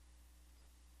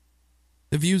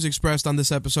The views expressed on this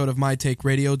episode of My Take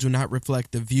Radio do not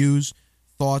reflect the views,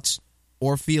 thoughts,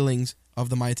 or feelings of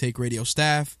the My Take Radio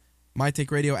staff, My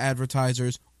Take Radio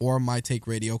advertisers, or My Take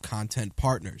Radio content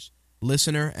partners.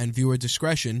 Listener and viewer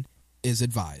discretion is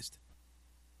advised.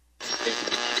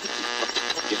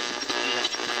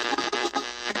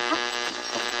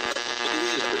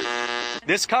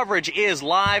 This coverage is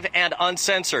live and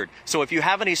uncensored, so if you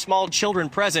have any small children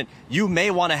present, you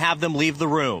may want to have them leave the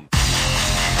room.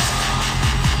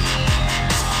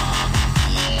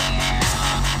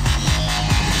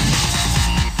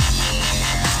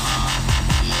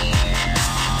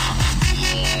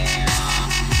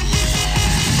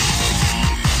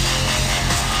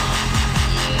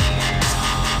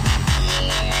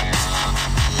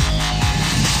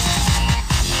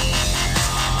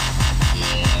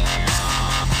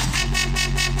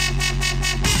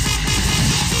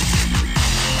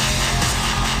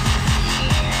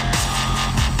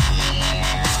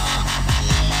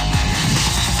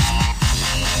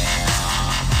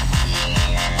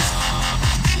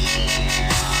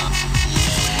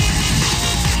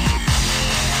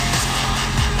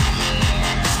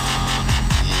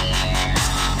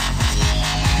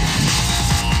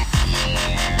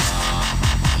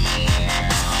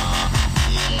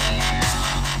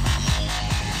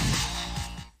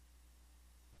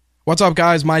 What's up,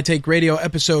 guys? My Take Radio,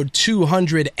 episode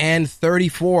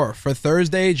 234 for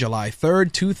Thursday, July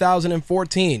 3rd,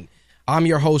 2014. I'm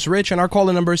your host, Rich, and our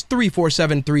call-in number is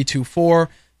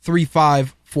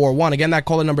 347-324-3541. Again, that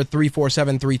call-in number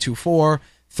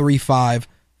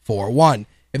 347-324-3541.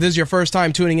 If this is your first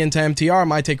time tuning into MTR,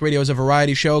 My Take Radio is a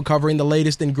variety show covering the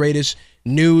latest and greatest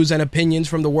news and opinions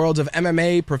from the worlds of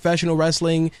MMA, professional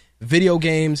wrestling, video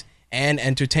games, and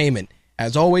entertainment.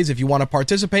 As always, if you want to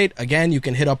participate, again, you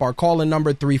can hit up our call-in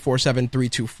number,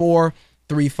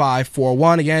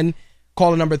 347-324-3541. Again,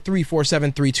 call-in number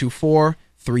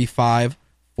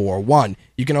 347-324-3541.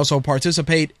 You can also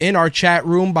participate in our chat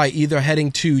room by either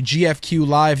heading to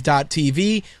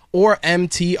gfqlive.tv or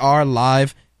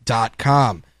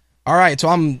mtrlive.com. All right, so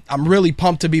I'm really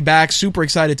pumped to be back, super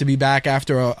excited to be back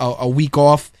after a week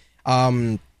off.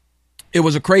 It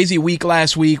was a crazy week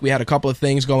last week. We had a couple of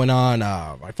things going on.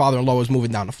 My father-in-law was moving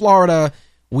down to Florida.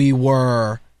 We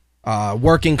were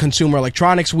working Consumer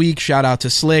Electronics Week. Shout out to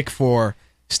Slick for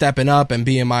stepping up and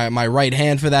being my right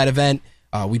hand for that event.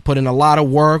 We put in a lot of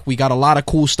work. We got a lot of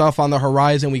cool stuff on the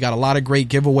horizon. We got a lot of great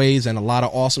giveaways and a lot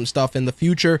of awesome stuff in the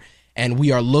future. And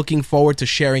we are looking forward to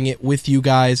sharing it with you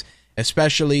guys,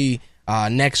 especially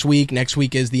next week. Next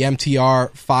week is the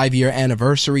MTR 5-year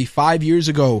anniversary. 5 years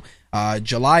ago,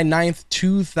 July 9th,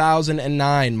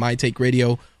 2009, My Take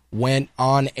Radio went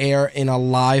on air in a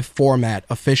live format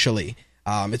officially.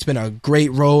 It's been a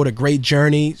great road, a great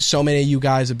journey. So many of you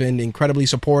guys have been incredibly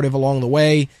supportive along the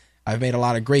way. I've made a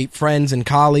lot of great friends and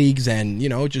colleagues and,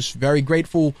 just very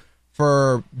grateful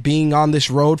for being on this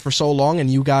road for so long and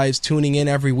you guys tuning in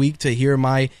every week to hear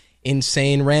my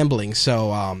insane rambling.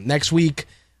 So next week,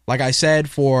 like I said,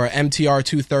 for MTR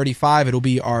 235, it'll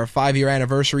be our 5-year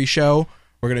anniversary show.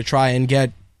 We're going to try and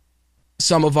get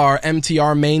some of our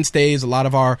MTR mainstays, a lot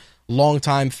of our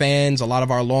longtime fans, a lot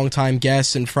of our longtime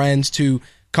guests and friends to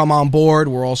come on board.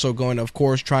 We're also going to, of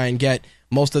course, try and get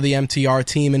most of the MTR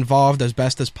team involved as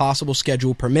best as possible,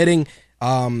 schedule permitting.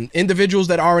 Individuals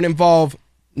that aren't involved,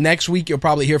 next week you'll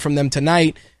probably hear from them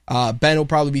tonight. Ben will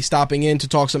probably be stopping in to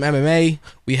talk some MMA.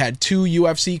 We had 2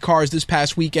 UFC cards this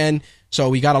past weekend, so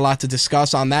we got a lot to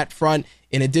discuss on that front.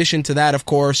 In addition to that, of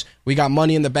course, we got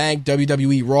Money in the Bank,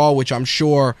 WWE Raw, which I'm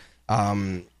sure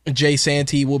Jay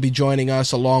Santee will be joining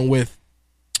us along with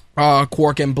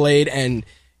Quark and Blade. And,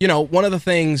 one of the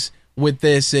things with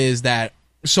this is that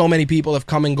so many people have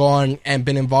come and gone and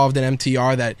been involved in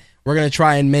MTR that we're going to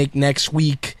try and make next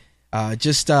week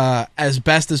just as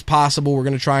best as possible. We're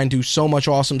going to try and do so much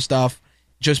awesome stuff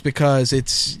just because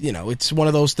it's one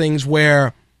of those things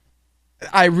where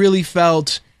I really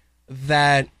felt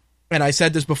that, and I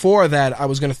said this before, that I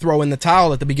was going to throw in the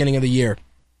towel at the beginning of the year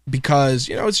because,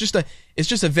 it's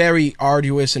just a very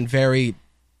arduous and very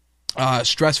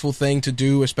stressful thing to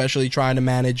do, especially trying to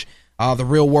manage the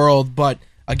real world. But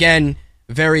again,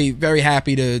 very, very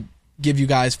happy to give you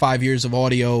guys 5 years of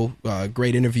audio,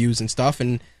 great interviews and stuff.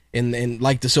 And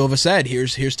like De Silva said,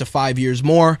 here's to 5 years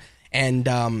more. And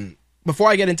before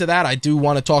I get into that, I do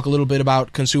want to talk a little bit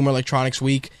about Consumer Electronics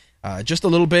Week, just a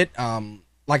little bit.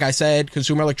 Like I said,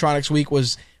 Consumer Electronics Week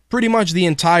was pretty much the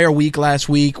entire week last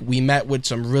week. We met with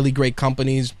some really great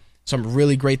companies. Some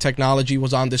really great technology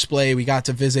was on display. We got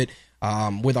to visit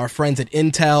with our friends at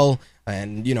Intel.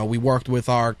 And, we worked with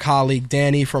our colleague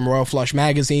Danny from Royal Flush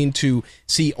Magazine to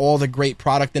see all the great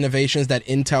product innovations that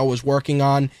Intel was working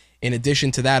on. In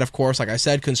addition to that, of course, like I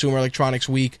said, Consumer Electronics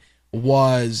Week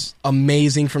was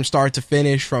amazing from start to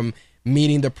finish, from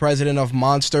meeting the president of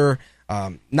Monster,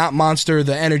 not Monster,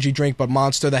 the energy drink, but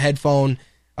Monster, the headphone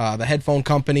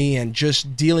company, and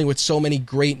just dealing with so many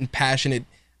great and passionate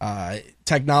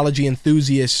technology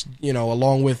enthusiasts,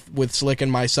 along with Slick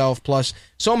and myself, plus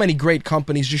so many great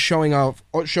companies just showing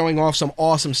off some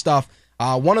awesome stuff.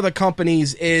 One of the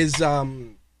companies is,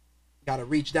 gotta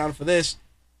reach down for this,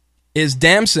 is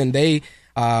Damson.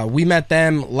 We met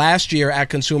them last year at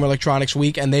Consumer Electronics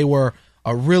Week, and they were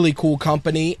a really cool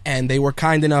company, and they were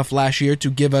kind enough last year to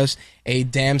give us a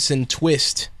Damson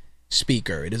Twist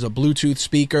speaker. It is a Bluetooth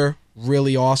speaker,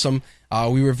 really awesome.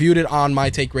 We reviewed it on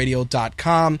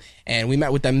mytakeradio.com, and we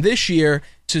met with them this year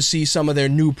to see some of their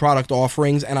new product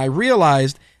offerings, and I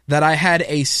realized that I had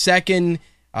a second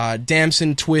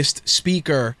Damson Twist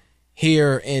speaker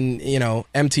here in,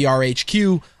 MTR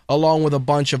HQ, along with a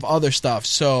bunch of other stuff.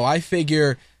 So I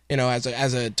figure,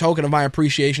 as a token of my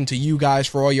appreciation to you guys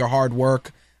for all your hard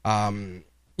work, all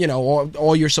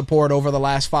your support over the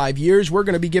last 5 years, we're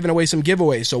going to be giving away some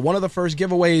giveaways. So one of the first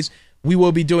giveaways we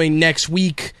will be doing next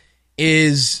week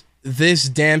is this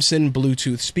Damson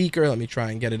Bluetooth speaker. Let me try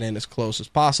and get it in as close as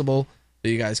possible so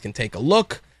you guys can take a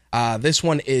look. This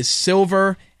one is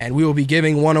silver, and we will be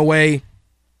giving one away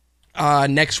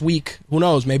next week. Who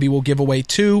knows? Maybe we'll give away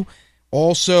two.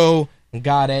 Also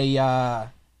got a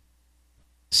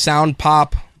Sound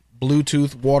Pop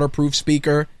Bluetooth waterproof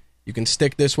speaker. You can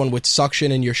stick this one with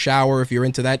suction in your shower if you're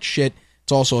into that shit.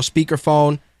 It's also a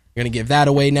speakerphone. We're going to give that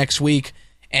away next week.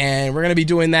 And we're going to be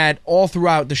doing that all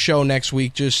throughout the show next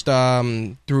week, just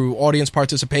through audience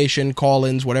participation,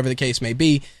 call-ins, whatever the case may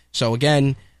be. So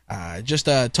again, just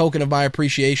a token of my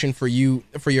appreciation for you,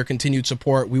 for your continued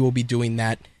support. We will be doing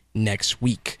that next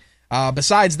week.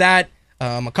 Besides that,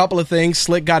 a couple of things.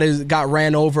 Slick got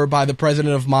ran over by the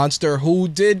president of Monster, who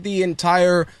did the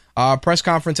entire press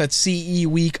conference at CE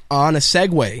Week on a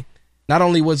Segway. Not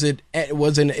only it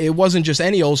wasn't just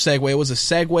any old Segway, it was a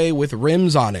Segway with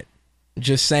rims on it.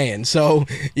 Just saying. So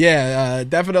yeah,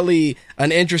 definitely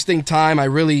an interesting time. I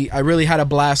really had a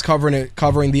blast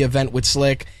covering the event with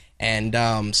Slick, and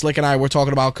Slick and I were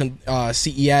talking about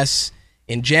CES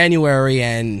in January,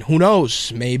 and who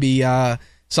knows, maybe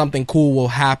something cool will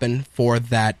happen for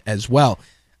that as well.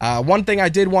 One thing I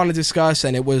did want to discuss,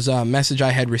 and it was a message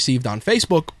I had received on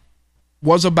Facebook,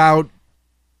 was about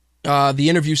the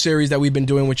interview series that we've been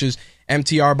doing, which is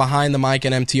MTR Behind the Mic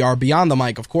and MTR Beyond the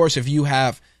Mic. Of course, if you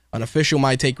have an official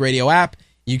My Take Radio app,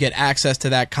 you get access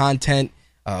to that content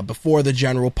before the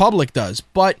general public does.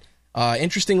 But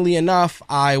interestingly enough,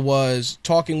 I was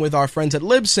talking with our friends at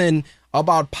Libsyn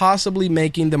about possibly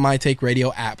making the My Take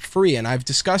Radio app free. And I've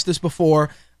discussed this before,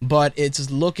 but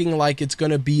it's looking like it's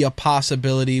going to be a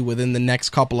possibility within the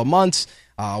next couple of months.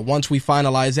 Once we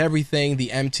finalize everything, the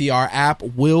MTR app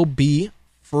will be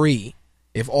free.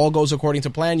 If all goes according to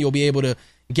plan, you'll be able to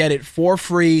get it for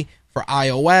free for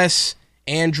iOS,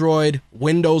 Android,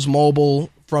 Windows Mobile,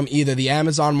 from either the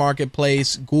Amazon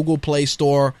Marketplace, Google Play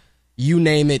Store, you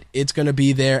name it, it's going to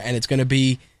be there, and it's going to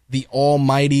be the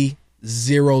almighty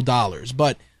 $0.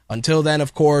 But until then,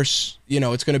 of course,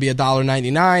 it's going to be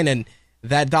 $1.99, and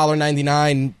that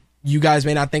 $1.99, you guys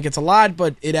may not think it's a lot,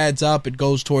 but it adds up. It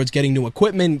goes towards getting new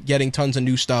equipment, getting tons of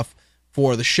new stuff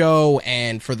for the show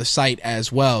and for the site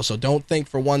as well. So don't think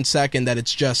for 1 second that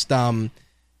it's just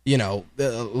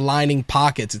lining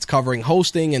pockets. It's covering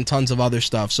hosting and tons of other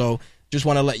stuff. So just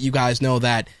want to let you guys know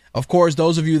that. Of course,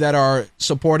 those of you that are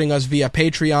supporting us via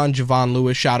Patreon, Javon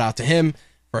Lewis, shout out to him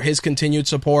for his continued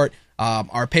support.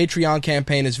 Our Patreon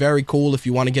campaign is very cool. If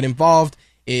you want to get involved,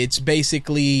 it's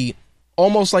basically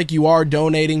almost like you are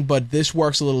donating, but this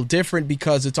works a little different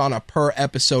because it's on a per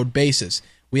episode basis.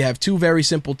 We have two very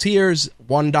simple tiers,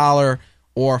 $1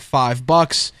 or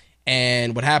 $5.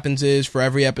 And what happens is, for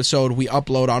every episode we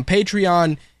upload on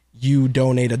Patreon, you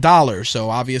donate $1. So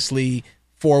obviously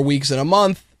 4 weeks in a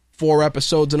month, 4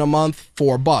 episodes in a month,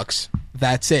 $4.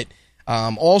 That's it.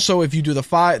 Also, if you do the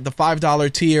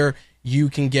 $5 tier, you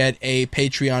can get a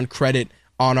Patreon credit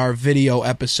on our video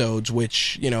episodes,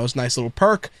 which, is a nice little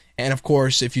perk. And of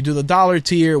course, if you do the $1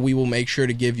 tier, we will make sure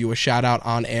to give you a shout out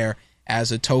on air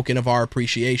as a token of our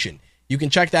appreciation. You can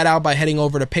check that out by heading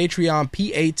over to Patreon,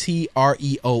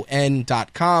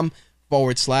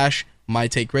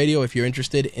 patreon.com/MyTakeRadio if you're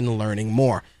interested in learning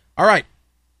more. All right.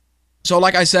 So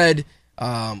like I said,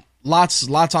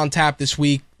 lots on tap this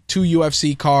week. 2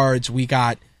 UFC cards. We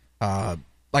got,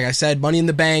 like I said, Money in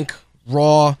the Bank,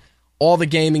 Raw, all the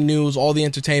gaming news, all the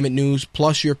entertainment news,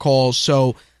 plus your calls.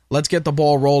 So let's get the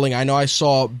ball rolling. I know I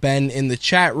saw Ben in the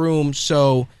chat room.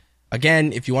 So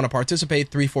again, if you want to participate,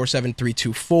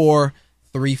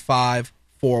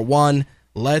 347-324-3541.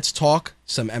 Let's talk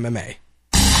some MMA.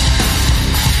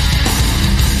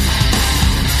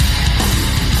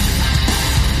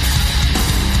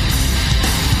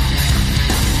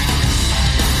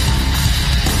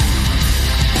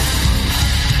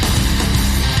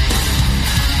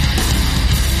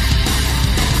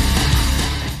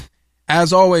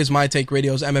 As always, My Take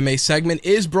Radio's MMA segment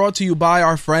is brought to you by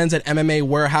our friends at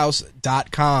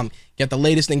MMAwarehouse.com. Get the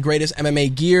latest and greatest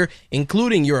MMA gear,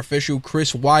 including your official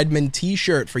Chris Weidman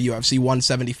t-shirt for UFC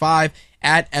 175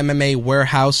 at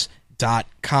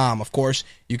MMAwarehouse.com. Of course,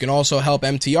 you can also help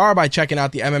MTR by checking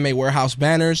out the MMA Warehouse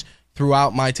banners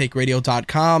throughout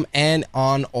MyTakeRadio.com and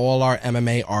on all our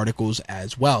MMA articles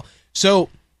as well. So,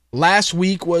 last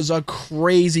week was a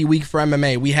crazy week for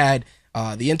MMA. We had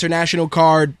the international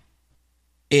card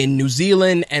in New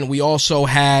Zealand, and we also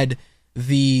had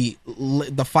the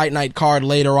Fight Night card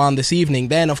later on this evening.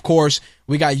 Then, of course,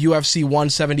 we got UFC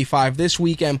 175 this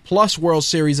weekend, plus World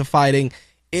Series of Fighting.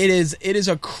 It is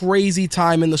a crazy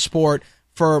time in the sport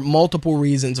for multiple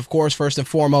reasons. Of course, first and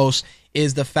foremost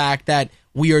is the fact that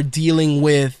we are dealing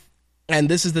with, and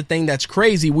this is the thing that's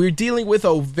crazy, we're dealing with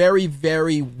a very,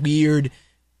 very weird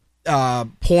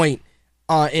point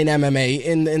in MMA,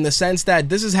 in the sense that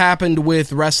this has happened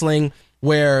with wrestling,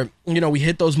 where, you know, we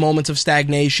hit those moments of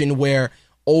stagnation where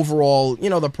overall, you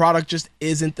know, the product just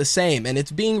isn't the same. And it's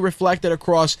being reflected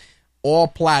across all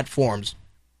platforms.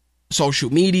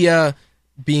 Social media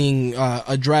being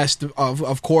addressed,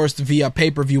 of course, via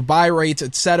pay-per-view buy rates,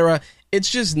 etc. It's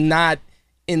just not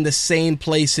in the same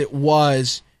place it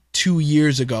was 2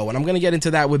 years ago. And I'm going to get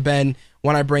into that with Ben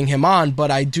when I bring him on.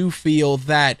 But I do feel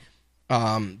that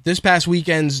this past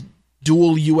weekend's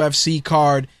dual UFC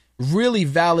card really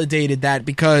validated that,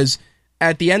 because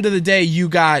at the end of the day, you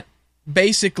got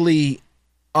basically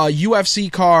a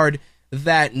UFC card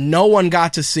that no one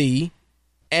got to see,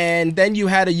 and then you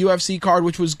had a UFC card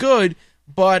which was good,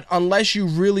 but unless you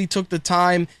really took the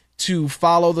time to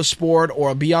follow the sport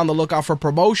or be on the lookout for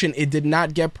promotion, it did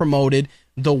not get promoted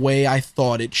the way I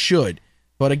thought it should.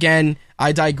 But again,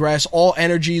 I digress. All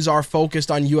energies are focused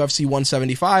on UFC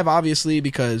 175, obviously,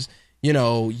 because, you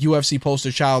know, UFC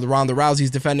poster child Ronda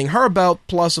Rousey's defending her belt,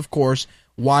 plus, of course,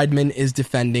 Weidman is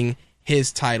defending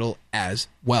his title as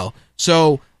well.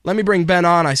 So let me bring Ben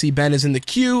on. I see Ben is in the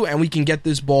queue, and we can get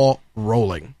this ball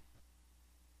rolling.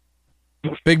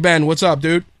 Big Ben, what's up,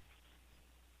 dude?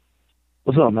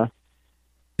 What's up, man?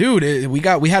 Dude, we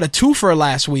had a twofer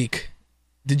last week.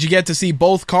 Did you get to see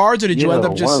both cards, or did you end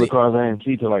up just one of the cards I didn't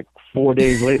see till like 4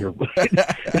 days later?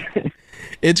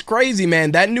 It's crazy,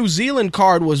 man. That New Zealand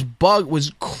card was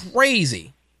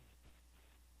crazy.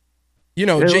 You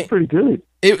know, it was pretty good.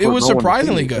 It was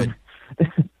surprisingly good.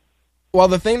 Well,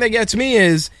 the thing that gets me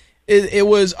is it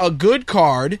was a good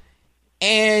card,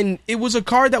 and it was a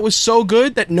card that was so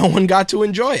good that no one got to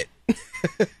enjoy it.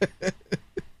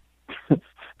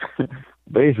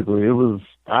 Basically, it was.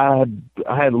 I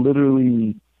had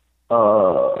literally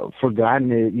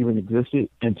forgotten it even existed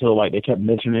until like they kept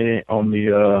mentioning it on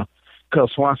the Cub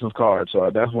Swanson's card.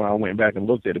 So that's when I went back and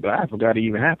looked at it, but I forgot it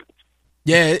even happened.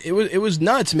 Yeah, it was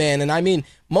nuts, man. And I mean,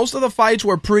 most of the fights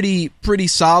were pretty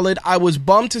solid. I was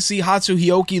bummed to see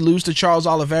Hatsuhioki lose to Charles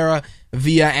Oliveira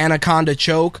via Anaconda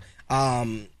choke.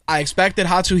 I expected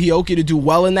Hatsuhioki to do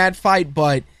well in that fight,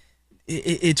 but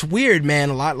it's weird, man.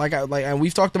 A lot and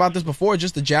we've talked about this before.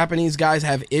 Just the Japanese guys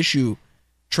have issue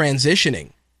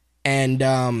transitioning, and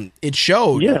it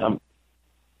showed. Yeah,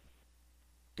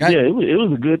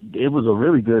 it was a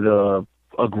really good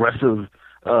aggressive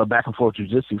back and forth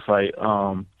jiu-jitsu fight.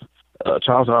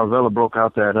 Charles Oliveira broke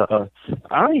out that.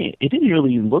 It didn't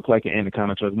really look like an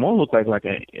anaconda choke. More looked like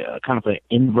a kind of an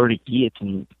inverted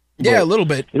guillotine. Yeah, a little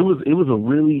bit. It was a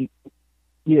really.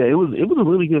 Yeah, it was a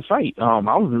really good fight. I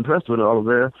was impressed with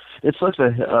Oliveira. It sucks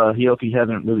that Hioki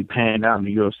hasn't really panned out in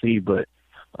the UFC, but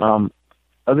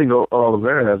I think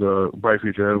Oliveira has a bright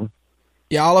future.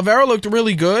 Yeah, Oliveira looked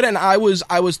really good, and I was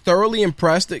thoroughly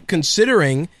impressed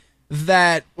considering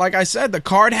that, like I said, the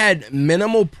card had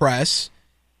minimal press,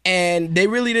 and they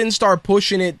really didn't start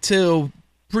pushing it till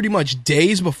pretty much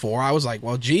days before. I was like,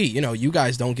 well, gee, you know, you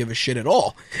guys don't give a shit at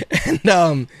all.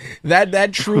 And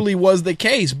that truly was the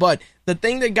case. But the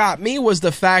thing that got me was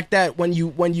the fact that when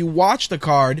you watch the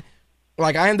card,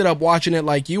 like I ended up watching it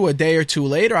like you a day or two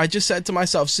later, I just said to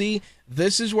myself, see,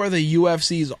 this is where the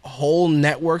UFC's whole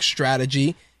network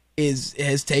strategy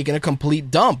has taken a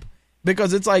complete dump.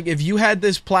 Because it's like, if you had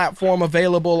this platform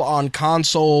available on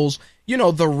consoles, you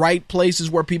know, the right places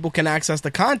where people can access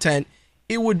the content,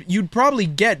 you'd probably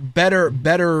get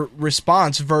better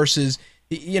response versus,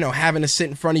 you know, having to sit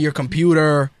in front of your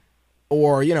computer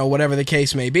or, you know, whatever the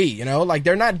case may be, you know, like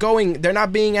they're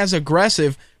not being as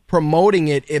aggressive promoting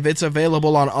it if it's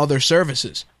available on other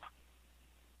services.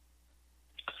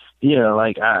 Yeah,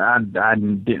 like I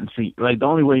didn't see, like, the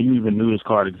only way you even knew this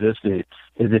card existed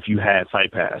is if you had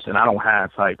Fight Pass, and I don't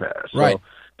have Fight Pass. Right.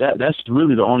 So that's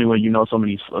really the only way you know some of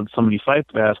these Fight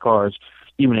Pass cards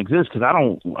even exist, because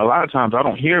a lot of times I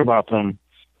don't hear about them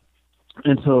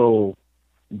until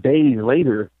days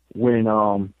later when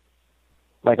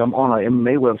like I'm on an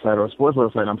MMA website or a sports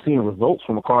website, I'm seeing results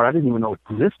from a card I didn't even know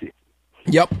existed.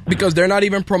 Yep, because they're not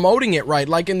even promoting it right.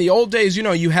 Like in the old days, you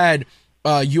know, you had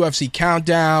UFC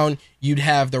Countdown, you'd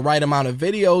have the right amount of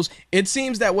videos. It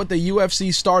seems that what the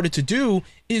UFC started to do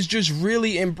is just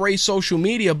really embrace social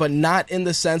media, but not in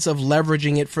the sense of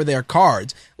leveraging it for their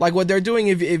cards. Like what they're doing,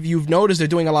 if you've noticed, they're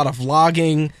doing a lot of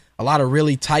vlogging, a lot of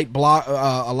really tight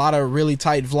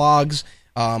vlogs,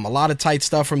 a lot of tight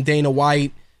stuff from Dana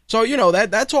White. So, you know,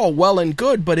 that's all well and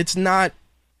good, but it's not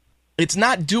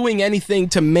doing anything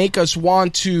to make us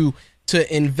want to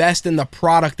invest in the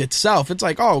product itself. It's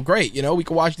like, oh, great, you know, we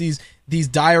can watch these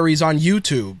diaries on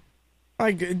YouTube.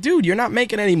 Like, dude, you're not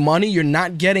making any money. You're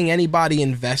not getting anybody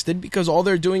invested because all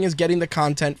they're doing is getting the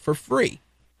content for free.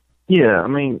 Yeah, I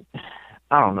mean,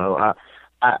 I don't know.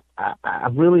 I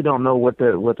really don't know what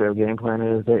their game plan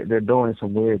is. They're doing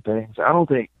some weird things. I don't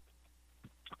think.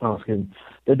 Oh, excuse me.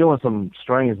 They're doing some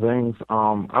strange things.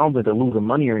 I don't think they're losing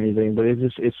money or anything, but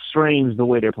it's strange the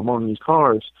way they're promoting these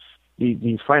cards,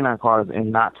 these Fight Night cards,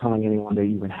 and not telling anyone they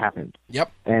even happened.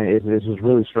 Yep. And it's just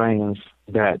really strange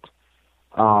that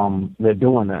they're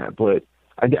doing that. But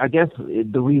I guess one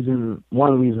of the reasons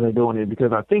they're doing it is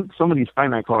because I think some of these Fight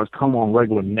Night cards come on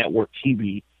regular network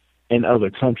TV in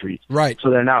other countries. Right. So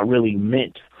they're not really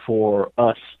meant for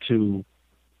us to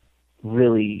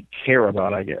really care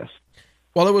about, I guess.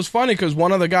 Well, it was funny because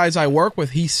one of the guys I work with,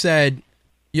 he said,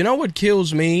 you know what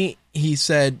kills me? He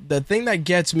said, the thing that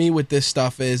gets me with this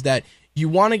stuff is that you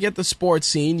want to get the sport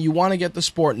seen, you want to get the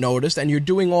sport noticed, and you're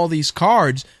doing all these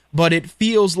cards, but it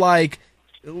feels like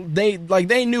they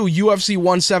knew UFC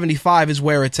 175 is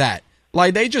where it's at.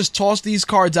 Like, they just tossed these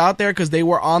cards out there because they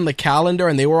were on the calendar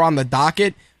and they were on the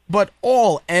docket, but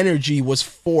all energy was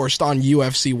forced on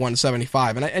UFC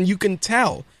 175, and you can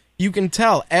tell. You can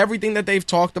tell everything that they've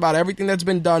talked about, everything that's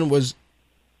been done was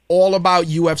all about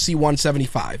UFC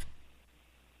 175.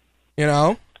 You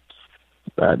know?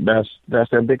 That's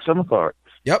their big summer card.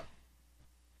 Yep.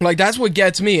 Like, that's what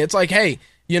gets me. It's like, hey,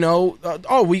 you know,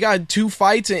 we got two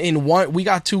fights in one, we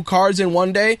got two cards in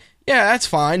one day. Yeah, that's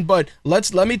fine, but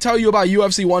let me tell you about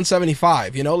UFC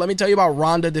 175, you know? Let me tell you about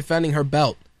Ronda defending her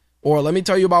belt. Or let me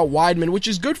tell you about Weidman, which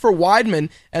is good for Weidman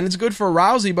and it's good for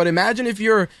Rousey. But imagine if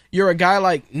you're a guy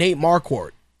like Nate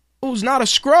Marquardt, who's not a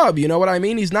scrub. You know what I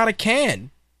mean? He's not a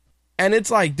can. And it's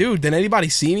like, dude, did anybody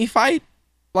see me fight?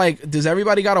 Like, does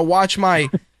everybody got to watch my?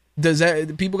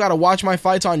 People got to watch my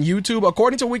fights on YouTube?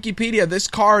 According to Wikipedia, this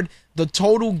card, the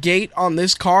total gate on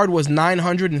this card was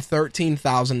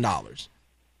 $913,000.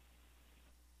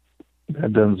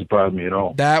 That doesn't surprise me at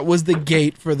all. That was the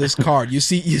gate for this card. You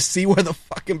see where the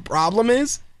fucking problem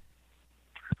is?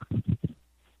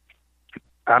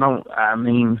 I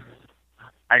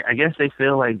guess they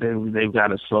feel like they've got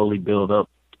to slowly build up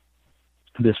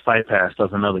this Fight Pass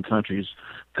stuff in other countries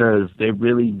because they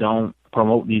really don't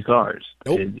promote these cards.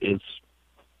 Nope.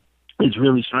 It's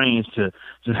really strange to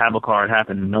just have a card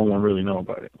happen and no one really know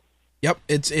about it. Yep,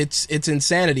 it's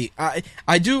insanity.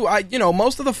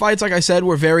 Most of the fights, like I said,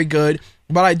 were very good,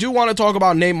 but I do want to talk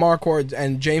about Nate Marquardt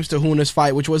and James Tehuna's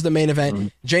fight, which was the main event.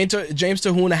 Mm-hmm. James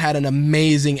Tehuna had an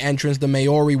amazing entrance. The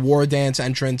Maori War Dance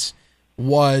entrance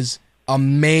was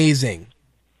amazing.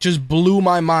 Just blew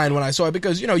my mind when I saw it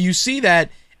because, you know, you see that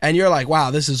and you're like,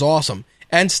 wow, this is awesome.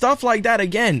 And stuff like that,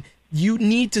 again, you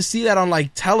need to see that on,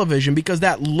 like, television because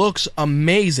that looks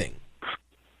amazing.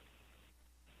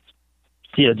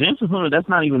 Yeah, James Tehuna, that's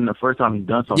not even the first time he's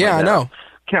done something like that. Yeah, I know.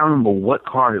 Can't remember what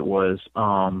card it was.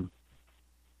 I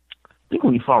think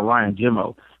when he fought Ryan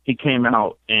Jimmo, he came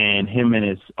out and him and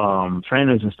his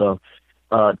trainers and stuff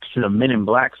to the Men in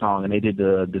Black song, and they did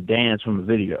the dance from the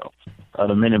video,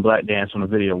 the Men in Black dance from the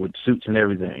video with suits and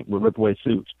everything, with rip-away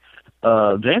suits.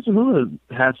 James Tehuna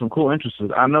had some cool interests.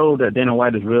 I know that Dana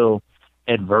White is real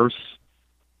adverse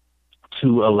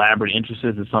to elaborate interests.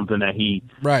 Is something that he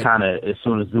kind of, as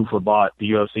soon as Zuffa bought the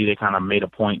UFC, they kind of made a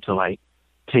point to, like,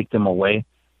 take them away.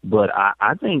 But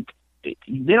I think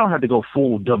they don't have to go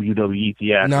full WWE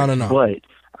theatrics. No. But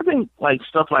I think like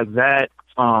stuff like that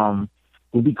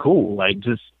would be cool. Like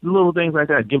just little things like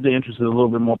that give the interest a little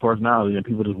bit more personality than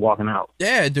people just walking out.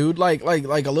 Yeah, dude, like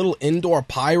a little indoor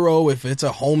pyro if it's a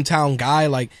hometown guy,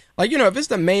 like if it's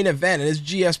the main event and it's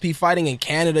GSP fighting in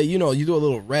Canada, you do a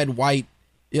little red, white,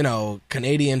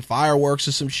 Canadian fireworks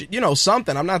or some shit,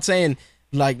 something. I'm not saying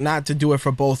like not to do it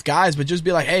for both guys, but just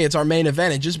be like, hey, it's our main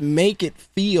event, and just make it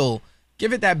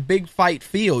give it that big fight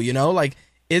feel, like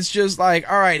it's just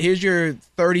like, all right, here's your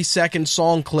 30-second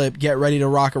song clip, get ready to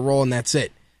rock and roll, and that's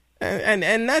it. And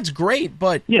that's great,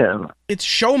 but yeah, it's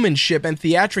showmanship and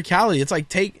theatricality. It's like,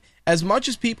 take as much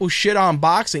as people shit on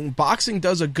boxing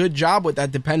does a good job with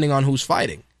that depending on who's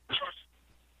fighting.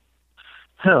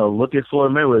 Hell, look at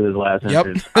Floyd Mayweather's last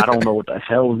entrance. I don't know what the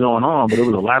hell was going on, but it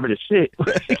was elaborate as shit.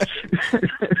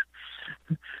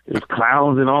 It was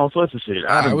clowns and all sorts of shit.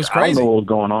 It was crazy. I don't know what was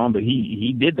going on, but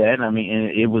he did that. I mean,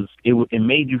 and it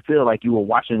made you feel like you were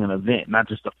watching an event, not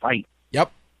just a fight.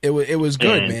 Yep, it was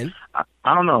good, man.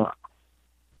 I don't know.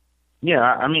 Yeah,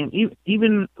 I mean,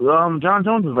 even John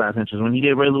Jones' last entrance when he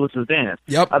did Ray Lewis's dance.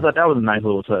 Yep, I thought that was a nice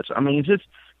little touch. I mean, just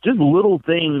little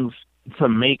things to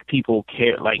make people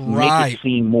care, like right. Make it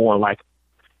seem more like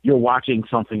you're watching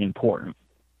something important.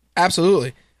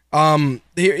 Absolutely.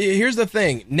 Here's the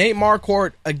thing. Nate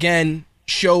Marquardt, again,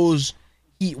 shows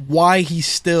why he's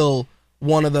still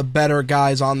one of the better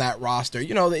guys on that roster.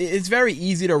 It's very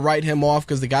easy to write him off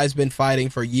because the guy's been fighting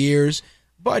for years,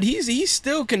 but he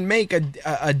still can make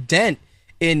a dent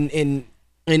in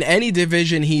any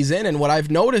division he's in. And what I've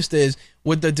noticed is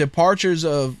with the departures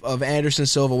of Anderson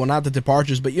Silva, well, not the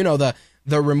departures, but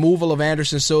the removal of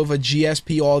Anderson Silva,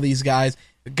 GSP, all these guys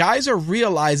are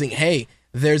realizing, hey,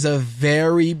 there's a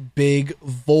very big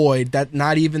void that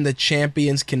not even the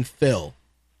champions can fill.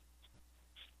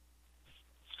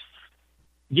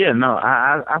 Yeah, no,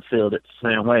 I feel it the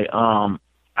same way.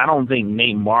 I don't think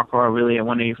Nate Marquardt really at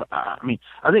 185. I mean,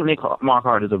 I think Nate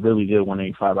Marquardt is a really good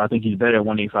 185. I think he's better at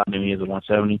 185 than he is at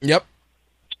 170. Yep.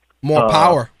 More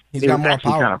power. He's got more power. It's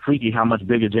actually kind of freaky how much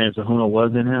bigger James Cejudo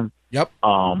was than him. Yep.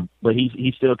 But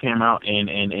he still came out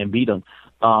and beat him.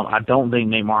 I don't think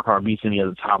Nate Marquardt beats any of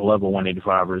the top level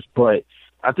 185ers, but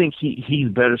I think he's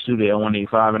better suited at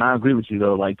 185. And I agree with you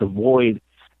though, like the void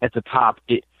at the top,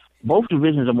 both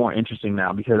divisions are more interesting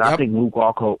now because I think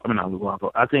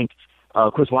I think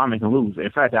Chris Weidman can lose. In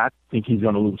fact, I think he's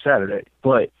going to lose Saturday,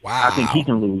 but wow. I think he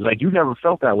can lose. Like you never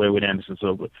felt that way with Anderson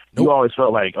Silva. Nope. You always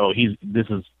felt like, oh, this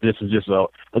is just a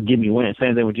give me win.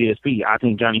 Same thing with GSP. I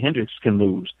think Johnny Hendricks can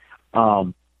lose.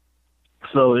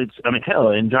 So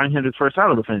hell, in Johnny Hendricks' first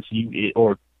title defense,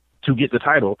 or to get the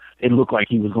title, it looked like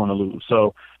he was going to lose.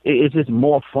 So it's just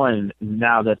more fun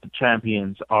now that the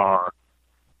champions are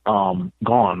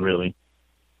gone, really.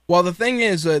 Well, the thing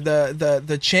is,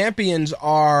 the champions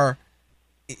are.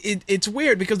 It's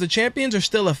weird because the champions are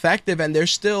still effective and they're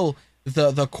still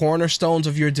the cornerstones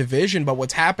of your division. But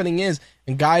what's happening is,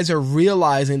 and guys are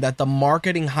realizing that the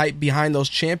marketing hype behind those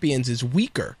champions is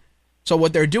weaker. So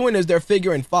what they're doing is they're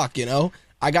figuring, fuck,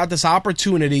 I got this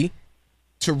opportunity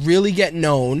to really get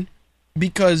known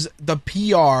because the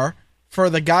PR for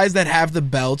the guys that have the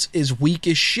belts is weak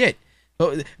as shit.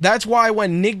 So that's why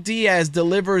when Nick Diaz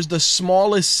delivers the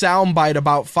smallest soundbite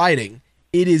about fighting,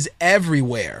 it is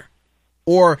everywhere.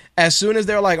 Or as soon as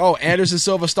they're like, oh, Anderson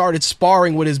Silva started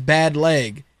sparring with his bad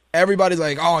leg, everybody's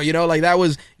like, oh, like that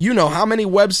was, how many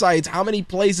websites, how many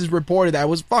places reported that?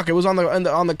 It was on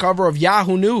the cover of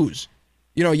Yahoo News,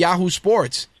 Yahoo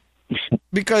Sports,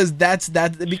 because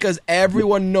because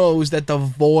everyone knows that the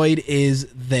void is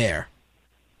there.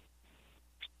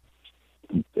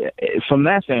 From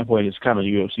that standpoint, it's kind of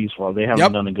the UFC's fault. They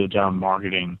haven't done a good job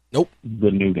marketing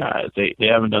the new guys. They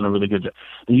haven't done a really good job.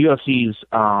 The UFC's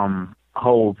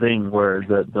whole thing where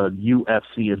the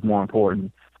UFC is more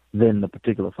important than the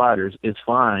particular fighters is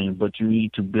fine, but you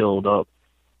need to build up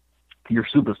your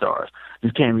superstars.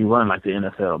 This can't be run like the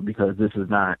NFL because this is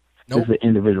not this is an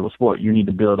individual sport. You need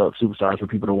to build up superstars for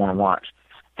people to want to watch.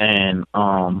 And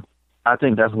I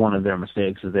think that's one of their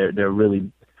mistakes is they're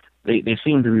really they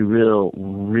seem to be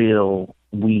real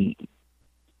weak.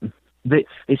 They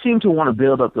seem to want to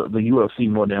build up the UFC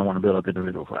more than they want to build up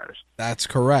individual fighters. That's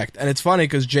correct. And it's funny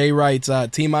because Jay writes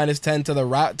T-10 to the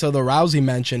Rousey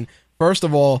mention. First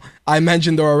of all, I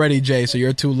mentioned her already, Jay, so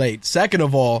you're too late. Second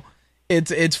of all,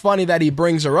 it's funny that he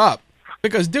brings her up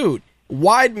because, dude,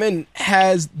 Weidman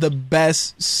has the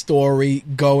best story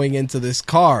going into this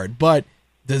card. But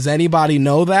does anybody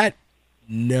know that?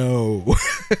 No.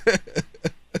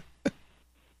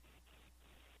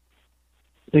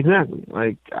 Exactly.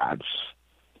 Like,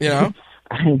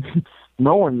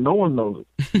 No one knows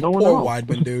it. No one Poor knows.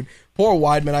 Weidman, dude. Poor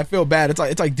Weidman. I feel bad.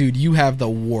 It's like, dude, you have the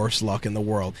worst luck in the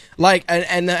world. Like,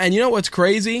 and you know what's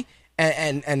crazy?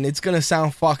 And it's gonna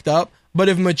sound fucked up, but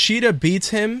if Machida beats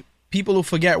him, people will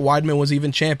forget Weidman was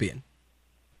even champion.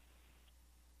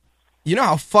 You know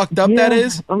how fucked up that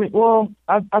is? I mean, well,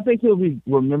 I think he'll be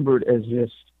remembered as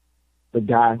just the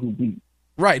guy who beat.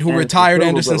 Right, who retired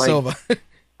Anderson like, Silva.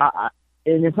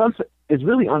 And it's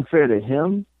really unfair to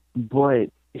him,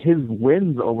 but his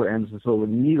wins over Anderson Silva,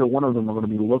 neither one of them are going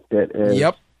to be looked at as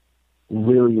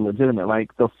really legitimate.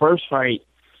 Like, the first fight,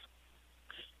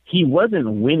 he wasn't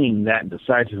winning that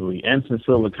decisively. Anderson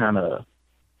Silva kind of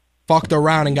fucked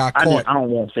around and got caught. I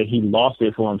don't want to say he lost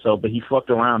it for himself, but he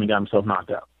fucked around and got himself knocked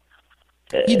out.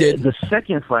 He did. The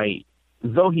second fight,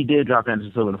 though he did drop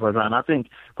Anderson Silva in the first round, I think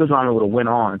Chris Weidman would have went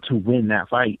on to win that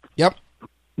fight. Yep.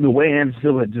 The way Anderson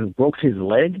Silva just broke his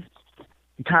leg,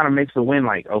 it kind of makes the win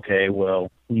like, okay,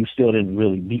 well, you still didn't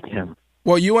really beat him.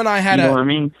 Well, you and I had you know what I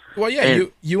mean? Well, yeah,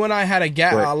 and, you and I had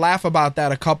a laugh about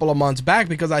that a couple of months back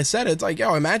because I said it's like,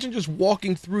 yo, imagine just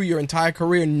walking through your entire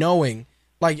career knowing,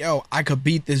 like, yo, I could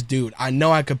beat this dude. I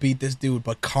know I could beat this dude,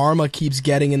 but karma keeps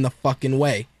getting in the fucking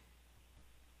way.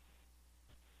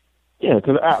 Yeah,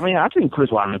 because I think Chris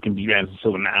Weidman can beat Anderson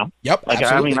Silva now. Yep, like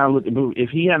absolutely. I look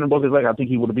if he hadn't broke his leg, I think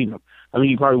he would have beaten him. I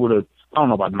think he probably would have. I don't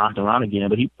know about knocked him out again,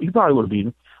 but he probably would have beaten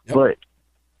him. Yep. But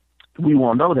we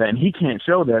won't know that, and he can't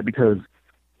show that because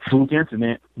fluke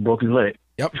incident broke his leg.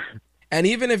 Yep. And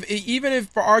even if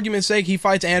for argument's sake he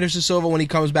fights Anderson Silva when he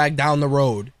comes back down the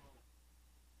road,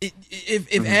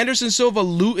 if Anderson Silva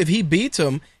if he beats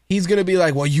him, he's gonna be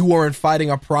like, well, you weren't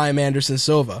fighting a prime Anderson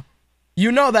Silva. You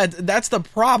know that's the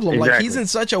problem. Exactly. Like, he's in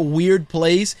such a weird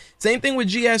place. Same thing with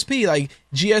GSP. Like,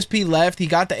 GSP left, he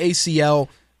got the ACL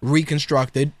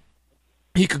reconstructed.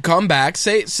 He could come back.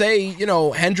 Say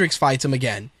Hendricks fights him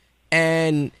again,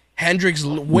 and Hendricks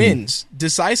wins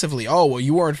decisively. Oh, well,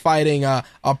 you weren't fighting a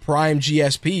prime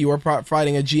GSP. You were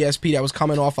fighting a GSP that was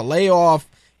coming off a layoff.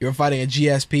 You were fighting a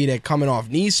GSP that coming off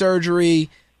knee surgery.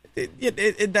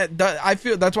 I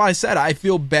feel that's why I said I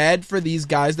feel bad for these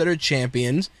guys that are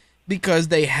champions. Because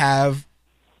they have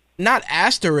not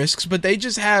asterisks, but they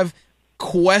just have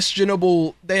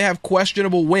questionable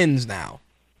wins now.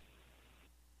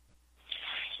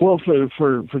 Well,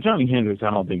 for Johnny Hendricks,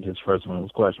 I don't think his first one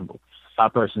was questionable. I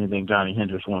personally think Johnny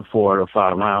Hendricks won 4 out of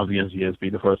 5 rounds against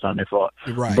GSP the first time they fought.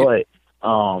 Right. But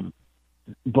I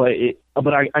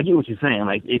get what you're saying.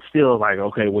 Like, it's still like,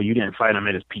 okay, well, you didn't fight him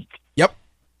at his peak. Yep.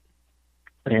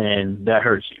 And that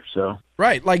hurts you, so.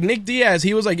 Right, like Nick Diaz,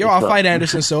 he was like, yo, I'll fight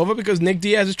Anderson Silva because Nick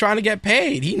Diaz is trying to get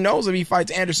paid. He knows if he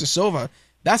fights Anderson Silva,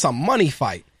 that's a money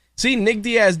fight. See, Nick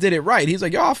Diaz did it right. He's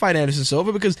like, yo, I'll fight Anderson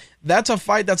Silva because that's a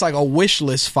fight that's like a wish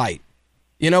list fight.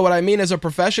 You know what I mean? As a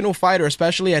professional fighter,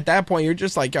 especially at that point, you're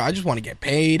just like, yo, I just want to get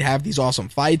paid, have these awesome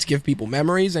fights, give people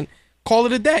memories, and call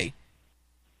it a day.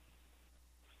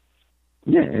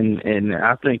 Yeah, and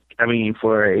I think,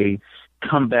 for a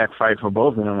comeback fight for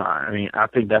both of them, I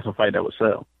think that's a fight that would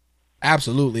sell.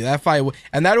 Absolutely, that fight,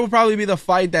 and that would probably be the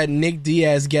fight that Nick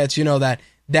Diaz gets. That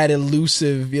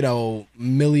elusive,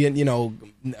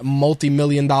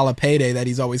 multi-million-dollar payday that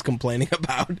he's always complaining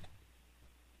about.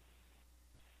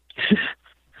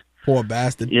 Poor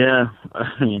bastard. Yeah,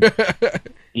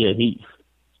 yeah, he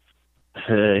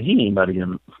ain't about to get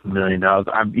 $1 million.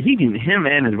 Him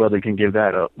and his brother can give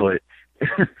that up, but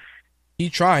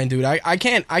he trying, dude. I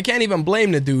can't even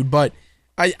blame the dude, but.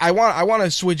 I want to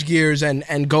switch gears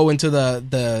and go into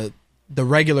the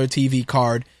regular TV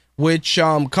card, which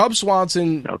Cub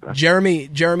Swanson, okay.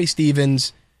 Jeremy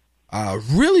Stephens,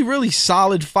 really, really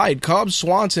solid fight. Cub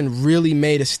Swanson really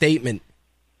made a statement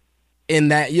in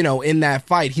that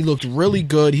fight. He looked really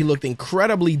good. He looked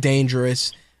incredibly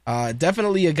dangerous.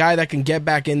 Definitely a guy that can get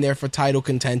back in there for title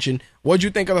contention. What'd you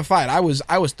think of the fight? I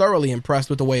was thoroughly impressed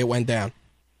with the way it went down.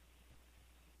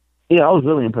 Yeah, I was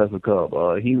really impressed with Cub.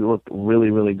 He looked really,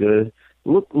 really good.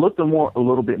 Looked a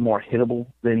little bit more hittable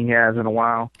than he has in a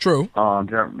while. True.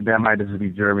 That might just be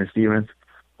Jeremy Stephens,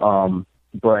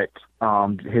 but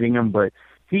hitting him. But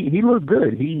he looked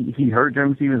good. He hurt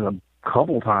Jeremy Stephens a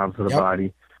couple times to the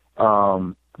body.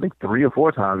 I think 3 or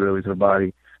 4 times really to the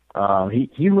body.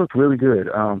 He looked really good.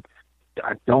 I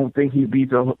don't think he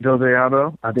beats Jose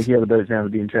Aldo. I think he has a better chance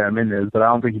of beating Chad Mendes, but I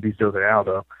don't think he beats Jose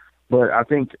Aldo. But I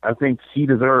think he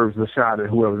deserves a shot at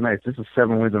whoever's next. This is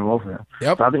 7 wins in a row for him.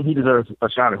 Yep. So I think he deserves a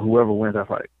shot at whoever wins that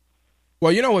fight.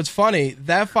 Well, you know what's funny?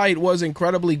 That fight was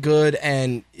incredibly good,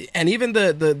 and even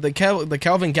the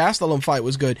Kelvin Gastelum fight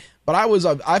was good. But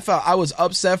I felt I was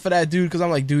upset for that dude because I'm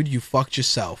like, dude, you fucked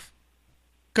yourself.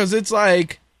 Because it's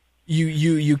like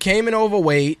You came in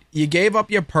overweight, you gave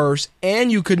up your purse, and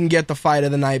you couldn't get the fight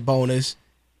of the night bonus,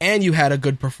 and you had a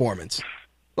good performance.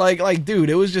 Like, dude,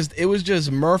 it was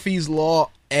just Murphy's Law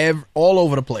all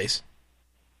over the place.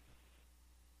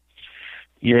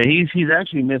 Yeah, he's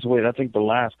actually missed weight. I think the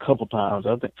last couple times.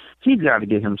 I think he's got to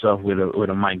get himself with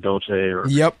a Mike Dolce or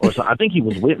something. I think he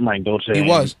was with Mike Dolce. He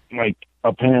was. Like,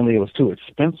 apparently it was too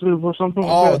expensive or something.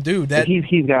 Oh, like dude,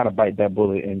 he's got to bite that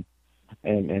bullet and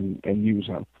use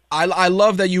him. I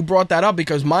love that you brought that up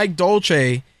because Mike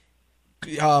Dolce,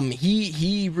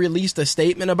 he released a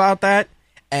statement about that,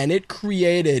 and it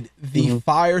created the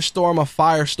firestorm of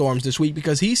firestorms this week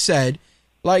because he said,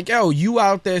 like, yo, you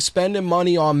out there spending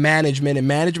money on management, and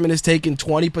management is taking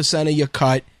 20% of your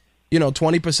cut,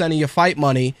 20% of your fight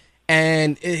money.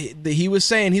 And he was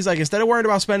saying, he's like, instead of worrying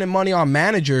about spending money on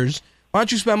managers, why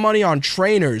don't you spend money on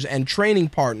trainers and training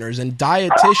partners and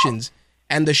dietitians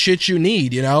and the shit you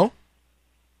need,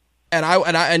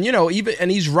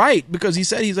 And he's right because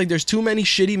he's like, there's too many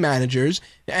shitty managers,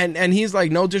 and he's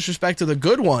like, no disrespect to the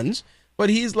good ones,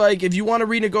 but he's like, if you want to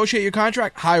renegotiate your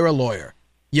contract, hire a lawyer.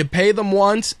 You pay them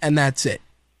once, and that's it.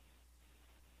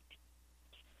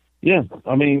 Yeah,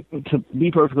 I mean, to be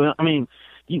perfectly, I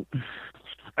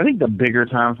think the bigger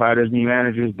time fighters need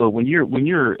managers, but when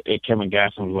you're at Kevin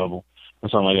Gastelum's level or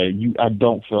something like that, I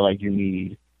don't feel like you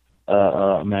need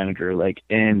a manager. Like,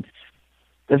 and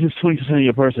that's just 20% of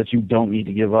your purse that you don't need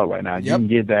to give up right now. You can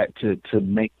give that to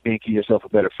make yourself a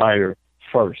better fighter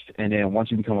first, and then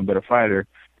once you become a better fighter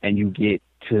and you get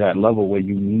to that level where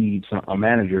you need a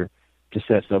manager to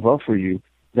set stuff up for you,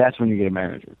 that's when you get a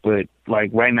manager. But like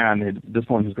right now, at this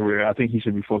point in his career, I think he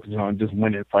should be focusing on just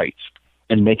winning fights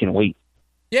and making weight.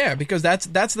 Yeah, because that's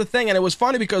the thing, and it was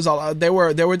funny because there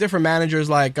were different managers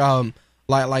like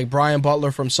Brian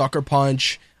Butler from Sucker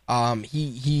Punch.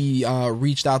 He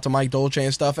reached out to Mike Dolce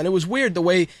and stuff, and it was weird the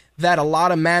way that a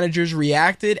lot of managers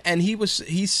reacted. And he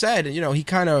said, he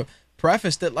kind of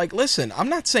prefaced it like, listen, I'm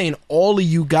not saying all of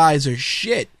you guys are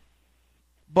shit,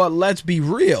 but let's be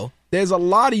real. There's a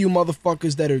lot of you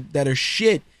motherfuckers that are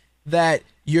shit, that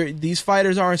these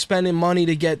fighters aren't spending money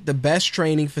to get the best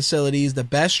training facilities, the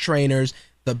best trainers,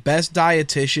 the best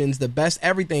dietitians, the best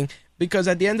everything, because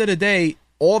at the end of the day,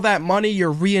 all that money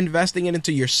you're reinvesting it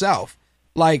into yourself.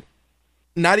 Like,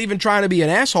 not even trying to be an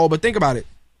asshole, but think about it.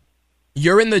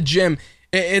 You're in the gym.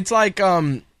 It's like,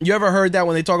 you ever heard that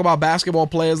when they talk about basketball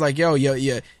players, like, yo,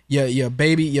 your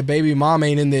baby mom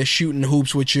ain't in there shooting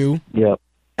hoops with you. Yep.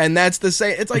 And that's the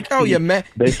same. It's like, oh,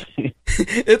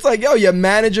 it's like, yo, your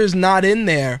manager's not in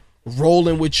there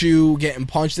rolling with you, getting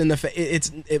punched in the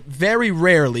face. It very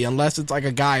rarely, unless it's like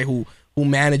a guy who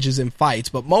manages in fights.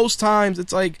 But most times,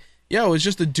 it's like, yo, it's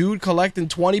just a dude collecting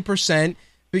 20%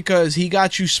 because he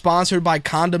got you sponsored by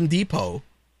Condom Depot.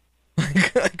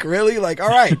 Like really? Like, all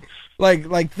right.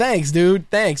 like thanks, dude.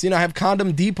 Thanks. I have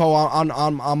Condom Depot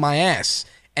on my ass.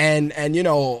 And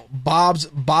Bob's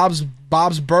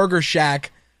Burger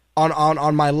Shack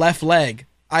on my left leg.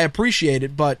 I appreciate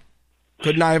it, but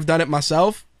couldn't I have done it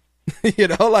myself?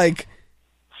 Like.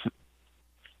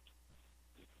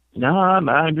 No,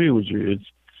 I agree with you.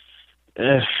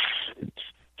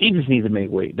 He just needs to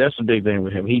make weight. That's the big thing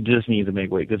with him. He just needs to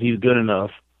make weight because he's good enough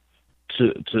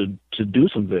to do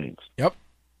some things. Yep.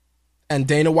 And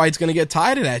Dana White's gonna get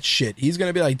tired of that shit. He's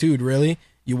gonna be like, dude, really?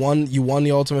 You won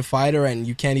the Ultimate Fighter and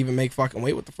you can't even make fucking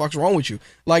weight? What the fuck's wrong with you?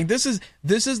 Like, this is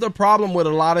the problem with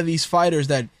a lot of these fighters,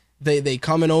 that they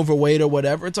come in overweight or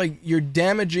whatever. It's like you're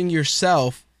damaging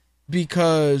yourself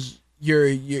because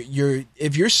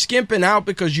if you're skimping out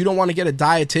because you don't want to get a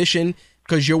dietitian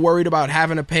because you're worried about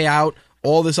having to pay out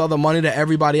all this other money to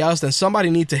everybody else, then somebody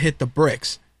needs to hit the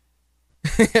bricks.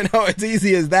 It's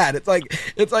easy as that. It's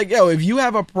like, yo, if you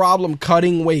have a problem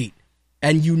cutting weight,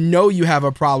 and you have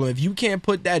a problem, if you can't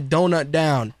put that donut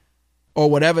down, or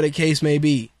whatever the case may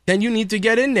be, then you need to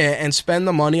get in there and spend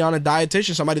the money on a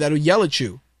dietitian, somebody that'll yell at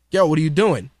you. Yo, what are you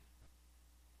doing?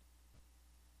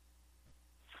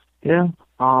 Yeah,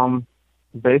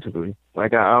 basically.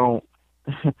 Like, I don't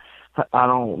I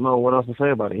don't know what else to say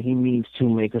about it. He needs to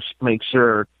make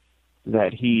sure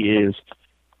that he is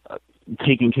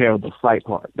taking care of the fight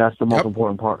part. That's the most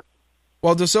important part.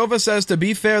 Well, De Silva says, to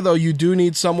be fair, though, you do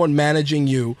need someone managing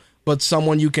you, but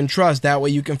someone you can trust. That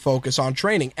way you can focus on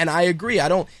training. And I agree. I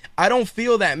don't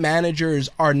feel that managers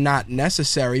are not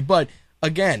necessary. But,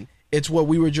 again, it's what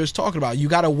we were just talking about. You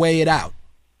got to weigh it out.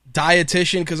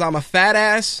 Dietitian because I'm a fat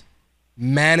ass.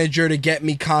 Manager to get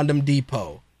me Condom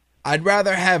Depot. I'd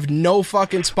rather have no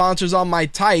fucking sponsors on my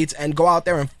tights and go out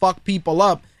there and fuck people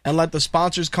up and let the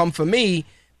sponsors come for me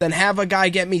than have a guy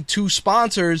get me 2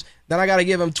 sponsors, then I got to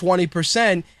give him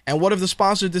 20%, and what if the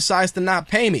sponsor decides to not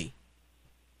pay me?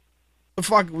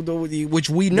 Fuck, which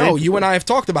we know. You and I have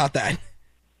talked about that.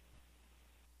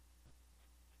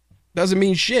 Doesn't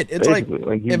mean shit. It's basically,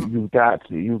 like you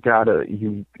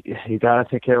gotta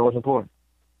take care of what's important.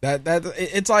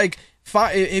 It's like,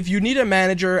 if you need a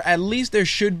manager, at least there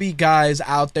should be guys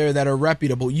out there that are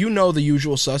reputable. You know the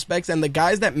usual suspects, and the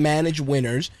guys that manage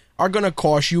winners are gonna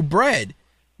cost you bread.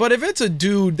 But if it's a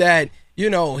dude that, you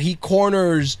know, he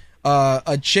corners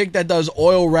a chick that does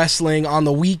oil wrestling on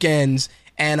the weekends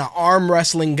and an arm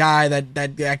wrestling guy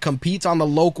that competes on the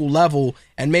local level,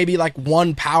 and maybe like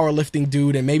one powerlifting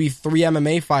dude and maybe 3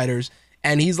 MMA fighters,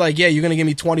 and he's like, yeah, you're going to give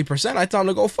me 20%, I tell him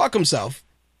to go fuck himself.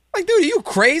 Like, dude, are you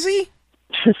crazy?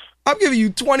 I'm giving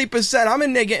you 20%. I'm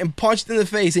in there getting punched in the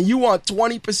face, and you want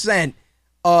 20%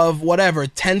 of whatever,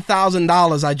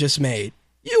 $10,000 I just made.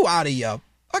 You out of your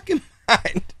fucking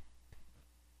mind.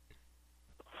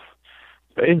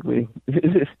 Basically.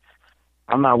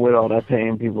 I'm not with all that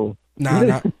paying people.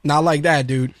 Nah, not like that,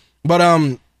 dude. But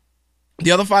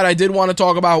the other fight I did want to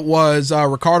talk about was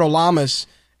Ricardo Lamas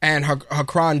and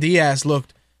Hakron Diaz.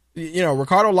 Looked, you know,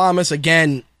 Ricardo Lamas,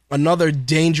 again, another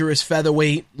dangerous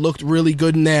featherweight, looked really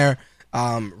good in there.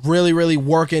 Really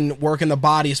working the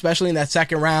body, especially in that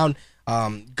second round.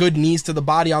 Good knees to the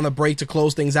body on the break to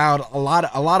close things out. A lot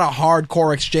of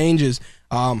hardcore exchanges.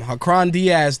 Hakron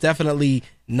Diaz, definitely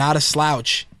not a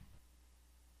slouch.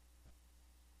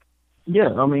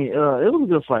 Yeah, I mean, it was a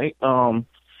good fight.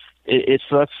 It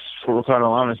sucks for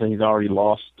Ricardo Lamas that he's already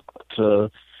lost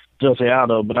to Jose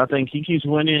Aldo, but I think he keeps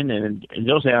winning, and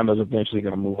Jose Aldo is eventually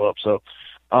going to move up. So,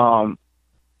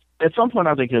 at some point,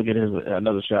 I think he'll get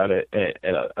another shot at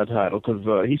a title,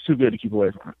 because he's too good to keep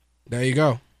away from it. There you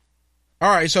go. All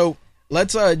right, so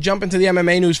let's jump into the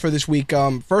MMA news for this week.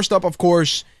 First up, of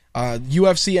course,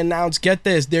 UFC announced, get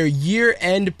this, their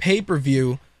year-end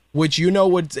pay-per-view, which you know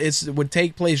would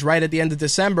take place right at the end of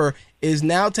December, is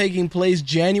now taking place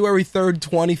January 3rd,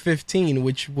 2015,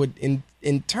 which would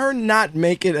in turn not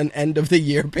make it an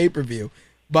end-of-the-year pay-per-view.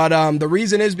 But the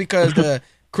reason is because the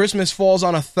Christmas falls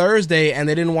on a Thursday, and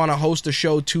they didn't want to host a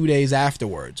show 2 days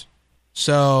afterwards.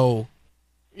 So,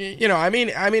 you know, I mean,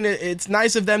 it's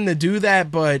nice of them to do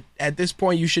that, but at this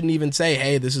point, you shouldn't even say,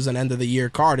 hey, this is an end-of-the-year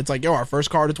card. It's like, yo, our first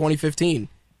card of 2015.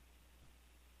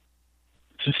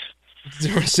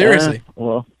 Seriously.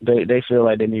 Well, they feel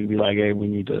like they need to be like, hey, we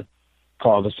need to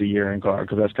call this a year-end card,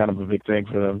 because that's kind of a big thing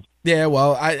for them. Yeah,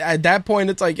 well, at that point,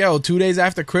 it's like, yo, 2 days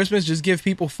after Christmas, just give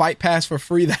people Fight Pass for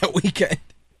free that weekend.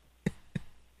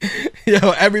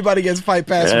 Yo, everybody gets Fight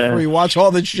Pass for free. Watch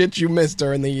all the shit you missed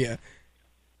during the year.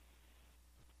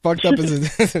 Fucked up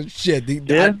as a shit.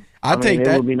 Yeah, I'll take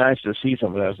that. It would be nice to see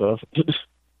some of that stuff.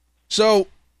 So,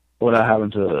 without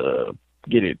having to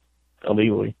get it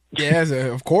illegally. Yeah,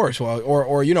 of course. Well,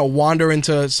 or you know, wander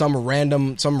into some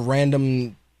random,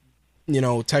 you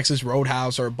know, Texas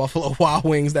Roadhouse or Buffalo Wild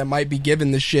Wings that might be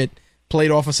given the shit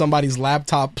played off of somebody's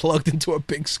laptop plugged into a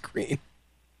big screen.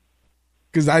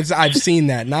 Because I've seen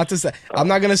that. Not to say, I'm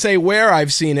not gonna say where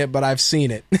I've seen it, but I've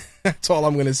seen it. That's all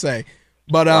I'm gonna say.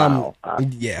 But wow.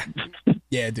 yeah,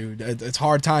 dude, it's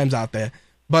hard times out there.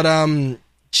 But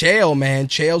Chael, man,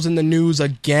 Chael's in the news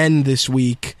again this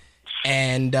week,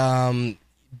 and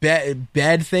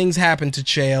bad things happened to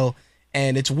Chael,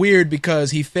 and it's weird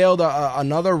because he failed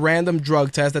another random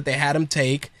drug test that they had him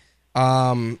take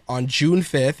on June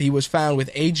 5th. He was found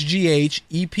with HGH,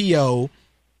 EPO,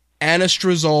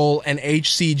 anastrozole, and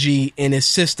HCG in his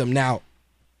system. Now,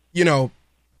 you know,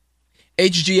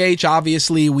 HGH,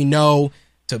 obviously, we know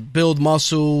to build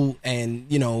muscle and,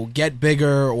 you know, get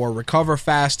bigger or recover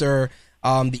faster.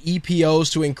 The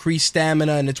EPOs to increase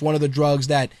stamina, and it's one of the drugs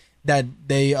that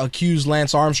they accused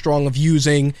Lance Armstrong of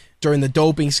using during the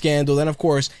doping scandal. Then, of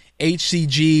course,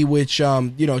 HCG, which, you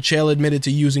know, Chael admitted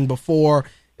to using before.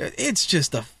 It's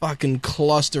just a fucking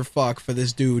clusterfuck for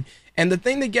this dude. And the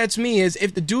thing that gets me is,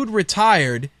 if the dude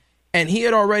retired and he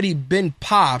had already been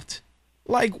popped,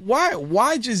 like,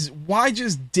 why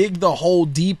just dig the hole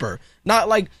deeper? Not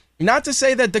to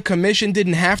say that the commission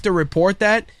didn't have to report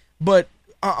that, but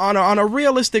on a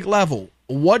realistic level,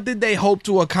 what did they hope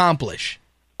to accomplish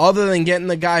other than getting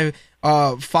the guy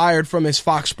fired from his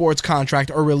Fox Sports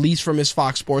contract or released from his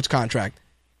Fox Sports contract?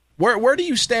 Where do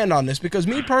you stand on this? Because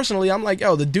me personally, I'm like,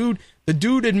 yo, the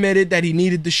dude admitted that he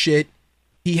needed the shit.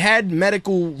 He had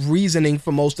medical reasoning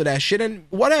for most of that shit, and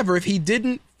whatever. If he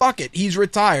didn't, fuck it. He's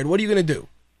retired. What are you gonna do?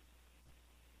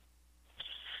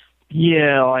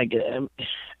 Yeah, like,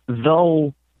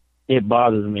 though it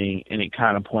bothers me, and it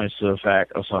kind of points to the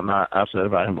fact of something I've said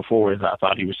about him before, is I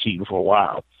thought he was cheating for a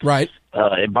while. Right.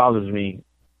 It bothers me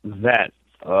that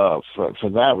for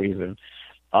that reason.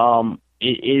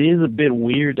 it is a bit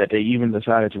weird that they even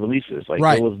decided to release this. Like,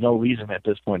 Right. there was no reason at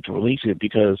this point to release it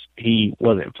because he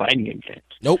wasn't fighting again.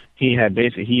 Nope. He had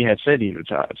said he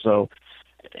retired. So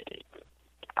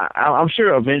I'm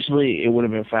sure eventually it would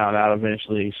have been found out.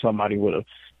 Eventually somebody would have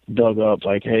dug up,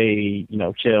 like, hey,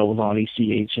 Chael was on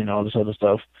ECH and all this other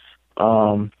stuff.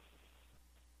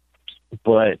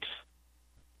 But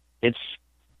it's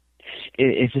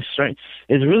just strange.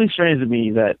 It's really strange to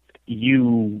me that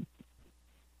you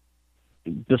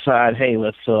decide, hey,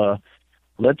 let's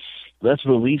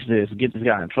release this, get this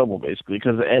guy in trouble, basically,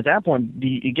 because at that point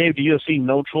it gave the UFC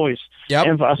no choice,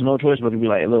 and Fox no choice but to be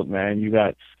like, look, man, you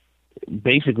got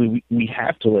basically we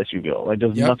have to let you go. Like,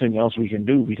 there's nothing else we can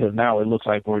do because now it looks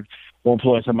like we're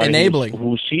employing somebody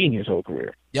who's cheating his whole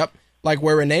career. Yep. Like,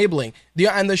 we're enabling.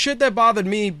 And the shit that bothered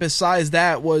me besides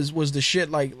that was the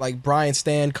shit like Brian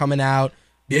Stan coming out.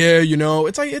 Yeah,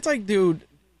 it's like, dude,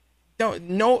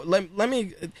 let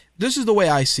me, this is the way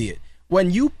I see it.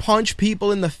 When you punch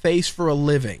people in the face for a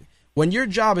living, when your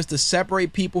job is to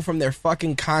separate people from their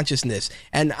fucking consciousness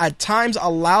and at times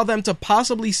allow them to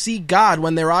possibly see God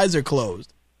when their eyes are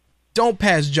closed, don't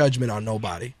pass judgment on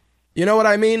nobody. You know what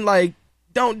I mean? Like,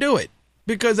 don't do it.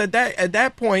 Because at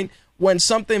that point, when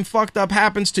something fucked up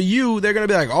happens to you, they're going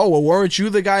to be like, oh, well, weren't you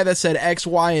the guy that said X,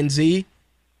 Y, and Z?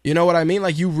 You know what I mean?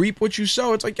 Like, you reap what you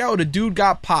sow. It's like, yo, the dude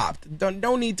got popped.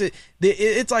 Don't need to.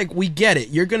 It's like, we get it.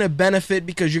 You're going to benefit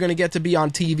because you're going to get to be on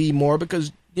TV more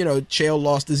because, Chael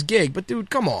lost his gig. But,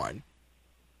 dude, come on.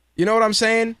 You know what I'm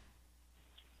saying?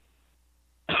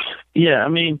 Yeah, I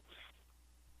mean,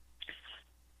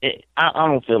 I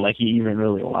don't feel like he even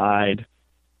really lied.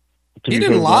 He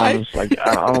didn't lie. Honest. Like,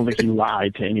 I don't think he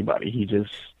lied to anybody. He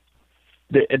just,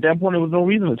 at that point, there was no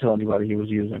reason to tell anybody he was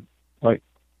using. Like,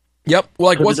 yep. Well,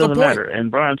 like, what's the point? It doesn't matter. And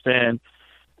Brian Stan,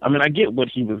 I mean, I get what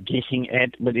he was getting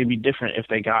at, but it'd be different if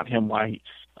they got him while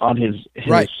on his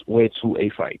way to a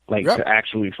fight, like to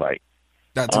actually fight.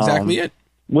 That's exactly it.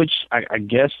 Which I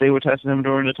guess they were testing him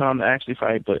during the time to actually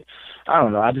fight, but I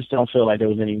don't know. I just don't feel like there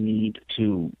was any need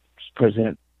to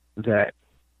present that.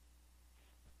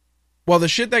 Well, the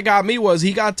shit that got me was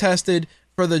he got tested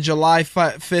for the July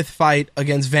 5th fight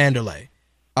against Vanderlei.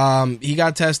 He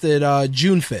got tested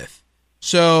June 5th.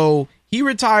 So he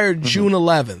retired June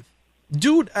 11th.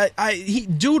 Dude,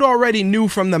 dude already knew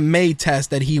from the May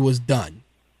test that he was done.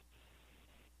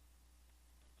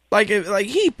 Like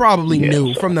he probably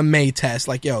knew from the May test,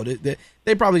 like, yo,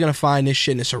 they probably going to find this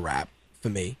shit and it's a wrap for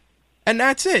me. And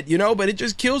that's it, but it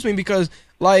just kills me because,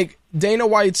 like Dana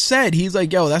White said, he's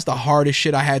like, yo, that's the hardest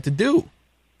shit I had to do.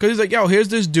 Because he's like, yo, here's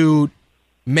this dude,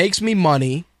 makes me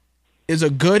money, is a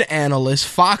good analyst,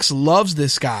 Fox loves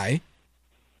this guy,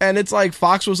 and it's like,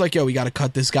 Fox was like, yo, we got to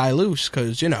cut this guy loose,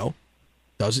 because,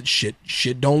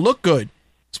 shit don't look good.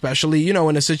 Especially, in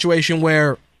a situation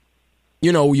where,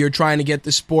 you're trying to get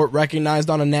the sport recognized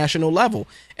on a national level.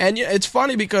 And it's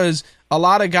funny because a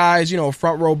lot of guys,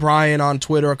 Front Row Brian on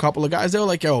Twitter, a couple of guys, they were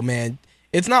like, yo, man,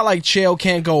 it's not like Chael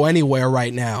can't go anywhere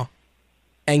right now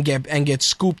and get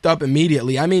scooped up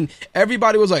immediately. I mean,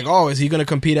 everybody was like, oh, is he going to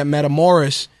compete at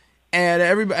Metamoris? And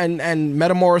and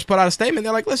Metamoris put out a statement.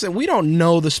 They're like, listen, we don't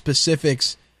know the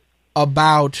specifics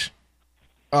about,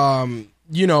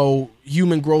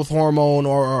 human growth hormone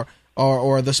or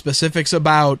the specifics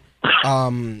about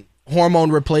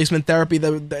hormone replacement therapy.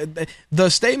 The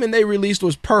statement they released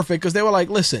was perfect because they were like,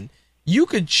 listen, you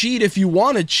could cheat if you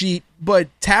want to cheat, but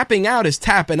tapping out is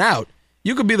tapping out.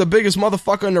 You could be the biggest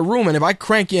motherfucker in the room, and if I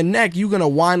crank your neck, you're going to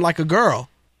whine like a girl.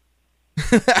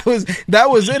 That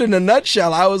was it in a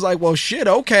nutshell. I was like, well, shit,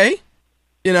 okay.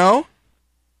 Yeah,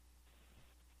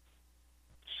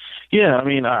 I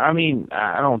mean,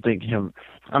 I don't think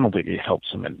it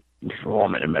helps him in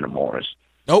performing in Metamoris.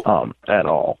 Nope. At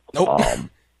all. Nope.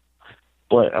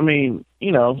 But I mean,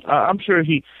 I'm sure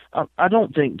I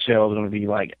don't think Chael's going to be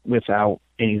like without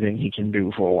anything he can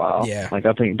do for a while. Yeah. Like,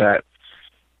 I think that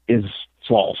is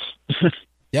false.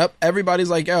 Yep. Everybody's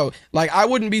like, oh, like, I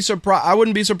wouldn't be surprised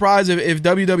if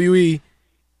WWE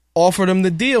offered him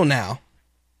the deal now.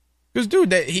 Because,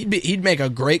 dude, he'd make a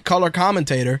great color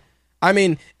commentator. I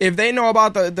mean, if they know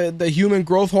about the human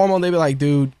growth hormone, they'd be like,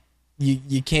 dude,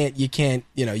 you can't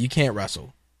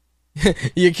wrestle.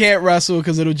 You can't wrestle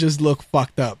because it'll just look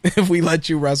fucked up if we let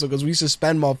you wrestle because we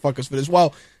suspend motherfuckers for this.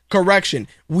 Well, correction,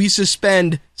 we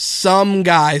suspend some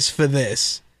guys for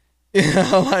this.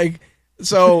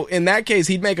 So in that case,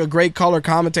 he'd make a great color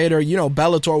commentator.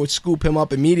 Bellator would scoop him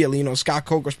up immediately. Scott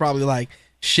Coker's probably like,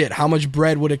 shit, how much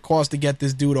bread would it cost to get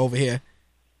this dude over here?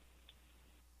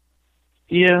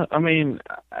 Yeah, I mean,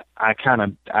 I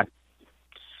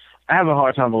have a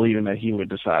hard time believing that he would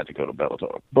decide to go to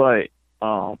Bellator, but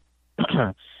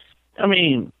I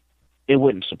mean, it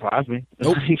wouldn't surprise me.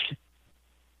 Nope.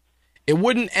 It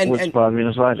wouldn't. It wouldn't surprise me in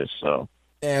the slightest. So.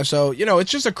 Yeah, so, it's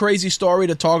just a crazy story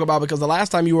to talk about because the last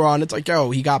time you were on, it's like,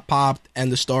 yo, he got popped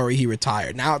and the story, he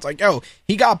retired. Now it's like, yo,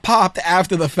 he got popped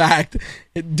after the fact.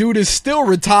 Dude is still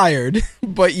retired,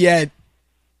 but yet,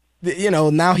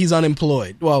 now he's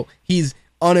unemployed. Well, he's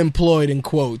unemployed in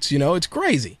quotes, it's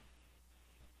crazy.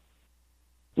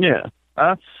 Yeah.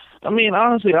 I mean,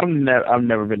 honestly, I've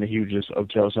never been the hugest of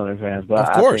Chael Sonnen fans, but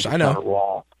of course, I think it's know. kind of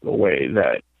wrong the way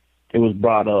that it was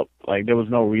brought up. Like, there was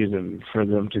no reason for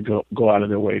them to go out of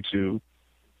their way to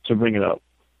bring it up.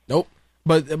 Nope.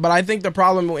 But I think the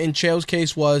problem in Chael's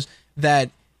case was that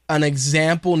an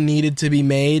example needed to be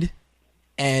made.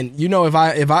 And if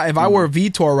I were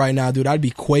Vitor right now, dude, I'd be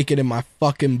quaking in my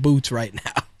fucking boots right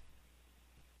now.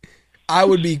 I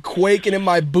would be quaking in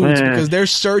my boots because they're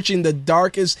searching the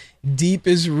darkest,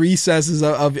 deepest recesses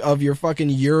of your fucking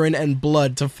urine and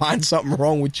blood to find something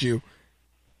wrong with you.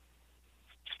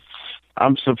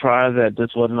 I'm surprised that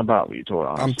this wasn't about Vitor,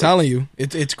 honestly. I'm telling you,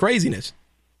 it's craziness.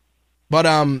 But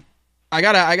I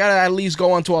gotta at least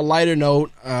go on to a lighter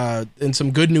note and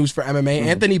some good news for MMA. Mm-hmm.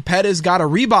 Anthony Pettis got a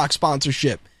Reebok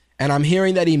sponsorship, and I'm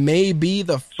hearing that he may be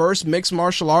the first mixed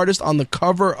martial artist on the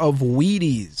cover of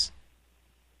Wheaties.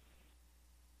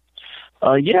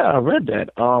 Yeah, I read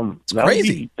that. It's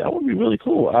crazy. That would be really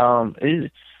cool.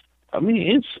 It's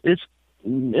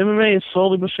MMA is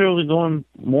slowly but surely going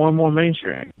more and more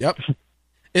mainstream. Yep.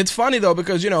 It's funny though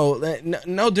because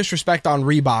no disrespect on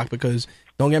Reebok because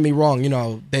don't get me wrong,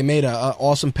 they made a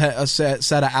awesome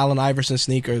set of Allen Iverson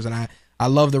sneakers and I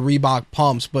love the Reebok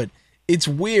pumps, but it's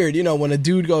weird, when a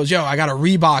dude goes, "Yo, I got a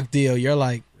Reebok deal," you're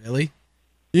like, really?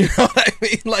 You know what I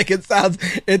mean? Like it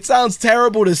sounds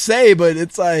terrible to say, but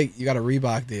it's like you got a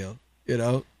Reebok deal,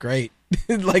 great.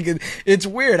 Like it's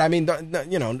weird. I mean,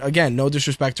 again, no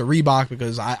disrespect to Reebok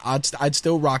because I'd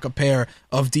still rock a pair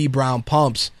of D Brown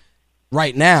pumps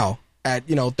right now at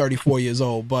 34 years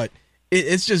old. But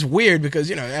it's just weird because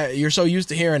you're so used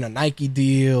to hearing a Nike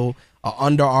deal, a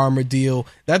Under Armour deal.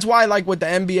 That's why, like with the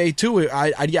NBA too,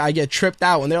 I get tripped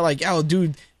out when they're like, "Yo,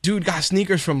 dude got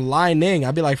sneakers from Li Ning."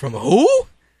 I'd be like, "From who?"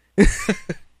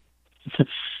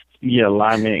 Yeah,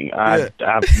 Li Ning. I've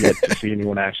yet to see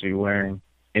anyone actually wearing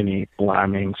any Li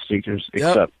Ning sneakers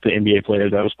except the NBA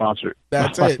players that were sponsored.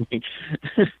 That's it.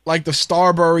 Like the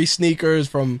Starbury sneakers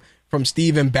from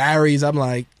Stephen Barry's. I'm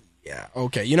like, yeah,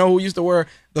 okay. You know who used to wear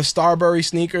the Starbury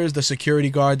sneakers? The security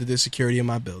guard that did security in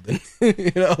my building.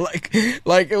 Like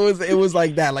it was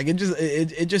like that. Like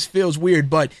it just feels weird,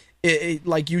 but it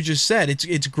like you just said,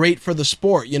 it's great for the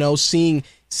sport.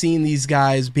 Seeing these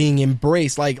guys being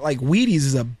embraced, like Wheaties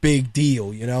is a big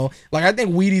deal, Like I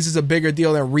think Wheaties is a bigger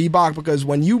deal than Reebok because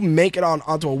when you make it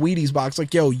onto a Wheaties box,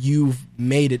 like yo, you've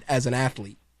made it as an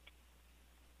athlete.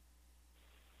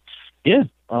 Yeah,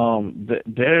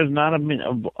 there's not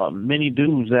many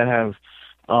dudes that have,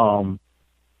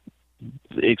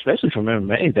 especially from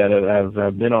MMA, that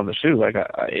have been on the shoe. Like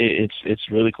it's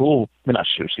really cool. Not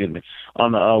shoe, excuse me,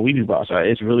 on the Wheaties box.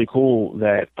 It's really cool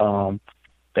that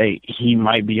he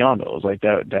might be on those. Like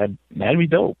that'd be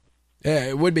dope. Yeah,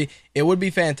 it would be. It would be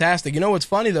fantastic. What's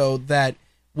funny though, that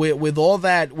with all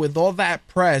that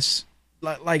press,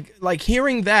 like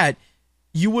hearing that,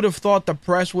 you would have thought the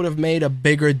press would have made a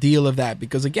bigger deal of that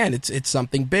because again, it's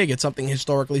something big. It's something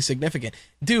historically significant.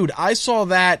 Dude, I saw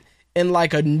that in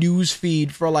like a news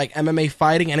feed for like MMA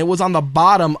fighting, and it was on the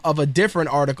bottom of a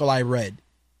different article I read.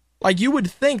 Like you would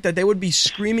think that they would be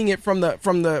screaming it from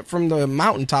the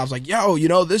mountaintops, like,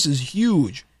 "Yo, this is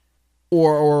huge,"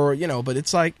 or but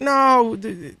it's like, no,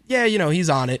 yeah, he's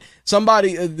on it.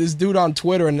 Somebody, this dude on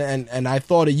Twitter, and I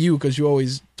thought of you because you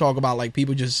always talk about like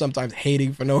people just sometimes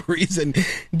hating for no reason.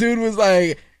 Dude was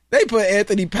like, they put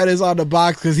Anthony Pettis on the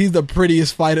box because he's the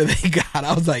prettiest fighter they got.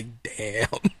 I was like, damn,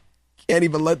 can't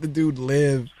even let the dude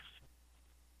live.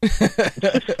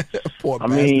 Poor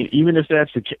bastard. mean, even if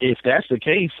that's the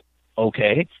case,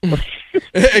 okay.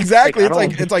 Exactly.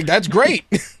 It's like that's great.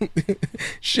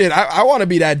 Shit, I want to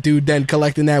be that dude then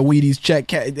collecting that Wheaties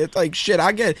check. It's like shit.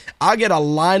 I'll get a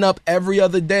lineup every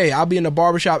other day. I'll be in the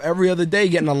barbershop every other day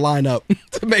getting a lineup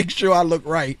to make sure I look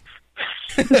right.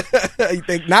 You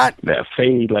think not? That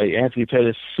fade, like Anthony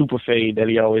Pettis super fade that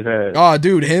he always has. Oh,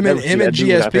 dude, him and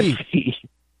GSP.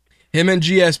 Him and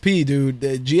GSP, dude.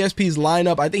 The GSP's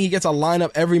lineup, I think he gets a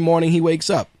lineup every morning he wakes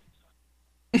up.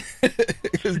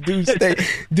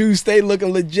 dude stay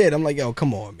looking legit. I'm like, yo,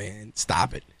 come on, man.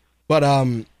 Stop it. But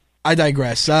I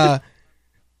digress. I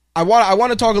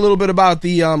want to talk a little bit about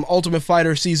the Ultimate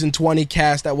Fighter Season 20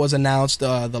 cast that was announced.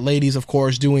 The ladies, of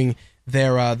course, doing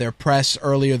their press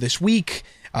earlier this week.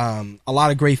 A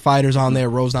lot of great fighters on there.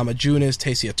 Rose Namajunas,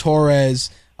 Tasia Torres,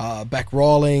 Beck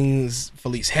Rawlings,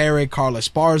 Felice Herrick, Carla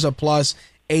Esparza, plus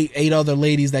eight other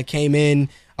ladies that came in,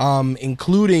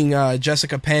 including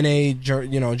Jessica Penne,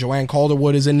 Joanne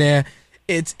Calderwood is in there.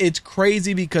 It's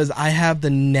crazy because I have the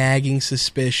nagging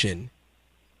suspicion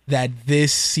that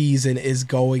this season is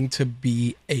going to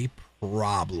be a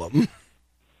problem.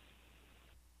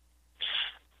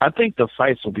 I think the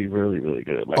fights will be really, really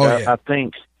good. Like, I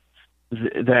think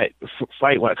that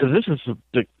fight-wise, because this is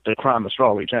the crown of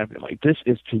strawweight champion. Like, this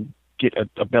is to get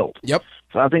a belt. Yep.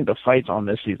 So I think the fights on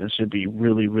this season should be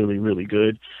really, really, really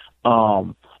good.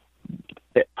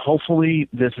 Hopefully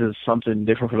this is something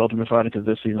different for the Ultimate Fighter, because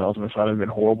this season Ultimate Fighter has been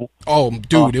horrible. Oh,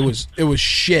 dude, it was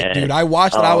shit, dude. I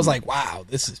watched it. I was like, wow,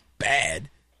 this is bad.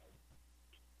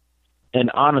 And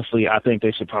honestly, I think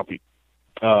they should probably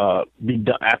be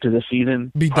done after this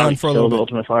season. Be done for a little bit.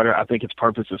 Ultimate Fighter. I think its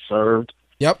purpose is served.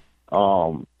 Yep.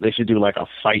 They should do like a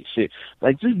fight shit.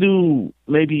 Like, just do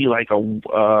maybe like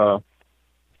a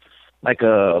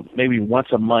maybe once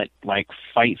a month like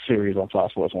fight series on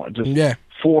Fox Sports 1. Just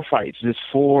 4 fights. Just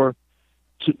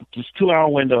 2-hour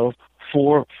window.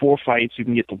 Four fights. You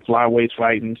can get the flyweights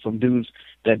fighting some dudes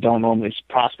that don't normally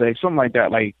prospect, something like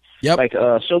that. Like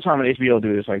Showtime and HBO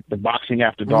do this, like the Boxing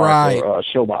After Dark or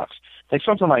Showbox, like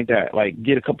something like that. Like,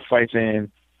 get a couple fights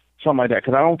in, something like that.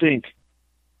 Because I don't think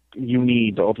you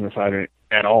need the Ultimate Fighter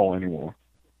at all anymore.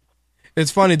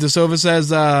 It's funny. De Silva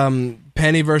says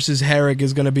Penny versus Herrick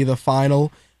is going to be the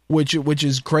final, which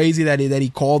is crazy that he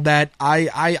called that.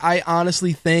 I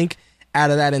honestly think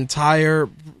out of that entire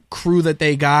crew that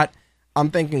they got, I'm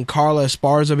thinking Carla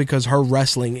Esparza, because her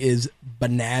wrestling is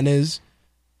bananas,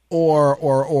 or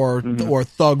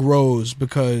Thug Rose,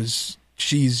 because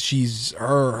she's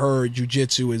her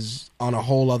jiu-jitsu is on a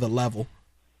whole other level.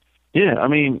 Yeah, I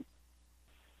mean,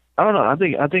 I don't know. I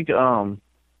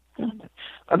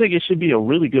think it should be a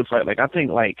really good fight. Like, I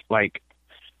think like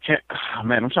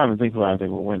man, I'm trying to think who I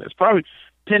think will win this. Probably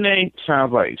Penne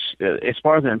sounds like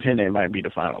Esparza and Penne might be the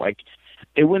final. Like,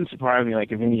 it wouldn't surprise me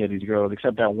like if any of these girls,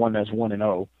 except that one that's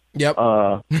 1-0,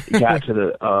 got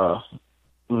to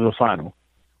the final.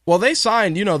 Well, they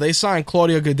signed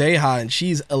Claudia Gadeja, and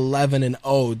she's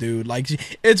 11-0, dude. Like,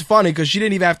 it's funny because she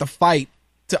didn't even have to fight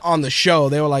on the show.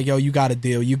 They were like, "Yo, you got a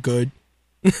deal, you good,"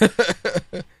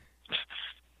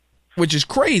 which is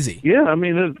crazy. Yeah, I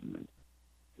mean, that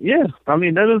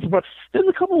is. But there's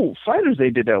a couple fighters they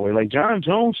did that way. Like, John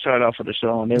Jones started off for the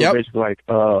show, and they were basically like,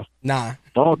 "Nah,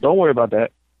 don't worry about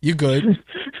that, you good."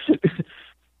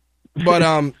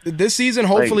 But this season,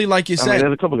 hopefully, like you said,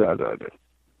 there's a couple guys out there.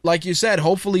 Like you said,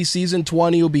 hopefully season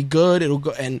 20 will be good. It'll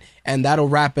go and that'll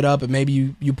wrap it up. And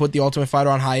maybe you put the Ultimate Fighter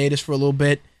on hiatus for a little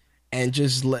bit, and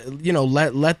just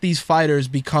let these fighters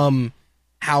become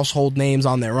household names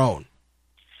on their own.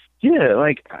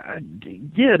 Yeah,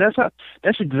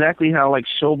 that's exactly how like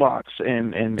Showbox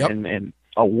and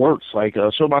works. Like,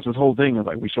 Showbox's whole thing is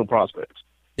like, we show prospects.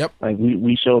 Yep. Like,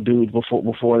 we show dudes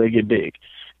before they get big.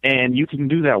 And you can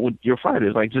do that with your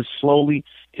fighters. Like, just slowly,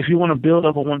 if you want to build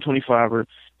up a 125er,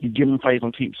 you give them fights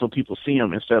on so people see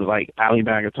them, instead of like Ali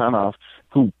Bagatanov,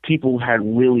 who people had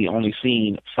really only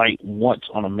seen fight once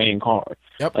on a main card.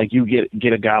 Yep. Like, you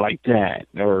get a guy like that,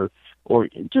 or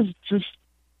just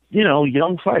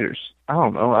young fighters. I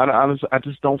don't know. I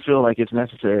just don't feel like it's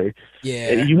necessary.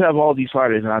 Yeah. You have all these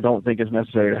fighters, and I don't think it's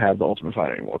necessary to have the Ultimate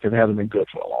Fighter anymore, because it hasn't been good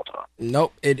for a long time.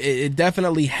 Nope, it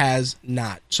definitely has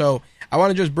not. So I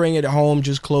want to just bring it home,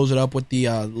 just close it up with the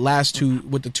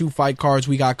with the 2 fight cards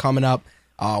we got coming up.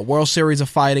 World Series of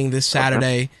Fighting this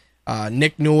Saturday.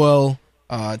 Nick Newell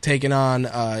taking on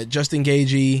Justin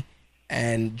Gaethje,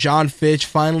 and John Fitch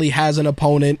finally has an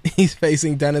opponent. He's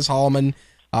facing Dennis Hallman.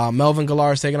 Melvin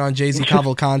Gallar is taking on JZ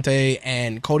Cavalcante,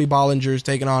 and Cody Bollinger is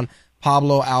taking on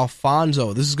Pablo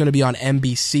Alfonso. This is going to be on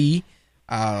NBC.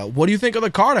 What do you think of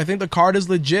the card? I think the card is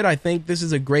legit. I think this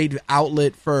is a great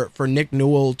outlet for Nick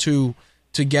Newell to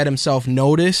get himself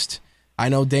noticed. I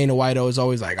know Dana White is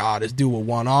always like, this dude with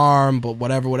one arm, but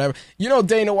whatever. You know,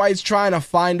 Dana White's trying to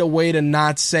find a way to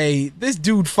not say, this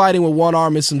dude fighting with one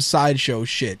arm is some sideshow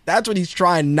shit. That's what he's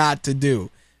trying not to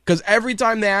do. Because every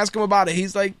time they ask him about it,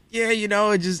 he's like, yeah,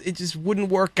 it just wouldn't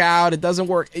work out. It doesn't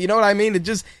work. You know what I mean?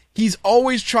 He's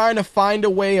always trying to find a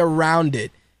way around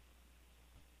it.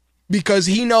 Because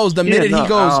he knows the minute he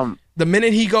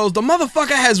goes, the motherfucker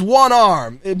has one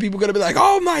arm, and people are going to be like,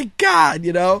 oh my God,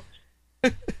 you know?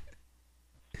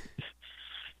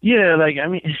 Yeah, like, I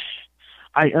mean,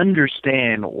 I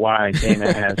understand why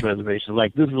Dana has reservations.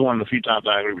 Like, this is one of the few times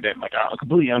I agree with that. Like, I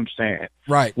completely understand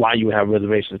why you have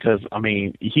reservations. Because, I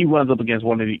mean, he runs up against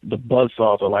one of the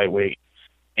buzzsaws of lightweight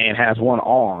and has one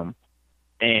arm.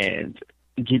 and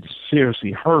gets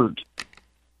seriously hurt,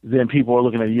 then people are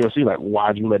looking at the UFC like,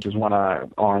 why'd you let this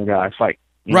one-armed guy fight?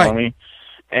 You know what I mean?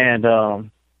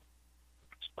 And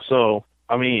so,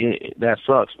 I mean, that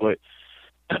sucks, but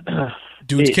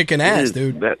dude's kicking ass,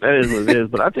 dude. That is what it is.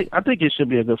 But I think it should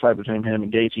be a good fight between him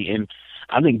and Gaethje, and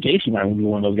I think Gaethje might be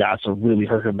one of those guys to really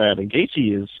hurt him bad. And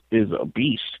Gaethje is a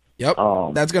beast. Yep,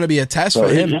 that's going to be a test for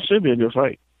him. It should be a good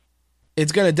fight.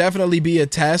 It's going to definitely be a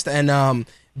test, and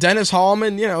Dennis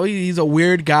Hallman, you know, he's a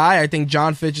weird guy. I think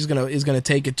John Fitch is gonna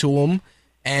take it to him,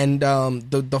 and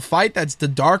the fight that's the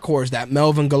dark horse, that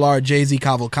Melvin Guillard JZ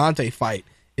Cavalcante fight,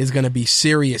 is going to be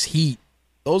serious heat.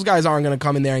 Those guys aren't going to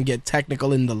come in there and get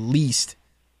technical in the least.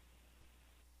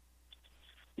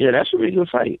 Yeah, that should be a good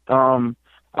fight.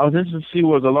 I was interested to see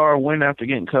where Guillard went after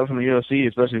getting cut from the UFC,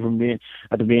 especially from being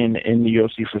in the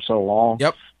UFC for so long.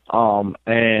 Yep.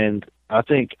 And I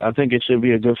think it should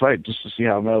be a good fight just to see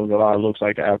how Melvin Guillard looks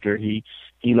like after he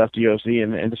left the UFC,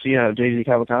 and to see how JZ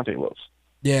Cavalcante looks.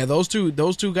 Yeah, those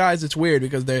two guys, it's weird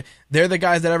because they're the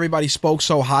guys that everybody spoke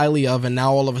so highly of, and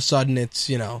now all of a sudden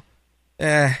it's, you know,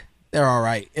 they're all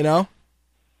right, you know.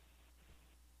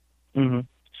 Mhm.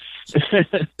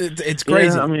 It's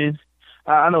crazy. Yeah, I mean,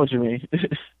 I know what you mean.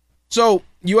 So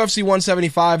UFC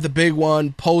 175, the big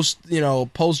one, post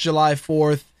July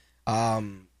 4th.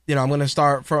 You know, I'm going to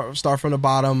start from the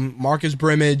bottom. Marcus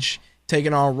Brimage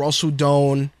taking on Russell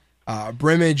Doan.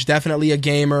 Brimage, definitely a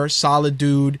gamer, solid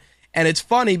dude. And it's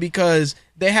funny because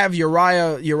they have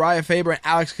Uriah Faber and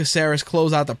Alex Caceres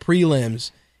close out the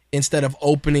prelims instead of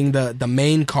opening the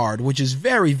main card, which is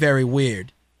very, very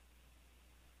weird.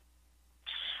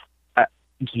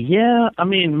 Yeah, I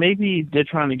mean, maybe they're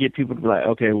trying to get people to be like,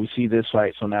 okay, we see this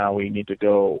fight, so now we need to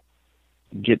go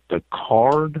get the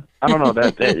card. I don't know.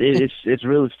 It's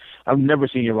really. I've never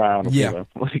seen Uriah on the prelim.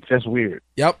 Like, that's weird.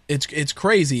 Yep, it's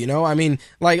crazy. You know, I mean,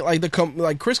 like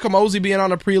Chris Camozzi being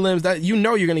on the prelims, that you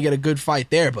know you're gonna get a good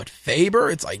fight there. But Faber,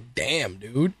 it's like, damn,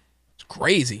 dude, it's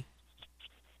crazy.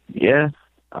 Yeah,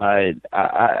 I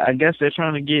guess they're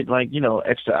trying to get, like, you know,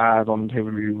 extra eyes on the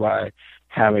pay-per-view by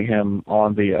having him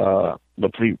on the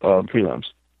prelims.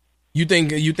 You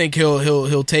think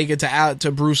he'll take it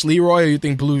to Bruce Leroy, or you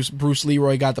think Bruce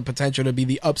Leroy got the potential to be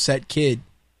the upset kid?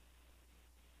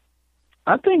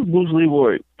 I think Bruce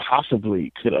Leroy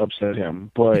possibly could upset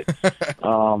him, but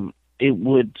it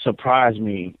would surprise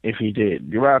me if he did.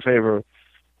 Uriah Faber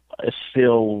is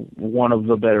still one of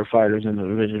the better fighters in the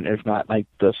division, if not like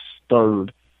the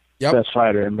third best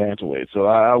fighter in bantamweight. So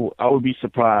I would be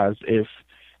surprised if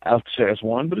Alex Caceres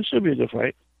won, but it should be a good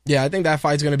fight. Yeah, I think that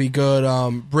fight's going to be good.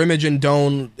 Brimage and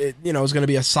Doan, is going to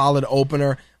be a solid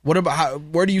opener. What about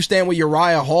where do you stand with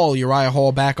Uriah Hall? Uriah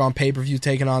Hall back on pay-per-view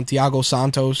taking on Thiago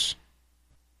Santos.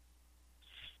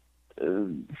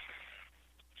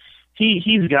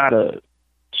 He's got to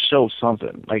show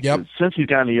something. Like, since he's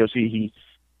gotten to the UFC,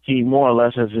 he more or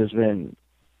less has just been.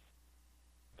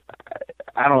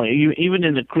 I don't know. Even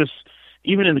in the Chris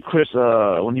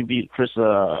when he beat Chris.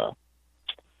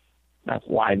 Not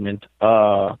Weidman,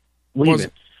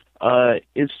 Weidman.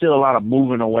 It's still a lot of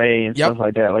moving away and stuff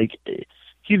like that. Like,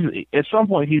 he's at some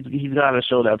point he's got to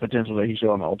show that potential that he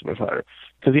showed on the Ultimate Fighter,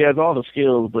 because he has all the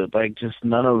skills, but like just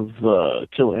none of the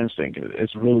killer instinct.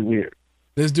 It's really weird.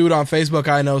 This dude on Facebook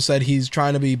I know said he's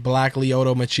trying to be Black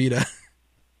Lyoto Machida.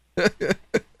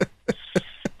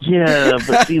 Yeah,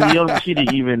 but see, Lyoto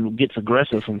Machida even gets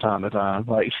aggressive from time to time.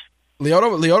 Like,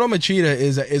 Lyoto Machida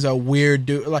is a weird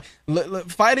dude. Like,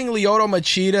 fighting Lyoto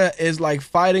Machida is like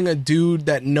fighting a dude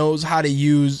that knows how to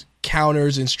use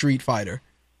counters in Street Fighter.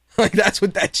 Like, that's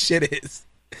what that shit is.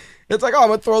 It's like, oh, I'm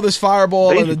gonna throw this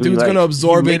fireball and the dude's gonna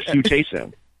absorb it. You chase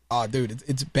him. Oh, dude,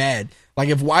 it's bad. Like,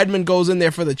 if Weidman goes in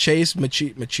there for the chase,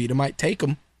 Machida might take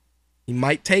him. He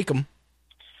might take him.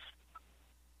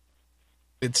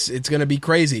 It's gonna be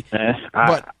crazy.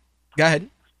 But go ahead.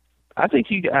 I think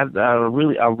I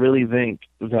really think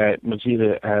that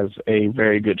Machida has a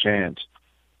very good chance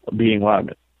of beating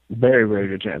Weidman. Very, very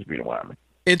good chance of beating Weidman.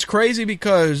 It's crazy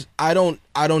because I don't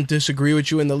disagree with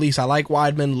you in the least. I like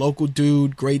Weidman, local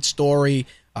dude, great story.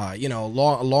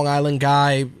 Long Island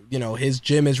guy. You know, his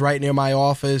gym is right near my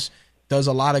office. Does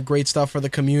a lot of great stuff for the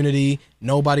community.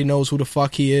 Nobody knows who the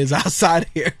fuck he is outside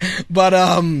here. But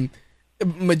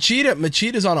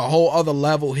Machida's on a whole other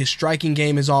level. His striking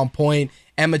game is on point.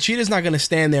 And Machida's not going to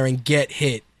stand there and get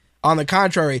hit. On the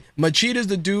contrary, Machida's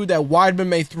the dude that Weidman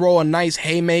may throw a nice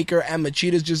haymaker, and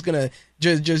Machida's just going to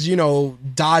just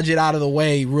dodge it out of the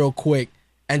way real quick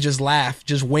and just laugh,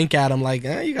 just wink at him like,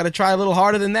 you got to try a little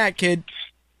harder than that, kid.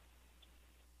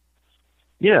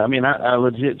 Yeah, I mean, I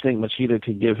legit think Machida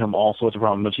could give him all sorts of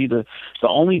problems. Machida, the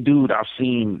only dude I've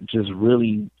seen just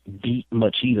really beat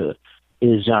Machida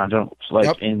is John Jones.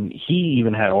 Like, and he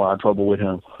even had a lot of trouble with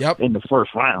him in the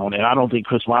first round. And I don't think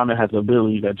Chris Weidman has the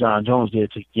ability that John Jones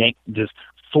did to just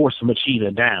force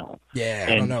Machida down. Yeah,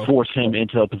 and force him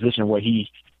into a position where he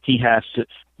has to.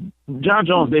 John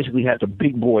Jones basically had to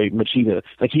big boy Machida.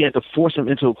 Like, he had to force him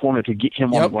into a corner to get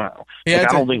him on the ground. Like,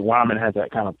 I don't think Weidman has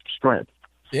that kind of strength.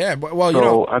 Yeah, well,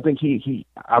 so I think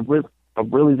I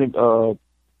really think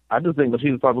I just think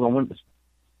Machida's probably gonna win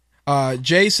this.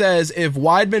 Jay says if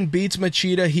Weidman beats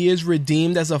Machida, he is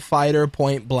redeemed as a fighter,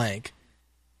 point blank.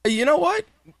 You know what?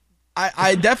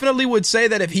 I definitely would say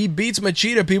that if he beats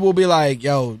Machida, people will be like,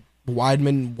 "Yo,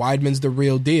 Weidman's the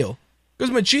real deal,"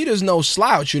 because Machida's no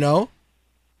slouch, you know.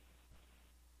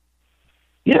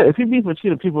 Yeah, if he beats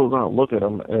Machida, people are gonna look at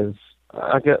him as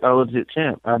a legit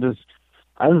champ. I just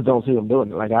don't see him doing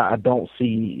it. Like, I don't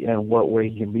see in what way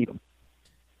he can beat him.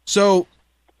 So,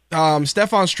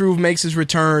 Stefan Struve makes his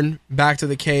return back to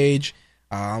the cage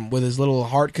with his little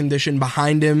heart condition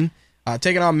behind him,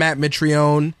 taking on Matt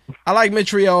Mitrione. I like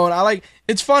Mitrione.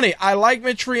 It's funny. I like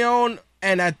Mitrione,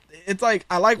 and it's like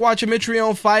I like watching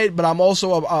Mitrione fight, but I'm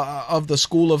also of the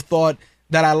school of thought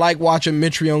that I like watching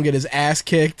Mitrione get his ass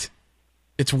kicked.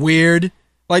 It's weird.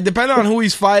 Like, depending on who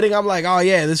he's fighting, I'm like, oh,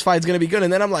 yeah, this fight's going to be good.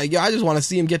 And then I'm like, I just want to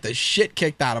see him get the shit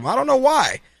kicked out of him. I don't know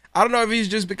why. I don't know if he's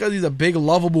just because he's a big,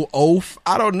 lovable oaf.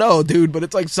 I don't know, dude. But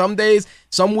it's like some days,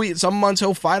 some months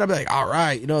he'll fight. I'll be like, all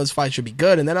right, this fight should be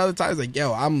good. And then other times, like,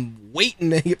 yo, I'm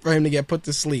waiting for him to get put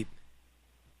to sleep.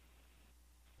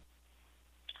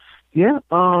 Yeah,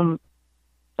 I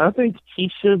think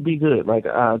he should be good. Like,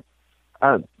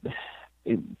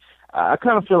 I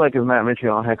kind of feel like if Matt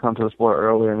Mitrione had come to the sport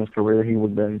earlier in his career, he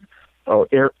would have been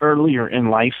earlier in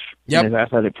life in his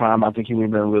athletic prime. I think he would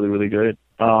have been really, really good.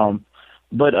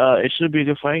 But it should be a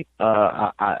good fight.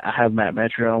 I have Matt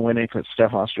Mitrione winning because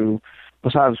Stefan Struve,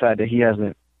 besides the fact that he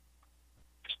hasn't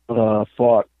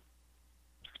fought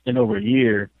in over a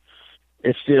year,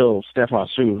 it's still Stefan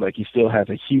Struve. Like, he still has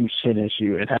a huge chin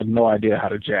issue and has no idea how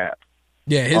to jab.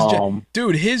 Yeah,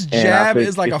 his jab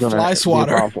is like a fly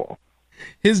swatter.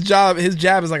 His jab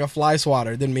is like a fly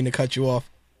swatter. Didn't mean to cut you off.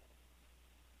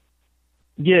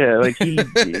 Yeah, like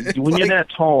when you're that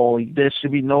tall, there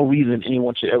should be no reason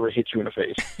anyone should ever hit you in the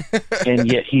face.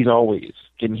 And yet he's always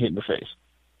getting hit in the face.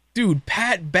 Dude,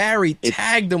 Pat Barry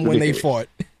tagged him when they fought.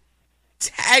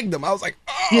 Tagged him. I was like,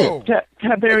 oh. Yeah,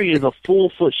 Pat Barry is a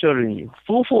full foot shorter than you.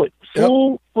 Full foot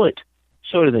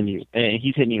shorter than you. And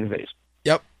he's hitting you in the face.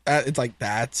 Yep. It's like,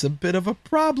 that's a bit of a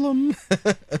problem.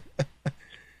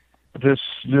 This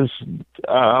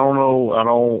I don't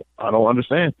know. I don't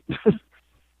understand.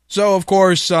 So of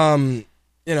course,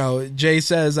 Jay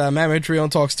says Matt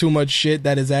Mitrione talks too much shit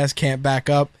that his ass can't back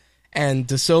up, and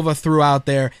De Silva threw out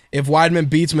there, if Weidman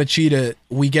beats Machida,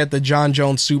 we get the John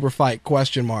Jones super fight ? All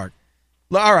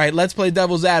right, let's play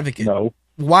devil's advocate. No.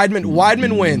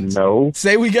 Weidman wins. No.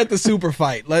 Say we get the super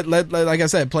fight. Let like I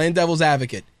said, playing devil's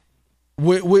advocate.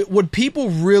 Would people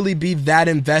really be that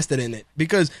invested in it?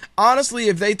 Because honestly,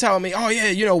 if they tell me, oh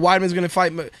yeah, Weidman's going to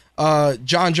fight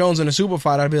John Jones in a super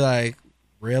fight, I'd be like,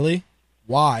 really?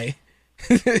 Why?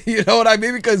 You know what I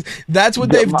mean? Because that's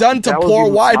what they've done to poor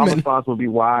Weidman. My response would be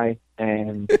why,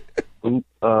 and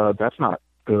that's not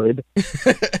good.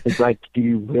 It's like, do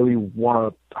you really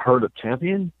want to hurt a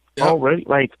champion already?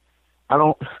 Like, I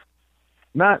don't.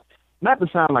 Not to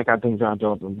sound like I think John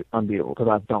Jones is unbeatable, because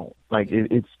I don't. Like,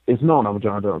 it's known I'm a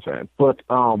John Jones fan. But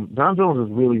John Jones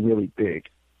is really, really big.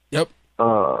 Yep.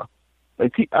 I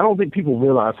don't think people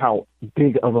realize how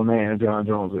big of a man John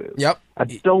Jones is. Yep. I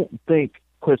don't think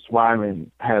Chris Weidman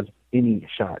has any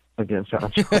shot against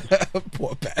John Jones.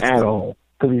 Poor bastard. At all.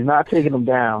 Because he's not taking him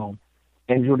down,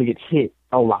 and he's going to get hit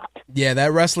a lot. Yeah,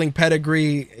 that wrestling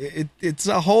pedigree, it's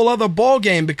a whole other ball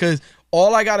game, because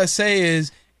all I got to say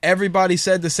is, everybody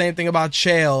said the same thing about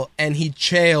Chael, and he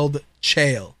chaeled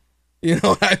Chael. You know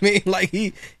what I mean? Like,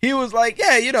 he was like,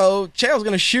 yeah, Chael's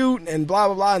going to shoot and blah,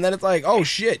 blah, blah. And then it's like, oh,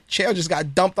 shit, Chael just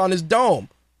got dumped on his dome.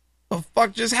 What the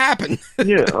fuck just happened?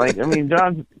 Yeah, like, I mean,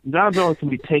 John Jones can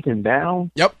be taken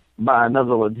down by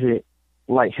another legit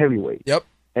light heavyweight. Yep.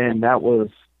 And that was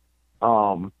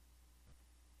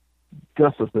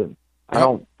Gustafsson. I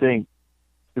don't think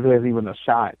there's even a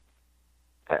shot.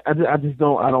 I just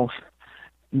don't.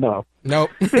 No. Nope.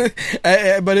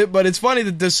 but it's funny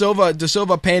that De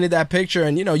Silva painted that picture,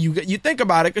 and you think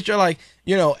about it, because you're like,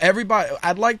 everybody.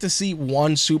 I'd like to see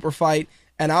one super fight,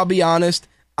 and I'll be honest,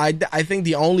 I think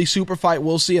the only super fight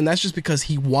we'll see, and that's just because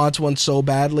he wants one so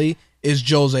badly, is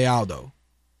Jose Aldo.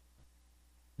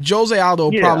 Jose Aldo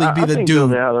will probably be I the think dude.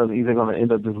 Jose Aldo is either going to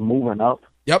end up just moving up.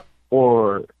 Yep.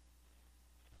 Or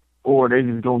they're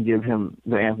just going to give him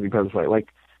the Anthony Pettis fight. Like,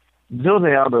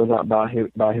 Jose Aldo is out by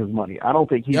his money. I don't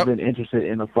think he's been interested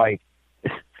in a fight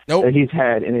that he's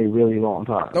had in a really long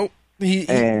time. Nope.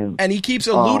 And he keeps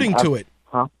alluding to it.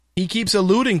 Huh? He keeps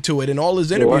alluding to it in all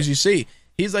his interviews you see.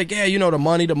 He's like, yeah, the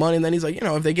money. And then he's like,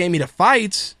 if they gave me the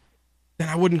fights, then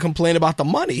I wouldn't complain about the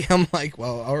money. I'm like,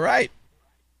 well, all right.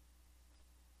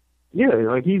 Yeah,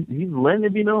 like he's letting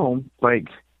it be known. Like,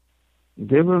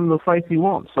 give him the fights he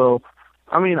wants. So,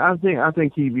 I mean, I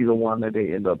think he'd be the one that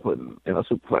they end up putting in a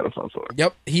super fight of some sort.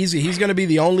 Yep, he's going to be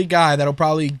the only guy that'll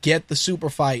probably get the super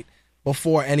fight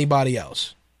before anybody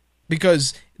else.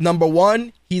 Because, number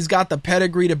one, he's got the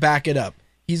pedigree to back it up.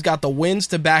 He's got the wins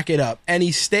to back it up. And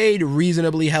he stayed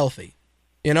reasonably healthy.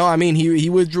 He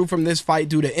withdrew from this fight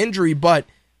due to injury, but,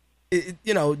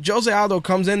 Jose Aldo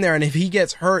comes in there, and if he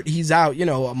gets hurt, he's out,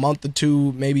 a month or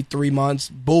two, maybe 3 months,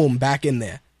 boom, back in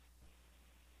there.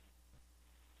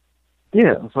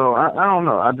 Yeah, so I don't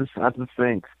know. I just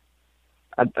think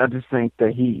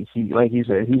that he like you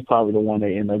said, he's probably the one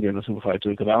they end up getting a super fight to,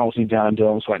 because I don't see John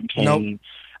Jones fighting Kane. Nope.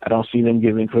 I don't see them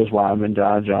giving Chris Weidman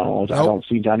John Jones. Nope. I don't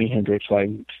see Johnny Hendricks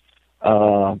fighting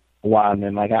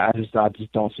Weidman. Like I just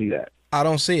don't see that. I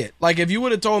don't see it. Like, if you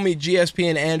would have told me GSP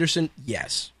and Anderson,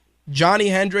 yes. Johnny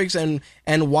Hendricks and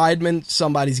Weidman,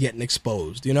 somebody's getting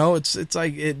exposed. It's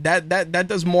like that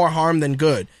does more harm than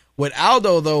good. With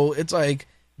Aldo though, it's like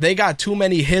they got too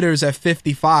many hitters at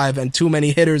 55 and too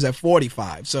many hitters at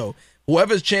 45. So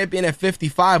whoever's champion at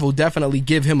 55 will definitely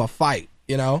give him a fight,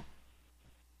 Yeah.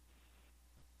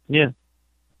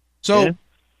 So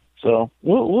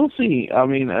we'll see. I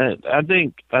mean, I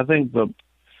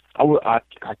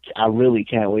really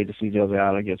can't wait to see Jose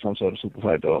Aldo get some sort of super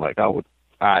fight though. Like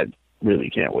I really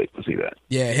can't wait to see that.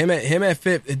 Yeah, him at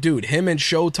fifth, dude. Him and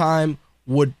Showtime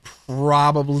would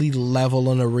probably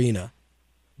level an arena.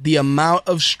 The amount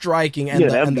of striking and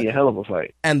that'd be a hell of a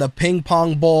fight. And the ping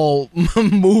pong ball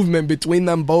movement between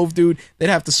them both, dude,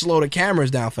 they'd have to slow the cameras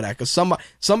down for that, because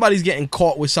somebody's getting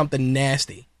caught with something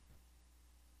nasty.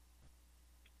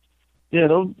 Yeah,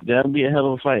 that'd be a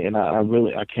hell of a fight, and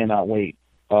I cannot wait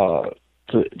to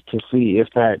see if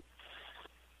that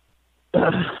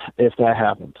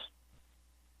happens.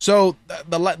 So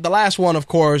the last one, of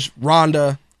course,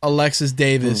 Ronda, Alexis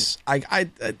Davis.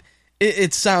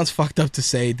 It sounds fucked up to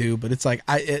say, dude, but it's like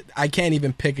I can't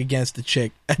even pick against the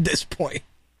chick at this point.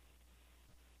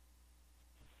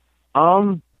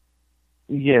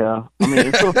 Yeah. I mean,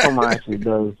 until someone actually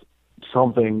does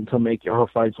something to make her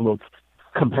fights look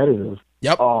competitive.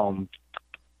 Yep.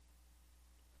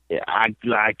 Yeah, I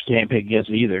can't pick against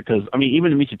it either, because I mean,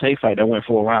 even the Miesha Tate fight that went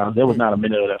 4 rounds, there was not a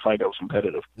minute of that fight that was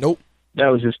competitive. Nope. That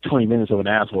was just 20 minutes of an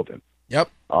ass whooping. Yep.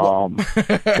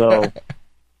 So,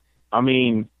 I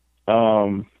mean,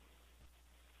 I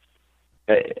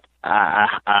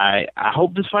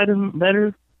hope this fight is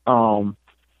better,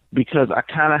 because I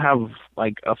kind of have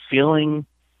like a feeling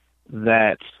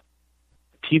that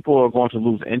people are going to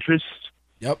lose interest.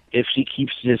 Yep. If she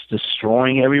keeps just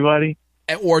destroying everybody,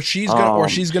 or she's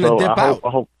gonna dip out. I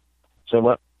hope. So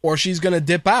what? Or she's gonna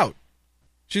dip out.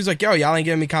 She's like, yo, y'all ain't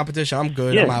giving me competition. I'm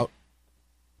good. I'm out.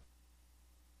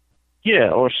 Yeah,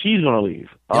 or she's gonna leave.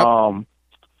 Yep.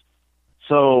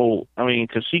 So I mean,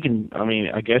 because she can. I mean,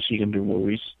 I guess she can do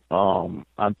movies.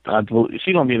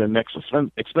 She's gonna be in the next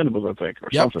Expendables, I think,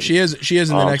 or something. She is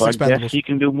in the next Expendables. I guess she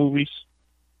can do movies.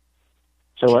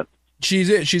 So what?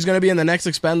 She's gonna be in the next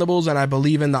Expendables, and I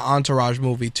believe in the Entourage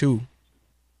movie too.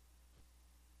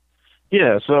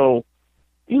 Yeah, so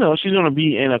she's gonna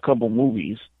be in a couple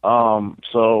movies.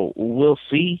 So we'll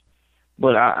see.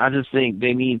 But I just think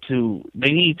they need to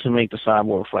make the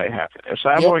Cyborg fight happen. If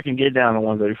Cyborg can get down to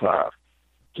 135,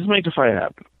 just make the fight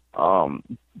happen.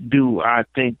 I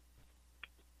think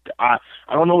I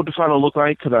don't know what the fight will look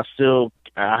like, because I still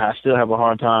have a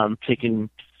hard time picking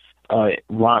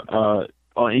anyone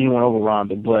over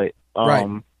Ronda. But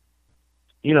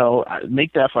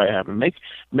make that fight happen.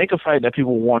 Make a fight that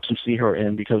people want to see her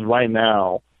in, because right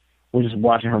now we're just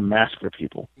watching her massacre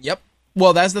people. Yep.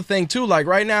 Well, that's the thing too. Like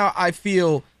right now, I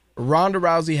feel Ronda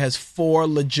Rousey has 4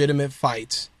 legitimate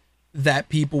fights that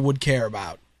people would care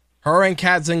about. Her and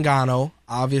Kat Zingano,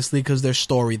 obviously, because there's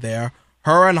story there.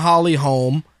 Her and Holly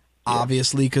Holm,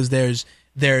 obviously, because there's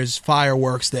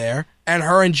fireworks there. And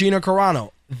her and Gina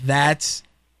Carano. That's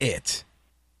it.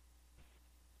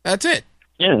 That's it.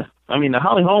 Yeah. I mean, the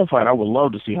Holly Holm fight, I would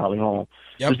love to see Holly Holm.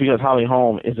 Yep. Just because Holly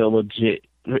Holm is a legit...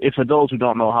 If for those who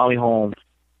don't know, Holly Holm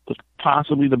was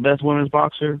possibly the best women's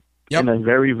boxer in a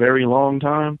very, very long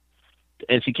time.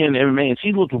 and she came to MMA, and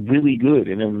she looked really good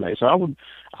in MMA. So I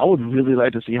would really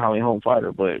like to see Holly Holm fight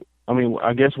her, but I mean,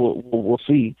 I guess we'll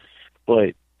see.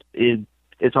 But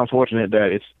it's unfortunate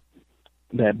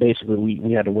that basically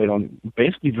we had to wait on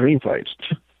basically dream fights.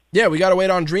 Yeah, we got to wait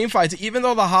on dream fights. Even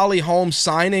though the Holly Holm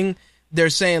signing, they're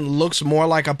saying looks more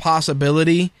like a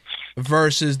possibility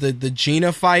versus the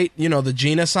Gina fight, the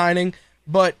Gina signing.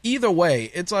 But either way,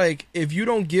 it's like if you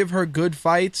don't give her good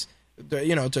fights,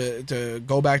 to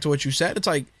go back to what you said, it's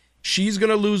like she's going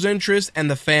to lose interest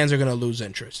and the fans are going to lose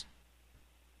interest.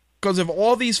 Because if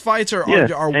all these fights are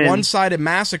one-sided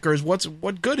massacres,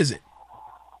 what good is it?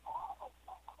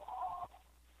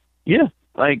 Yeah,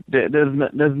 like there's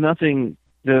nothing.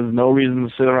 There's no reason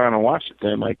to sit around and watch it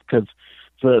then, like, because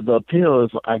the appeal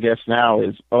is, I guess now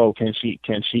is, can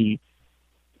she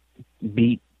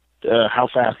beat? How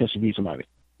fast can she beat somebody?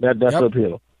 That's the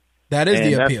appeal. That is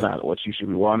the appeal. That's not what you should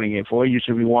be wanting it for. You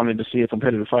should be wanting to see a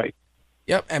competitive fight.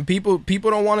 Yep, and people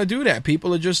don't want to do that.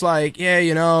 People are just like,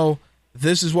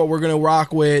 this is what we're gonna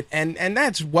rock with, and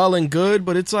that's well and good,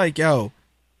 but it's like,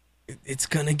 it's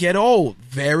gonna get old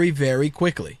very, very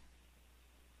quickly.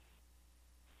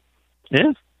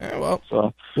 Yeah. Well,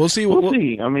 so we'll see. We'll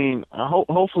see. I mean,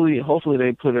 hopefully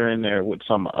they put her in there with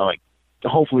some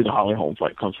hopefully the Holly Holm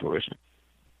fight comes to fruition.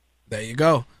 There you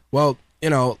go. Well,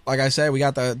 like I said, we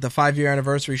got the 5-year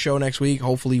anniversary show next week.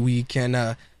 Hopefully we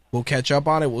can we'll catch up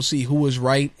on it. We'll see who was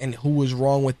right and who was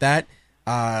wrong with that.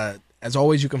 As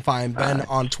always, you can find Ben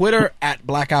on Twitter at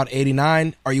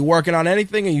Blackout89. Are you working on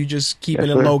anything, or are you just keeping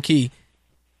it low key?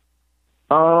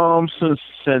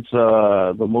 Since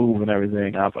the move and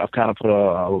everything, I've kind of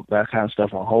put that kind of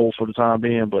stuff on hold for the time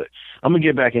being, but I'm gonna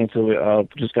get back into it.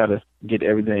 Just gotta get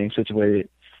everything situated.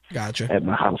 Gotcha. At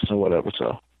my house or whatever.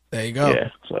 So there you go.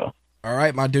 Yeah. So all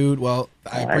right, my dude. Well,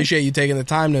 I appreciate you taking the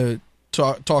time to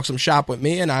talk some shop with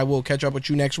me, and I will catch up with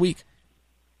you next week.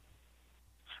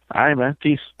 All right, man.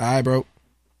 Peace. All right, bro.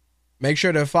 Make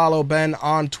sure to follow Ben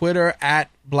on Twitter at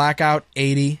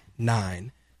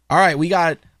Blackout89. All right, we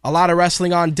got a lot of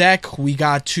wrestling on deck. We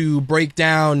got to break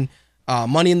down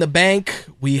Money in the Bank.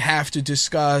 We have to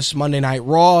discuss Monday Night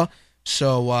Raw.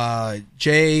 So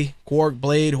Jay, Quark,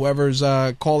 Blade, whoever's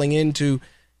calling in to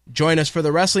join us for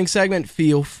the wrestling segment,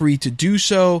 feel free to do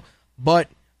so. But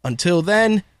until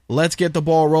then, let's get the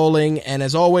ball rolling. And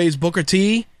as always, Booker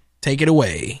T, take it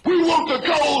away. We want the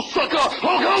gold, sucker!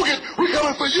 Hulk Hogan, we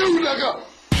coming for you, nigga!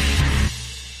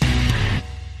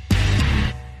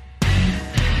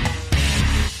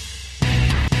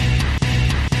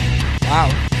 Wow.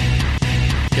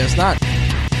 Guess not.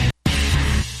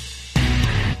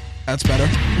 That's better.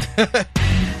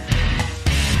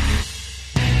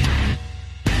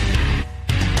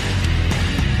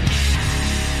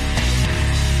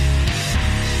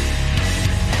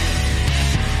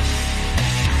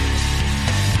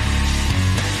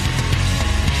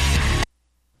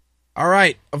 All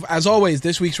right. As always,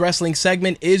 this week's wrestling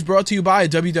segment is brought to you by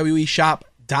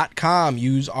WWEshop.com.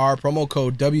 Use our promo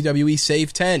code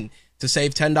WWESAVE10 to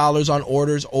save $10 on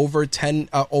orders over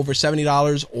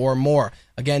 $70 or more.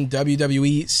 Again,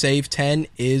 WWESAVE10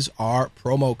 is our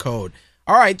promo code.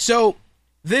 All right, so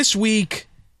this week,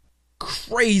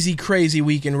 crazy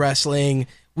week in wrestling.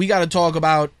 We got to talk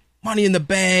about Money in the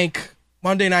Bank,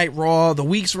 Monday Night Raw, the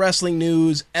week's wrestling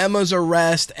news, Emma's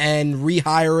arrest and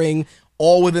rehiring,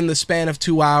 all within the span of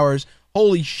 2 hours.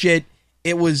 Holy shit,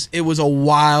 it was a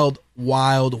wild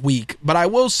week. But I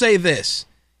will say this,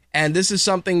 and this is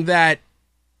something that,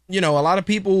 a lot of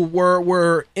people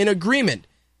were in agreement,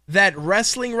 that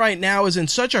wrestling right now is in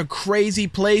such a crazy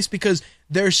place because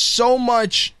there's so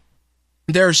many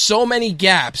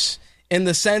gaps, in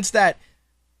the sense that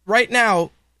right now,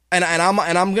 and I'm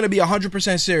going to be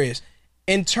 100% serious,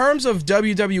 in terms of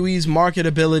WWE's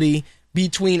marketability,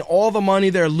 between all the money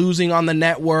they're losing on the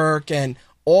network and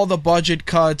all the budget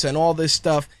cuts and all this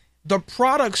stuff, the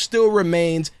product still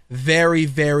remains very,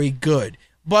 very good.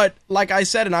 But like I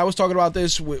said, and I was talking about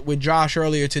this with Josh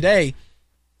earlier today,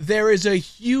 there is a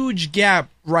huge gap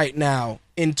right now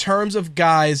in terms of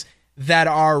guys that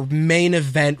are main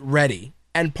event ready.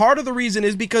 And part of the reason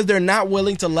is because they're not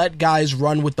willing to let guys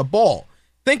run with the ball.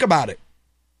 Think about it.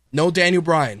 No Daniel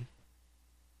Bryan.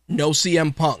 No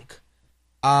CM Punk.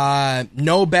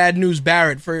 No Bad News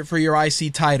Barrett for your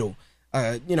IC title.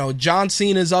 John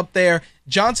Cena's up there.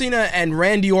 John Cena and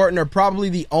Randy Orton are probably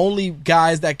the only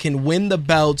guys that can win the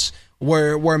belts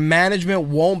where management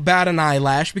won't bat an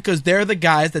eyelash, because they're the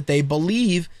guys that they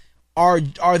believe are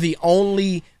the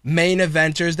only main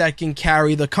eventers that can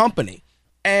carry the company.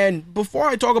 And before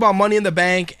I talk about Money in the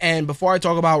Bank and before I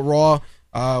talk about Raw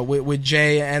with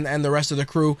Jay and the rest of the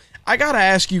crew, I gotta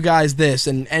ask you guys this,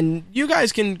 and you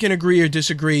guys can agree or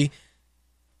disagree.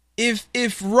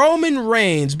 If Roman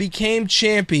Reigns became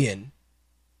champion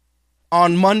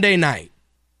on Monday night,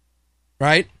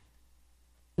 right?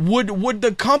 Would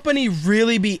the company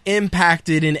really be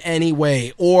impacted in any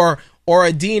way, or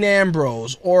a Dean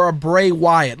Ambrose or a Bray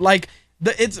Wyatt? Like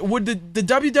the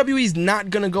WWE's not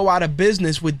gonna go out of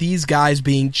business with these guys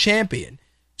being champion.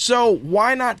 So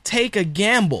why not take a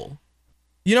gamble?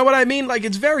 You know what I mean? Like,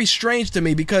 it's very strange to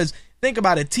me because think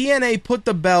about it. TNA put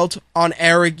the belt on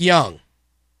Eric Young.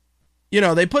 You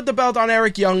know, they put the belt on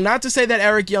Eric Young, not to say that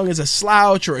Eric Young is a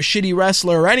slouch or a shitty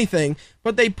wrestler or anything,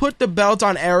 but they put the belt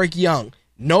on Eric Young.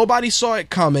 Nobody saw it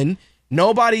coming.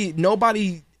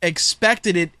 Nobody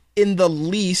expected it in the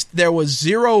least. There was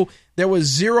zero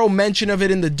mention of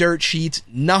it in the dirt sheets.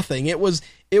 Nothing. It was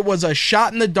a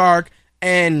shot in the dark,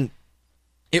 and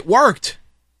it worked.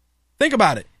 Think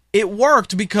about it. It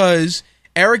worked because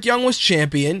Eric Young was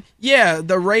champion. Yeah,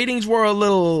 the ratings were a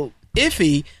little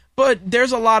iffy, but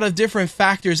there's a lot of different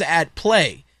factors at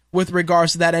play with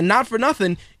regards to that. And not for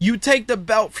nothing, you take the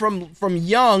belt from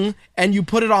Young and you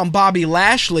put it on Bobby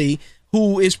Lashley,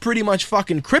 who is pretty much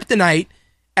fucking kryptonite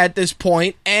at this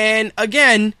point. And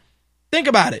again, think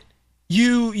about it.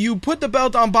 You put the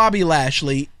belt on Bobby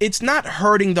Lashley. It's not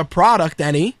hurting the product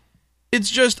any. It's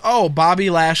just, oh, Bobby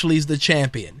Lashley's the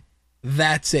champion.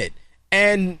 That's it.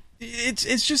 And it's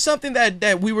just something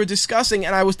that we were discussing,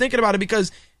 and I was thinking about it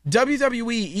because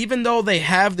WWE, even though they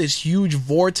have this huge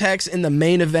vortex in the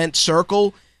main event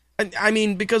circle, I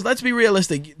mean, because let's be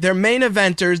realistic, their main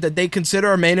eventers that they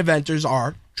consider main eventers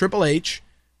are Triple H,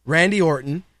 Randy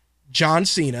Orton, John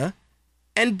Cena,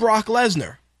 and Brock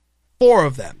Lesnar. 4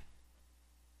 of them.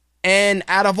 And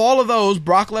out of all of those,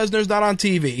 Brock Lesnar's not on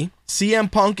TV,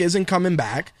 CM Punk isn't coming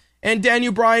back, and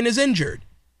Daniel Bryan is injured.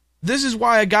 This is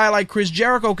why a guy like Chris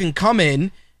Jericho can come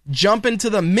in, jump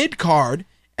into the mid-card,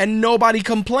 and nobody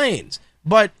complains.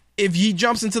 But if he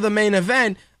jumps into the main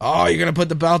event, oh, you're going to put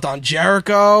the belt on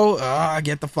Jericho?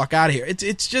 Get the fuck out of here.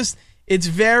 It's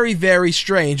very, very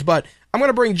strange. But I'm going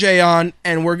to bring Jay on,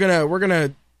 and we're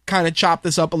gonna kind of chop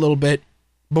this up a little bit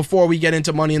before we get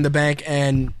into Money in the Bank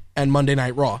and Monday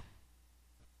Night Raw.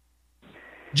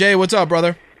 Jay, what's up,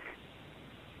 brother?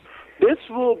 This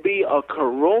will be a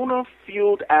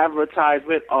Corona-fueled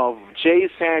advertisement of Jay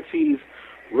Santee's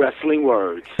wrestling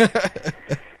words.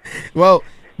 Well,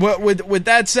 with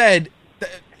that said,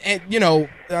 and you know,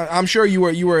 I'm sure you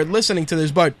were listening to this,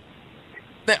 but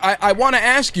I want to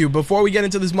ask you before we get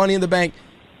into this Money in the Bank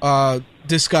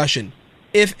discussion,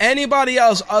 if anybody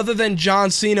else other than John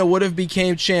Cena would have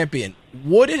became champion,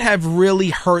 would it have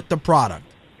really hurt the product?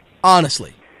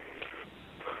 Honestly.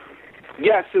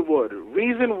 Yes, it would.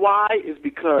 Reason why is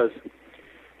because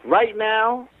right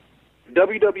now,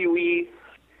 WWE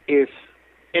is,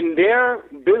 in their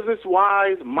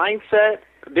business-wise mindset,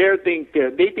 they think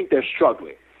they're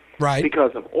struggling. Right.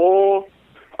 Because of all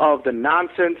of the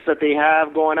nonsense that they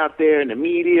have going out there in the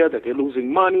media, that they're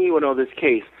losing money, and all this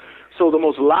case. So the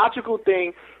most logical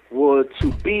thing would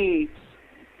to be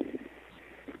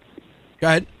Go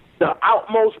ahead. The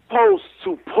outmost post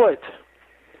to put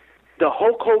the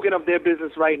Hulk Hogan of their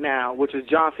business right now, which is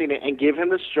John Cena, and give him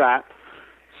the strap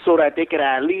so that they could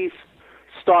at least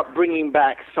start bringing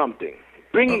back something.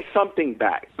 Bringing something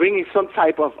back. Bringing some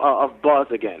type of buzz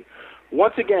again.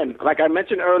 Once again, like I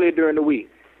mentioned earlier during the week,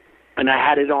 and I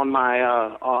had it on my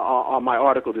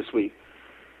article this week,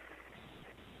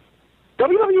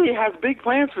 WWE has big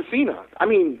plans for Cena. I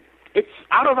mean, it's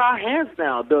out of our hands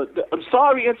now. I'm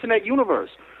sorry, Internet Universe.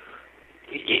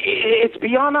 It's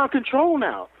beyond our control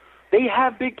now. They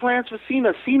have big plans for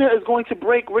Cena. Cena is going to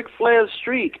break Ric Flair's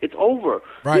streak. It's over.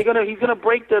 Right. He's gonna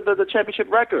break the championship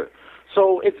record.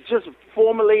 So it's just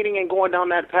formulating and going down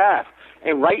that path.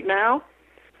 And right now,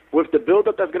 with the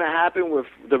build-up that's going to happen with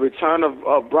the return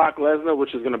of Brock Lesnar,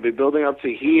 which is going to be building up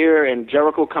to here, and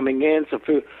Jericho coming in, so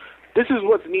this is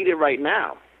what's needed right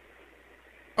now.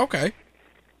 Okay.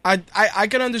 I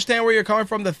can understand where you're coming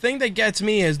from. The thing that gets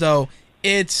me is, though,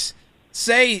 it's,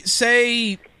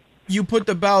 say you put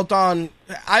the belt on,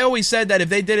 I always said that if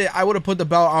they did it, I would have put the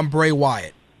belt on Bray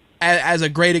Wyatt as a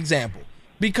great example.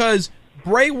 Because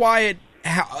Bray Wyatt,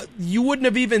 you wouldn't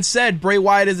have even said Bray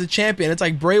Wyatt is a champion. It's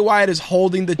like Bray Wyatt is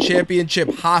holding the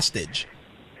championship hostage.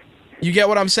 You get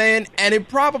what I'm saying? And it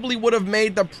probably would have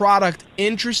made the product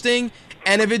interesting.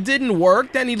 And if it didn't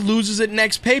work, then he loses it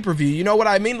next pay-per-view. You know what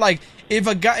I mean? Like if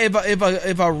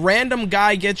a random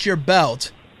guy gets your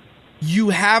belt, you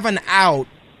have an out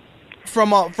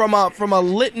from a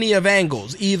litany of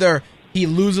angles. Either he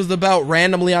loses the belt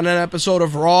randomly on an episode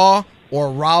of Raw, or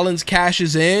Rollins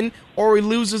cashes in, or he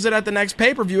loses it at the next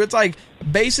pay-per-view. It's like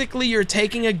basically you're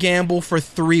taking a gamble for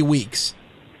 3 weeks.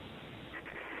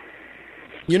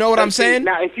 You know what I'm saying?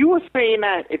 Now, if you were saying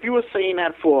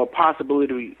that for a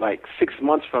possibility like 6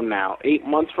 months from now, 8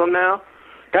 months from now,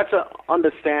 that's an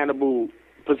understandable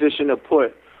position to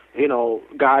put, you know,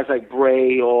 guys like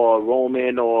Bray or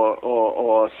Roman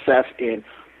or Seth in,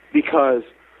 because,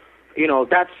 you know,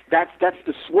 that's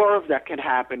the swerve that can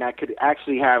happen that could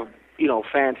actually have, you know,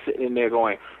 fans sitting in there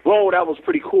going, whoa, that was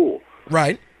pretty cool.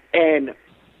 Right. And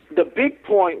the big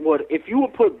point would, if you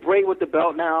would put Bray with the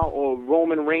belt now or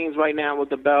Roman Reigns right now with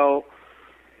the belt,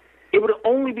 it would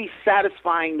only be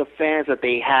satisfying the fans that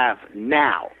they have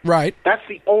now. Right. That's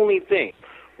the only thing.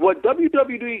 What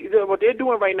WWE, what they're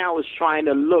doing right now is trying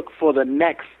to look for the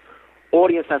next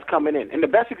audience that's coming in. And the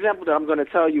best example that I'm going to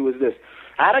tell you is this.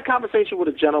 I had a conversation with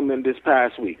a gentleman this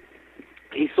past week.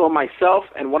 He saw myself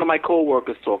and one of my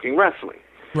coworkers talking wrestling.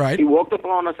 Right. He walked up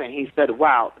on us and he said,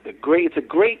 wow, it's a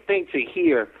great thing to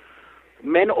hear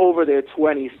men over their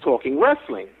 20s talking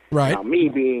wrestling. Right. Now, me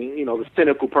being, you know, the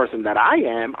cynical person that I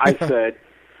am, I said,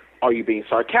 are you being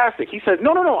sarcastic? He said,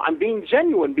 no, I'm being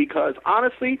genuine because,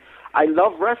 honestly, I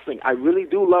love wrestling. I really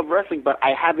do love wrestling, but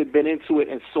I haven't been into it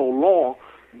in so long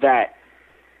that,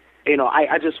 you know,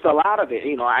 I just fell out of it.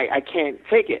 You know, I can't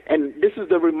take it. And this is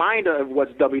the reminder of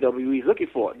what WWE is looking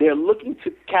for. They're looking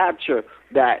to capture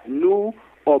that new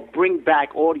or bring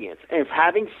back audience. And if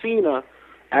having Cena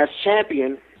as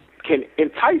champion can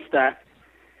entice that,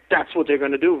 that's what they're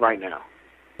going to do right now.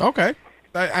 Okay.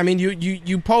 I mean,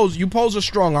 you pose a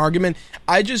strong argument.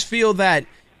 I just feel that,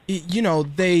 you know,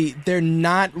 they're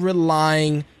not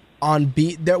relying on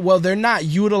they're not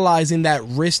utilizing that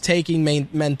risk-taking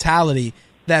mentality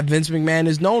that Vince McMahon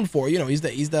is known for. You know, he's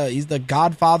the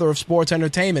godfather of sports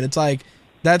entertainment. It's like,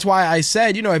 that's why I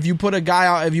said, you know, if you put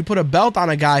a belt on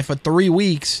a guy for 3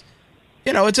 weeks,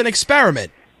 you know, it's an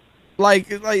experiment. Like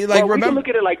well, remember, we can look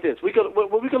at it like this. We could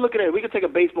look at it. We could take a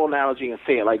baseball analogy and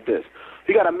say it like this.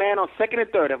 You got a man on second and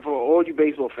third, and for all you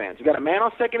baseball fans, you got a man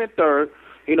on second and third,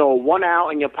 you know, 1 out,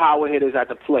 and your power hitter's at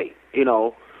the plate, you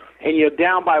know, and you're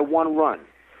down by 1 run.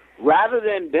 Rather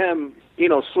than them, you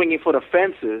know, swinging for the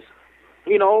fences,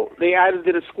 you know, they either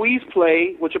did a squeeze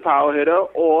play with your power hitter,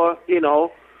 or, you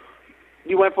know,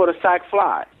 you went for the sac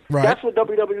fly. Right. That's what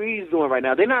WWE is doing right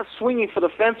now. They're not swinging for the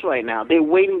fence right now. They're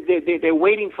waiting. They're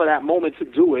waiting for that moment to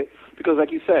do it because, like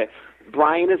you said,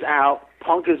 Bryan is out.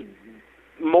 Punk is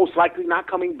most likely not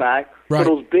coming back. Right.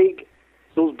 So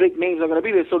those big names are going to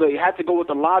be there. So they had to go with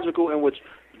the logical in which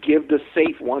give the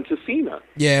safe one to Cena.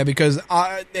 Yeah, because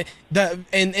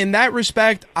in that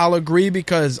respect, I'll agree.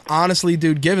 Because honestly,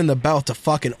 dude, giving the belt to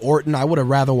fucking Orton, I would have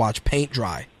rather watched paint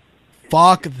dry.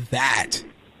 Fuck that.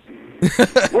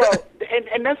 Well,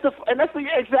 and that's the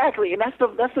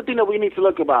thing that we need to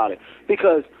look about it,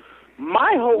 because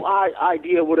my whole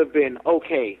idea would have been,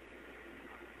 okay,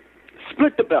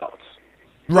 split the belts.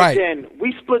 Right. But then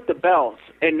we split the belts,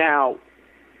 and now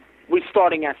we're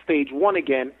starting at stage 1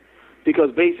 again,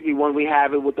 because basically when we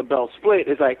have it with the belt split,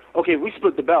 it's like, okay, we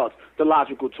split the belts. The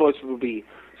logical choice would be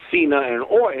Cena and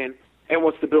Orton, and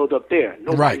what's the build up there?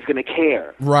 Nobody's going to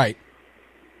care. Right.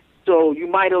 So you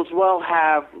might as well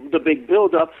have the big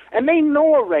build-up, and they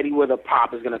know already where the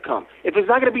pop is going to come. If it's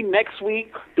not going to be next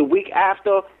week, the week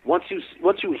after, once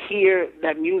you hear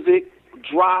that music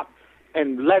drop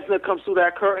and Lesnar comes through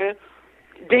that curtain,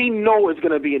 they know it's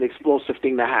going to be an explosive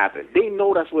thing to happen. They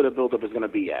know that's where the build-up is going to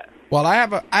be at. Well, I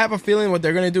have a feeling what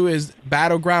they're going to do is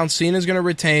Battleground, Cena's going to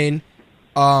retain,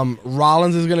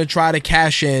 Rollins is going to try to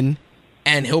cash in,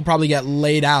 and he'll probably get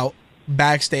laid out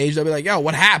backstage. They'll be like, yo,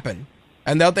 what happened?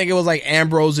 And they'll think it was like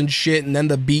Ambrose and shit, and then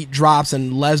the beat drops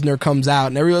and Lesnar comes out,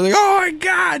 and everybody's like, oh my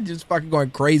God, just fucking going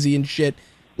crazy and shit.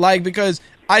 Like, because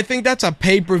I think that's a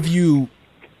pay-per-view,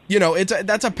 you know,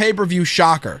 that's a pay-per-view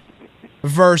shocker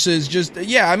versus just,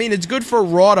 yeah, I mean, it's good for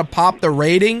Raw to pop the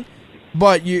rating,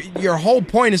 but your whole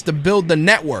point is to build the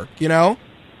network, you know?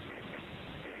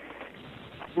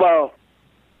 Well,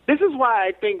 this is why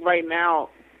I think right now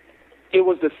it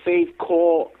was the safe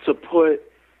call to put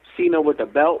Cena with the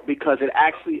belt, because it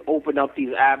actually opened up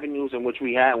these avenues in which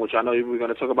we had, which I know we're going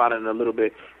to talk about in a little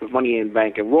bit with Money in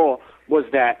Bank and Raw, was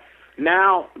that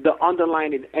now the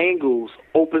underlying angles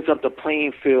opens up the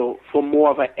playing field for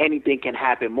more of an anything can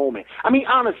happen moment. I mean,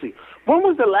 honestly, when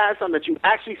was the last time that you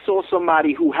actually saw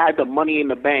somebody who had the Money in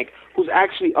the Bank who's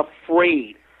actually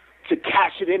afraid to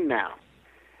cash it in now?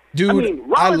 Dude, I mean,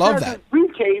 Rollins I love has that. his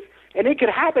briefcase, and it could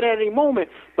happen at any moment,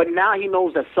 but now he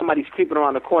knows that somebody's creeping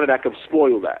around the corner that could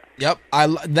spoil that. Yep, I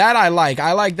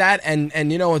like that,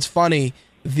 and you know, it's funny,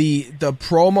 the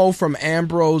promo from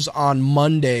Ambrose on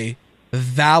Monday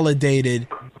validated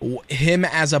him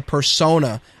as a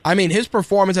persona. I mean, his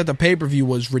performance at the pay-per-view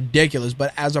was ridiculous,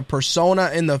 but as a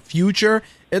persona in the future,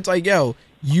 it's like, yo,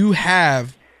 you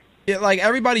have it. Like,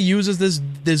 everybody uses this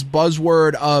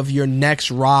buzzword of your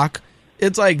next Rock.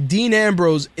 It's like Dean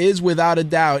Ambrose is without a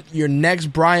doubt your next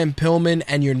Brian Pillman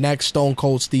and your next Stone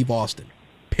Cold Steve Austin.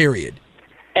 Period.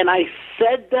 And I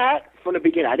said that from the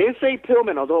beginning. I didn't say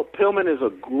Pillman, although Pillman is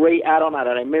a great add-on that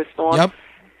I missed on. Yep.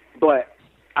 But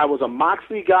I was a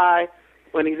Moxley guy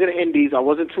when he's in the Indies. I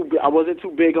wasn't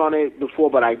too big on it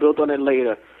before, but I built on it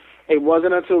later. It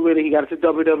wasn't until really he got into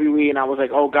WWE, and I was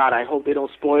like, oh God, I hope they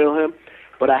don't spoil him.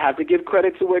 But I have to give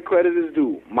credit to where credit is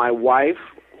due. My wife,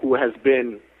 who has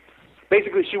been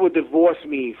basically, she would divorce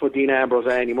me for Dean Ambrose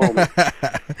at any moment.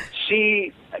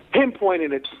 She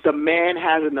pinpointed it. The man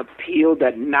has an appeal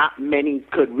that not many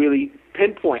could really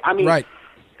pinpoint. I mean, right.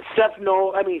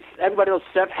 Everybody knows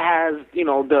Seth has,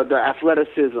 the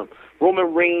athleticism.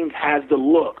 Roman Reigns has the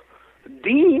look.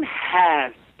 Dean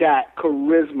has that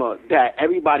charisma that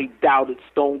everybody doubted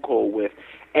Stone Cold with,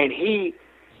 and he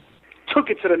took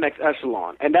it to the next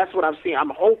echelon. And that's what I'm seeing. I'm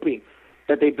hoping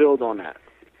that they build on that.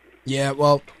 Yeah,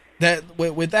 well,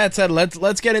 with that said,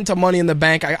 let's get into Money in the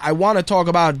Bank. I want to talk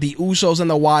about the Usos and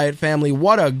the Wyatt family.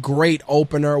 What a great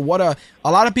opener.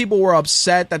 A lot of people were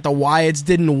upset that the Wyatts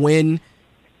didn't win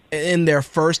in their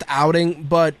first outing,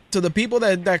 but to the people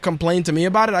that complained to me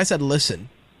about it, I said, listen,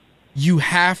 you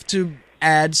have to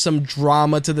add some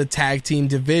drama to the tag team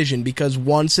division because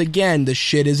once again, the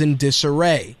shit is in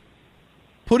disarray.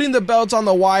 Putting the belts on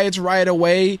the Wyatts right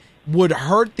away would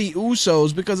hurt the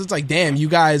Usos because it's like, damn, you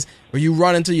guys, or you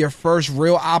run into your first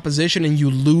real opposition and you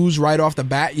lose right off the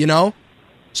bat,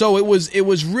 So it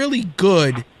was really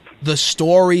good. The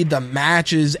story, the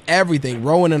matches, everything.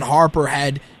 Rowan and Harper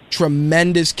had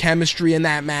tremendous chemistry in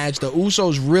that match. The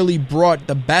Usos really brought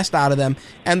the best out of them,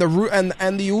 and the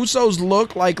Usos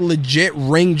look like legit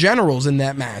ring generals in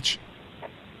that match.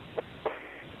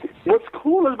 What's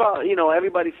cool is about,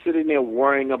 everybody sitting there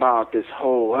worrying about this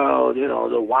whole, the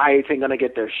Wyatts ain't gonna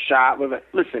get their shot with it.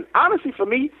 Listen, honestly, for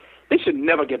me, they should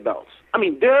never get belts. I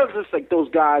mean, they're just like those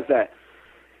guys that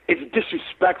it's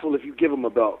disrespectful if you give them a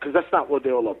belt because that's not what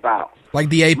they're all about. Like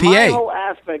the APA. My whole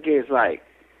aspect is like,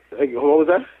 what was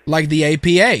that? Like the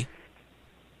APA.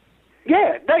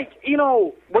 Yeah,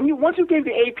 once you gave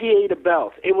the APA the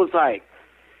belt, it was like,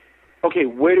 okay,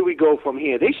 where do we go from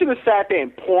here? They should have sat there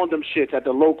and pawned them shits at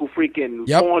the local freaking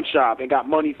pawn shop and got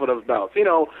money for those belts.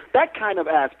 That kind of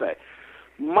aspect.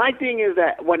 My thing is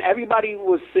that when everybody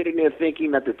was sitting there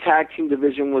thinking that the tag team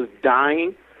division was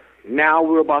dying, now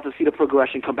we're about to see the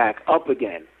progression come back up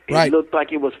again. It looked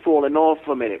like it was falling off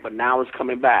for a minute, but now it's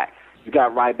coming back. You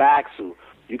got Ryback.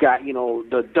 You got,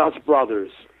 the Dust Brothers,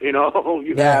 you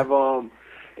have,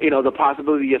 the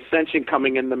possibility of Ascension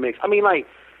coming in the mix. I mean, like,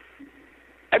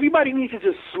 everybody needs to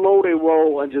just slow their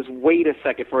roll and just wait a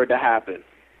second for it to happen.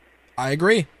 I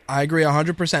agree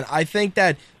 100%. I think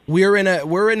that we're in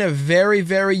a very,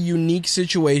 very unique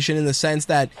situation in the sense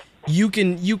that you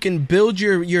can build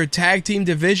your tag team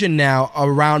division now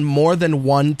around more than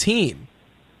one team.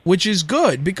 Which is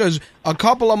good because a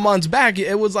couple of months back,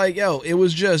 it was like, it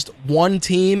was just one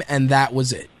team and that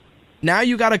was it. Now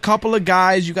you got a couple of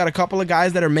guys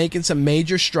that are making some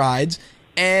major strides,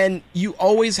 and you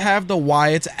always have the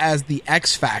Wyatts as the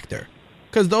X factor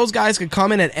because those guys could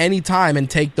come in at any time and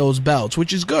take those belts,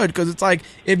 which is good because it's like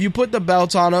if you put the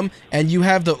belts on them and you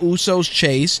have the Usos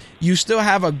chase, you still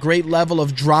have a great level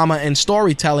of drama and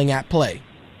storytelling at play.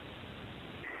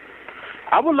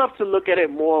 I would love to look at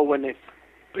it more when if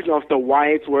the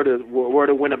Wyatts were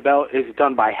to win a belt, it's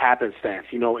done by happenstance.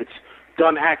 It's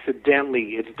done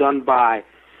accidentally. It's done by,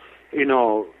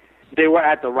 they were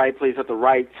at the right place at the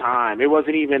right time. It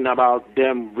wasn't even about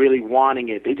them really wanting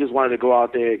it. They just wanted to go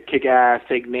out there, kick ass,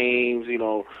 take names,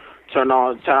 turn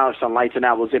on some lights, and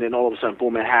that was it. And all of a sudden,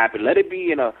 boom, it happened. Let it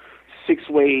be in a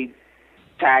 6-way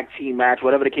tag team match,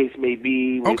 whatever the case may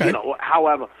be. Okay.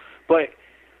 However, but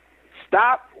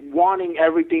stop wanting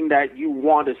everything that you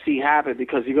want to see happen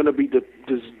because you're going to be they're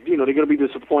going to be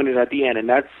disappointed at the end, and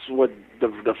that's what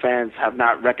the fans have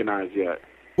not recognized yet.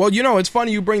 Well, it's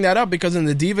funny you bring that up because in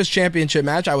the Divas Championship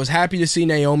match, I was happy to see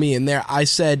Naomi in there. I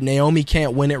said Naomi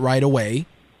can't win it right away.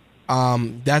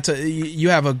 You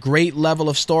have a great level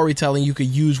of storytelling you could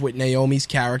use with Naomi's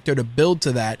character to build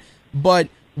to that. But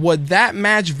what that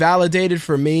match validated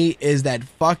for me is that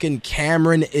fucking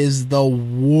Cameron is the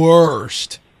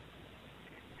worst.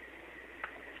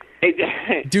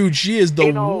 Dude, she is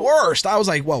the worst. I was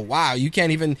like, well, wow, you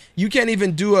can't even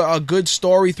do a good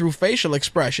story through facial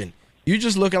expression. You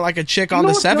just looking like a chick on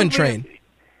the 7 train.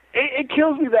 It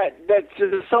kills me that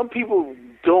some people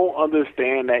don't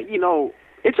understand that,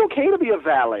 It's okay to be a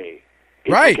valet.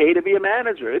 It's Right. okay to be a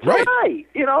manager. It's Right. all right.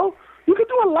 You know, you can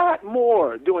do a lot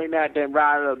more doing that than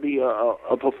rather be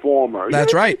a performer.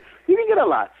 That's right. You can get a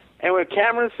lot. And with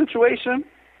Cameron's situation,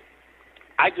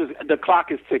 the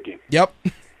clock is ticking. Yep.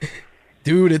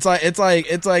 Dude, it's like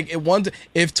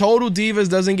if Total Divas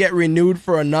doesn't get renewed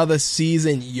for another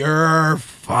season, you're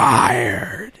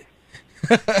fired.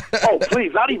 Oh,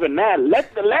 please, not even that.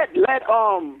 Let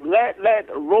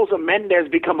Rosa Mendez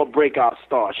become a breakout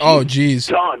star. She's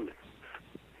done.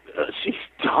 She's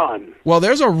done. Well,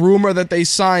 there's a rumor that they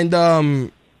signed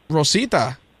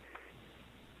Rosita.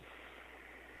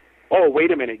 Oh,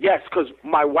 wait a minute. Yes, because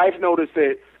my wife noticed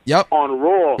it on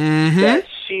Raw that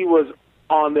she was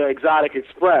on the Exotic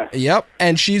Express. Yep,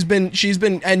 and she's been,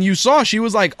 and you saw she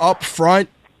was like up front,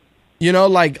 you know,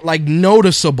 like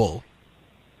noticeable.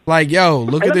 Like, yo,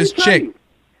 look at this chick.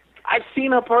 I've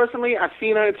seen her personally. I've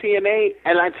seen her in TNA,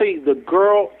 and I tell you, the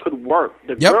girl could work.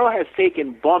 The girl has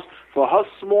taken bumps for her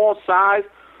small size.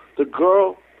 The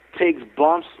girl takes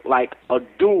bumps like a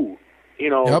dude. You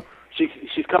know,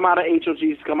 she's come out of HOG.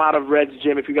 She's come out of Red's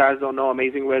Gym. If you guys don't know,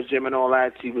 Amazing Red's Gym and all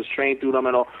that. She was trained through them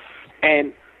and all.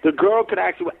 And the girl could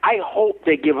actually. I hope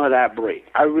they give her that break.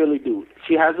 I really do.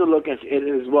 She has the look, and it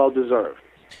is well deserved.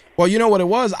 Well, you know what it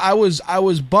was? I was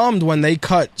bummed when they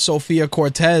cut Sofia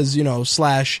Cortez, you know, /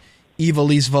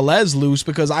 Ivelisse Velez loose,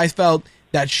 because I felt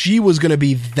that she was going to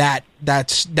be that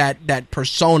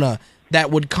persona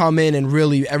that would come in and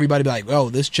really everybody be like,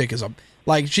 oh, this chick is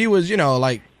like she was, you know,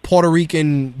 like Puerto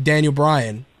Rican Daniel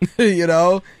Bryan, you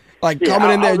know, like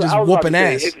coming in there just whooping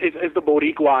ass. It's the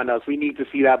Boricua in us. We need to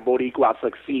see that Boricua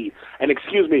succeed. And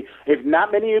excuse me, if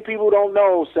not many people don't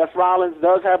know, Seth Rollins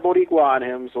does have Boricua in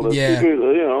him. So let's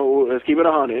keep it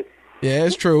 100. Yeah,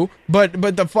 it's true.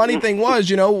 But the funny thing was,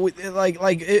 you know, like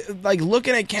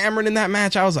looking at Cameron in that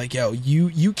match, I was like, yo,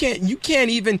 you can't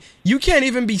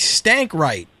even be stank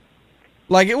right.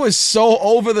 Like, it was so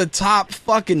over the top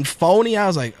fucking phony. I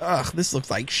was like, ugh, this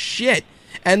looks like shit.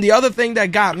 And the other thing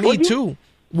that got me too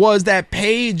was that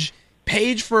Paige,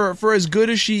 for as good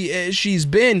as she's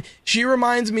been, she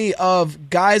reminds me of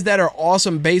guys that are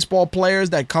awesome baseball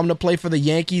players that come to play for the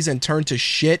Yankees and turn to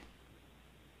shit.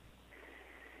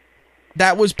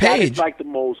 That was Paige. That is like the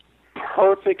most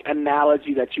perfect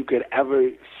analogy that you could ever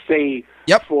say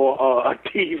for a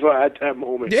diva at that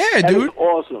moment. Yeah, that dude. Is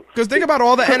awesome. Because think about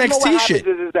all the NXT shit.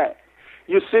 Is that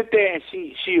you sit there and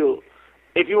she'll,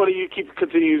 if you want to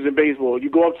continue using baseball, you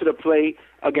go up to the plate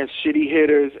against shitty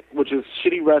hitters, which is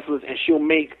shitty wrestlers, and she'll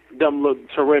make them look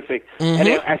terrific. And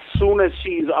then as soon as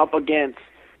she's up against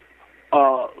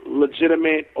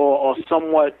legitimate or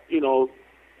somewhat, you know,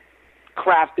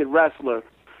 crafted wrestler,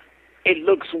 it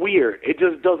looks weird. It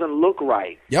just doesn't look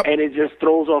right. And it just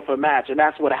throws off a match. And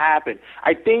that's what happened.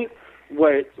 I think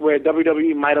where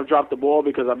WWE might have dropped the ball,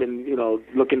 because I've been, you know,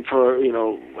 looking for, you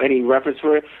know, any reference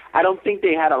for it, I don't think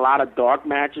they had a lot of dark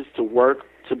matches to work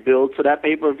to build to that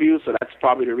pay-per-view, so that's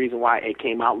probably the reason why it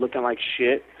came out looking like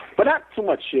shit. But not too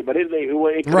much shit, but it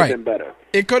could have been better.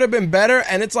 It could have been better,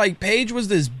 and it's like Paige was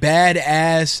this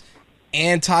badass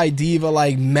anti-diva,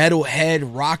 like metalhead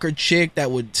rocker chick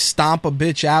that would stomp a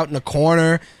bitch out in the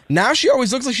corner. Now she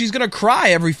always looks like she's gonna cry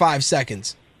every 5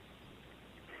 seconds.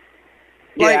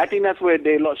 Yeah, I think that's where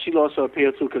she lost her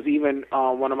appeal too, because even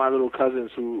one of my little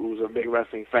cousins who's a big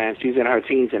wrestling fan, she's in her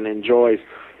teens and enjoys,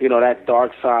 you know, that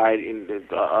dark side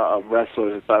of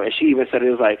wrestlers and stuff. And she even said it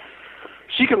was like,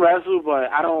 she can wrestle,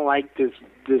 but I don't like this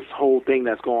whole thing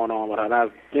that's going on with her.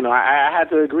 And I had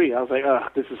to agree. I was like,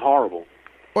 ugh, this is horrible.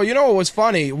 Well, you know what was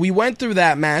funny? We went through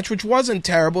that match, which wasn't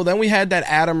terrible. Then we had that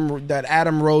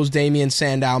Adam Rose Damian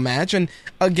Sandow match, and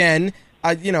again,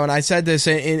 and I said this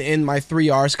in my 3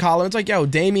 R's column. It's like, yo,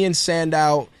 Damian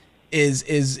Sandow is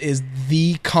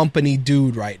the company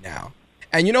dude right now.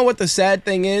 And you know what the sad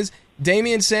thing is?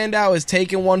 Damian Sandow is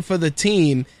taking one for the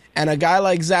team, and a guy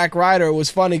like Zack Ryder, was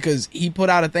funny because he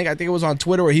put out a thing, I think it was on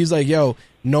Twitter, where he's like, yo,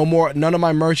 none of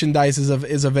my merchandise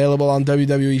is available on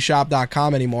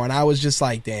WWEshop.com anymore. And I was just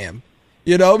like, damn.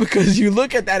 You know, because you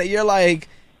look at that and you're like,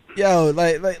 yo,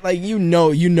 like you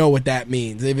know what that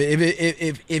means.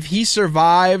 If he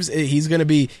survives, he's gonna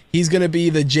be the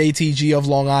JTG of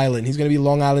Long Island. He's gonna be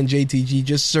Long Island JTG,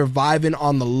 just surviving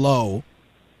on the low.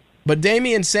 But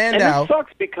Damian Sandow, and it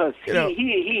sucks because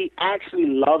he actually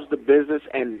loves the business.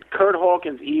 And Kurt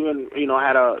Hawkins even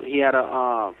had a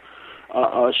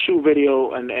shoe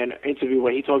video and interview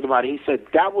where he talked about it. He said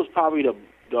that was probably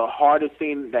the hardest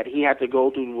thing that he had to go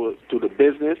through the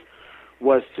business,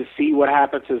 was to see what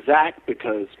happened to Zach,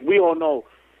 because we all know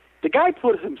the guy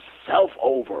put himself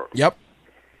over. Yep.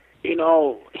 You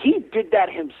know, he did that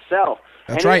himself.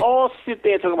 That's and right. they all sit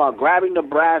there talking about grabbing the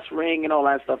brass ring and all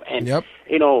that stuff. And,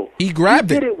 you know, he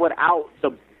grabbed he did it without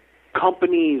the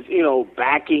companies, you know,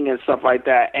 backing and stuff like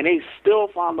that. And they still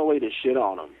found a way to shit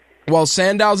on him. Well,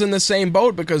 Sandow's in the same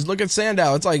boat because look at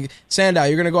Sandow. It's like, Sandow,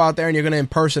 you're going to go out there and you're going to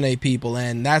impersonate people,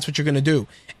 and that's what you're going to do.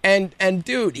 And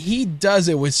dude, he does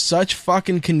it with such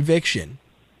fucking conviction.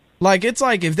 Like, it's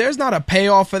like, if there's not a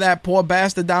payoff for that poor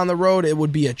bastard down the road, it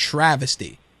would be a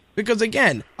travesty. Because,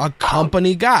 again, a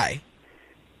company guy.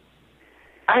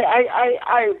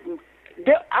 I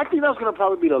think that's going to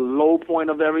probably be the low point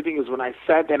of everything is when I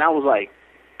sat there and I was like,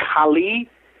 Khali?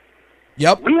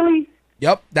 Yep. Really?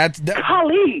 Yep. That's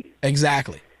Khali.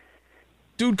 Exactly.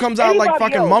 Dude comes out like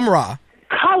fucking Mum-Ra.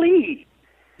 Khali.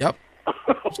 Yep.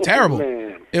 It's terrible.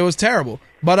 Man. It was terrible.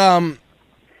 But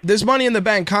this Money in the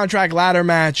Bank contract ladder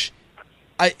match,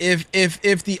 if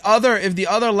the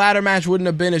other ladder match wouldn't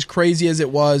have been as crazy as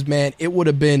it was, man, it would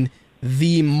have been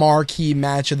the marquee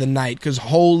match of the night. Because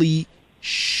holy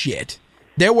shit,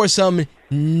 there were some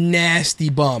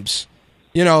nasty bumps.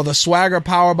 You know, the Swagger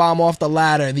powerbomb off the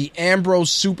ladder, the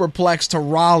Ambrose superplex to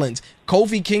Rollins,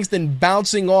 Kofi Kingston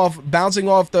bouncing off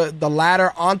the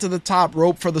ladder onto the top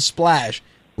rope for the splash,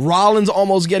 Rollins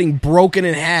almost getting broken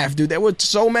in half, dude. There were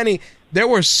so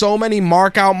many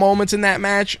mark out moments in that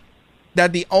match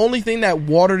that the only thing that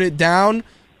watered it down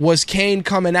was Kane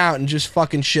coming out and just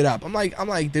fucking shit up. I'm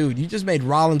like, dude, you just made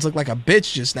Rollins look like a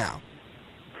bitch just now.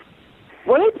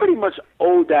 Well, they pretty much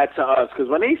owed that to us because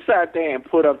when they sat there and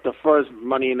put up the first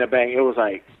Money in the Bank, it was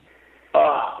like,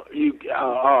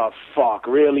 fuck,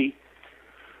 really?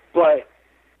 But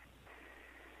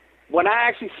when I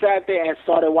actually sat there and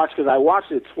started watching, because I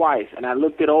watched it twice, and I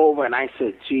looked it over and I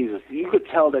said, Jesus, you could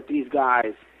tell that these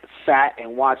guys sat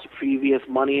and watched previous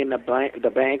Money in the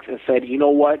Banks and said, you know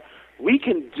what, we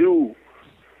can do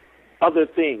other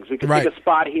things. We can take a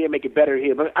spot here, make it better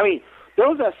here. But, I mean, there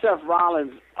was that Seth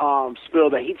Rollins spill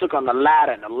that he took on the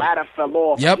ladder, and the ladder fell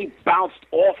off, and he bounced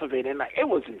off of it, and it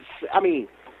was insane. I mean,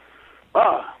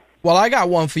 Well, I got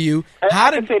one for you.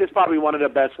 I can say this is probably one of the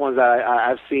best ones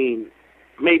I've seen,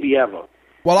 maybe ever.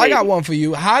 Well, I got one for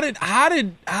you. How did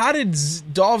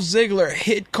Dolph Ziggler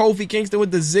hit Kofi Kingston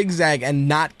with the zigzag and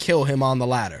not kill him on the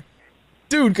ladder?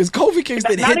 Dude, because Kofi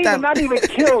Kingston not even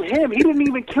kill him. He didn't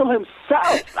even kill himself.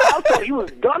 I thought he was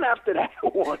done after that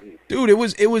one. Dude, it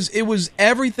was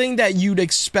everything that you'd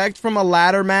expect from a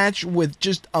ladder match with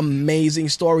just amazing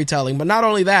storytelling. But not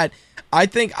only that, I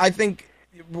think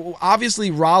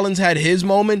obviously Rollins had his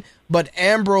moment, but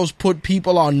Ambrose put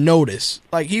people on notice.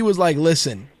 Like, he was like,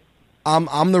 listen,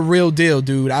 I'm the real deal,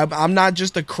 dude. I'm not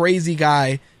just a crazy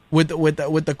guy with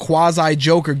the quasi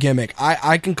Joker gimmick.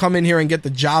 I can come in here and get the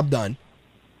job done.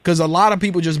 Because a lot of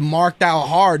people just marked out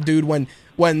hard, dude, when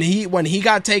he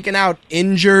got taken out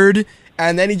injured,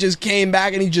 and then he just came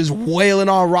back and he just wailing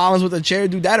on Rollins with a chair,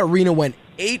 dude. That arena went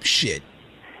ape shit.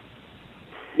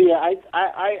 Yeah,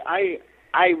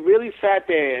 I really sat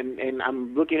there and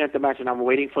I'm looking at the match and I'm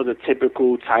waiting for the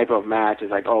typical type of match.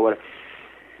 It's like, oh, whatever.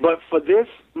 But for this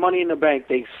Money in the Bank,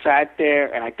 they sat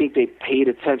there and I think they paid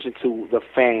attention to the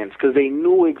fans because they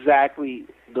knew exactly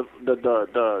the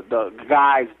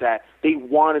guys that they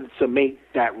wanted to make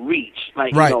that reach.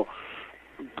 Like, you know,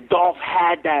 Dolph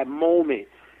had that moment.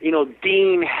 You know,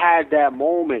 Dean had that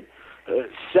moment.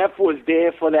 Seth was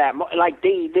there for that. Like,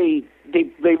 they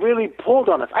really pulled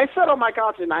on us. I sat on my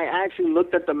couch and I actually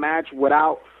looked at the match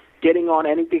without getting on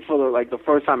anything for the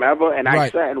first time ever, and I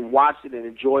sat and watched it and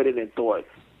enjoyed it and thought,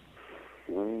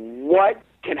 what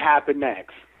can happen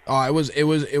next? Oh, it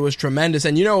was tremendous.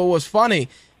 And you know what was funny?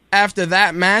 After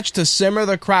that match, to simmer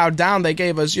the crowd down, they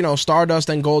gave us, you know, Stardust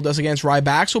and Goldust against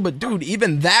Ryback. But dude,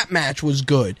 even that match was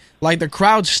good. Like, the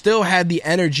crowd still had the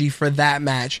energy for that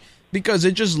match because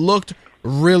it just looked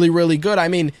really, really good. I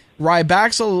mean,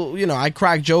 Ryback, you know, I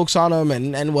crack jokes on him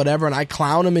and whatever, and I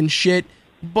clown him and shit.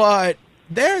 But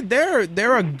they're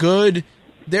good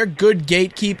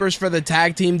gatekeepers for the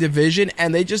tag team division,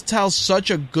 and they just tell such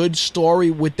a good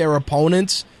story with their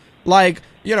opponents. Like,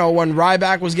 you know, when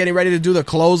Ryback was getting ready to do the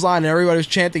clothesline and everybody was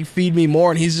chanting "Feed me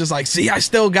more," and he's just like, "See, I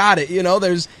still got it." You know,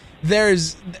 there's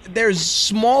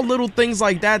small little things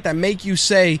like that make you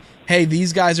say, "Hey,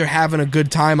 these guys are having a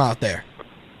good time out there."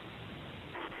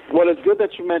 Well, it's good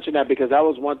that you mentioned that because that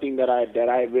was one thing that I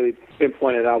really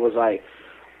pinpointed. I was like,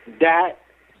 that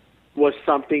was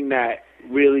something that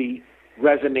really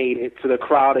resonated to the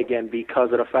crowd again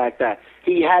because of the fact that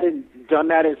he hadn't done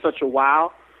that in such a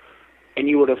while, and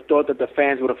you would have thought that the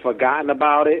fans would have forgotten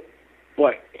about it,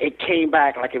 but it came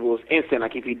back like if it was instant,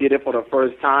 like if he did it for the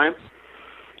first time.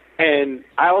 And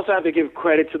I also have to give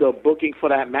credit to the booking for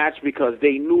that match because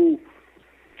they knew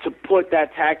to put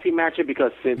that tag team match in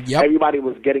because since everybody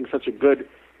was getting such a good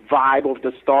vibe of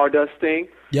the Stardust thing,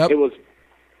 it was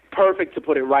perfect to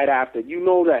put it right after. You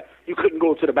know that you couldn't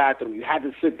go to the bathroom. You had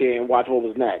to sit there and watch what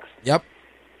was next. Yep.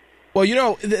 Well, you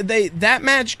know, that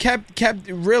match kept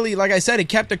really, like I said, it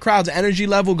kept the crowd's energy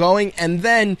level going. And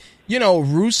then, you know,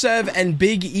 Rusev and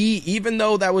Big E, even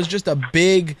though that was just a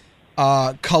big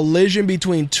collision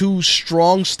between two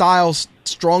strong style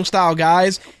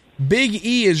guys, Big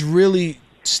E is really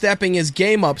stepping his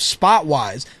game up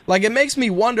spot-wise. Like, it makes me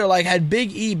wonder, like, had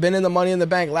Big E been in the Money in the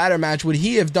Bank ladder match, would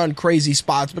he have done crazy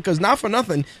spots? Because not for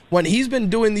nothing, when he's been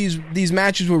doing these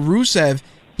matches with Rusev,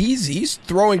 he's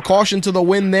throwing caution to the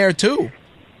wind there too.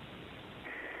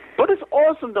 But it's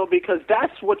awesome though because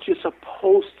that's what you're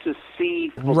supposed to see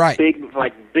from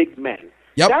big men.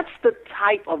 Yep. That's the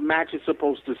type of match you're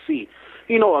supposed to see.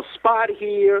 You know, a spot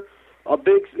here, a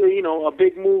big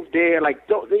move there. Like,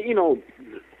 you know,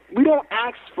 we don't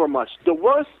ask for much. The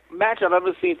worst match I've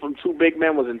ever seen from two big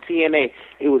men was in TNA.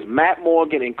 It was Matt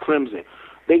Morgan and Crimson.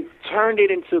 They turned it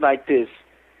into like this,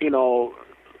 you know,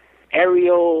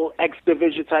 aerial X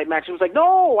Division type match. It was like,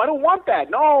 no, I don't want that.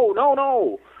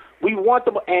 No. We want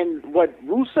them. And what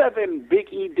Rusev and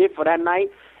Big E did for that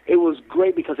night, it was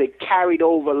great because it carried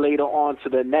over later on to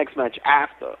the next match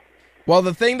after. Well,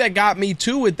 the thing that got me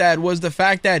too with that was the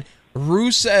fact that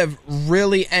Rusev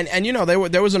really, and you know,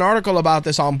 there was an article about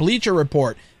this on Bleacher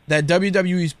Report that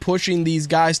WWE's pushing these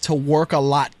guys to work a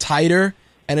lot tighter,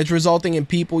 and it's resulting in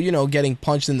people, you know, getting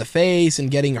punched in the face and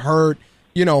getting hurt,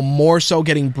 you know, more so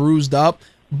getting bruised up.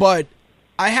 But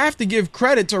I have to give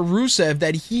credit to Rusev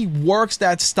that he works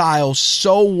that style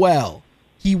so well.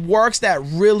 He works that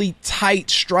really tight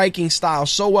striking style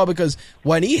so well because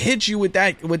when he hits you with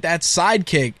that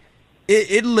sidekick,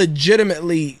 it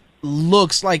legitimately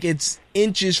looks like it's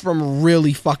inches from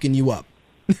really fucking you up.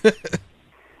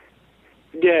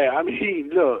 Yeah, I mean,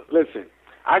 look, listen,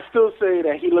 I still say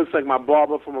that he looks like my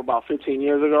barber from about 15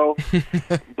 years ago,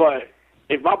 but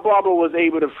if my barber was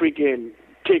able to freaking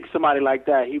kick somebody like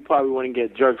that, he probably wouldn't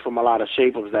get jerked from a lot of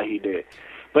shape-ups that he did.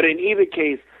 But in either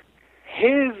case,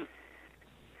 his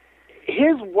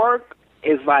work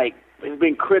is like, has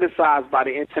been criticized by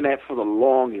the internet for the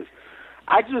longest.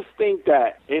 I just think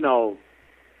that, you know,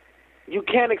 you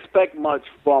can't expect much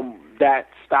from that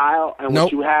style, and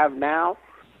what you have now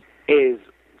is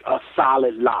a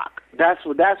solid lock. That's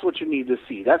what you need to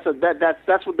see. That's what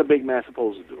the big man's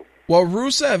supposed to do. Well,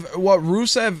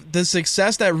 the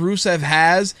success that Rusev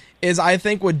has is, I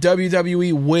think, what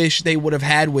WWE wish they would have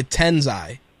had with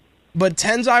Tenzai. But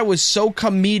Tenzai was so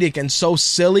comedic and so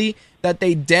silly that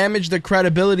they damaged the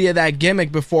credibility of that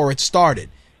gimmick before it started.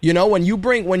 You know, when you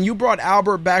brought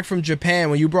Albert back from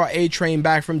Japan, when you brought A-Train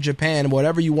back from Japan,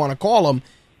 whatever you want to call him,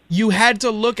 you had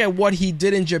to look at what he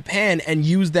did in Japan and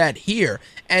use that here.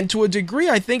 And to a degree,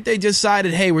 I think they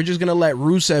decided, hey, we're just going to let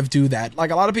Rusev do that. Like,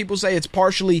 a lot of people say it's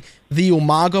partially the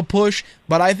Umaga push,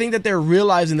 but I think that they're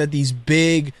realizing that these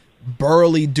big,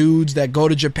 burly dudes that go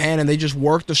to Japan and they just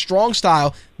work the strong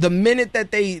style, the minute that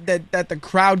that the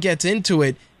crowd gets into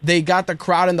it, they got the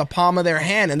crowd in the palm of their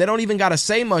hand, and they don't even got to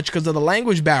say much because of the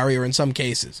language barrier in some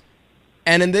cases.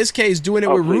 And in this case, doing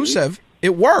it with Rusev,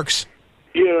 it works.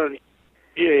 You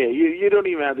don't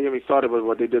even have to get me started with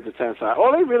what they did to Tensai.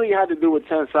 All they really had to do with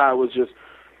Tensai was just,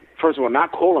 first of all,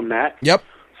 not call him that. Yep.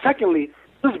 Secondly,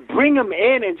 just bring him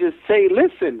in and just say,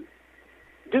 listen,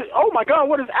 oh my God,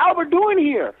 what is Albert doing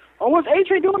here? Or what's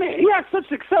A-Train doing here? He had such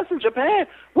success in Japan.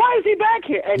 Why is he back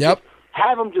here? And just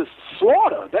have him just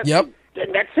slaughter. That's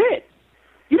it.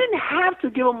 You didn't have to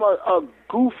give him a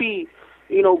goofy,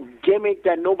 you know, gimmick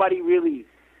that nobody really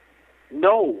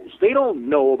knows. They don't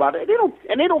know about it. They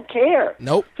don't care.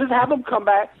 Nope. Just have them come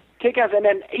back, kick ass, and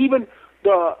then even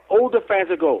the older fans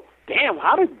will go, damn,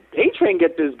 how did A-Train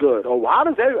get this good? Or how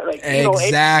does everybody, like, you know,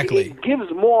 it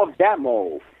gives more of that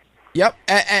move. Yep,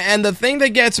 and the thing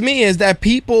that gets me is that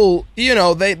people, you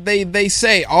know, they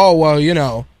say, oh, well, you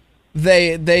know,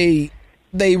 they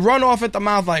run off at the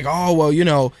mouth like, oh, well, you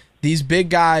know, these big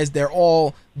guys, they're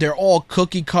all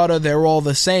cookie cutter, they're all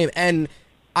the same. And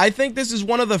I think this is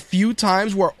one of the few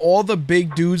times where all the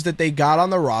big dudes that they got on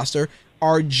the roster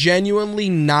are genuinely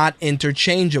not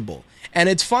interchangeable. And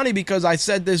it's funny because I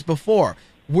said this before.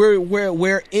 We're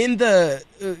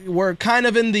kind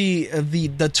of in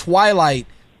the twilight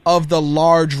of the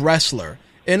large wrestler.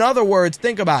 In other words,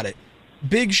 think about it.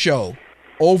 Big Show,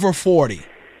 over 40.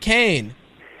 Kane,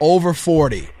 over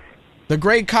 40. The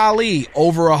Great Khali,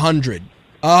 over 100.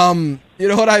 You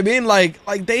know what I mean? Like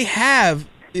they have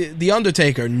The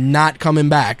Undertaker not coming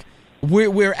back.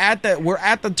 We're at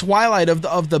the twilight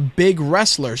of the big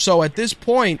wrestler. So at this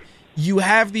point, you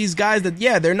have these guys that,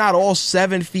 yeah, they're not all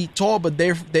 7 feet tall, but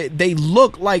they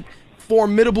look like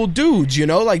formidable dudes, you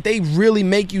know? Like, they really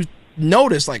make you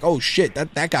notice, like, oh, shit,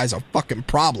 that guy's a fucking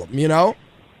problem, you know?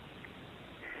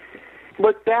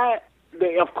 But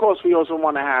of course, we also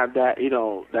want to have that, you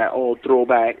know, that old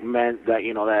throwback,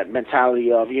 that mentality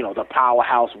of, you know, the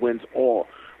powerhouse wins all.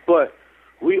 But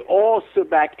we all sit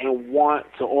back and want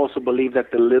to also believe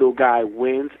that the little guy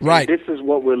wins. Right. And this is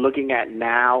what we're looking at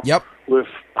now. Yep. With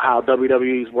how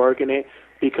WWE's working it,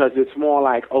 because it's more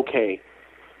like, okay,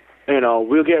 you know,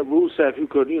 we'll get Rusev, who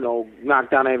could, you know, knock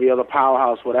down every other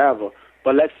powerhouse, whatever.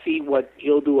 But let's see what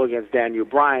he'll do against Daniel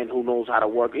Bryan, who knows how to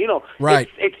work. You know, right.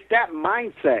 It's that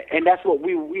mindset, and that's what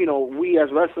we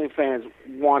as wrestling fans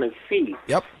want to see.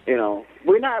 Yep. You know,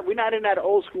 we're not in that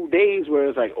old school days where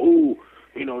it's like, oh,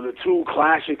 you know, the two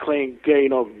Clash and Clang, you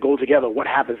know, go together. What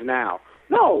happens now?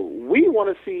 No, we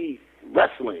want to see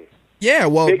wrestling. Yeah,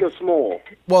 well, big or small.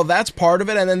 Well, that's part of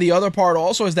it, and then the other part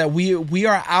also is that we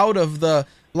are out of the,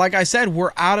 like I said,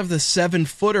 we're out of the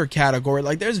 7-footer category.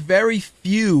 Like, there's very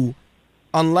few,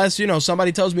 unless, you know,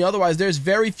 somebody tells me otherwise, there's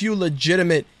very few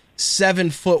legitimate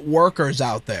 7-foot workers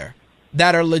out there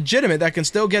that are legitimate, that can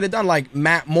still get it done, like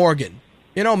Matt Morgan.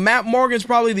 You know, Matt Morgan's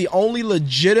probably the only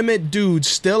legitimate dude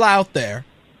still out there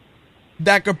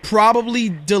that could probably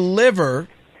deliver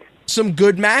some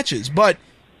good matches, but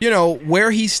you know,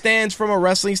 where he stands from a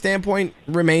wrestling standpoint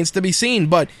remains to be seen.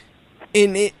 But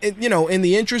in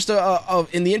the interest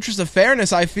of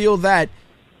fairness, I feel that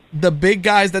the big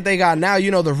guys that they got now,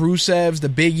 you know, the Rusevs, the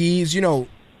Big E's, you know,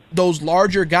 those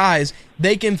larger guys,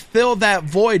 they can fill that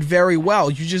void very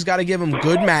well. You just got to give them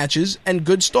good matches and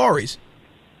good stories.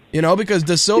 You know, because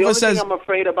Da Silva says, the only thing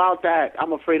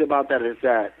I'm afraid about that is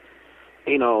that,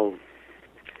 you know,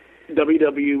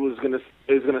 WWE is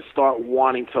gonna start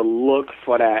wanting to look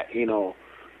for that, you know,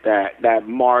 that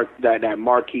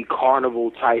marquee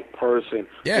carnival type person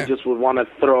who just would want to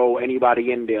throw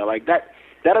anybody in there like that.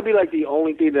 That'll be like the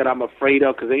only thing that I'm afraid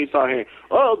of, because then you start hearing,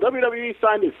 oh, WWE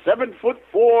signed this 7'4",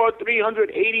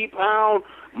 380-pound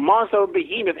monster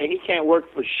behemoth, and he can't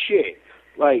work for shit.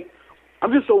 Like,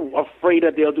 I'm just so afraid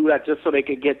that they'll do that just so they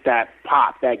can get that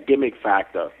pop, that gimmick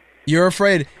factor. You're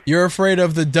afraid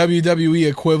of the WWE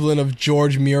equivalent of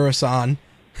George Murasan.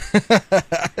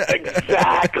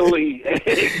 Exactly.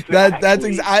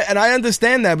 And I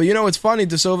understand that, but you know it's funny.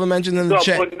 Da Silva mentioned in the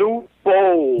chat. Manute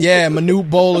Bol. Yeah, Manute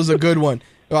Bol is a good one.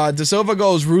 Da Silva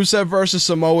goes Rusev versus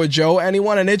Samoa Joe.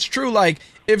 Anyone, and it's true. Like,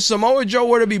 if Samoa Joe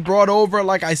were to be brought over,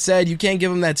 like I said, you can't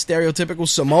give him that stereotypical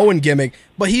Samoan gimmick,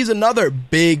 but he's another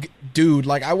big dude.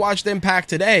 Like, I watched Impact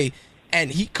today,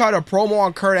 and he cut a promo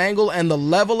on Kurt Angle, and the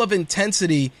level of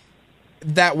intensity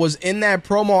that was in that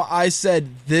promo, I said,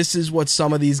 this is what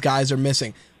some of these guys are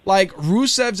missing. Like,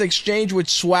 Rusev's exchange with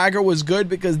Swagger was good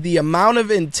because the amount of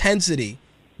intensity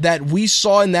that we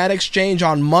saw in that exchange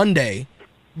on Monday,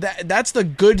 that's the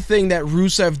good thing that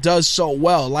Rusev does so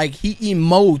well. Like, he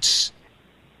emotes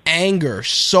anger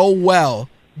so well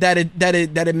that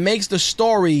it makes the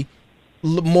story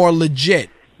more legit,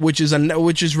 which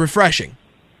is refreshing.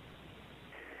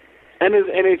 And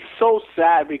it's so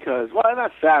sad because, well,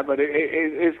 not sad, but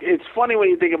it's funny when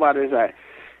you think about it. Is that,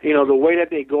 you know, the way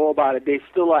that they go about it, they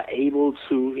still are able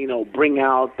to, you know, bring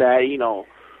out that, you know,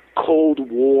 Cold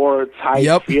War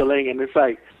type feeling, and it's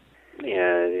like,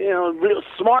 yeah, you know, real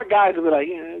smart guys will be like,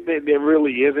 yeah, there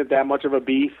really isn't that much of a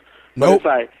beef. But it's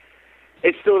like,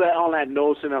 it's still that on that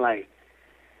notion of like,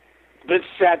 Vince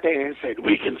sat there and said,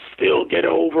 we can still get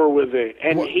over with it,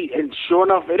 and and sure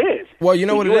enough, it is. Well, you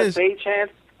know what it is. Chance.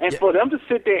 And for them to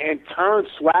sit there and turn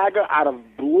Swagger out of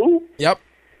blue,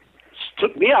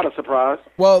 took me out of surprise.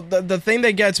 Well, the thing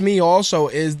that gets me also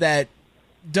is that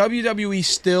WWE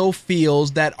still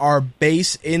feels that our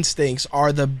base instincts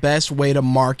are the best way to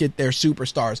market their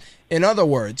superstars. In other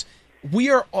words,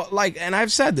 we are like, and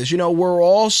I've said this, you know, we're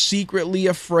all secretly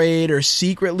afraid or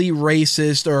secretly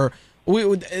racist, or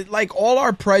like all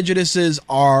our prejudices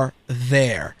are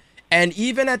there. And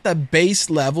even at the base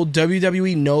level,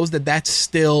 WWE knows that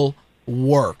still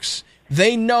works.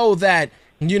 They know that,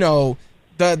 you know,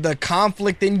 the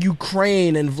conflict in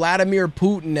Ukraine and Vladimir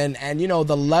Putin and you know,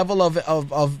 the level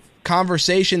of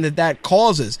conversation that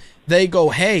causes. They go,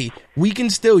 hey, we can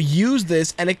still use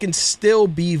this and it can still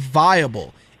be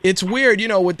viable. It's weird, you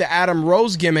know, with the Adam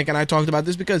Rose gimmick, and I talked about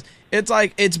this because it's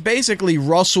like, it's basically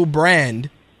Russell Brand,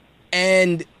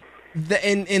 and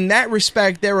in that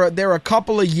respect, they're a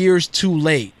couple of years too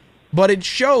late, but it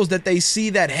shows that they see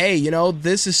that, hey, you know,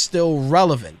 this is still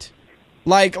relevant.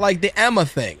 Like the Emma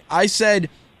thing. I said,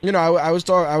 you know, I was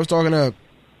talking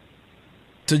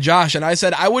to Josh, and I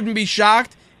said I wouldn't be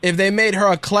shocked if they made her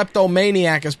a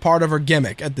kleptomaniac as part of her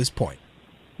gimmick at this point.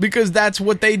 Because that's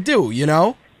what they do, you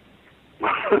know?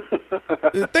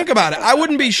 Think about it. I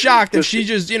wouldn't be shocked if she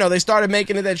just, they started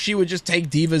making it that she would just take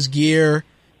Divas gear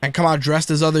and come out dressed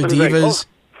as other divas.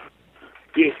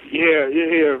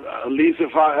 Alicia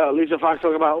Fox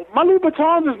talking about, my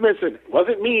Louboutins is missing.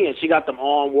 Wasn't me. And she got them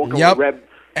on, walking with red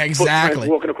footprints,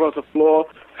 walking across the floor.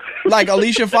 Like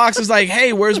Alicia Fox is like,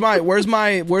 hey, where's my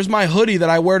hoodie that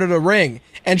I wear to the ring?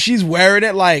 And she's wearing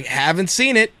it like, haven't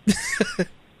seen it.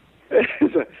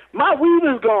 My weave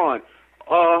is gone.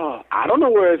 I don't know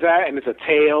where it's at, and it's a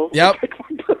tail. Yep.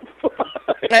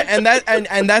 and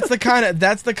that's the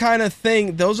kind of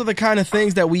thing. Those are the kind of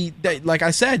things that like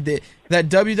I said, that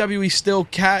WWE still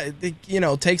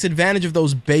takes advantage of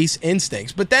those base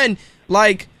instincts. But then,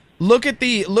 like,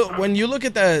 when you look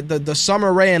at the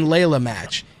Summer Rae and Layla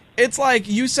match, it's like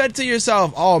you said to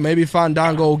yourself, oh, maybe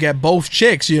Fandango will get both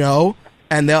chicks,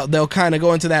 and they'll kind of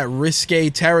go into that risque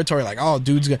territory, like, oh,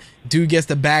 dude gets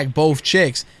to bag both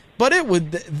chicks. But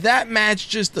that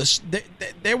match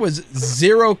there was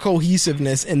zero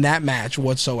cohesiveness in that match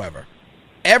whatsoever.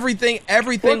 Everything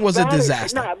was a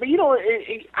disaster. Nah, but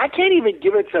I can't even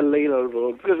give it to Layla,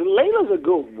 though, because Layla's a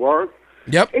good work.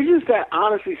 Yep. It's just that,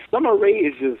 honestly, Summer Rae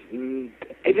is just,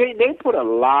 they put a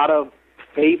lot of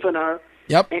faith in her.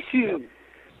 Yep. And she's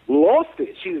lost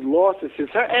it. She's lost it since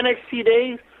her NXT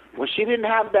days. When she didn't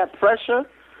have that pressure,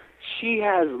 she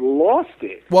has lost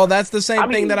it. Well, that's the same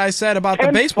thing that I said about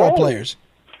the baseball players.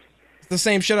 It's the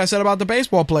same shit I said about the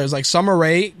baseball players. Like Summer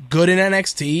Rae, good in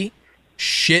NXT,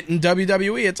 shit in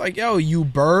WWE. It's like, yo, you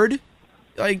bird.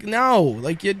 Like, no.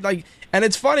 And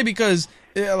it's funny because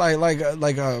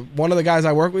one of the guys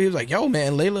I work with, he was like, yo,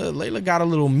 man, Layla got a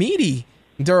little meaty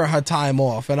during her time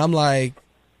off. And I'm like,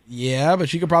 yeah, but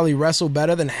she could probably wrestle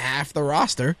better than half the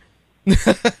roster.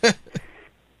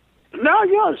 No,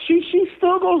 yeah, she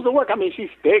still goes to work. I mean, she's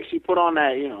thick. She put on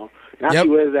that, now she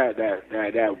wears that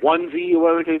onesie or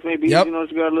whatever the case may be. Yep.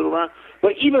 She got a little round.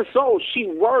 But even so, she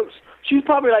works. She's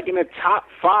probably like in the top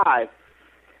 5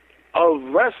 of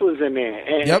wrestlers in there,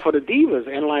 and for the divas.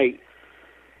 And like,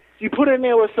 you put in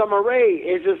there with Summer Rae,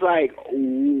 it's just like,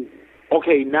 ooh,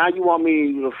 okay, now you want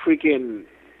me to freaking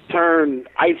turn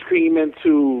ice cream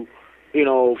into,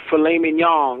 filet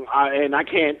mignon, and I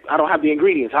don't have the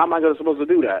ingredients. How am I supposed to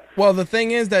do that? Well, the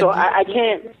thing is that... So I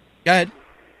can't... Go ahead.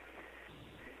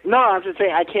 No, I'm just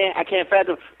saying I can't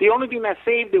fathom. The only thing that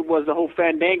saved it was the whole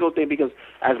Fandango thing, because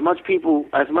as much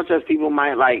as people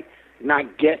might like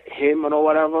not get him or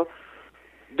whatever,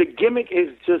 the gimmick is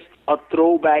just a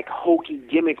throwback hokey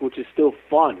gimmick, which is still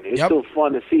fun. It's still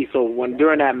fun to see. So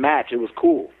during that match, it was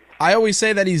cool. I always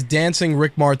say that he's dancing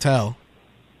Rick Martel.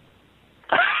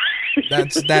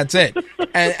 That's it.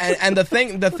 And the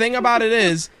thing about it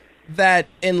is that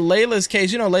in Layla's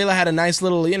case, Layla had a nice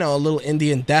little, a little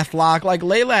Indian deathlock. Like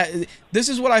Layla, this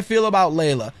is what I feel about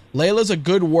Layla. Layla's a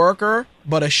good worker,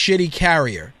 but a shitty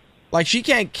carrier. Like, she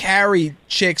can't carry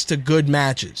chicks to good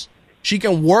matches. She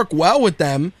can work well with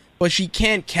them, but she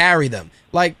can't carry them.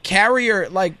 Like carrier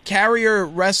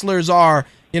wrestlers are,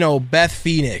 Beth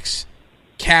Phoenix,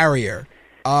 carrier.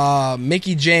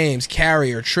 Mickie James,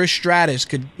 carrier. Trish Stratus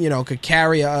could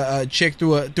carry a chick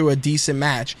through a decent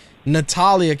match.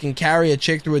 Natalya can carry a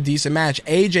chick through a decent match.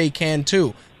 AJ can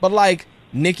too. But like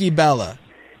Nikki Bella,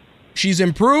 she's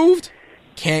improved,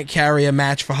 can't carry a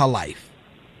match for her life.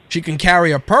 She can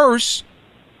carry a purse,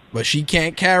 but she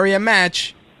can't carry a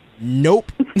match.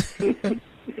 Nope.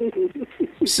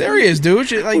 Serious,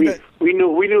 dude. We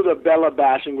knew the Bella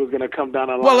bashing was going to come down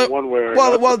the line one way or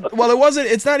another. Well, it wasn't.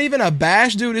 It's not even a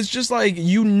bash, dude. It's just like,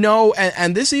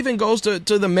 and this even goes to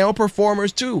the male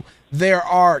performers too. There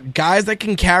are guys that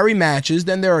can carry matches,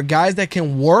 then there are guys that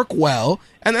can work well,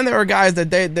 and then there are guys that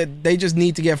they just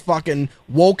need to get fucking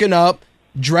woken up,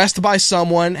 dressed by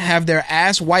someone, have their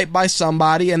ass wiped by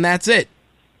somebody, and that's it.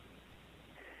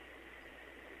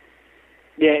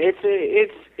 Yeah,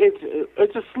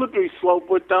 it's a slippery slope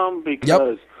with them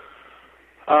because,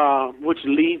 which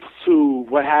leads to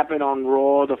what happened on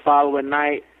Raw the following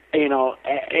night.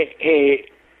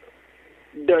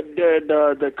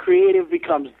 The creative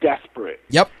becomes desperate.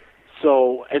 Yep.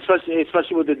 So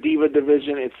especially with the Diva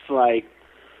division, it's like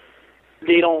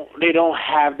they don't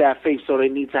have that faith, so they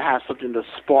need to have something to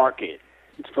spark it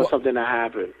for something to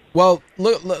happen. Well,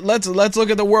 let's look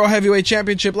at the World Heavyweight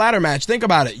Championship ladder match. Think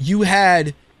about it. You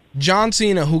had John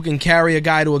Cena, who can carry a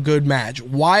guy to a good match.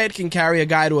 Wyatt can carry a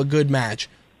guy to a good match.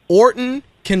 Orton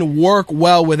can work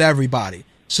well with everybody.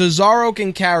 Cesaro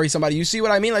can carry somebody. You see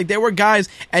what I mean? Like, there were guys,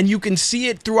 and you can see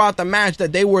it throughout the match,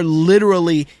 that they were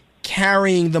literally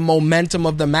carrying the momentum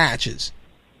of the matches.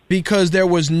 because there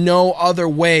was no other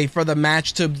way for the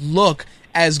match to look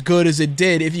as good as it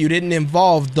did if you didn't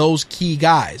involve those key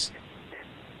guys.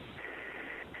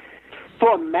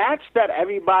 For a match that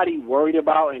everybody worried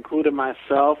about, including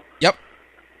myself, Yep.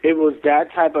 it was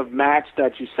that type of match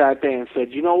that you sat there and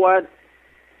said, you know what?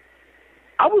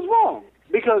 I was wrong.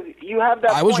 Because you have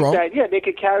that point that, yeah, they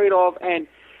could carry it off, and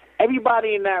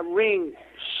everybody in that ring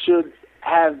should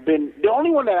have been... The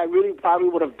only one that I really probably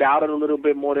would have doubted a little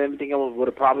bit more than anything else would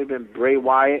have probably been Bray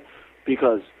Wyatt,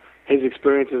 because his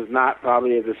experience is not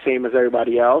probably the same as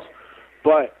everybody else.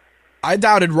 But I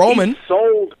doubted Roman. He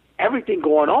sold everything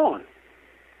going on.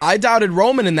 I doubted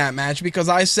Roman in that match because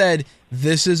I said,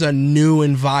 this is a new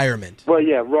environment. Well,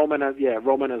 yeah, Roman as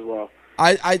well.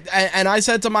 I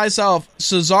said to myself,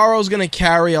 Cesaro's going to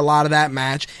carry a lot of that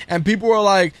match. And people were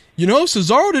like,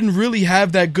 Cesaro didn't really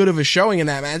have that good of a showing in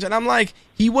that match. And I'm like,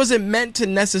 he wasn't meant to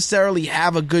necessarily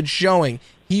have a good showing.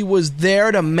 He was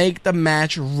there to make the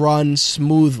match run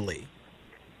smoothly.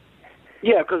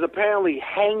 Yeah, because apparently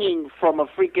hanging from a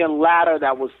freaking ladder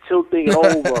that was tilting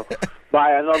over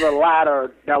by another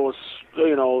ladder that was,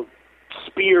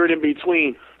 speared in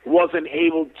between wasn't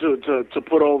able to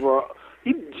put over...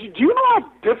 Do you know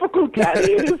how difficult that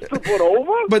is to put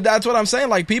over? But that's what I'm saying.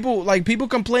 Like people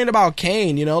complain about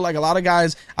Kane, like a lot of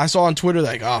guys I saw on Twitter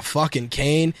like, oh, fucking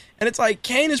Kane. And it's like,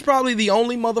 Kane is probably the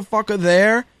only motherfucker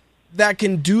there that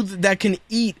can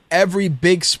eat every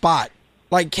big spot.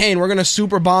 Like, Kane, we're going to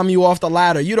super bomb you off the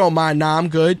ladder. You don't mind. Nah, I'm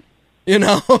good.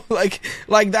 Like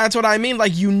that's what I mean.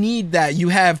 Like, you need that. You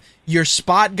have your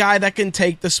spot guy that can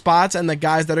take the spots and the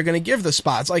guys that are going to give the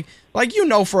spots. Like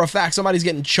for a fact somebody's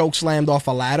getting choke slammed off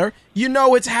a ladder.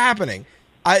 It's happening.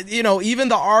 Even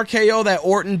the RKO that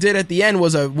Orton did at the end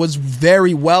was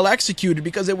very well executed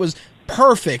because it was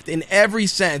perfect in every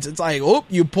sense. It's like,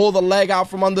 you pull the leg out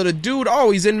from under the dude.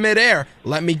 Oh, he's in midair.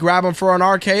 Let me grab him for an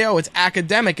RKO. It's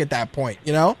academic at that point,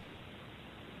 Yeah,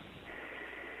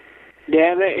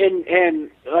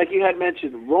 and like you had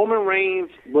mentioned, Roman Reigns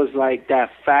was like that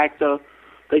factor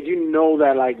that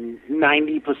that like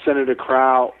 90% of the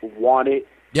crowd wanted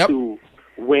to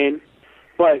win.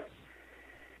 But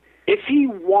if he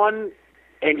won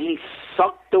and he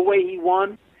sucked the way he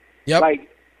won, like,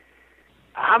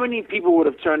 how many people would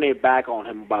have turned their back on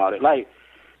him about it? Like,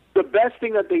 the best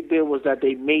thing that they did was that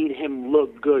they made him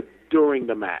look good during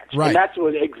the match. Right. And that's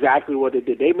exactly what they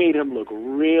did. They made him look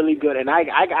really good, and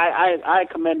I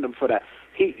commend them for that.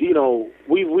 He,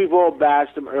 we've all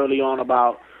bashed him early on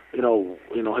about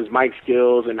his mic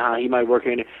skills and how he might work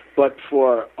in it. But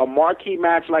for a marquee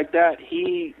match like that,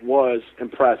 he was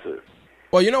impressive.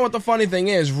 Well, you know what the funny thing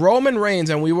is? Roman Reigns,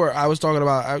 and I was talking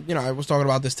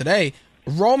about this today.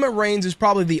 Roman Reigns is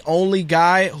probably the only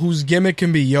guy whose gimmick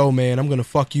can be, yo, man, I'm going to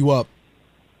fuck you up.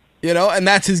 And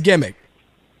that's his gimmick.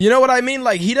 You know what I mean?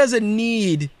 Like, he doesn't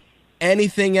need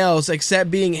anything else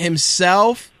except being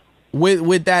himself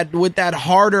with that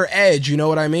harder edge. You know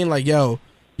what I mean? Like, yo,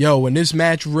 when this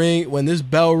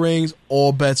bell rings,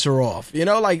 all bets are off.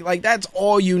 Like that's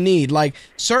all you need. Like,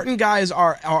 certain guys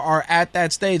are at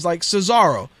that stage. Like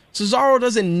Cesaro. Cesaro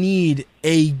doesn't need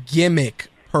a gimmick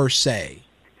per se.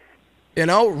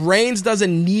 Reigns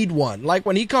doesn't need one. Like,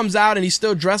 when he comes out and he's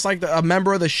still dressed like a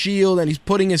member of the Shield and he's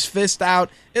putting his fist out,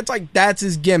 it's like, that's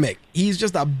his gimmick. He's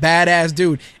just a badass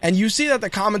dude. And you see that the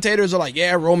commentators are like,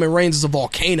 yeah, Roman Reigns is a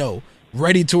volcano,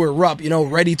 ready to erupt,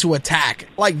 ready to attack.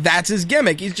 Like, that's his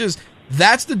gimmick.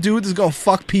 That's the dude that's gonna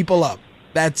fuck people up.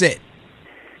 That's it.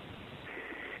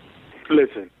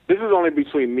 Listen, this is only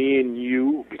between me and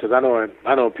you, because I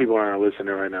know people aren't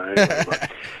listening right now. Anyway,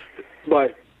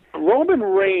 but Roman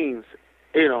Reigns,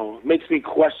 makes me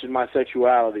question my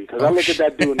sexuality, because I look at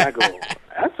that dude and I go,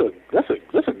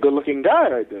 that's a good looking guy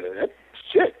right there. That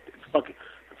shit, it's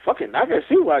fucking. I can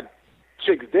see why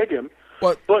chicks dig him.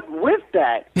 What? But with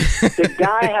that, the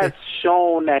guy has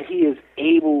shown that he is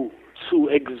able to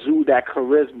exude that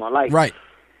charisma. Like, right.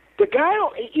 The guy,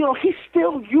 he's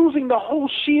still using the whole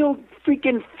Shield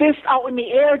freaking fist out in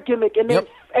the air gimmick, and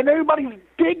and everybody's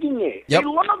digging it. Yep. They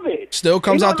love it. Still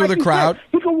comes out through the crowd.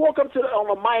 He can walk up on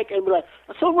the mic and be like,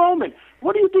 so Roman,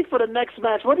 what do you think for the next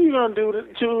match? What are you going to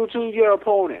do to your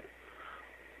opponent?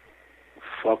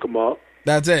 Fuck him up.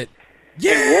 That's it.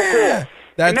 Yeah!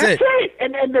 That's it.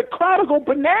 And the crowd will go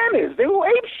bananas. They will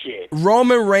ape shit.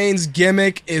 Roman Reigns'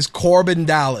 gimmick is Corbin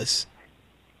Dallas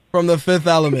from The Fifth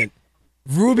Element.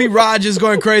 Ruby Rogers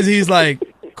going crazy. He's like,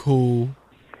 cool.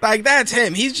 Like, that's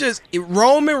him.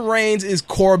 Roman Reigns is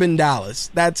Corbin Dallas.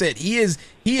 That's it. He is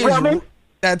Roman?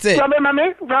 That's it.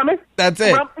 Ramen. That's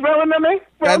it. Ramen.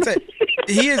 That's it.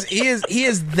 He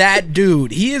is that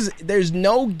dude. There's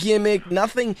no gimmick,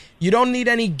 nothing. You don't need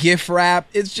any gift wrap.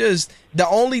 It's just the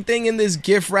only thing in this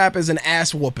gift wrap is an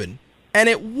ass whooping. And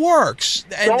it works.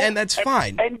 And that's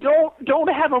fine. And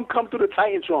don't have him come through the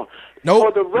Titantron.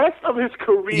 Nope. For the rest of his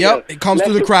career. Yep, it comes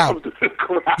through the crowd.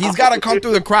 He's got to come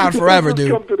through the crowd forever,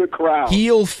 dude. Come through the crowd.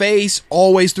 Heel, face,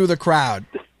 always through the crowd.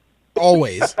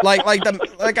 Always. Like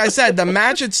I said, the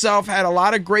match itself had a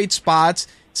lot of great spots.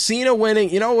 Cena winning.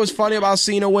 You know what was funny about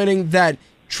Cena winning? That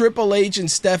Triple H and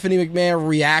Stephanie McMahon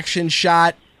reaction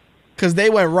shot. Because they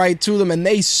went right to them and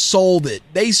they sold it.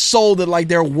 They sold it like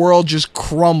their world just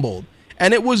crumbled.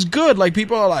 And it was good. Like,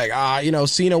 people are like,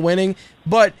 Cena winning.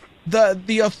 But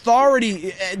the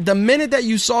authority, the minute that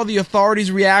you saw the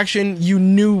authority's reaction, you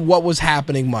knew what was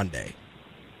happening Monday.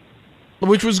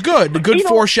 Which was good. The good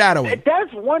foreshadowing.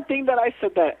 That's one thing that I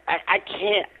said that I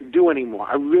can't do anymore.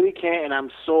 I really can't. And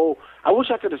I wish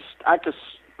I could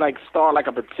like start like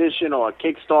a petition or a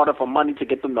Kickstarter for money to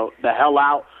get them the hell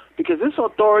out. Because this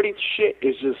authority shit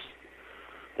is just,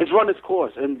 it's run its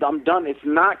course, and I'm done. It's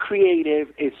not creative.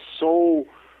 It's so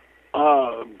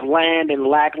bland and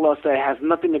lackluster. It has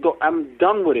nothing to go. I'm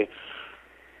done with it.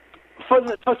 For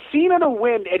Cena to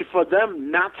win and for them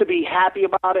not to be happy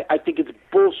about it, I think it's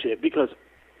bullshit. Because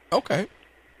okay,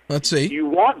 let's see. You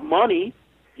want money,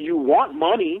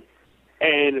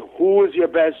 and who is your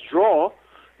best draw?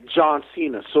 John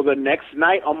Cena. So the next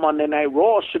night on Monday Night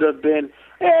Raw should have been,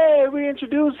 hey, we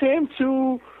introduce him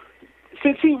to,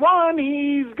 since he won,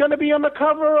 he's going to be on the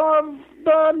cover of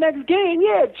the next game.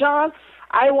 Yeah, John,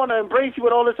 I want to embrace you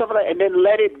with all this stuff, and then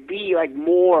let it be like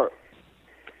more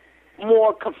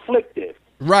conflicted.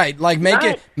 Right, like make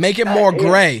it more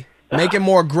gray. Make it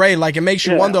more gray. Like, it makes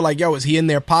you wonder, like, yo, is he in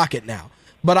their pocket now?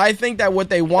 But I think that what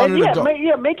they wanted to go...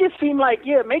 make it seem like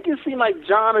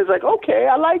John is like, okay,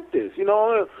 I like this,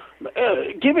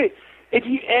 give it... If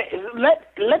you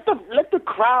let the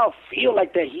crowd feel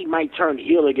like that he might turn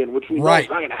heel again, which we know is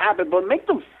not going to happen, but make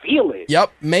them feel it.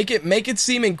 Yep, make it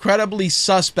seem incredibly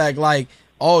suspect. Like,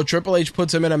 oh, Triple H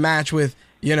puts him in a match with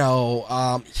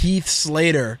Heath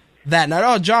Slater that night.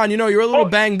 Oh, John, you're a little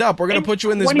banged up. We're going to put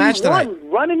you in this match tonight.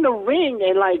 Run in the ring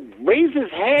and like raise his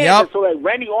hand, so that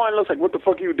Randy Orton looks like, what the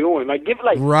fuck are you doing? Like, give it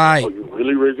like, right? Oh, you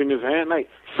really raising his hand? Like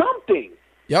something.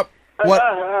 Yep. What?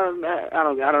 I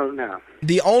don't know.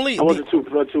 I wasn't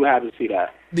too happy to see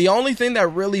that. The only thing that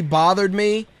really bothered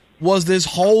me was this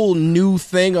whole new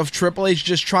thing of Triple H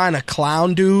just trying to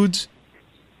clown dudes.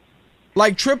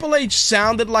 Like, Triple H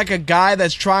sounded like a guy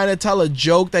that's trying to tell a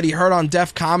joke that he heard on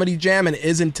Def Comedy Jam and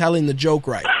isn't telling the joke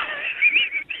right.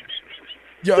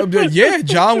 Yeah,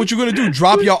 John, what you gonna do?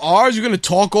 Drop your R's? You gonna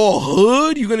talk all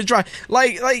hood? You gonna try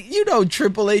like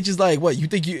Triple H is like, what? You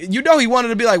think he wanted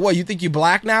to be like, what? You think you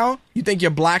black now? You think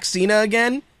you're Black Cena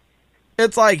again?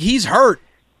 It's like, he's hurt,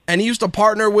 and he used to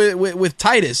partner with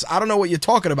Titus. I don't know what you're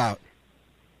talking about.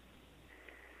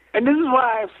 And this is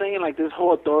why I'm saying, like, this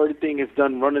whole authority thing is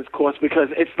done run its course, because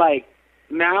it's like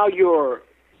now you're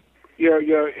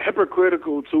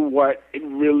hypocritical to what it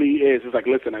really is. It's like,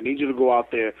 listen, I need you to go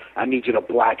out there. I need you to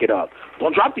black it up.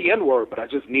 Don't drop the N-word, but I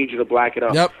just need you to black it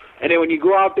up. Yep. And then when you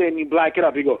go out there and you black it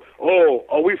up, you go, oh,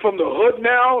 are we from the hood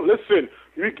now? Listen,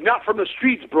 you're not from the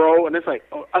streets, bro. And it's like,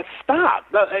 stop.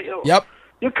 Yep.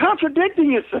 You're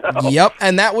contradicting yourself. Yep,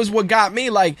 and that was what got me.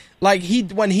 Like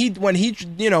when he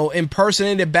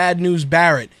impersonated Bad News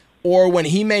Barrett, or when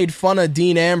he made fun of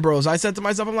Dean Ambrose, I said to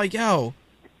myself, I'm like, yo,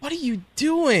 what are you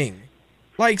doing?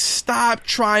 Like, stop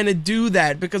trying to do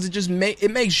that, because it just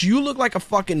it makes you look like a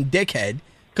fucking dickhead.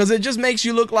 Because it just makes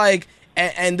you look like,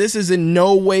 and this is in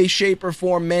no way, shape, or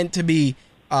form meant to be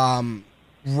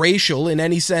racial in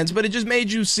any sense, but it just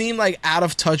made you seem like out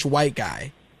of touch white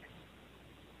guy.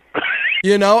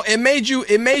 It made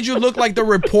you look like the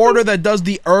reporter that does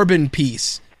the urban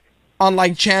piece on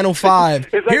like Channel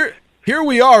 5. Like, here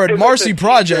we are at Marcy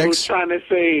Projects. Who's trying to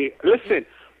say, listen,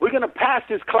 we're gonna pass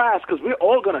this class because we're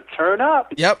all gonna turn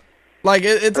up. Yep. Like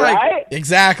it's right? Like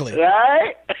exactly.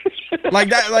 Right? Like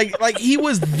that. Like he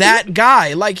was that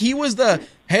guy. Like he was the,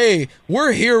 hey,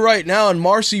 we're here right now in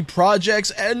Marcy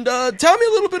Projects, and tell me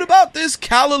a little bit about this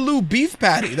Callaloo beef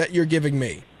patty that you're giving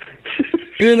me.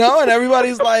 And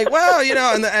everybody's like, well,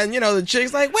 and the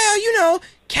chick's like, well,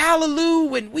 Callaloo,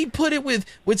 when we put it with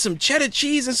some cheddar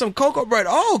cheese and some cocoa bread.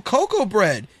 Oh, cocoa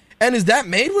bread. And is that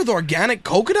made with organic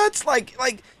coconuts? Like,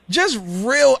 just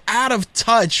real out of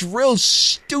touch, real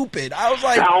stupid. I was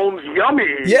like, sounds yummy.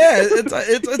 yeah,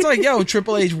 it's like, yo,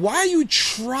 Triple H, why are you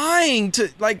trying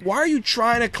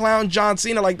to clown John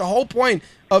Cena? Like, the whole point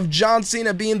of John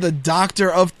Cena being the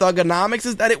doctor of Thugonomics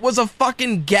is that it was a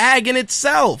fucking gag in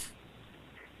itself.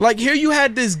 Like, here you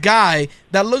had this guy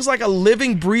that looks like a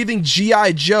living, breathing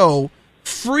G.I. Joe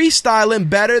freestyling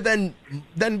better than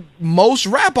most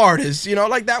rap artists. You know,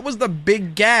 like, that was the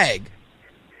big gag.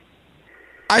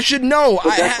 I should know.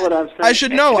 I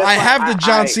should know. I have the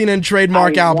John Cena and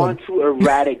trademark album. I just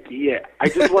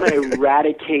want to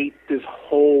eradicate this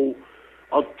whole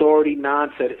authority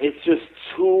nonsense. It's just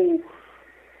too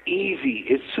easy.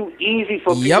 It's too easy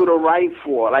for people to write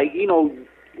for. Like, you know,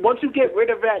 once you get rid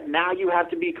of that, now you have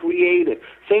to be creative.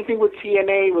 Same thing with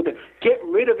TNA. Get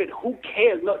rid of it. Who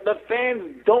cares? No, the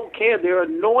fans don't care. They're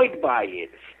annoyed by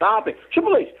it. Stop it.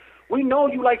 Triple H, we know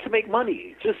you like to make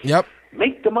money. Just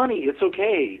make the money. It's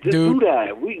okay. Just do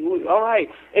that. We all right.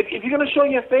 If you're gonna show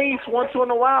your face once in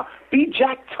a while, be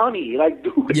Jack Tunney. Like,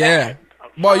 do that. Yeah.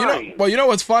 Well, you know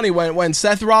what's funny, when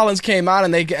Seth Rollins came out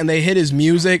and they hit his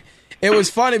music, it was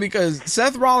funny because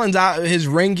Seth Rollins his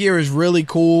ring gear is really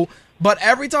cool, but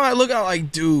every time I look at it, I'm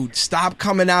like, dude, stop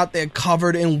coming out there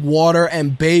covered in water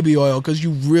and baby oil, because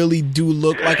you really do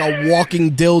look like a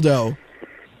walking dildo.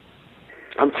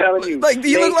 I'm telling you, like,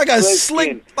 you look like a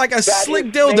slick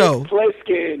dildo.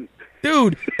 Plissken.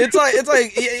 Dude,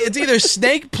 it's either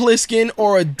Snake Plissken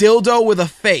or a dildo with a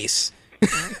face.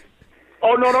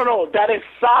 Oh, no. That is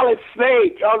Solid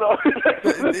Snake. Oh,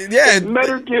 no. Yeah.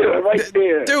 Metal Gear right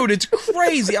there. Dude, it's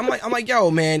crazy. I'm like,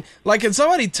 yo, man. Like, can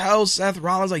somebody tell Seth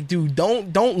Rollins, like, dude,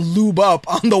 don't lube up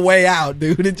on the way out,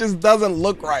 dude. It just doesn't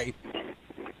look right.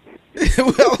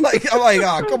 I'm like,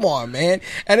 oh, come on, man.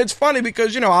 And it's funny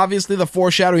because, you know, obviously the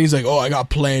foreshadowing, he's like, oh, I got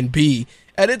Plan B.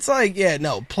 And it's like, yeah,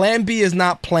 no, Plan B is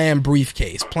not Plan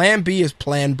Briefcase. Plan B is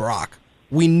Plan Brock.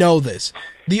 We know this.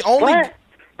 The only...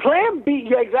 Plan B,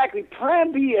 yeah, exactly.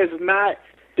 Plan B is not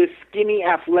the skinny,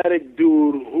 athletic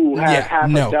dude who has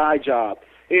a dye job.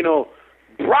 You know,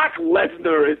 Brock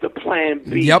Lesnar is the Plan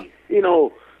B. Yep. You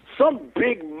know, some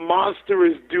big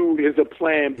monstrous dude is a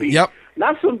Plan B. Yep.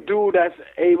 Not some dude that's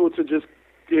able to just,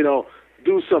 you know,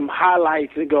 do some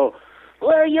highlights and go,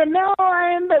 well, you know,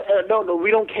 no, we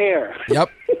don't care.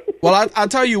 Yep. Well, I'll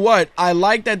tell you what. I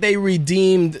like that they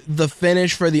redeemed the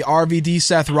finish for the RVD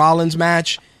Seth Rollins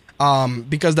match.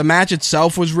 Because the match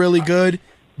itself was really good,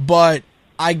 but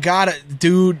I gotta,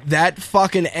 dude, that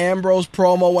fucking Ambrose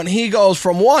promo when he goes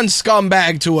from one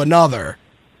scumbag to another,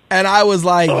 and I was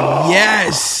like,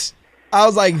 yes. I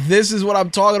was like, this is what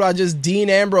I'm talking about, just Dean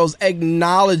Ambrose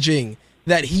acknowledging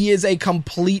that he is a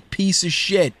complete piece of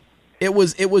shit. It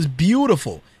was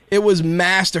beautiful. It was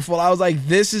masterful. I was like,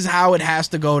 this is how it has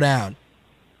to go down.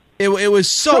 It was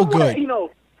so good. You know,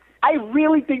 I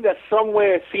really think that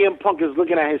somewhere CM Punk is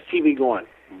looking at his TV going,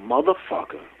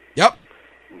 motherfucker. Yep.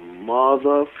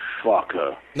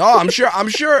 Motherfucker. No, I'm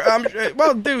sure.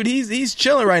 Well, dude, he's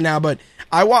chilling right now, but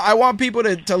I want people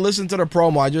to listen to the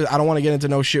promo. I don't want to get into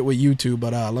no shit with YouTube,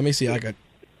 but let me see. I could.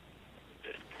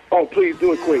 Oh, please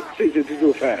do it quick. Please just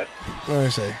do it fast. Let me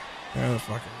see. Oh,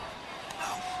 fuck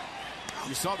it.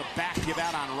 You saw the back give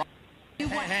out on.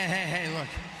 Hey, look.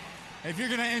 If you're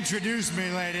gonna introduce me,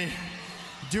 lady,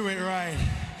 do it right.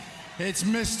 It's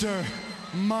Mr.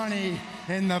 Money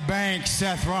in the Bank,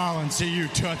 Seth Rollins, to you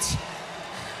toots.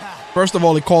 First of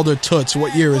all, he called her toots.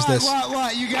 What year is this?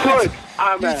 What? You guys,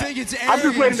 I'm think it's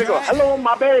just waiting to go, right? hello,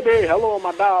 my baby. Hello,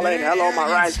 my darling. Hello, my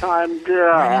right time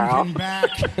girl. You can back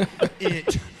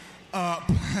it up.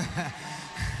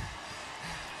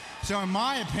 So in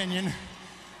my opinion,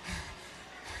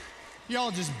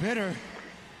 y'all just bitter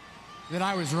that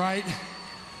I was right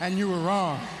and you were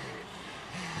wrong.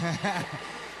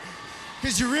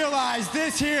 Because you realize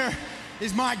this here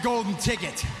is my golden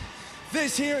ticket.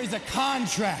 This here is a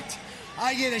contract.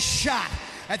 I get a shot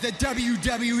at the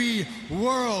WWE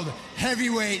World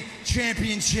Heavyweight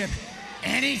Championship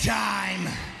anytime,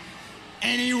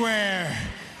 anywhere.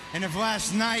 And if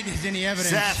last night is any evidence,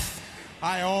 Seth.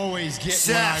 I always get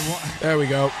what I want. There we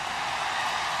go.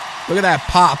 Look at that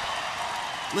pop.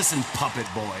 Listen, puppet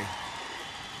boy.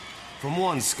 From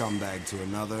one scumbag to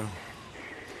another,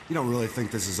 you don't really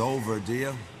think this is over, do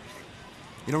you?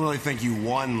 You don't really think you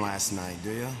won last night,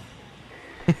 do you?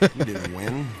 You didn't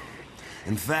win.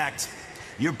 In fact,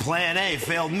 your plan A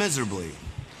failed miserably,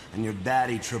 and your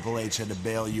daddy, Triple H, had to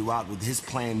bail you out with his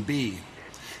plan B,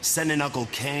 sending Uncle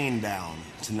Kane down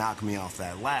to knock me off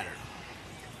that ladder.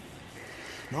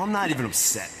 No, I'm not even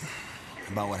upset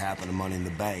about what happened to Money in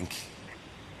the Bank,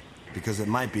 because it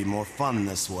might be more fun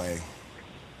this way.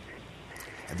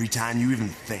 Every time you even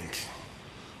think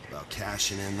about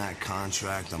cashing in that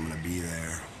contract, I'm gonna be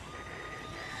there.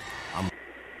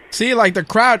 See, like the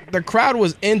crowd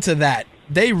was into that.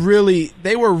 They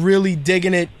were really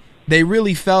digging it. They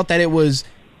really felt that it was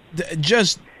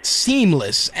just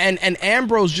seamless. And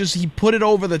Ambrose he put it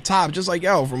over the top, just like,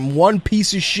 yo, from one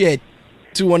piece of shit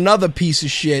to another piece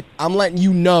of shit, I'm letting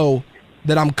you know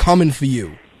that I'm coming for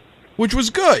you, which was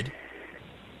good.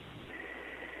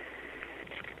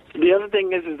 The other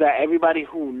thing is that everybody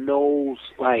who knows,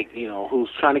 like, you know, who's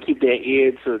trying to keep their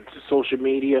ear to social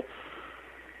media,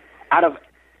 out of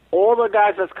all the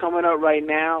guys that's coming up right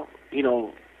now, you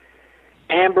know,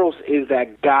 Ambrose is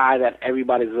that guy that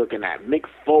everybody's looking at. Mick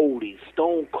Foley,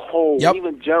 Stone Cold,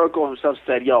 even Jericho himself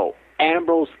said, yo,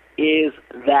 Ambrose is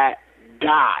that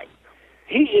guy.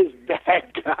 He is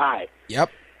that guy.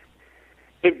 Yep.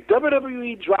 If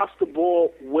WWE drops the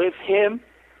ball with him,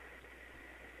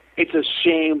 it's a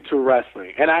shame to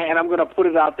wrestling. And I'm going to put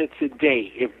it out there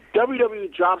today. If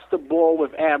WWE drops the ball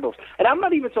with Ambrose, and I'm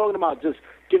not even talking about just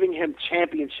giving him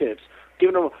championships,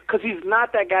 because he's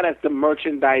not that guy that's the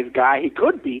merchandise guy. He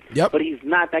could be, but he's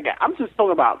not that guy. I'm just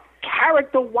talking about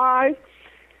character-wise,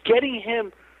 getting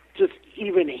him just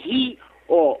even heat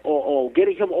or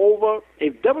getting him over.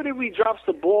 If WWE drops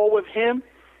the ball with him,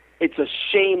 it's a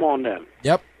shame on them.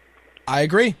 Yep, I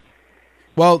agree.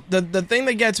 Well, the thing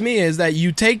that gets me is that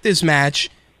you take this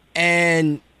match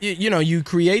and you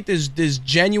create this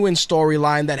genuine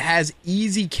storyline that has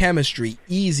easy chemistry.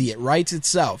 Easy, it writes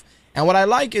itself. And what I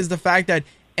like is the fact that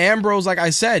Ambrose, like I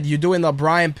said, you're doing the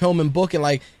Brian Pillman booking.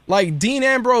 Like Dean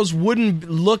Ambrose wouldn't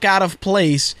look out of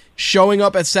place showing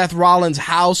up at Seth Rollins'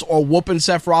 house or whooping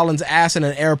Seth Rollins' ass in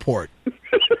an airport.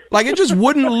 Like, it just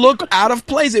wouldn't look out of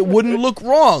place. It wouldn't look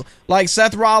wrong. Like,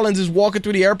 Seth Rollins is walking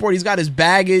through the airport. He's got his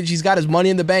baggage. He's got his Money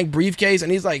in the Bank briefcase.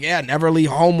 And he's like, yeah, never leave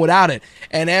home without it.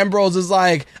 And Ambrose is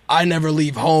like, I never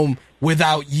leave home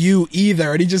without you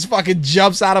either. And he just fucking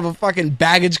jumps out of a fucking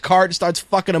baggage cart and starts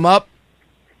fucking him up.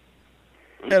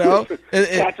 You know?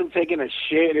 Catch him taking a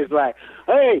shit. It's like,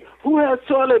 hey, who has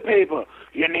toilet paper?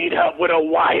 You need help with a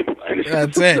wipe.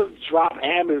 That's it. Just drop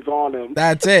hammers on him.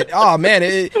 That's it. Oh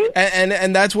man,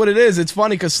 and that's what it is. It's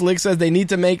funny because Slick says they need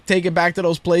to take it back to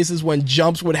those places when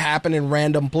jumps would happen in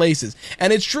random places,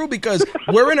 and it's true because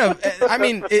we're in a. I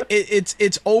mean,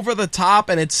 it's over the top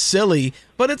and it's silly,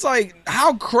 but it's like,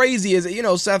 how crazy is it? You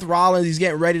know, Seth Rollins, he's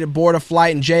getting ready to board a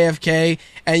flight in JFK,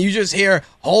 and you just hear,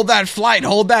 hold that flight,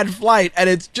 and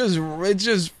it's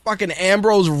just fucking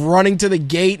Ambrose running to the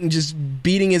gate and just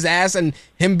beating his ass and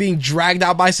him being dragged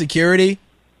out by security.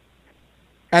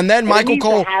 And then Michael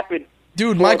Cole,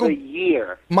 dude,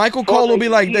 Michael Cole will be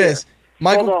like this.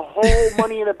 For the whole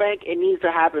Money in the Bank, it needs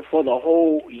to happen for the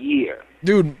whole year.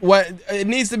 Dude, what it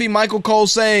needs to be Michael Cole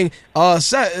saying,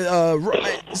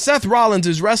 Seth Rollins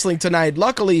is wrestling tonight.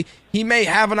 Luckily, he may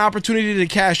have an opportunity to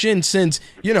cash in since,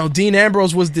 you know, Dean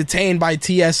Ambrose was detained by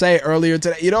TSA earlier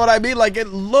today. You know what I mean? Like, it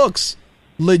looks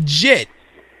legit.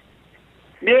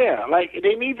 Yeah, like,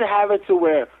 they need to have it to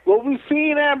where, well, we've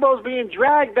seen Ambrose being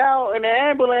dragged out in the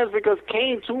ambulance because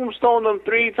Kane tombstoned him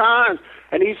 3 times,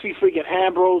 and you see freaking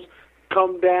Ambrose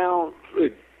come down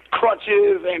with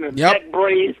crutches and a neck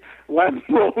brace when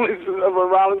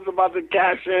Rollins is about to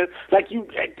cash in. Like,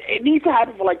 it needs to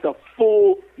happen for like the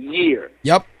full year.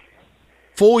 Yep.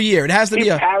 Full year. It has to be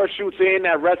a parachutes in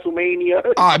at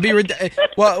WrestleMania. It'd be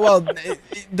well.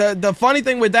 The funny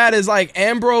thing with that is, like,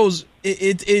 Ambrose,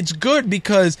 it's good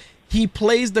because he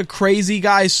plays the crazy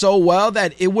guy so well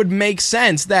that it would make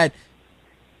sense that,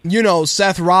 you know,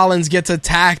 Seth Rollins gets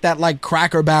attacked at like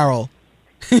Cracker Barrel.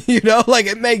 You know, like,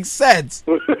 it makes sense.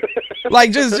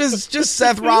 Like, just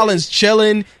Seth Rollins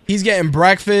chilling. He's getting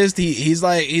breakfast. He's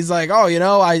like, oh, you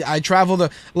know, I travel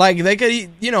like, they could,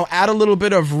 you know, add a little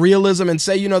bit of realism and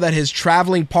say, you know, that his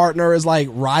traveling partner is like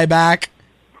Ryback.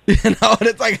 You know, and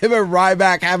it's like him and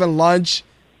Ryback having lunch.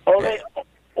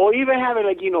 Or even having,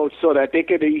 like, you know, so that they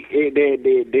could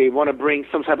they want to bring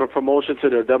some type of promotion to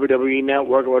the WWE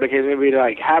network, or they can maybe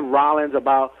like have Rollins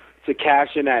about to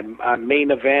cash in that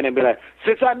main event and be like,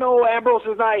 since I know Ambrose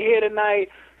is not here tonight,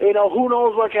 you know, who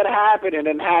knows what could happen, and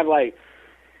then have like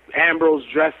Ambrose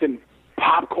dressed in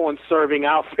popcorn serving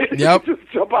outfit. Yep. Just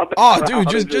jump out the crowd,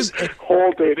 dude, just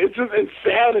hold it. It's just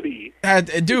insanity.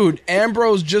 Dude,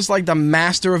 Ambrose just like the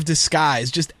master of disguise,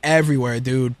 just everywhere,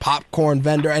 dude. Popcorn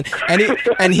vendor,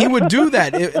 and he would do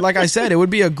that. Like I said, it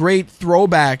would be a great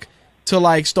throwback to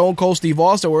like Stone Cold Steve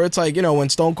Austin, where it's like, you know, when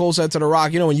Stone Cold said to The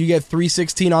Rock, you know, when you get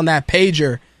 316 on that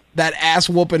pager, that ass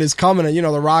whooping is coming, and, you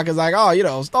know, The Rock is like, oh, you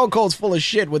know, Stone Cold's full of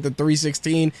shit with the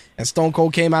 316, and Stone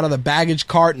Cold came out of the baggage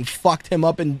cart and fucked him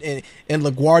up in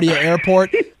LaGuardia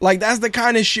Airport. Like, that's the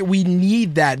kind of shit we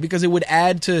need, that, because it would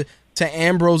add to to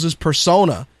Ambrose's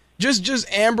persona.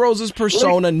 Just Ambrose's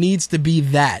persona needs to be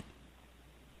that.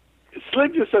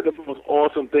 Slick just said the most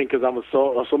awesome thing because I'm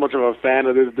so much of a fan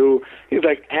of this dude. He's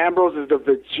like, Ambrose is the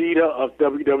Vegeta of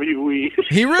WWE.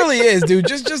 He really is, dude.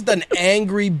 Just an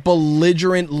angry,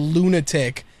 belligerent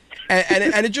lunatic.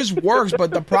 And it just works,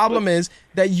 but the problem is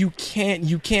that you can't.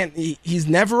 He's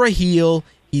never a heel.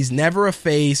 He's never a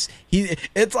face.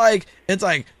 It's like,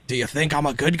 do you think I'm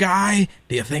a good guy?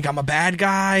 Do you think I'm a bad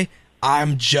guy?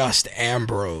 I'm just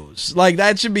Ambrose. Like,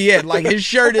 that should be it. Like, his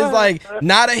shirt is like,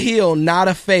 not a heel, not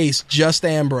a face, just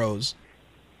Ambrose.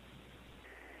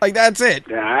 Like, that's it.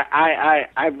 Yeah, I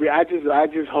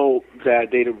just hope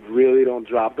that they really don't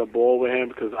drop the ball with him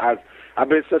because I've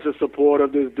been such a supporter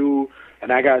of this dude,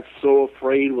 and I got so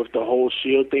afraid with the whole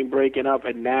Shield thing breaking up,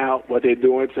 and now what they're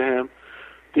doing to him.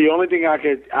 The only thing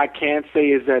I can't say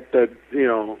is that you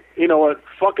know what?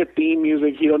 Fuck a theme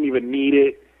music. He don't even need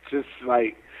it. Just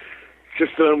let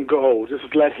him go.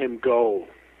 Just let him go.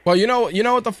 Well, you know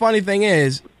what the funny thing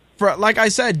is? For like I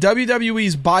said,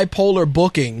 WWE's bipolar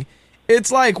booking.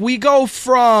 It's like we go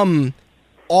from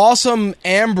awesome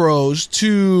Ambrose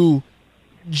to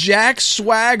Jack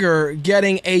Swagger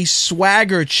getting a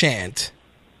swagger chant.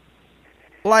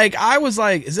 Like, I was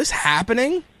like, is this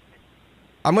happening?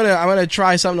 I'm gonna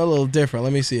try something a little different.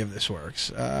 Let me see if this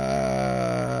works.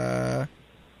 Yeah,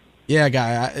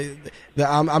 guy.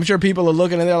 I'm sure people are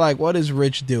looking and they're like, "What is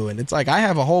Rich doing?" It's like, I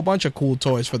have a whole bunch of cool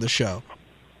toys for the show,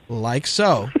 like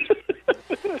so.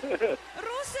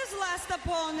 Ruse's last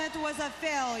opponent was a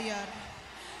failure,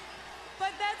 but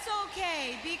that's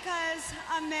okay because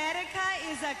America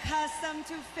is accustomed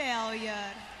to failure.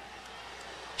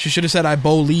 She should have said, "I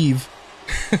believe."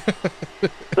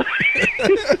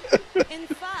 In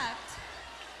fact,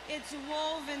 it's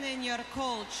woven in your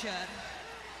culture.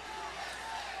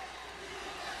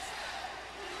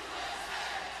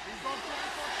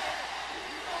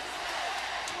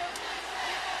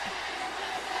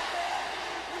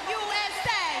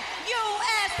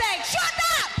 USA, shut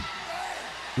up!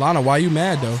 Lana, why you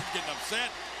mad though?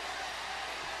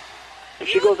 If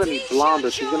she goes any blonder,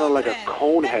 she's gonna look like a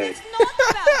cone head. It's not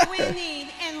about winning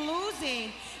and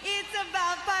losing. It's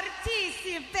about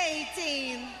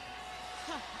participating.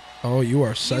 Oh, you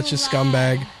are such You a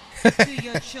scumbag. to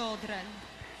your children,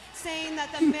 saying that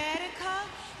America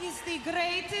is the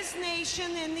greatest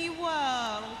nation in the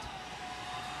world.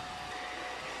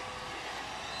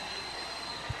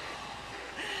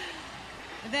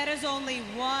 There is only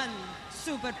one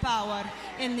superpower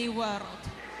in the world,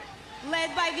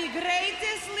 led by the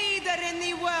greatest leader in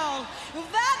the world,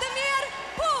 Vladimir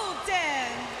Putin.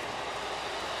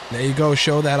 There you go.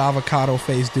 Show that avocado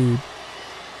face, dude.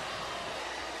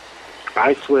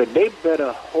 I swear, they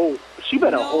better hope. She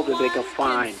better hope that they can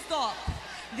find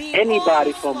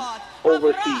anybody from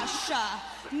overseas. Russia.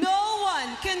 No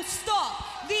one can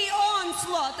stop the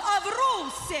onslaught of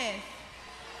Rusev.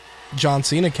 John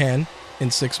Cena can in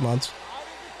 6 months.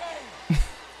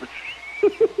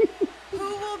 Who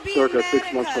will be Circa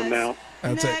 6 months from now.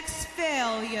 That's next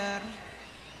failure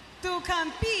to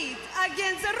compete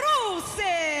against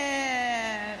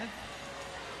Rusev?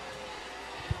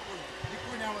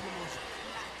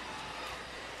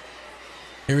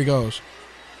 Here he goes.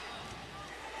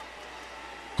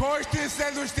 Кой ще е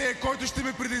следващия, който ще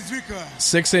ме предизвика?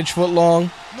 6-inch foot long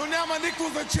Но няма никакво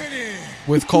значение.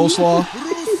 with coleslaw.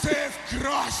 Rusev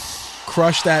Crush.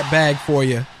 Crush that bag for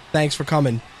you. Thanks for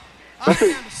coming. I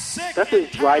am sick That's and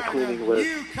his dry tired cleaning of list.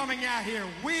 you coming out here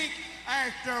week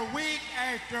after week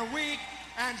after week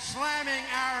and slamming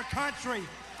our country.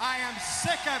 I am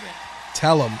sick of it.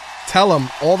 Tell him,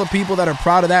 all the people that are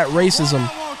proud of that racism.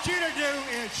 What I want you to do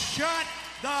is shut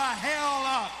the hell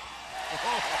up.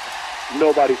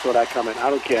 Nobody saw that coming. I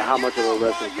don't care how much of a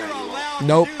wrestling fan you are.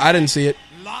 Nope, I didn't see it.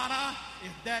 Lana,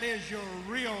 if that is your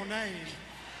real name.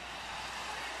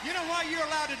 You know why you're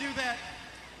allowed to do that?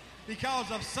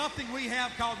 Because of something we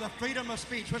have called the freedom of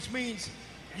speech, which means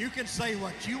you can say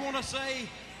what you want to say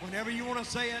whenever you want to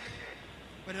say it.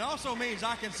 But it also means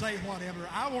I can say whatever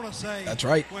I want to say. That's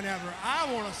right. Whenever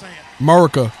I want to say it.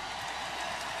 America.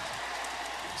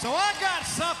 So I got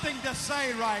something to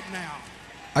say right now.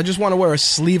 I just want to wear a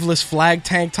sleeveless flag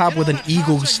tank top with an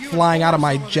eagle flying out of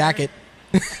my jacket.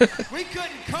 We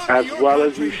couldn't come As to your well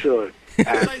as country you should. and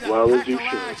As say the well as pack you of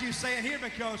lies should. you say it here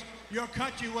because your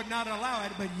country would not allow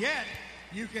it, but yet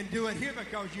you can do it here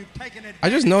because you've taken it. I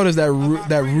just noticed that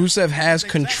that Rusev has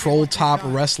control top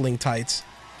wrestling tights.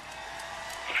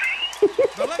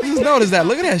 Just notice that.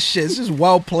 Look at that shit. It's just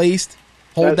well placed.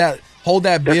 Hold that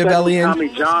That's beer that belly new in. Tommy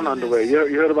John underwear.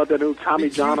 You heard about that new Tommy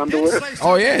John underwear?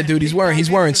 Oh yeah, dude. He's wearing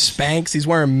Spanx. He's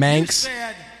wearing You Manx.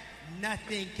 said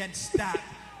nothing can stop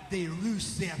the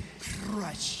Rusev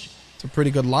Crush. It's a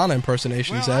pretty good Lana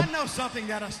impersonation, Well, Zeb. I know something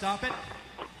that'll stop it.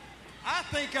 I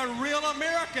think a real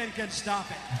American can stop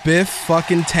it. Biff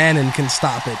fucking Tannen can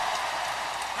stop it.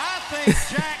 I think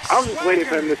Jack I was just waiting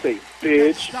for him to say,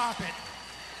 bitch. Stop it.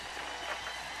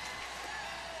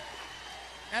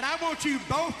 And I want you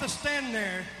both to stand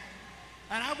there,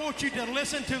 and I want you to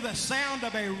listen to the sound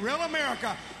of a real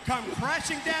America come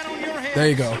crashing down on your head. There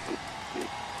you go.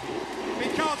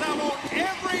 Because I want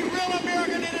every real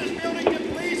American in this building to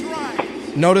please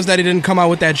rise. Notice that he didn't come out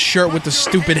with that shirt with the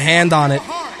stupid hand on it.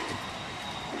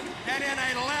 And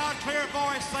in a loud, clear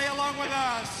voice, say along with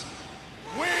us,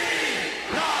 we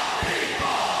the people.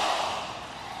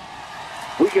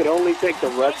 We could only thank the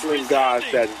wrestling gods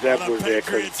that Zeb was there,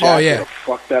 because Jack Oh, yeah. would have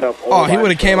fucked that up. Oh, he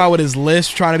would have came out with his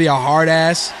lisp trying to be a hard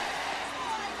ass.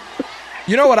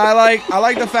 You know what I like? I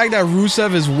like the fact that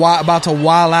Rusev is about to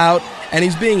wild out, and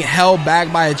he's being held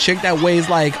back by a chick that weighs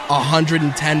like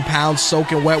 110 pounds,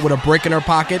 soaking wet with a brick in her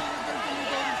pocket.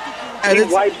 And He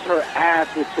it's, wipes her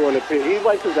ass with toilet paper. He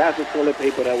wipes his ass with toilet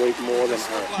paper that weighs more than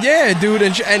her. yeah, dude,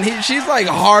 and she's like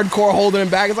hardcore holding him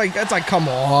back. It's like come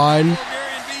on.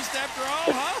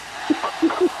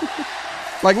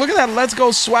 Like, look at that "Let's Go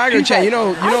Swagger" chant. You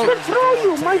know. I control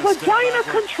you. My vagina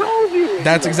controls you.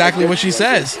 That's exactly what she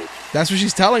says. That's what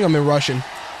she's telling him in Russian.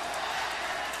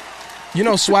 You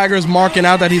know, Swagger's marking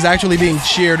out that he's actually being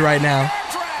cheered right now.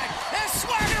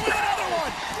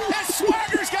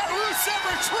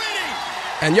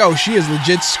 And yo, she is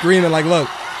legit screaming like, look.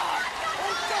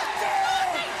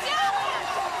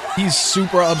 He's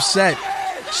super upset.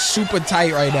 Super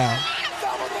tight right now.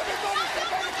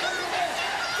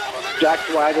 Jack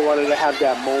Swagger wanted to have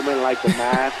that moment like the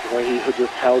mask where he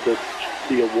just held the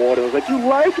award. It was like, you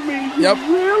like me? You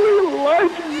really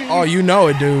like me? Oh, you know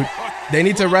it, dude. They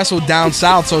need to wrestle down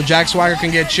south so Jack Swagger can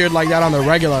get cheered like that on the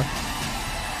regular.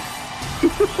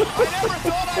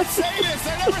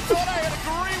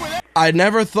 I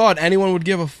never thought anyone would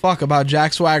give a fuck about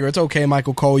Jack Swagger. It's okay,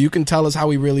 Michael Cole. You can tell us how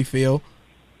we really feel.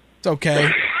 It's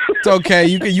okay. It's okay.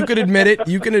 You could admit it.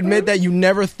 You can admit that you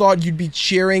never thought you'd be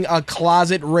cheering a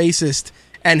closet racist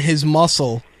and his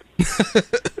muscle.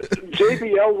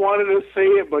 JBL wanted to say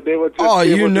it, but they were just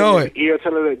in his ear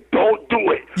telling him, don't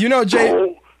do it. You know,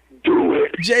 don't do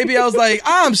it. JBL's like,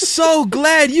 I'm so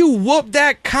glad you whooped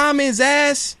that commun's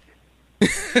ass.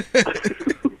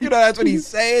 You know, that's what he's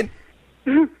saying.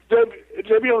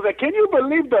 JBL was like, can you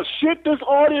believe the shit this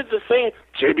audience is saying?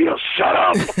 JBL, shut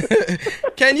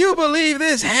up. Can you believe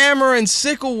this hammer and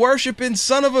sickle worshiping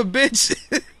son of a bitch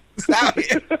is out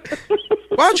here?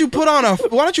 Why don't you put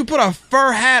a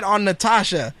fur hat on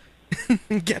Natasha?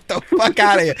 Get the fuck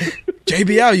out of here.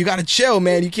 JBL, you gotta chill,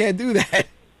 man. You can't do that.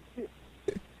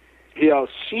 Yo,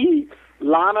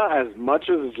 Lana, as much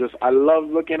as just I love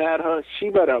looking at her, she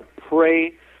better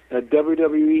pray that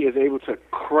WWE is able to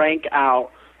crank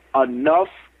out enough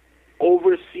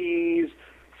overseas,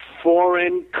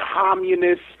 foreign,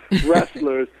 communist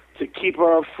wrestlers to keep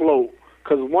her afloat.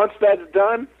 Because once that's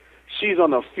done, she's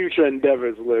on the future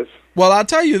endeavors list. Well, I'll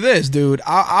tell you this, dude.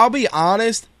 I'll be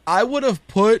honest. I would have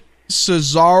put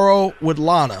Cesaro with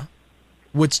Lana,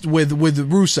 with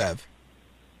Rusev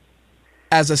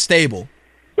as a stable.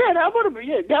 Yeah, that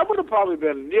would have probably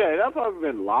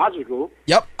been logical.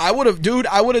 Yep, I would have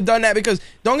done that because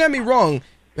don't get me wrong,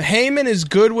 Heyman is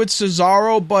good with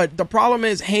Cesaro, but the problem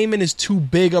is Heyman is too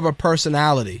big of a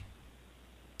personality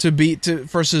for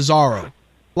Cesaro.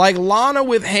 Like Lana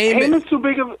with Heyman. Heyman's too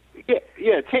big of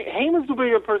Heyman's too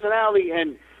big of a personality,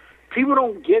 and people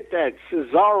don't get that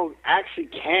Cesaro actually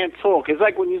can talk. It's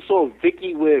like when you saw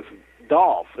Vicky with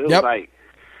Dolph. It was like,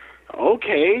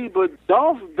 okay, but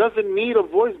Dolph doesn't need a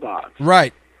voice box.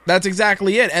 Right. That's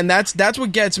exactly it. And that's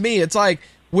what gets me. It's like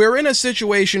we're in a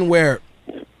situation where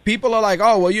people are like,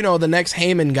 oh, well, you know, the next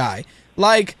Heyman guy.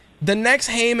 Like, the next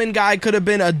Heyman guy could have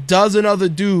been a dozen other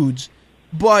dudes,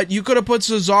 but you could have put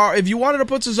Cesaro. If you wanted to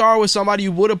put Cesaro with somebody,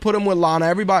 you would have put him with Lana.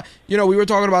 Everybody, you know, we were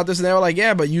talking about this, and they were like,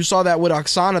 yeah, but you saw that with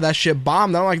Oksana. That shit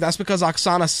bombed. I'm like, that's because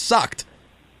Oksana sucked.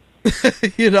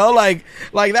 You know, like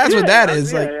that's what that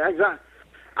is. Like, exactly.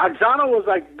 Oksana was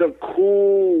like the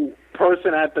cool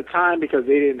person at the time because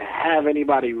they didn't have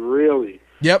anybody really.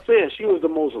 Yep. So yeah, she was the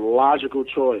most logical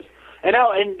choice. And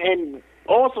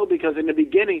also because in the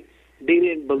beginning they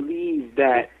didn't believe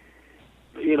that,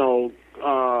 you know,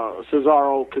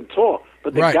 Cesaro could talk,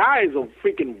 but the guy's a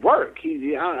freaking work.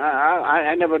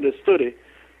 I never understood it,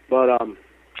 but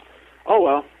oh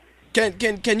well.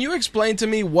 Can you explain to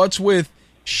me what's with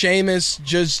Sheamus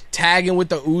just tagging with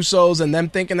the Usos and them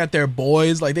thinking that they're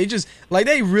boys. Like,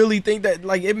 they really think that,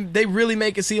 like, they really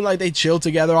make it seem like they chill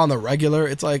together on the regular.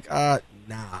 It's like, nah.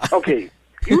 Okay,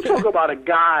 you talk about a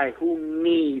guy who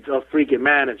needs a freaking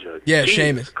manager. Yeah, Jesus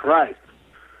Sheamus. Christ.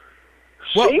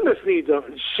 Well, Sheamus needs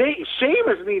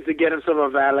to get himself a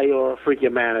valet or a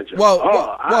freaking manager.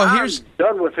 I'm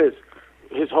done with his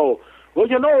whole. Well,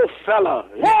 you know, fella,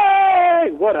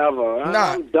 hey, whatever.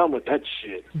 I'm done with that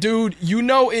shit. Dude, you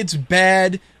know it's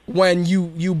bad when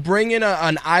you bring in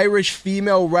an Irish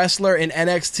female wrestler in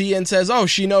NXT and says, "Oh,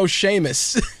 she knows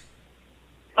Sheamus."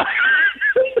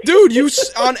 Dude,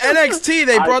 on NXT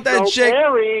they brought that chick.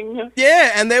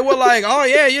 Yeah, and they were like, "Oh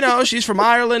yeah, you know, she's from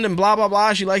Ireland and blah blah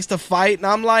blah. She likes to fight." And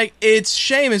I'm like, "It's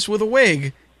Sheamus with a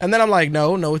wig." And then I'm like,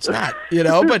 no, it's not, you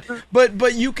know.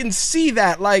 But you can see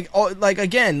that, like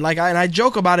again, and I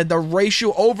joke about it. The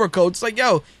racial overcoats, like,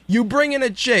 yo, you bring in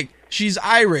a chick, she's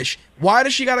Irish. Why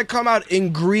does she got to come out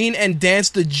in green and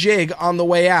dance the jig on the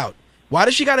way out? Why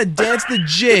does she got to dance the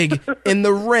jig in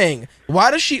the ring? Why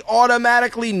does she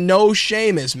automatically know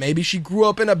Sheamus? Maybe she grew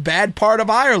up in a bad part of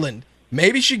Ireland.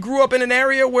 Maybe she grew up in an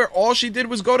area where all she did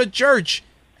was go to church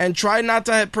and try not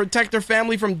to protect her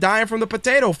family from dying from the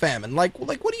potato famine. Like, what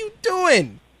are you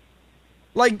doing?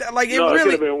 It really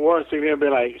could have been worse. She could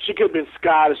have been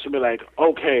Scottish. She'd be like,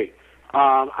 okay,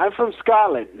 I'm from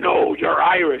Scotland. No, you're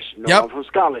Irish. No, yep. I'm from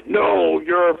Scotland. No,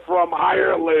 you're from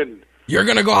Ireland. You're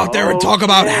gonna go out there and talk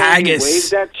about haggis.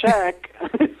 Wave that check.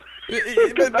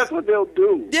 That's what they'll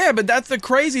do. Yeah, but that's the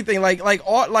crazy thing. Like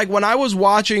when I was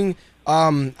watching,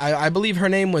 I believe her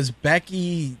name was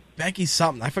Becky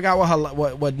something. I forgot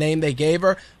what name they gave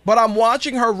her. But I'm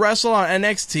watching her wrestle on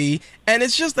NXT, and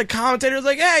it's just the commentators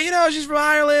like, "Hey, you know, she's from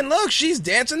Ireland. Look, she's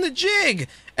dancing the jig."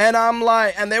 And I'm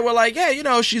like, and they were like, "Yeah, you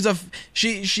know, she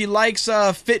likes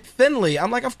Fit Finlay." I'm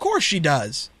like, "Of course she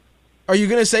does." Are you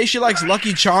gonna say she likes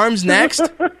Lucky Charms next?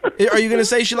 Are you gonna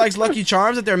say she likes Lucky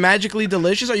Charms, that they're magically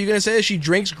delicious? Are you gonna say that she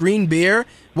drinks green beer?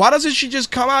 Why doesn't she just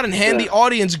come out and hand the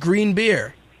audience green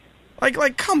beer?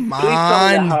 Like, come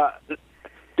on.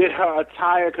 Did her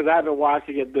attire, because I've been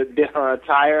watching it, did her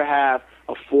attire have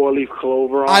a 4-leaf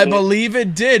clover on it? I believe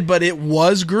it did, but it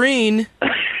was green.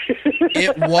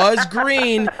 It was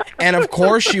green. And, of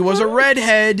course, she was a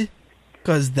redhead,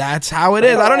 because that's how it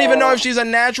is. I don't even know if she's a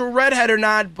natural redhead or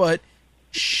not, but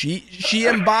she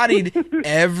embodied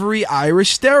every Irish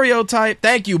stereotype.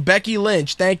 Thank you, Becky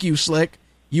Lynch. Thank you, Slick.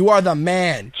 You are the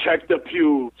man. Check the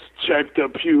pubes. But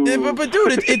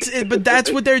dude, but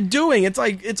that's what they're doing. It's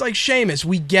like Sheamus.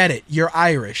 We get it. You're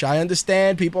Irish. I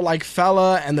understand people like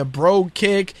Fella and the Brogue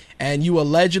Kick, and you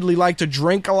allegedly like to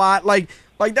drink a lot. Like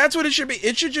that's what it should be.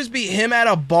 It should just be him at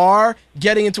a bar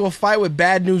getting into a fight with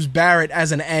Bad News Barrett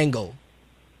as an angle.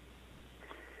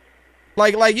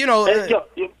 Like you know.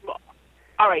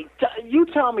 All right, you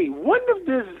tell me, wouldn't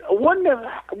this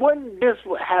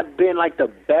have been like the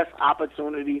best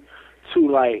opportunity to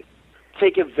like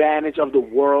take advantage of the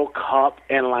World Cup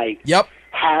and like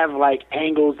have like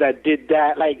angles that did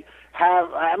that? This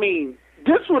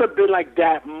would have been like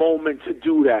that moment to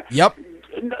do that. Yep.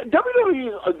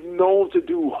 WWE is known to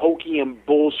do hokey and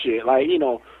bullshit, like, you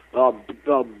know,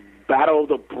 Battle of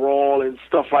the Brawl and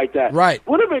stuff like that. Right.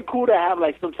 Would have been cool to have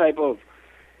like some type of,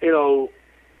 you know,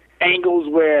 angles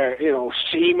where, you know,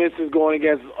 Sheamus is going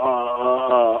against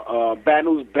Bad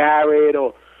News Barrett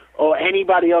or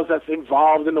anybody else that's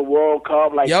involved in the World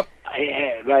Cup, like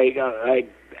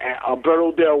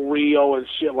Alberto Del Rio and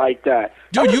shit like that.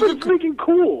 Dude, you could freaking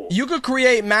cool. You could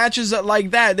create matches like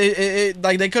that.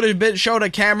 Like they could have showed a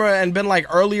camera and been like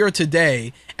earlier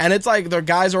today, and it's like the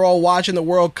guys are all watching the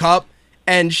World Cup,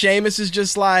 and Sheamus is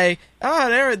just like,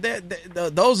 they're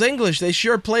those English, they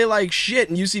sure play like shit,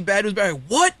 and you see Bad News Barrett,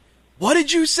 what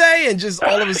did you say? And just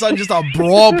all of a sudden, just a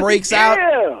brawl breaks out.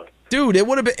 Yeah. Dude, it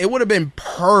would have been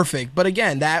perfect. But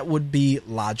again, that would be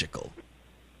logical.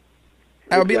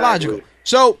 That would be logical.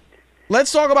 So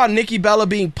let's talk about Nikki Bella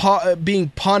being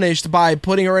punished by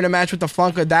putting her in a match with the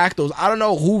Funkadactyls. I don't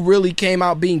know who really came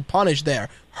out being punished there,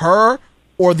 her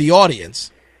or the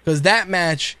audience, because that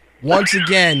match once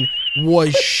again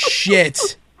was shit.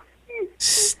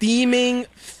 Steaming,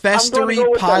 festery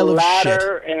pile of shit.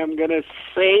 And I'm going to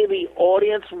say the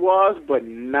audience was, but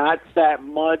not that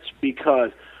much, because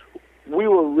we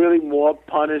were really more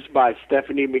punished by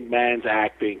Stephanie McMahon's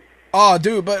acting. Oh,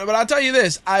 dude, but I'll tell you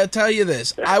this.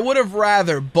 I would have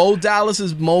rather Bo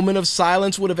Dallas's moment of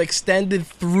silence would have extended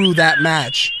through that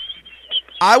match.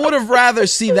 I would have rather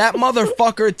see that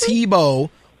motherfucker Tebow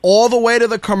all the way to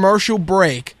the commercial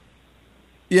break,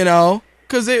 you know?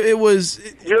 because it was.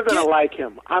 You're gonna like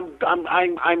him.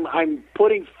 I'm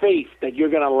putting faith that you're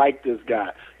gonna like this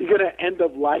guy. You're gonna end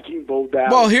up liking Bo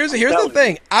Dallas. Well, here's the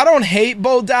thing. I don't hate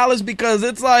Bo Dallas because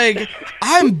it's like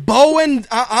I'm 1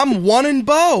 and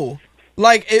Bo.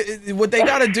 Like what they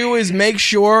got to do is make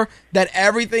sure that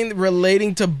everything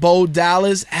relating to Bo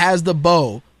Dallas has the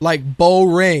bow, like Bo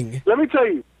Ring. Let me tell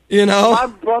you. You know, my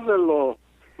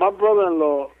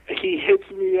brother-in-law, he hits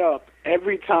me up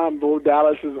every time Bo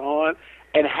Dallas is on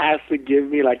and has to give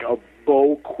me like a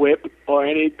Bo quip or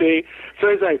anything.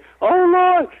 So he's like, "Oh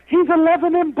Lord, he's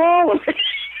 11 and Bo."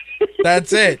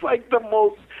 That's it. It's like the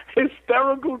most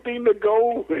hysterical thing to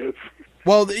go with.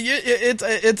 Well,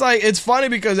 it's like it's funny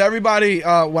because everybody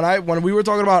when we were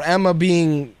talking about Emma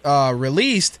being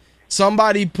released,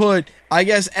 somebody put, I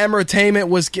guess Emmertainment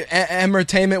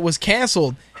was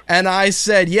canceled, and I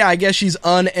said, yeah, I guess she's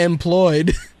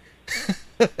unemployed.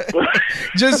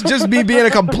 just me being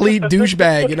a complete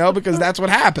douchebag, you know, because that's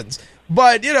what happens.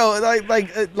 But you know,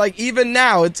 like even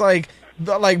now, it's like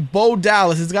Bo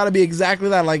Dallas, it's got to be exactly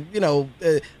that, like, you know,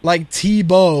 like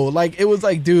Tebow, like it was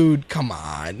like, dude, come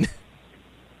on.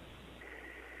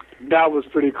 That was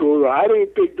pretty cool. I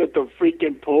didn't think that the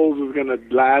freaking pose was gonna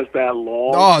last that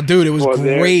long. Oh, dude, it was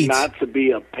great. Not to be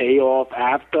a payoff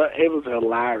after. It was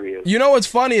hilarious. You know what's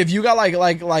funny? If you got like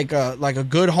a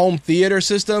good home theater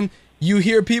system, you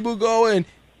hear people going,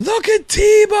 "Look at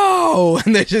Tebow,"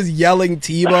 and they're just yelling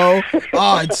Tebow.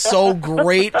 Oh, it's so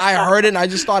great. I heard it and I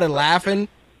just started laughing.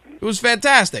 It was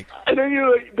fantastic. And then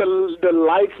the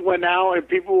lights went out and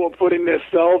people were putting their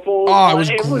cell phones. Oh, it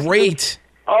was great.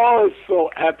 Oh, it's so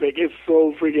epic. It's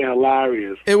so freaking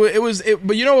hilarious.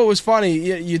 But you know what was funny?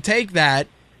 You take that,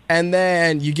 and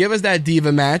then you give us that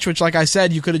Diva match, which, like I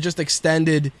said, you could have just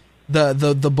extended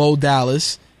the Bo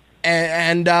Dallas.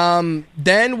 And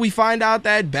then we find out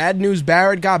that Bad News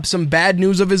Barrett got some bad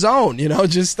news of his own. You know,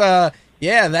 just,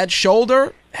 that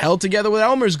shoulder held together with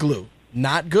Elmer's glue.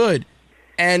 Not good.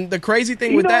 And the crazy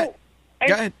thing go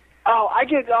ahead.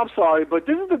 I'm sorry, but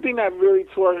this is the thing that really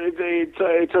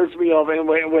turns me off. And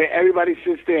when everybody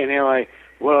sits there and they're like,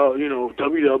 well, you know,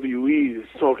 WWE is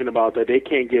talking about that they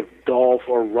can't give Dolph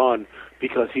a run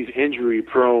because he's injury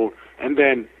prone. And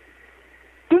then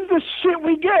this is the shit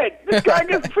we get. This guy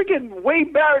gets freaking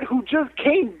Wade Barrett, who just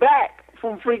came back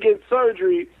from freaking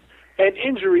surgery and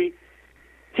injury.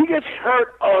 He gets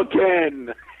hurt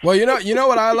again. Well, you know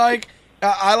what I like?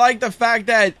 I like the fact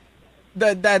that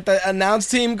the announce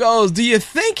team goes, do you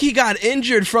think he got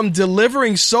injured from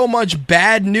delivering so much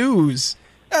bad news?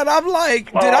 And I'm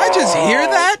like, did I just hear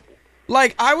that?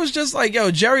 Like, I was just like, yo,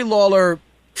 Jerry Lawler,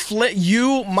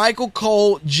 Michael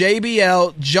Cole,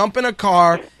 JBL, jump in a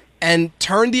car and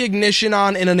turn the ignition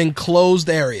on in an enclosed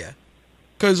area.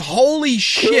 Because holy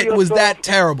shit, was that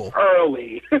terrible.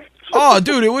 Early. Oh,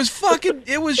 dude, it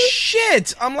was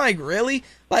shit. I'm like, really?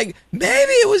 Like,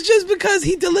 maybe it was just because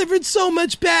he delivered so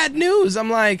much bad news. I'm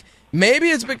like, maybe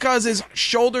it's because his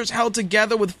shoulders held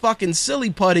together with fucking silly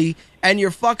putty and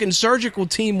your fucking surgical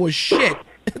team was shit.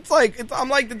 I'm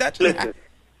like, did that just happen?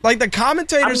 Like, the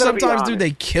commentators sometimes, dude,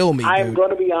 they kill me, dude. I'm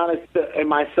going to be honest in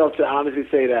myself to honestly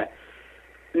say that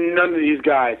none of these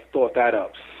guys thought that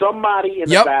up. Somebody in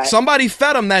the back, somebody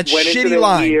fed them that went shitty into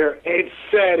line. Ear and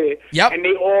said it. Yep. And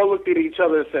they all looked at each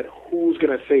other and said, "Who's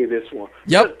gonna say this one?"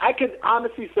 Yep. Because I could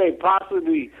honestly say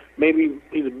possibly maybe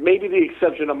the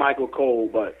exception of Michael Cole,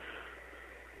 but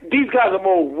these guys are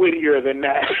more wittier than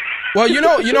that. Well, you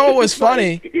know what was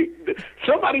funny?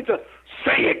 Somebody to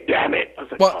say it, damn it! I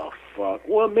was like, oh fuck.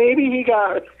 Well, maybe he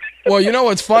got it. Well, you know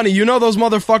what's funny? You know those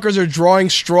motherfuckers are drawing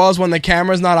straws when the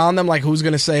camera's not on them? Like, who's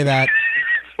going to say that?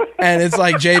 And it's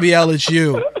like, JBL, it's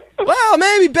you. Well,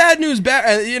 maybe bad news,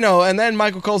 you know, and then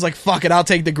Michael Cole's like, fuck it, I'll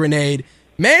take the grenade.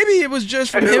 Maybe it was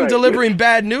just from him delivering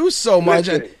bad news so much.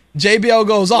 And JBL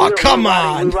goes, oh, come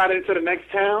on. We ride into the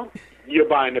next town, you're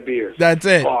buying the beers. That's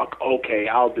it. Fuck, okay,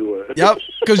 I'll do it. Yep,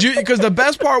 because the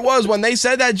best part was when they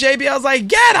said that, JBL's like,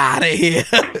 get out of here.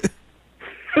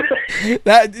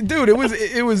 That dude, it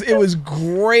was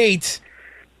great.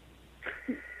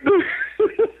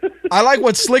 I like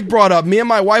what Slick brought up. Me and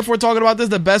my wife were talking about this.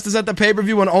 The best is at the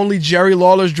pay-per-view when only Jerry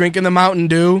Lawler's drinking the Mountain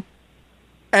Dew.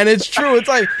 And it's true. It's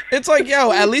like,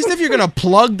 yo, at least if you're gonna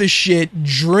plug the shit,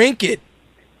 drink it.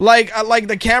 Like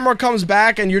the camera comes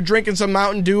back and you're drinking some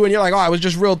Mountain Dew and you're like, oh, I was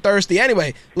just real thirsty.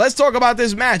 Anyway, let's talk about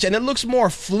this match. And it looks more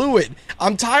fluid.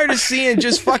 I'm tired of seeing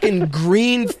just fucking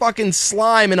green fucking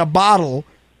slime in a bottle.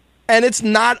 And it's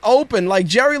not open. Like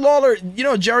Jerry Lawler, you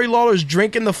know, Jerry Lawler's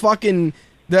drinking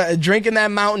drinking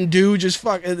that Mountain Dew. Just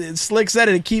Slick said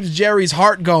it keeps Jerry's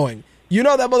heart going. You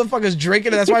know that motherfucker's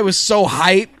drinking it. That's why he was so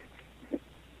hype.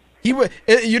 You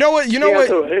know what?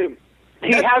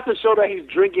 He has to show that he's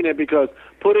drinking it because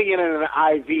putting it in an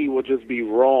IV would just be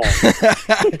wrong.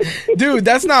 Dude,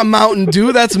 that's not Mountain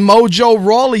Dew. That's Mojo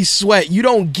Rawley sweat. You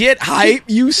don't get hype.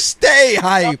 You stay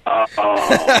hype.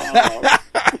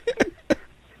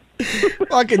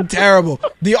 Fucking terrible.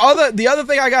 The other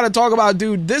thing I got to talk about,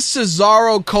 dude, this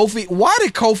Cesaro Kofi. Why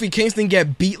did Kofi Kingston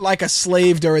get beat like a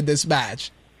slave during this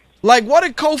match? Like, what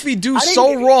did Kofi do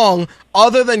so wrong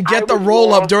other than get the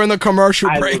roll-up during the commercial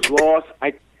break? I was lost.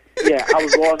 I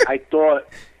was lost. I thought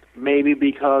maybe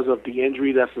because of the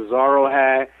injury that Cesaro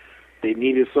had, they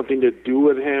needed something to do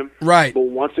with him. Right. But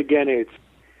once again, it's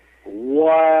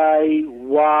why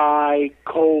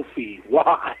Kofi?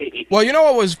 Why? Well, you know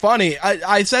what was funny?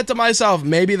 I said to myself,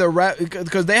 maybe the ref,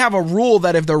 because they have a rule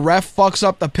that if the ref fucks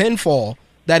up the pinfall,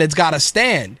 that it's got to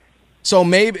stand. So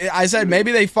maybe I said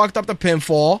maybe they fucked up the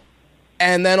pinfall,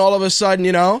 and then all of a sudden,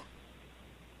 you know,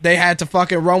 they had to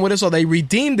fucking run with it, so they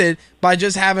redeemed it by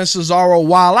just having Cesaro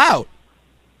wild out.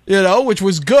 You know, which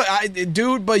was good.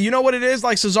 Dude, but you know what it is?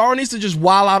 Like, Cesaro needs to just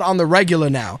wild out on the regular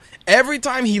now. Every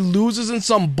time he loses in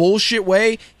some bullshit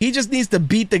way, he just needs to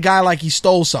beat the guy like he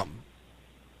stole something.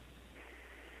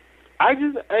 I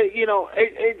just,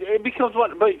 it becomes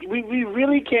one, but we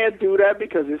really can't do that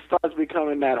because it starts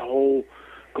becoming that whole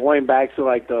going back to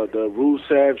like the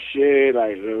Rusev shit.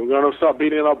 Like, we're gonna start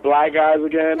beating up black guys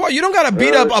again. Well, you don't gotta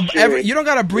beat up you don't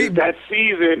gotta beat that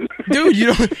season, dude.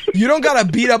 You don't gotta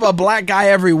beat up a black guy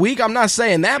every week. I'm not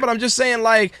saying that, but I'm just saying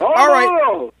like, all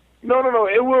right. No,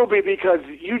 it will be because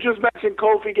you just mentioned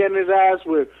Kofi getting his ass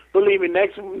whipped. Believe me,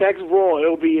 next Raw,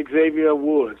 it'll be Xavier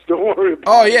Woods. Don't worry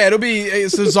about it. Yeah, it'll be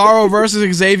Cesaro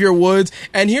versus Xavier Woods.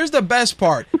 And here's the best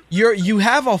part. You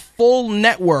have a full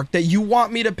network that you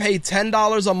want me to pay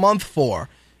 $10 a month for.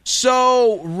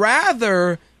 So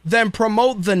rather than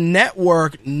promote the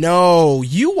network, no,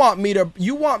 you want me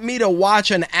to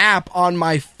watch an app on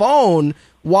my phone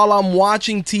while I'm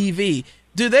watching TV.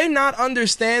 Do they not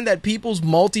understand that people's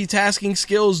multitasking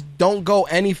skills don't go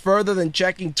any further than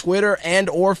checking Twitter and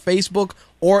or Facebook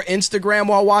or Instagram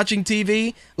while watching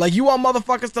TV? Like, you want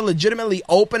motherfuckers to legitimately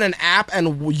open an app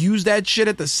and use that shit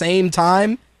at the same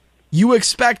time? You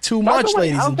expect too much,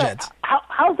 ladies and gents.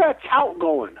 How's that tout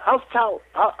going? How's tout?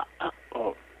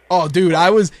 Oh, dude,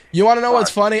 you want to know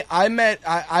what's funny? I met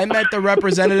the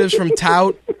representatives from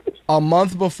Tout a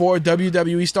month before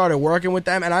WWE started working with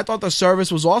them, and I thought the service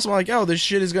was awesome. I'm like, yo, this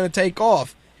shit is going to take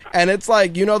off. And it's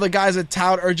like, you know, the guys at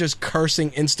Tout are just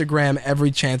cursing Instagram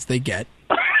every chance they get.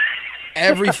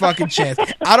 Every fucking chance.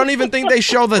 I don't even think they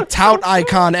show the Tout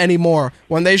icon anymore.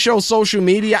 When they show social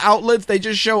media outlets, they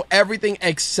just show everything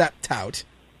except Tout.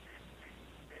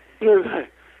 Tout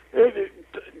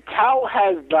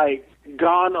has, like,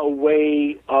 gone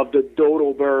away of the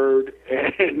dodo bird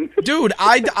and dude,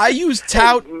 I use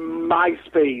Tout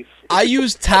MySpace. I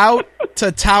use Tout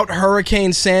to tout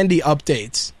Hurricane Sandy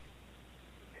updates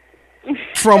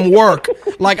from work.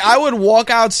 Like, I would walk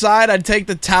outside, I'd take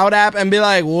the Tout app and be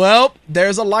like, well,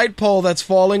 there's a light pole that's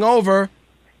falling over.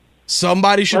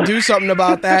 Somebody should do something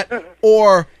about that.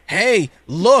 Or, hey,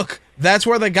 look, that's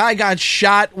where the guy got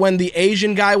shot when the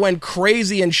Asian guy went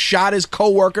crazy and shot his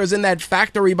coworkers in that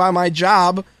factory by my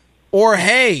job. Or,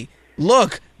 hey,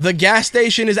 look, the gas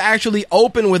station is actually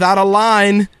open without a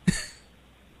line.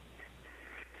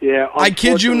 Yeah, I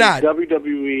kid you not.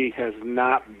 WWE has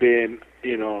not been,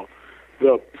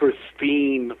 the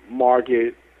pristine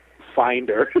market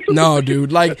finder. No,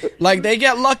 dude. Like they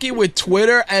get lucky with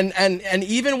Twitter, and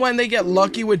even when they get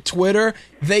lucky with Twitter,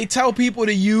 they tell people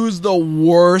to use the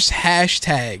worst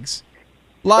hashtags.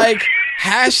 Like,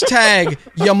 hashtag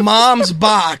your mom's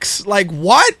box. Like,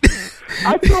 what?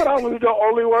 I thought I was the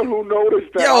only one who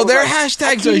noticed that. Yo, their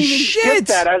hashtags are shit. Get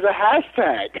that as a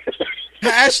hashtag.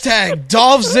 Hashtag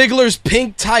Dolph Ziggler's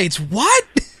pink tights. What?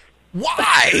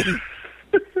 Why?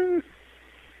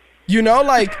 You know,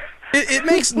 like, it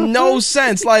makes no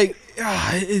sense. Like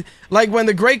when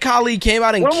the Great Khali came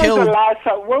out and killed. When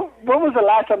was the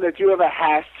last time that you ever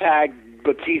hashtag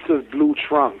Batista's blue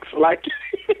trunks? Like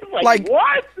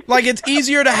what? Like, it's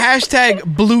easier to hashtag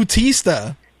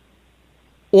Bluetista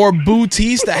or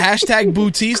Bootista, hashtag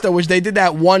Bootista, which they did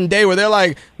that one day where they're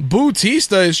like,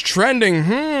 Bootista is trending.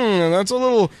 That's a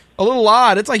little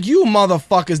odd. It's like, you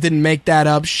motherfuckers didn't make that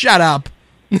up. Shut up.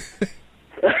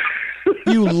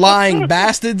 You lying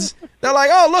bastards. They're like,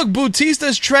 oh, look,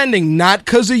 Boutista's trending. Not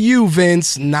because of you,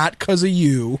 Vince. Not because of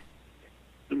you.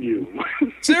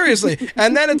 Seriously.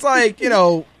 And then it's like,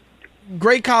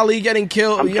 Great Khali getting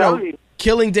killed,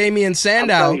 killing Damian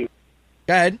Sandow. Go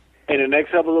ahead. In the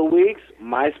next couple of weeks,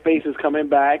 MySpace is coming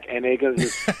back, and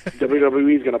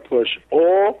WWE is going to push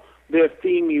all their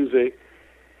theme music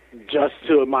just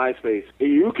to MySpace.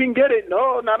 You can get it.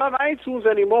 No, not on iTunes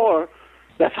anymore.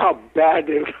 That's how bad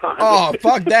they've gone. Oh,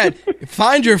 fuck that.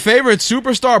 Find your favorite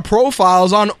superstar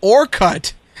profiles on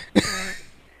Orkut.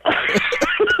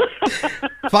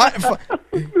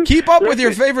 Keep up with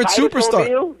your favorite Titus superstar.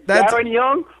 O'Neil, Darren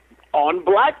Young on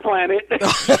Black Planet.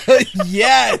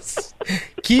 Yes.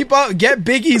 Keep up. Get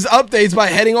Biggie's updates by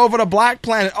heading over to Black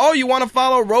Planet. Oh, you want to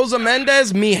follow Rosa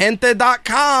Mendez?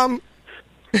 Mihente.com.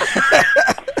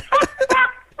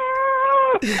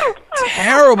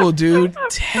 Terrible, dude.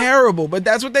 Terrible. But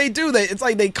that's what they do. It's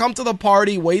like they come to the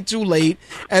party way too late,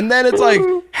 and then it's like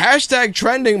hashtag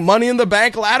trending Money in the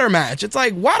Bank ladder match. It's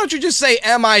like, why don't you just say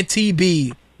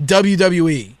MITB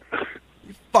WWE?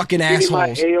 You fucking assholes. My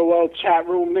AOL chat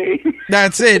room name.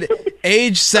 That's it.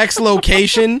 Age, sex,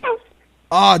 location.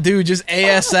 Oh, dude, just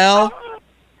ASL.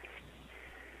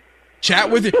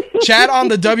 Chat on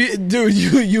the dude,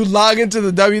 you log into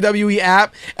the WWE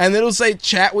app and it'll say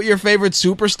chat with your favorite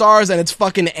superstars and it's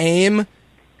fucking AIM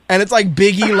and it's like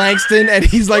Biggie Langston and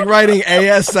he's like writing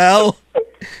ASL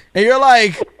and you're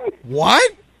like,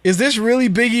 what? Is this really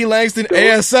Biggie Langston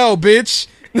ASL, bitch?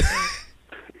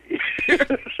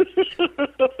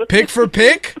 Pick for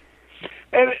pick?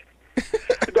 And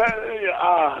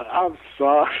I'm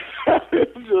sorry.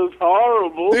 It's just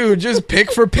horrible. Dude, just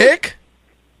pick for pick?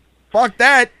 Fuck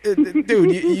that,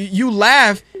 dude. You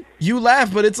laugh,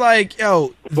 but it's like,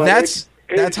 yo, that's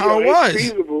how it was.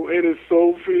 It's feasible. It is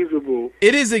so feasible.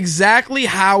 It is exactly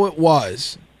how it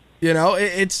was. You know,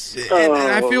 and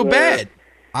I feel bad.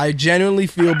 I genuinely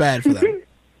feel bad for them.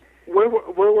 Where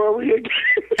were we again?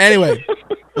 Anyway,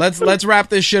 let's wrap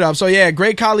this shit up. So yeah,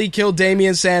 Great Khali killed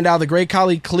Damien Sandow. The Great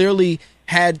Khali clearly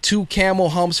had 2 camel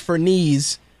humps for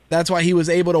knees. That's why he was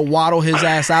able to waddle his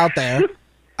ass out there.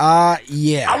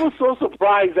 Yeah. I was so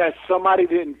surprised that somebody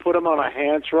didn't put him on a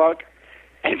hand truck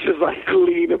and just like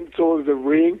lead him towards the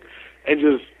ring and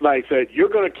just like said, "You're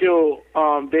gonna kill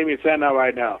Damien Sandow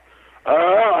right now."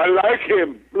 I like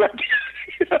him. Like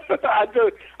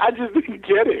I just didn't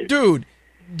get it, dude.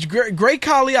 Great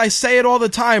Khali, I say it all the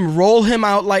time. Roll him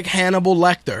out like Hannibal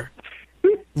Lecter.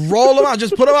 Roll him out.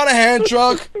 Just put him on a hand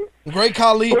truck. Great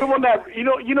Khali. Put him on that. You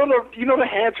know the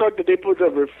hand truck that they put the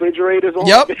refrigerators on.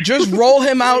 Yep. Just roll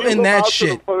him out in that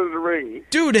shit, the ring.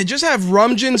 Dude. And just have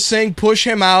Rumjin Singh push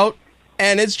him out,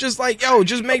 and it's just like, yo,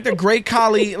 just make the Great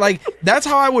Khali like that's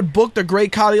how I would book the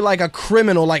Great Khali like a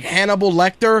criminal, like Hannibal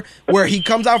Lecter, where he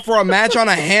comes out for a match on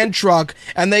a hand truck,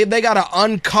 and they gotta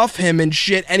uncuff him and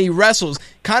shit, and he wrestles,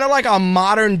 kind of like a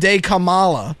modern day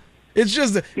Kamala. It's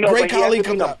just Great Khali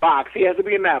comes out. Box. He has to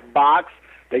be in that box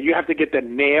that you have to get the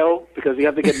nail because you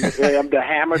have to get the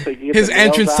hammer. So you can get his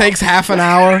entrance takes half an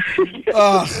hour. Yes.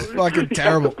 Ugh, fucking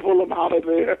terrible. Pull him out of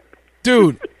there,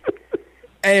 dude.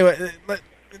 Anyway,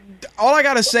 all I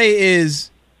gotta say is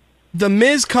the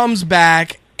Miz comes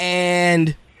back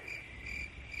and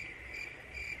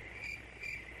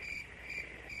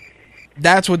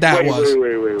that's what that was.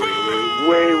 Wait.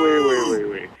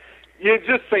 You're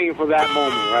just saying for that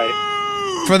moment,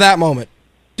 right? For that moment.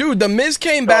 Dude, the Miz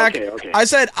came back. Okay. I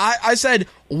said,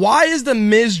 why is the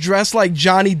Miz dressed like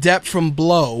Johnny Depp from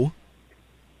Blow?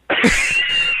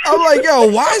 I'm like,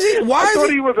 yo, why is he? I thought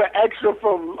he was an extra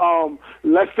from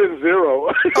Less Than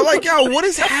Zero. I'm like, yo, what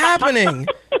is happening?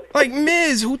 Like,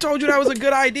 Miz, who told you that was a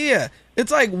good idea?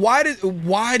 It's like, why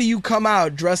do you come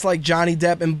out dressed like Johnny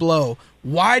Depp and Blow?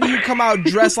 Why do you come out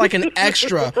dressed like an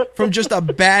extra from just a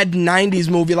bad '90s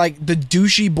movie, like The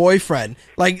Douchey Boyfriend?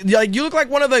 Like you look like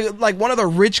one of the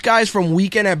rich guys from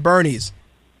Weekend at Bernie's.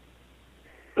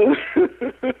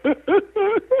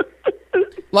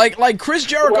 like Chris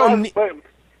Jericho.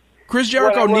 Chris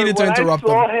Jericho needed to interrupt him.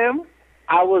 When I saw him,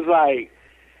 I was like,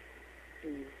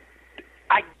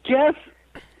 I guess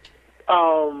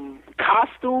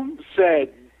costume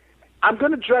said, "I'm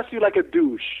gonna dress you like a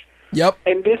douche." Yep.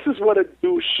 And this is what a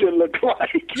douche should look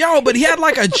like. Yo, but he had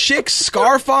like a chick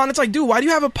scarf on. It's like, dude, why do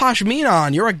you have a pashmina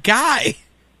on? You're a guy.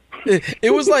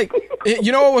 It was like,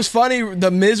 you know what was funny?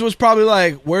 The Miz was probably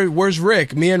like, where's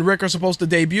Rick? Me and Rick are supposed to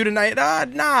debut tonight.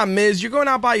 Nah, Miz, you're going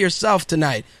out by yourself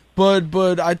tonight.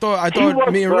 But I thought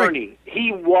me and Bernie. Rick.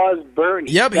 He was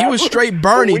Bernie. Yep, he was straight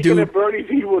Bernie, dude. At Bernie's,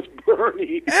 he was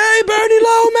Bernie. Hey, Bernie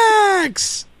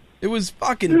Lomax! It was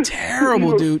fucking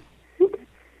terrible, dude.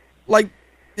 Like,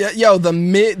 yo, the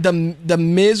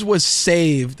Miz was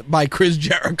saved by Chris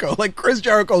Jericho. Like, Chris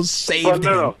Jericho saved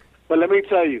him. No. But let me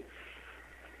tell you,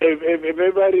 if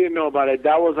everybody didn't know about it,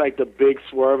 that was like the big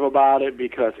swerve about it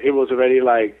because it was already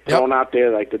like thrown out there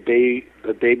like the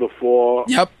day before,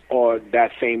 or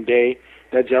that same day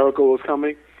that Jericho was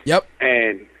coming. Yep.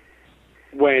 And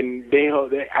when that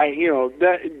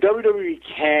WWE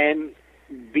can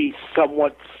be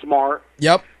somewhat smart.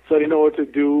 Yep. So they know what to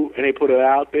do, and they put it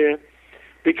out there.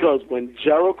 Because when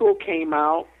Jericho came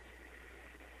out,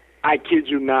 I kid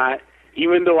you not,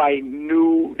 even though I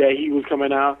knew that he was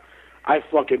coming out, I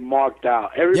fucking marked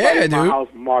out. Everybody in my house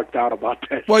marked out about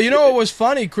that. Well, you know what was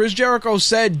funny? Chris Jericho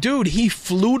said, dude, he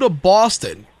flew to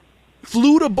Boston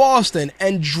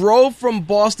and drove from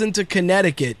Boston to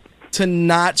Connecticut to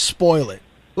not spoil it.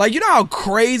 Like, you know how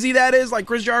crazy that is? Like,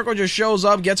 Chris Jericho just shows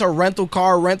up, gets a rental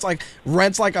car, rents like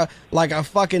a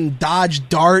fucking Dodge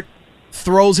Dart,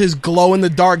 throws his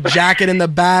glow-in-the-dark jacket in the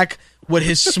back with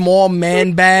his small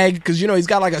man bag, because, you know, he's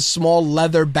got like a small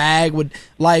leather bag with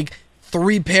like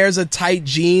 3 pairs of tight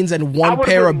jeans and 1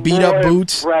 pair of beat-up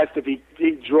boots. I would have been impressed if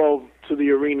he drove to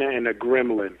the arena in a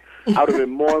Gremlin. I would have been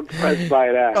more impressed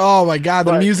by that. Oh, my God,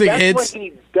 the music hits. That's what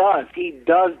he does. He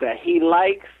does that. He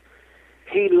likes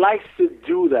to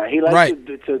do that. He likes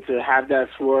to have that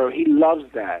swerve. He loves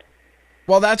that.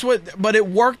 Well, but it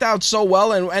worked out so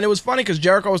well, and it was funny because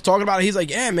Jericho was talking about it. He's like,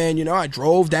 yeah, man, you know, I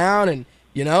drove down, and,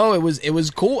 you know, it was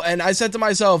cool. And I said to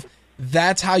myself,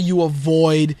 that's how you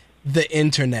avoid the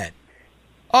internet.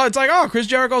 Oh, it's like, oh, Chris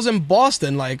Jericho's in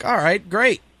Boston. Like, all right,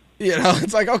 great. You know,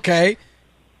 it's like, okay.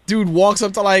 Dude walks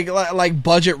up to like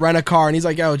budget rent a car, and he's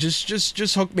like, yo,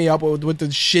 just hook me up with the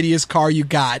shittiest car you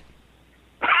got.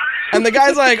 And the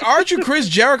guy's like, aren't you Chris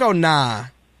Jericho? Nah.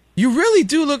 You really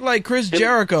do look like Chris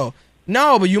Jericho.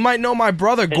 No, but you might know my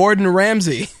brother, Gordon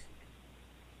Ramsay.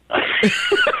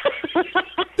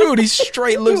 Dude, he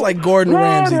straight looks like Gordon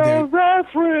Ramsay, dude.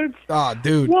 Reference. Oh,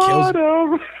 dude,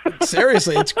 kills.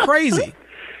 Seriously, it's crazy.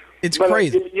 It's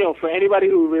crazy. You know, for anybody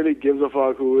who really gives a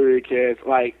fuck, who really cares,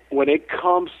 like, when it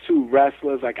comes to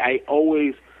wrestlers, like, I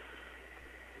always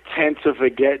tend to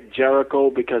forget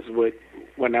Jericho because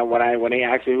when they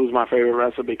ask me who's my favorite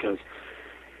wrestler, because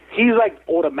he's like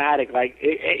automatic. Like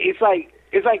it's like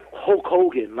Hulk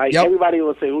Hogan. Like everybody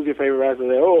will say, "Who's your favorite wrestler?"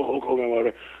 They're, oh, Hulk Hogan,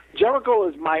 whatever. Jericho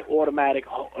is my automatic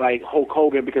like Hulk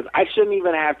Hogan because I shouldn't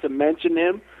even have to mention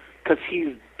him because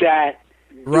he's that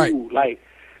dude. Right. Like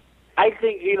I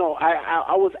think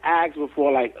I was asked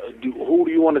before like, who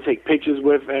do you want to take pictures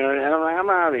with? And I'm like, I'm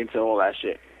not into all that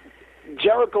shit.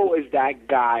 Jericho is that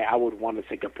guy I would want to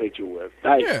take a picture with.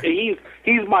 Like, he's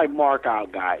my mark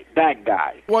out guy. That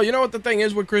guy. Well, you know what the thing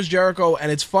is with Chris Jericho,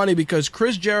 and it's funny because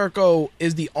Chris Jericho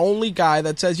is the only guy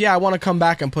that says, "Yeah, I want to come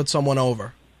back and put someone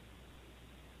over."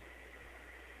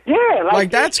 Yeah,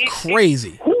 like that's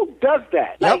crazy. Who does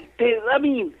that? Yep. Like, I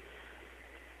mean,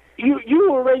 you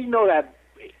already know that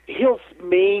he'll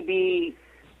maybe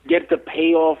get the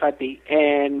payoff at the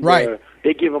end, right? Where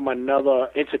they give him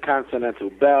another Intercontinental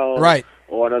belt, right,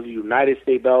 or another United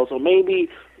States belt, or maybe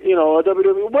a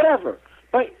WWE, whatever.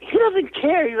 But he doesn't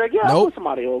care. He's like, yeah, I'll put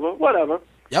somebody over, whatever.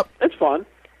 Yep, it's fun.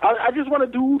 I just want to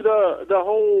do the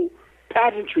whole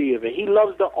pageantry of it. He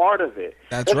loves the art of it.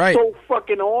 That's right. So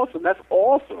fucking awesome. That's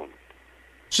awesome.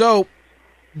 So,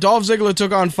 Dolph Ziggler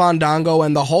took on Fandango,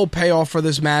 and the whole payoff for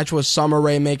this match was Summer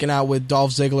Rae making out with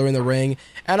Dolph Ziggler in the ring.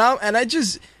 And I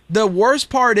just, the worst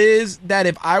part is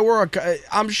that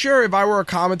I'm sure if I were a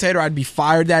commentator, I'd be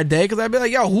fired that day because I'd be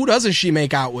like, yo, who doesn't she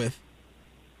make out with?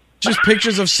 Just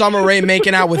pictures of Summer Rae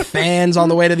making out with fans on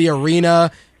the way to the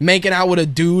arena, making out with a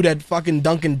dude at fucking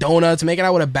Dunkin' Donuts, making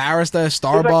out with a barista at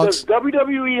Starbucks. Does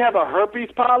WWE have a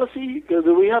herpes policy?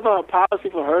 Do we have a policy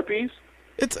for herpes?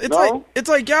 It's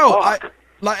like yo,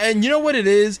 and you know what it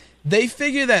is? They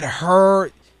figure that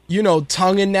her,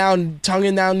 tonguing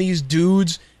down these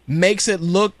dudes makes her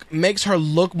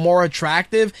look more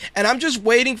attractive, and I'm just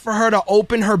waiting for her to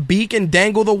open her beak and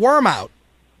dangle the worm out.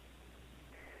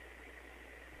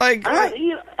 Like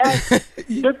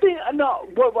the thing,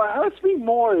 what hurts me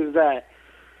more is that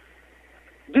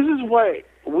this is what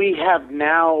we have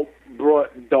now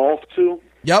brought Dolph to.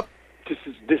 Yep. This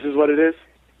is what it is.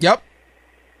 Yep.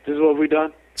 This is what we've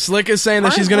done. Slick is saying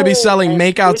that she's going to be selling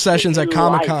makeout sessions at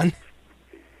Comic-Con.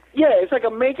 Yeah, it's like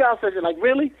a makeout session. Like,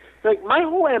 really? Like, my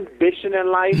whole ambition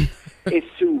in life is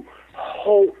to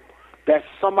hope that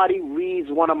somebody reads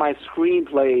one of my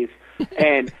screenplays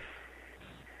and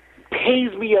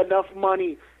pays me enough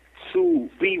money to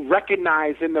be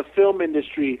recognized in the film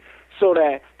industry so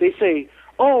that they say,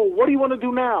 oh, what do you want to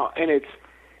do now? And it's,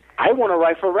 I want to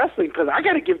write for wrestling because I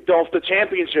got to give Dolph the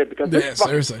championship because this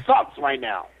fucking sucks right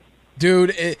now.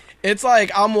 Dude, it's like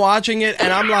I'm watching it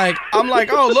and I'm like,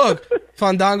 oh, look,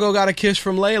 Fandango got a kiss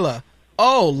from Layla.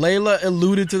 Oh, Layla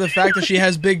alluded to the fact that she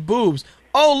has big boobs.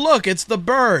 Oh, look, it's the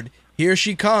Bird. Here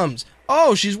she comes.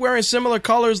 Oh, she's wearing similar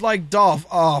colors like Dolph.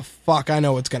 Oh, fuck, I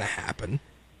know what's going to happen.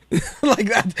 Like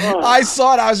that. I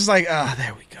saw it. I was just like,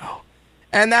 there we go.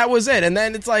 And that was it. And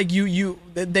then it's like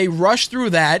they rush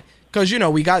through that. because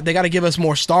they got to give us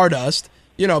more Stardust,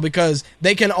 because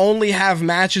they can only have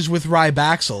matches with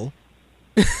Rybaxel.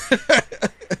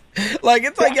 Like,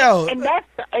 it's like, yo, and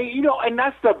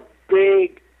that's the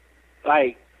big,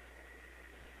 like,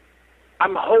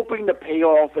 I'm hoping the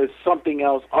payoff is something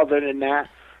else other than that,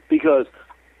 because,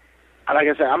 like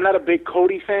I said, I'm not a big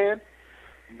Cody fan,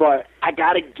 but I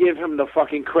gotta give him the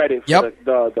fucking credit for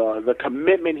the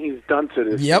commitment he's done to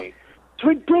this thing. It's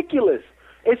ridiculous.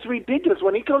 It's ridiculous.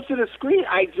 When he comes to the screen,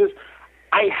 I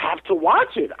have to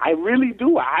watch it. I really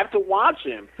do. I have to watch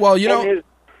him. Well, go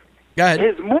ahead.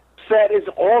 His moveset is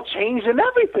all changed and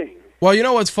everything. Well, you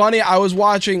know what's funny? I was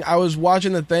watching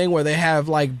the thing where they have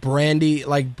like Brandy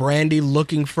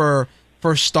looking for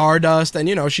Stardust,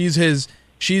 and she's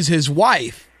his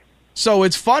wife. So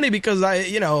it's funny because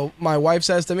my wife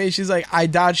says to me, she's like, I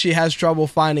doubt she has trouble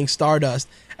finding Stardust.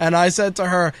 And I said to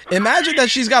her, imagine that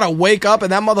she's got to wake up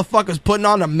and that motherfucker's putting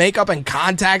on the makeup and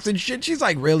contacts and shit. She's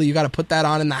like, really? You got to put that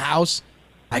on in the house?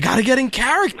 I got to get in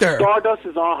character. Stardust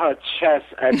is on her chest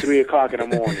at 3 o'clock in the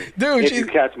morning. Dude, if you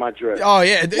catch my drift. Oh,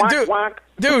 yeah.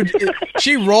 Dude,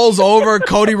 she rolls over.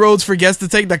 Cody Rhodes forgets to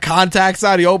take the contacts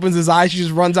out. He opens his eyes. She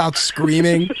just runs out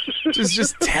screaming. It's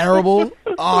just terrible.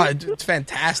 Oh, it's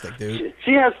fantastic, dude.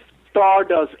 She has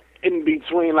Stardust in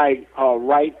between, like, her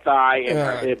right thigh and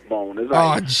her hip bone. It's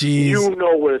like, jeez. You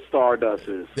know where Stardust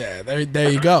is. Yeah, there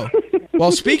you go.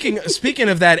 Well, speaking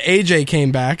of that, AJ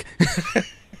came back.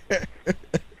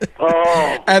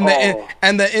 And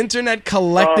the internet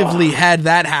collectively had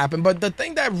that happen. But the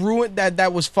thing that ruined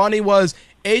that was funny was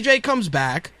AJ comes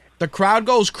back, the crowd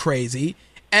goes crazy,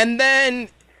 and then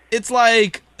it's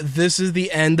like, this is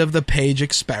the end of the Page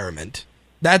experiment.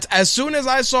 That's as soon as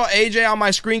I saw AJ on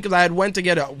my screen, because I had went to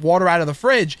get water out of the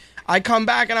fridge, I come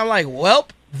back and I'm like, well,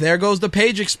 there goes the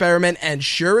Page experiment, and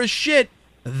sure as shit,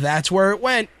 that's where it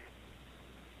went.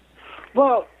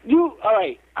 Well, all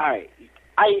right.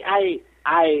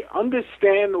 I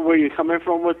understand where you're coming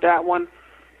from with that one,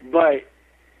 but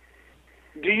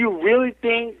do you really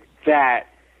think that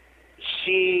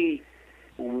she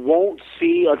won't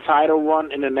see a title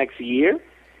run in the next year?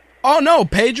 Oh, no,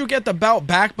 Paige will get the belt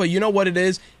back, but you know what it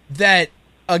is? That,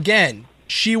 again,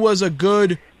 she was a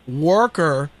good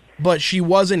worker, but she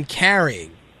wasn't carrying.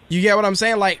 You get what I'm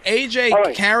saying? Like,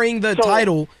 AJ carrying the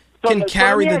title can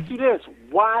carry the... Let me ask you this.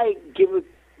 Why give it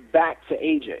back to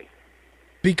AJ?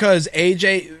 Because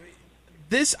AJ...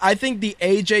 I think the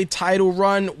AJ title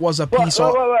run was a piece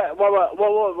of...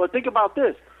 Well, think about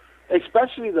this.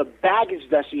 Especially the baggage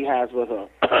that she has with her.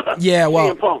 Yeah,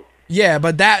 well... CM Punk. Yeah,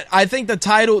 but I think the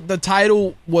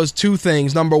title was two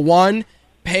things. Number one,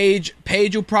 Paige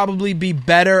will probably be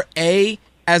better, A,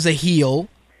 as a heel,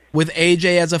 with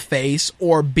AJ as a face,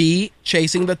 or B,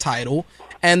 chasing the title.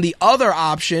 And the other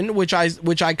option, which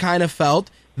I kind of felt,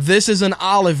 this is an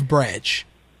olive branch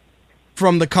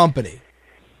from the company.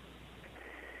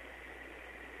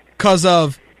 Because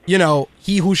of,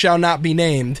 he who shall not be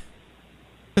named.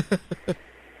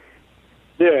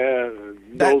 Yeah,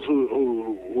 those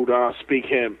who don't speak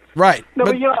him. Right. No,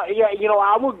 but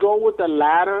I would go with the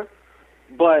latter,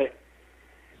 but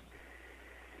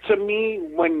to me,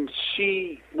 when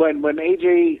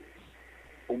AJ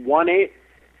won it,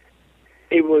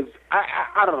 it was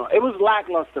I don't know, it was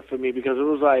lackluster for me, because it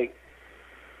was like,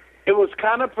 it was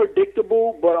kind of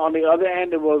predictable, but on the other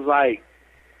hand, it was like,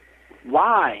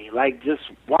 why? Like, just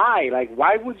why? Like,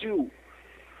 why would you?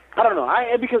 I don't know.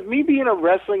 Because me being a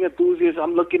wrestling enthusiast,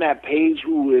 I'm looking at Paige,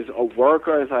 who is a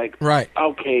worker. It's like, right.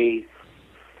 Okay,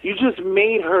 you just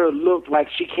made her look like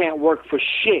she can't work for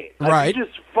shit. Like, right. You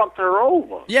just fucked her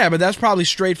over. Yeah, but that's probably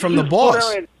straight from the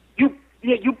boss.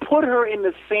 You put her in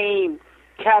the same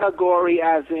category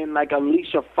as in like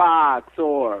Alicia Fox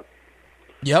or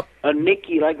a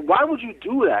Nikki. Like, why would you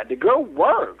do that? The girl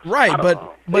works. Right,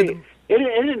 but It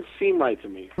didn't seem right to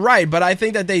me. Right, but I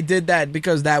think that they did that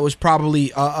because that was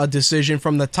probably a decision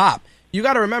from the top. You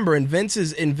got to remember, in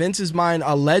Vince's mind,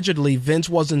 allegedly, Vince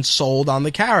wasn't sold on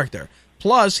the character.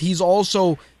 Plus, he's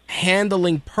also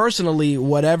handling personally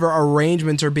whatever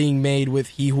arrangements are being made with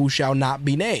He Who Shall Not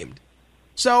Be Named.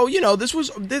 So, you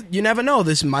never know.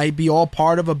 This might be all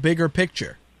part of a bigger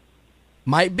picture.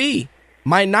 Might be.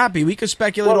 Might not be. We could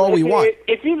speculate all we want.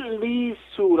 If it leads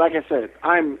to, like I said,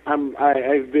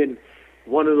 I've been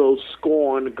one of those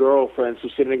scorned girlfriends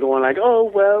who's sitting there going like, oh,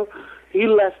 well, he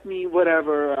left me,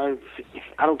 whatever.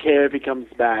 I don't care if he comes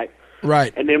back.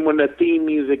 Right. And then when the theme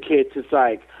music hits, it's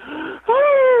like,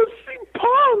 oh,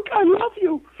 Punk, I love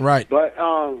you. Right. But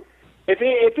if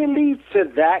it leads to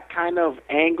that kind of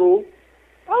angle,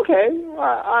 okay,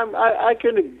 I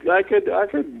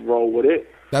could roll with it.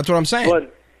 That's what I'm saying.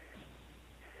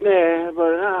 Yeah,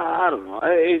 but I don't know.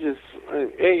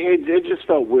 It just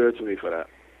felt weird to me for that.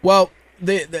 Well,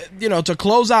 to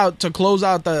close out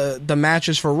the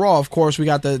matches for Raw, of course, we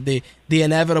got the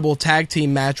inevitable tag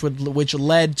team match which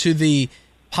led to the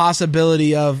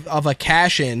possibility of a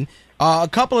cash in. A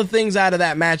couple of things out of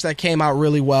that match that came out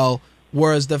really well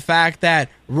was the fact that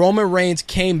Roman Reigns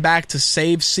came back to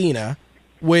save Cena,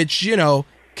 which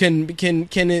can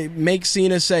make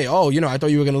Cena say, "Oh, I thought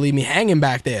you were going to leave me hanging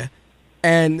back there,"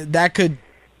 and that could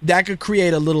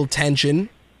create a little tension.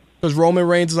 Because Roman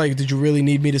Reigns is like, did you really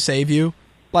need me to save you?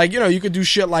 Like, you could do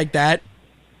shit like that.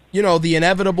 The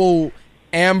inevitable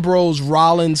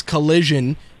Ambrose-Rollins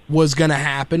collision was going to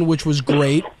happen, which was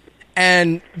great.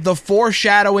 And the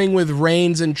foreshadowing with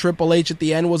Reigns and Triple H at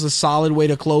the end was a solid way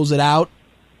to close it out.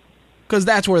 Because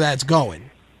that's where that's going.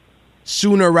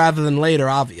 Sooner rather than later,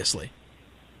 obviously.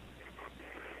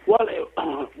 Well,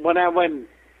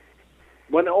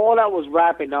 when all that was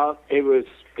wrapping up, it was,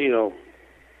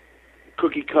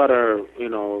 cookie cutter,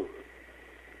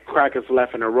 crackers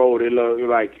left in the road. It looked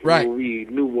like right. We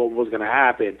knew what was going to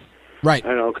happen. Right.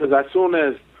 Because as soon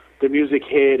as the music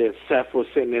hit and Seth was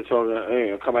sitting there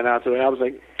talking, coming out to it, I was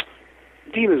like,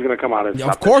 Dean is going to come out and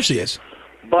stop. Of course he is.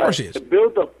 But the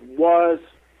build-up was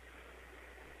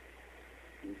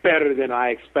better than I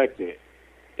expected.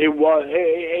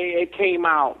 It came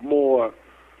out more,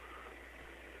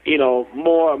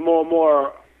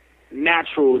 more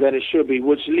natural than it should be,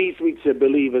 which leads me to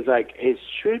believe is like, is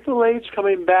Triple H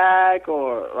coming back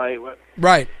or like what?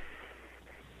 Right.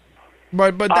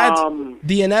 But that's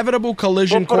the inevitable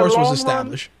collision course was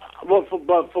established. But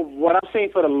for what I'm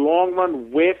saying, for the long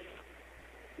run with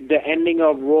the ending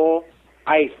of Raw,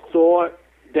 I thought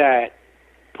that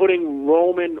putting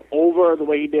Roman over the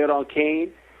way he did on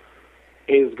Kane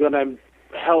is gonna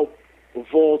help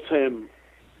vault him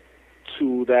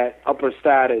to that upper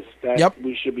status that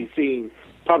we should be seeing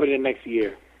probably the next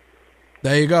year.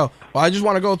 There you go. Well, I just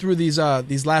want to go through these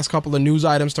last couple of news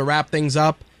items to wrap things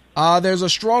up. There's a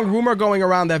strong rumor going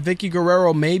around that Vicky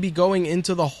Guerrero may be going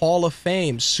into the Hall of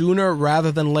Fame sooner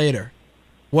rather than later.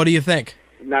 What do you think?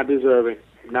 Not deserving.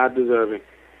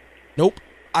 Nope.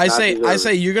 I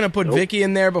say you're going to put Vicky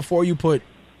in there before you put,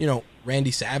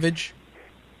 Randy Savage,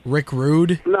 Rick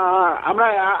Rude. No, I'm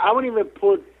not. I wouldn't even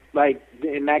put like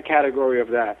in that category of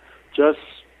that. Just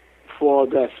for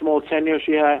that small tenure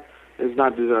she had, is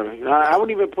not deserving. I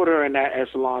wouldn't even put her in that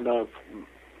echelon of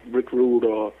Rick Rude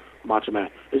or Macho Man.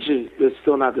 It's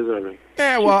still not deserving.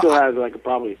 Yeah, well, she still has like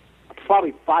probably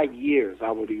 5 years,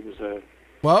 I would even say.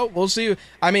 Well, we'll see.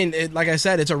 I mean, like I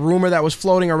said, it's a rumor that was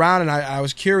floating around, and I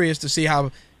was curious to see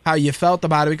how you felt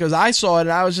about it, because I saw it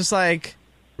and I was just like,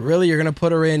 really, you're going to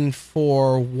put her in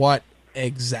for what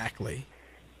exactly?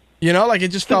 Like it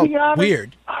just felt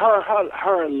weird.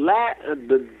 Her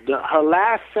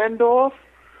last send off,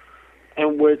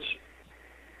 in which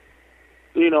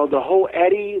the whole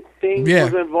Eddie thing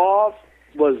was involved,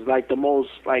 was like the most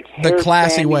like the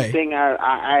classy way thing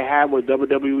I had with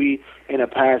WWE in the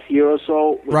past year or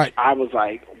so. Right. I was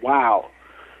like, wow.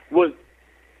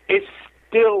 It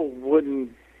still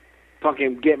wouldn't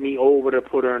fucking get me over to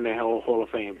put her in the Hall of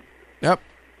Fame. Yep.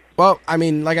 Well, I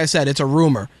mean, like I said, it's a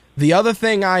rumor. The other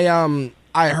thing I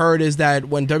heard is that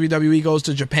when WWE goes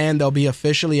to Japan, they'll be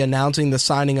officially announcing the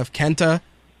signing of Kenta.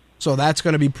 So that's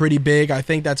going to be pretty big. I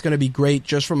think that's going to be great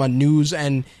just from a news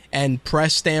and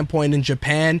press standpoint in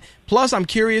Japan. Plus, I'm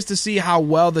curious to see how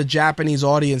well the Japanese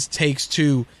audience takes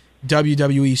to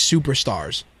WWE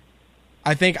superstars.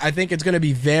 I think it's going to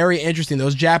be very interesting.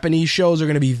 Those Japanese shows are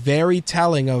going to be very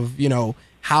telling of,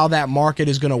 how that market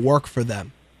is going to work for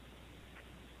them.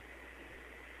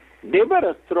 They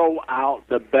better throw out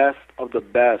the best of the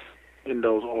best in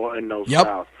those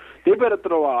crowds. They better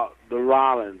throw out the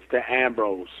Rollins, the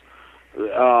Ambrose. They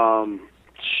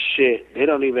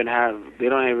don't even have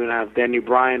Danny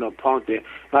Bryan or Punk there.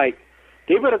 Like,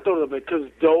 they better throw them,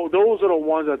 because those are the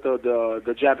ones that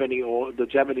the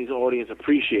Japanese audience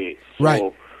appreciates. So,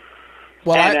 right.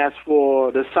 Well, as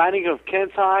for the signing of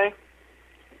Kentai,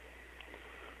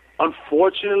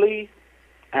 unfortunately,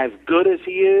 as good as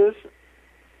he is,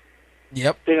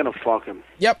 they're gonna fuck him.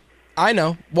 Yep, I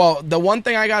know. Well, the one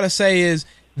thing I gotta say is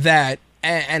that,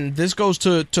 and this goes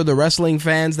to the wrestling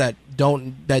fans that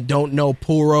don't know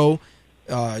Puro,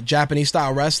 Japanese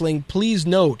style wrestling. Please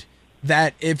note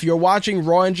that if you're watching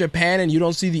Raw in Japan and you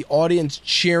don't see the audience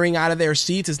cheering out of their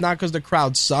seats, it's not because the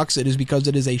crowd sucks. It is because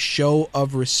it is a show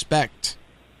of respect.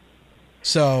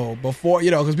 So before,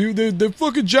 because the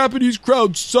fucking Japanese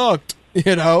crowd sucked,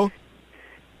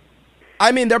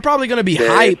 I mean, they're probably going to be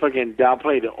hype. Fucking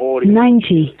downplay the audience.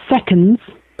 90 seconds.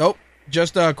 Oh,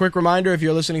 Just a quick reminder, if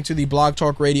you're listening to the Blog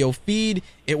Talk Radio feed,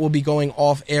 it will be going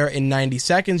off air in 90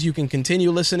 seconds. You can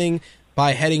continue listening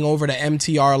by heading over to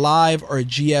MTR Live or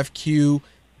GFQ.TV,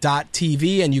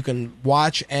 and you can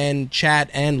watch and chat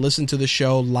and listen to the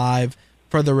show live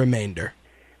for the remainder.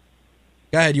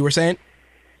 Go ahead, you were saying?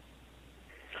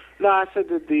 No, I said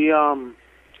that they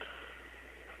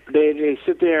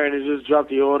sit there and they just drop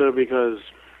the order because,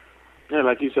 yeah,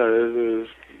 like you said,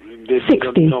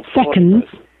 60 seconds.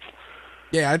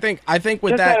 Yeah, I think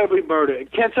with Kenta that, will be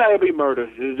murdered. Kenta will be murdered.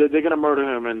 They're gonna murder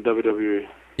him in WWE.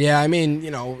 yeah, I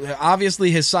mean,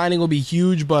 obviously his signing will be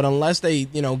huge, but unless they,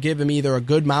 give him either a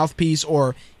good mouthpiece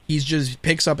or he's just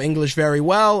picks up English very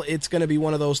well, it's going to be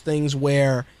one of those things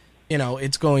where,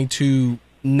 it's going to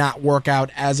not work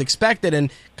out as expected.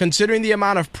 And considering the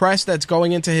amount of press that's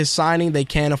going into his signing, they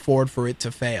can't afford for it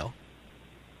to fail.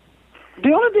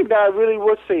 The only thing that I really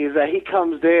would say is that he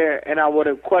comes there, and I would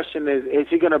have questioned is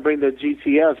he going to bring the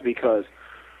GTS because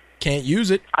can't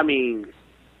use it. I mean,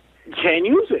 can't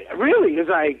use it. Really, it's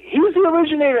like he's the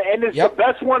originator, and it's the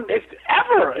best one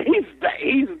ever. He's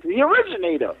the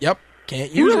originator. Yep,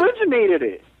 can't use it. He originated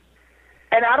it,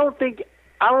 and I don't think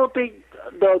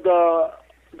the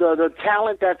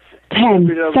talent that's 10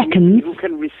 seconds who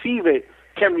can receive it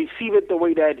the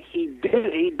way that he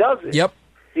does it. Yep,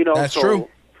 that's true.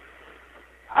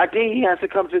 I think he has to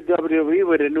come to WWE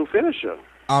with a new finisher.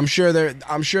 I'm sure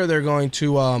they're going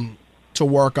to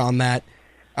work on that.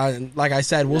 Like I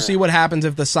said, we'll see what happens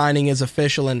if the signing is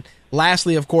official. And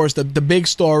lastly, of course, the big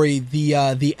story,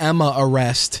 the Emma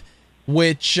arrest,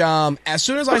 which as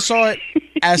soon as I saw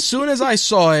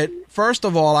it, first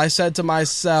of all, I said to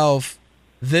myself,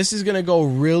 this is going to go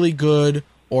really good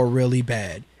or really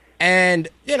bad. And,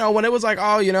 when it was like,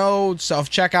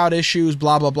 self-checkout issues,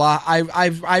 blah, blah, blah,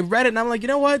 I read it and I'm like, you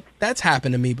know what? That's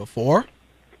happened to me before.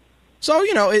 So,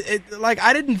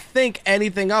 I didn't think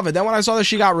anything of it. Then when I saw that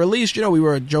she got released, we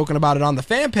were joking about it on the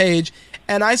fan page.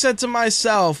 And I said to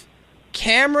myself,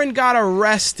 Cameron got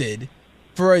arrested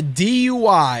for a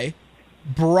DUI,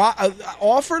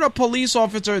 offered a police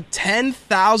officer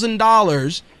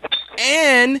 $10,000,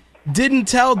 and didn't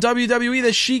tell WWE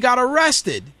that she got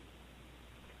arrested.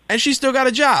 And she still got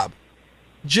a job.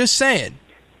 Just saying.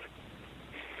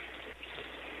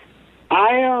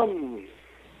 I've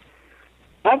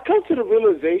come to the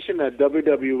realization that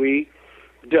WWE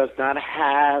does not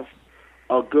have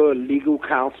a good legal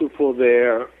counsel for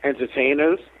their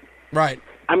entertainers. Right.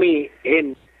 I mean,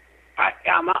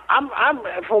 I'm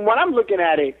from what I'm looking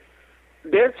at it,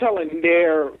 they're telling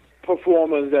their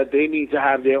performers that they need to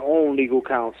have their own legal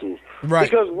counsels. Right.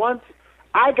 Because once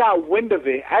I got wind of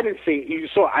it, I didn't say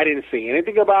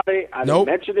anything about it. I didn't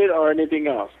mention it or anything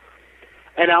else.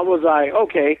 And I was like,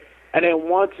 okay. And then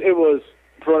once it was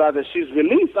brought out that she's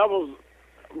released, I was,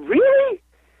 really?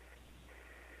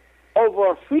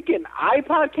 Over a freaking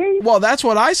iPod case? Well, that's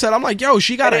what I said. I'm like, yo,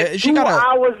 she got 2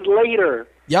 hours later,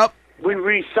 yep, we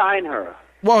re-signed her.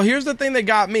 Well, here's the thing that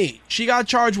got me. She got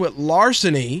charged with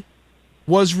larceny,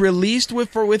 was released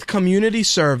with community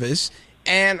service,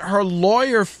 and her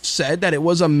lawyer said that it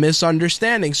was a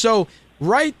misunderstanding. So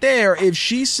right there, if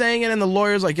she's saying it and the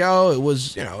lawyer's like, yo, it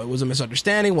was a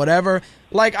misunderstanding, whatever.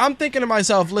 Like, I'm thinking to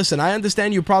myself, listen, I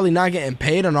understand you're probably not getting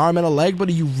paid an arm and a leg, but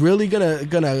are you really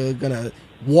gonna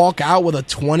walk out with a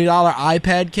 $20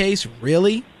 iPad case?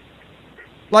 Really?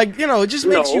 Like, it just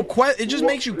makes you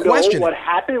question. What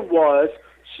happened was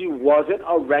she wasn't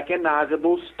a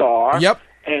recognizable star. Yep.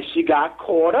 And she got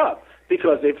caught up.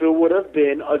 Because if it would have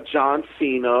been a John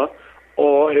Cena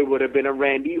or it would have been a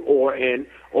Randy Orton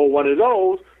or one of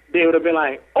those, they would have been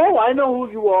like, oh, I know who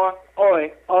you are. Oh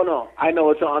no, I know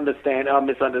it's a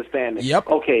misunderstanding. Yep.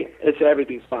 Okay,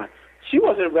 everything's fine. She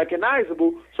wasn't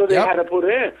recognizable, so they had to put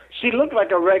her in. She looked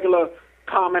like a regular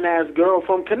common-ass girl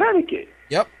from Connecticut.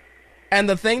 Yep. And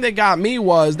the thing that got me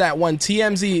was that when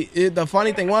TMZ, the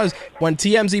funny thing was, when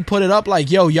TMZ put it up like,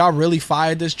 yo, y'all really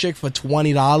fired this chick for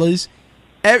 $20,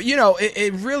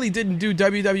 it really didn't do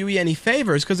WWE any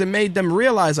favors because it made them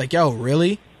realize, like, yo,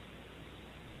 really?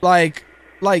 Like,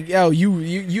 yo,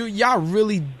 y'all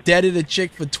really deaded a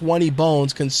chick for 20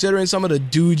 bones considering some of the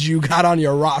dudes you got on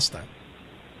your roster.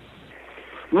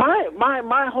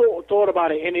 My whole thought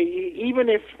about it, and even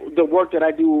if the work that I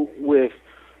do with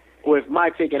my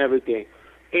take and everything,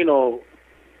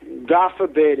 God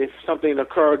forbid if something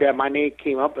occurred that my name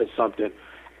came up as something,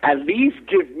 at least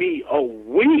give me a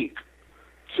week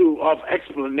of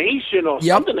explanation or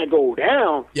something to go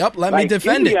down. Yep, let me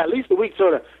defend it. At least a week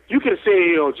so that you can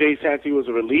say, Jay Santee was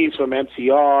released from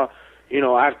MTR,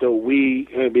 after a week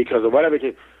because of whatever.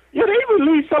 Yeah, they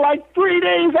released her like 3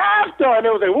 days after, and it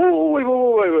was like, wait,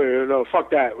 no, fuck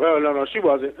that. Well, no, she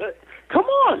wasn't. Come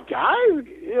on, guys.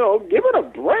 Give it a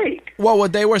break. Well,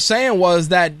 what they were saying was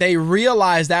that they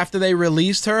realized after they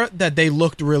released her that they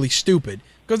looked really stupid.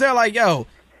 Because they're like, yo,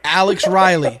 Alex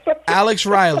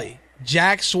Riley,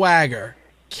 Jack Swagger,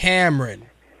 Cameron,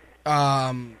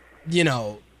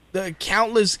 the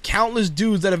countless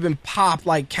dudes that have been popped,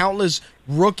 like countless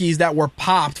rookies that were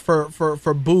popped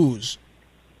for booze.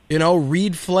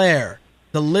 Reed Flair.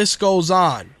 The list goes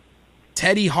on.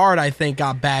 Teddy Hart, I think,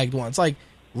 got bagged once. Like,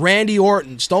 Randy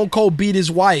Orton. Stone Cold beat his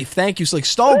wife. Thank you. Like,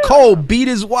 Stone Cold beat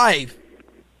his wife.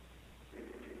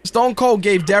 Stone Cold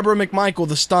gave Deborah McMichael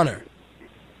the stunner.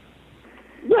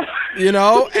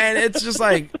 And it's just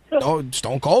like, oh,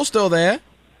 Stone Cold's still there.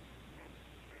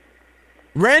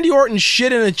 Randy Orton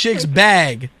shit in a chick's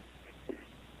bag.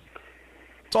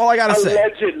 That's all I gotta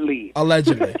say.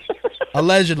 Allegedly.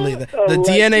 The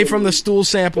DNA from the stool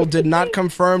sample did not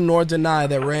confirm nor deny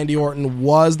that Randy Orton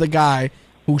was the guy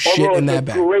who shit in that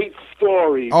bag. Great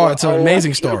story. Oh, it's an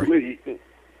amazing story.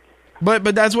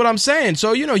 But that's what I'm saying.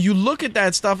 So, you look at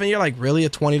that stuff and you're like, really, a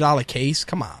 $20 case?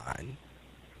 Come on.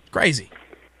 Crazy.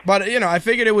 But, I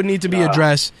figured it would need to be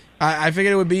addressed. I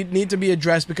figured it would need to be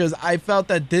addressed because I felt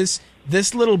that this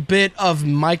little bit of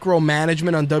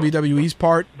micromanagement on WWE's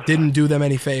part didn't do them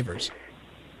any favors.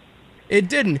 It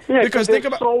didn't. Yeah, because they're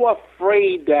so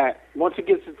afraid that once it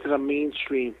gets into the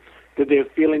mainstream, that they're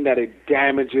feeling that it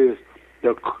damages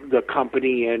the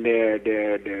company and their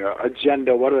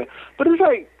agenda, whatever. But it's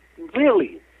like,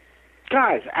 really,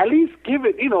 guys, at least give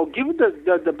it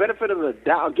the benefit of the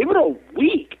doubt. Give it a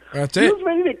week. That's it. He it. was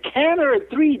ready to can her in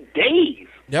 3 days.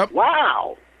 Yep.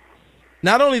 Wow.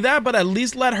 Not only that, but at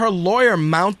least let her lawyer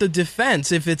mount the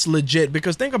defense if it's legit.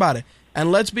 Because think about it,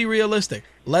 and let's be realistic.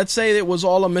 Let's say it was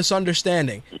all a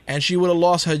misunderstanding, and she would have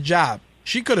lost her job.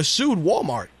 She could have sued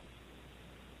Walmart.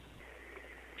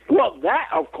 Well, that,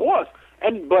 of course.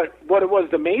 But what it was,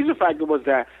 the major factor was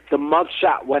that the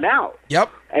mugshot went out. Yep.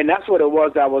 And that's what it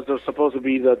was. That was supposed to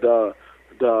be the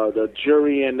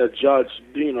jury and the judge,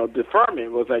 deferment.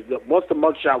 It was like once the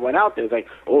mugshot went out there, it's like,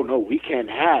 oh no, we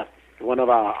can't have one of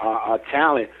our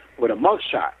talent with a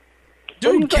mugshot.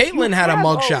 Dude, Caitlyn had a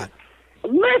mugshot. A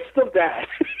list of that.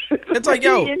 It's like,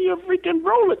 yo, in your freaking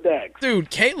Rolodex. Dude,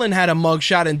 Caitlyn had a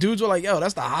mugshot, and dudes were like, yo,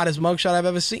 that's the hottest mugshot I've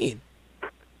ever seen.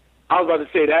 I was about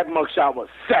to say that mugshot was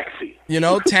sexy.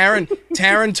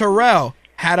 Taryn Terrell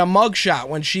had a mugshot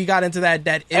when she got into that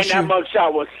issue. And that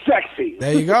mugshot was sexy.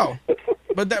 There you go.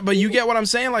 But you get what I'm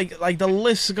saying? Like the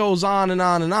list goes on and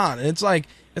on and on. And it's like,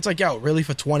 yo, really,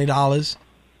 for $20?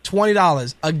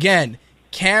 $20. Again,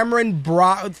 Cameron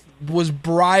was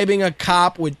bribing a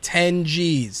cop with 10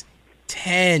 G's.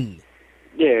 10.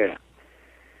 Yeah.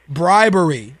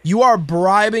 Bribery. You are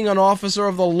bribing an officer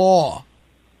of the law.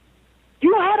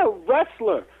 You had a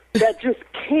wrestler that just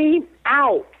came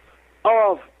out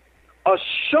of a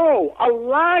show, a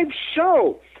live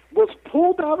show, was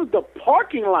pulled out of the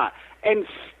parking lot and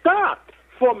stopped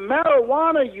for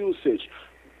marijuana usage.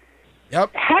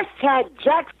 Yep. Hashtag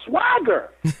Jack Swagger.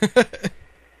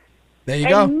 There you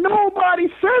go. And nobody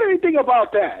said anything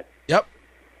about that. Yep.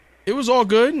 It was all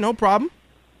good. No problem.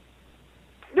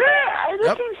 Yeah,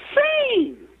 it's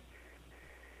insane.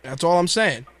 That's all I'm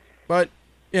saying. But,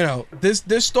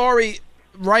 this story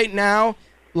right now,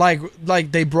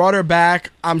 like they brought her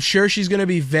back. I'm sure she's going to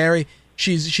be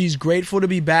she's grateful to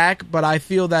be back, but I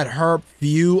feel that her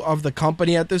view of the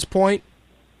company at this point,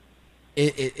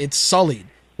 it's sullied.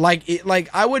 Like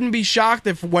I wouldn't be shocked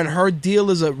if when her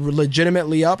deal is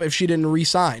legitimately up, if she didn't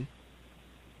re-sign.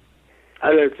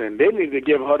 Listen, they need to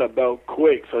give her the belt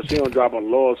quick so she don't drop a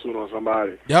lawsuit on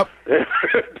somebody. Yep.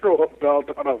 Throw a belt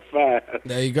on her fast.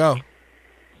 There you go.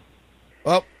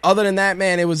 Well, other than that,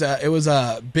 man, it was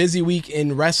a busy week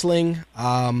in wrestling.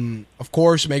 Of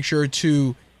course, make sure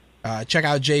to check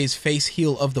out Jay's Face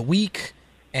Heel of the Week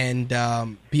and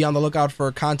be on the lookout for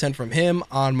content from him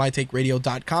on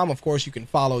mytakeradio.com. Of course, you can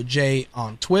follow Jay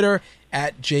on Twitter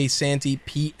at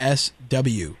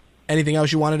JSantyPSW. Anything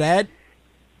else you wanted to add?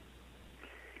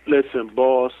 Listen,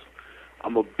 boss,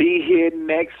 I'm going to be here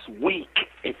next week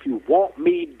if you want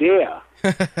me there.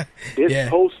 This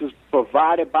post is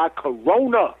provided by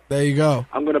Corona. There you go.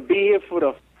 I'm going to be here for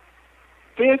the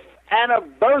 5th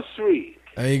anniversary.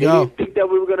 There you go. Didn't think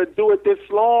that we were going to do it this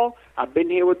long. I've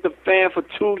been here with the fam for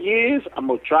 2 years. I'm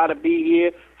going to try to be here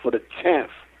for the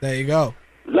 10th. There you go.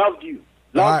 Love you.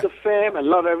 Love the fam and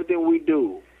love everything we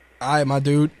do. All right, my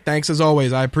dude. Thanks as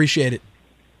always. I appreciate it.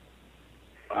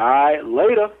 All right,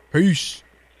 later. Peace.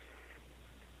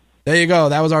 There you go.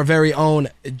 That was our very own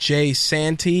Jay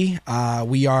Santy.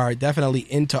 We are definitely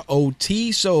into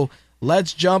OT, so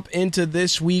let's jump into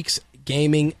this week's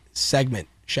gaming segment,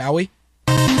 shall we?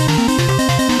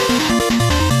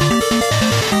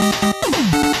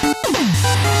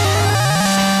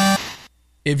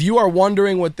 If you are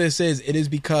wondering what this is, it is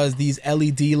because these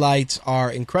LED lights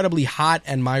are incredibly hot,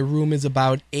 and my room is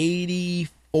about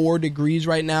 84 degrees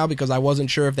right now because I wasn't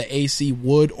sure if the AC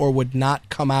would or would not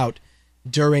come out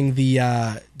during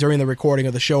the recording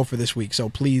of the show for this week. So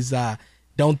please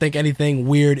don't think anything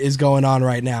weird is going on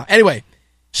right now. Anyway,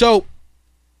 so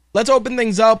let's open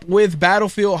things up with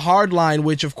Battlefield Hardline,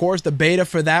 which, of course, the beta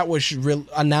for that was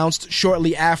announced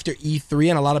shortly after E3,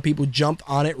 and a lot of people jumped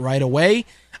on it right away.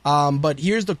 But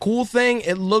here's the cool thing.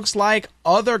 It looks like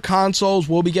other consoles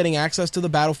will be getting access to the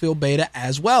Battlefield beta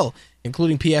as well,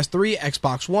 including PS3,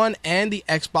 Xbox One, and the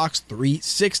Xbox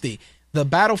 360. The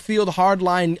Battlefield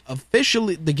Hardline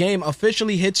the game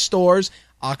officially hits stores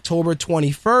October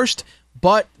 21st,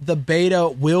 but the beta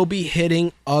will be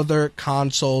hitting other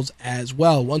consoles as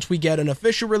well. Once we get an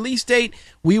official release date,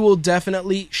 we will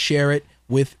definitely share it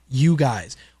with you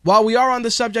guys. While we are on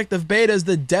the subject of betas,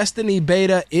 the Destiny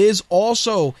beta is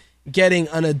also getting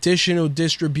an additional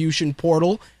distribution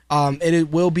portal. It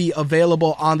will be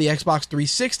available on the Xbox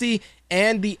 360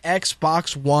 and the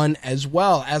Xbox One as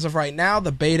well. As of right now,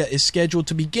 the beta is scheduled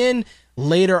to begin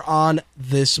later on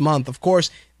this month. Of course,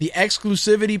 the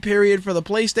exclusivity period for the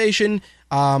PlayStation,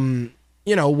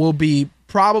 will be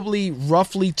probably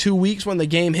roughly 2 weeks when the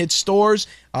game hits stores.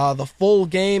 The full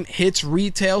game hits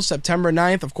retail September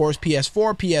 9th. Of course,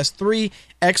 PS4, PS3,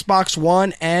 Xbox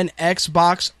One, and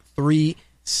Xbox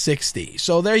 360.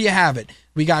 So there you have it.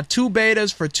 We got 2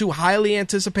 betas for 2 highly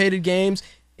anticipated games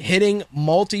hitting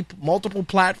multiple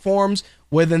platforms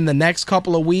within the next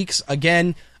couple of weeks.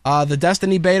 Again, the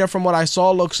Destiny beta, from what I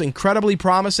saw, looks incredibly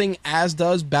promising, as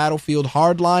does Battlefield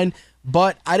Hardline,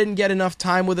 but I didn't get enough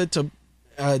time with it to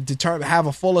have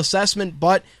a full assessment.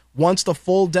 But once the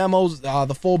full demos,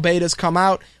 the full betas come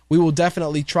out, we will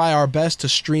definitely try our best to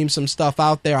stream some stuff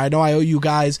out there. I know I owe you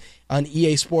guys an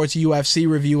EA Sports UFC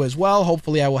review as well.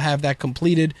 Hopefully I will have that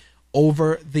completed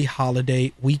over the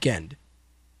holiday weekend.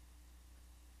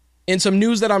 In some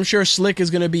news that I'm sure Slick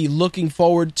is going to be looking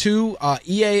forward to,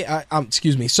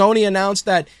 Sony announced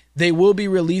that they will be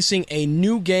releasing a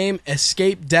new game,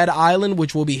 Escape Dead Island,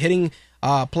 which will be hitting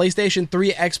PlayStation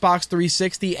 3, Xbox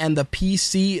 360, and the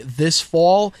PC this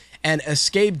fall. And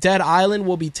Escape Dead Island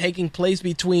will be taking place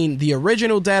between the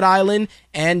original Dead Island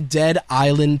and Dead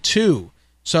Island 2.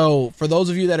 So for those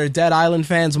of you that are Dead Island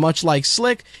fans, much like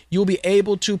Slick, you'll be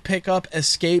able to pick up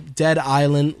Escape Dead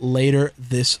Island later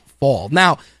this fall.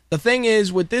 Now, the thing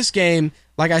is, with this game,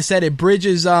 like I said, it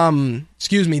bridges,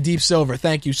 Deep Silver.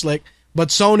 Thank you, Slick. But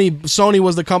Sony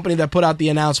was the company that put out the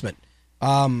announcement.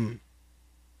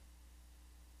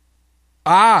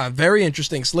 Very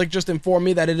interesting. Slick just informed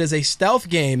me that it is a stealth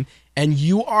game, and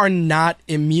you are not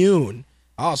immune.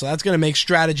 Oh, so that's going to make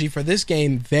strategy for this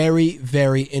game very,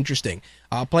 very interesting.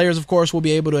 Players, of course, will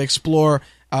be able to explore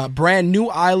a brand new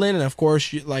island, and of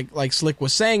course, like Slick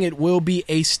was saying, it will be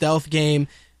a stealth game,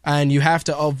 and you have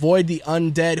to avoid the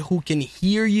undead who can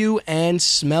hear you and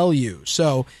smell you.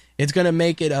 So it's going to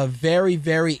make it a very,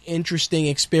 very interesting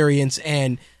experience,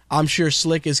 and I'm sure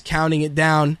Slick is counting it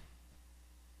down.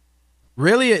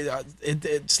 Really,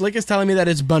 Slick is telling me that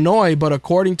it's Banoi, but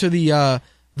according to the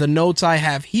notes I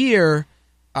have here,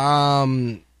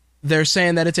 they're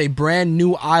saying that it's a brand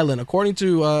new island. According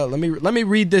to let me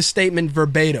read this statement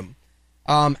verbatim.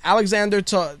 Alexander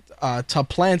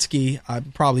Toplansky, I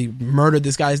probably murdered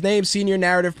this guy's name, senior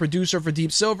narrative producer for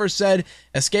Deep Silver, said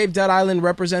Escape Dead Island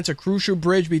represents a crucial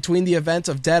bridge between the events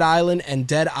of Dead Island and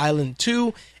Dead Island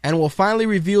 2, and will finally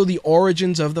reveal the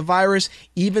origins of the virus,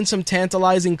 even some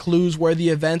tantalizing clues where the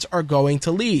events are going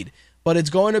to lead. But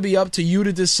it's going to be up to you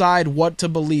to decide what to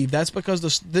believe. That's because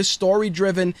this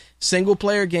story-driven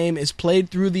single-player game is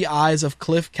played through the eyes of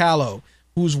Cliff Callow,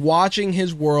 who's watching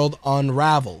his world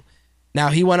unravel. Now,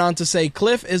 he went on to say,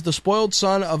 Cliff is the spoiled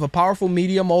son of a powerful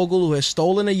media mogul who has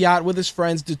stolen a yacht with his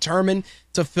friends, determined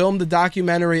to film the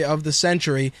documentary of the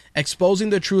century, exposing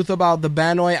the truth about the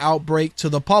Banoi outbreak to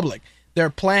the public. Their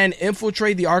plan,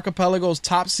 infiltrate the archipelago's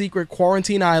top-secret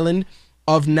quarantine island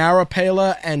of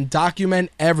Narapela and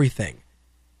document everything.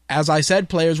 As I said,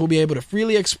 players will be able to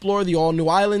freely explore the all-new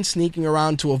island, sneaking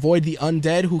around to avoid the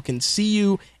undead who can see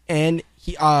you and,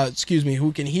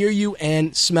 who can hear you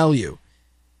and smell you.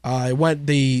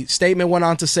 The statement went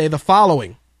on to say the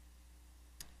following.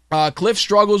 Cliff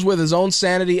struggles with his own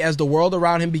sanity as the world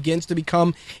around him begins to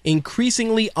become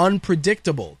increasingly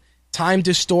unpredictable. Time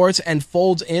distorts and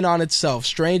folds in on itself.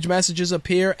 Strange messages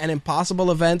appear and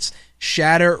impossible events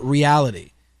shatter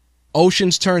reality.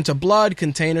 Oceans turn to blood.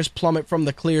 Containers plummet from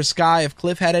the clear sky. If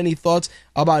Cliff had any thoughts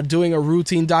about doing a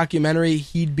routine documentary,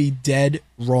 he'd be dead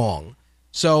wrong.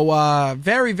 So,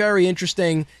 very, very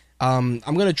interesting. I'm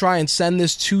going to try and send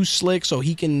this to Slick so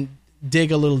he can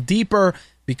dig a little deeper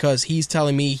because he's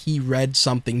telling me he read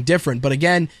something different. But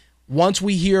again, once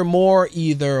we hear more,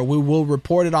 either we will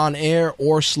report it on air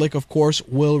or Slick, of course,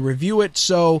 will review it.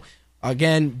 So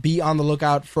again, be on the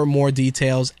lookout for more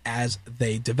details as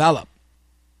they develop.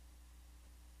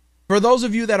 For those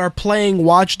of you that are playing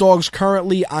Watch Dogs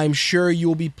currently, I'm sure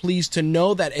you'll be pleased to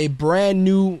know that a brand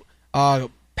new a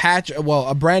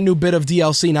brand new bit of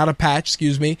DLC, not a patch,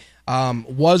 excuse me,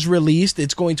 was released.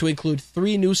 It's going to include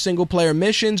 3 new single-player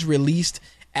missions released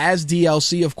as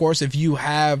DLC. Of course, if you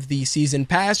have the season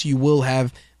pass, you will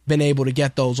have been able to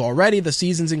get those already. The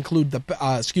seasons include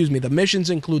the missions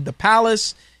include the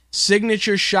Palace,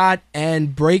 Signature Shot,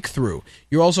 and Breakthrough.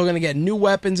 You're also going to get new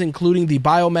weapons, including the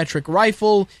biometric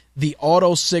rifle, the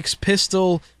Auto 6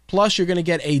 pistol, plus you're going to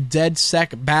get a Dead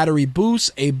Sec battery boost,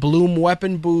 a Bloom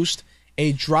weapon boost,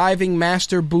 a Driving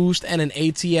Master boost, and an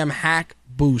ATM hack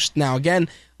boost. Now, again,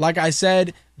 like I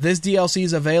said, this DLC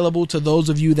is available to those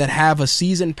of you that have a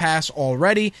season pass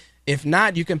already. If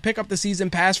not, you can pick up the season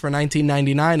pass for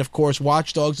 $19.99. Of course,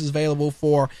 Watch Dogs is available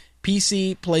for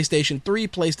PC, PlayStation 3,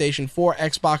 PlayStation 4,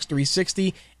 Xbox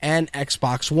 360, and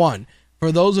Xbox One.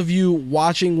 For those of you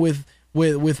watching with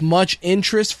much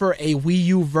interest for a Wii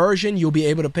U version, you'll be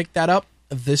able to pick that up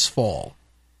this fall.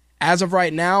 As of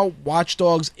right now, Watch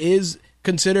Dogs is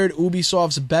considered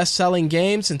Ubisoft's best-selling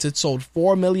game since it sold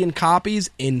 4 million copies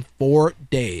in 4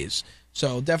 days.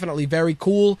 So definitely very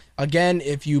cool. Again,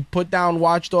 if you put down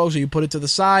Watch Dogs or you put it to the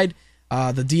side,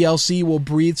 the DLC will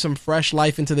breathe some fresh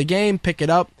life into the game. Pick it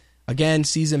up. Again,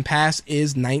 Season Pass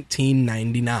is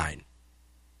 $19.99.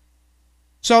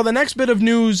 So the next bit of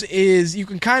news is, you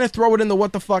can kind of throw it in the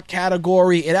what the fuck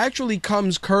category. It actually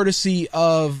comes courtesy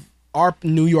of our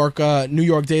New York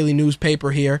Daily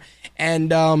newspaper here,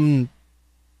 and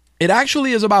it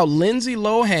actually is about Lindsay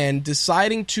Lohan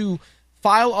deciding to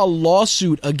file a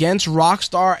lawsuit against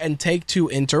Rockstar and Take-Two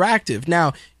Interactive.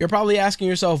 Now, you're probably asking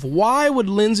yourself, why would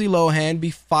Lindsay Lohan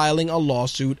be filing a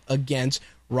lawsuit against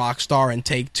Rockstar and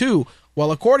Take-Two?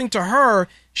 Well, according to her,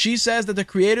 she says that the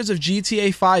creators of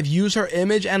GTA 5 use her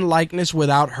image and likeness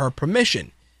without her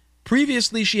permission.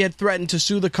 Previously, she had threatened to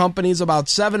sue the companies about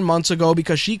 7 months ago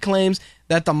because she claims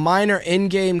that the minor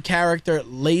in-game character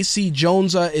Lacey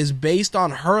Jonesa is based on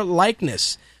her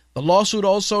likeness. The lawsuit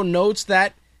also notes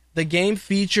that the game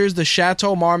features the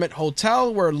Chateau Marmont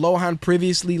Hotel, where Lohan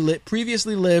previously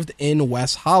lived in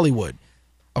West Hollywood.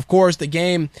 Of course, the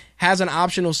game has an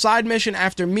optional side mission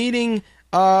after meeting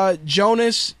Lacey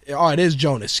Jonas.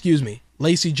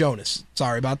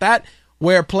 Sorry about that.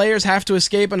 Where players have to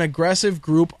escape an aggressive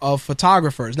group of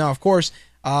photographers. Now, of course,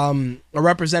 a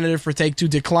representative for Take-Two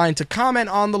declined to comment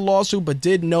on the lawsuit, but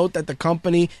did note that the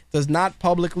company does not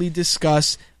publicly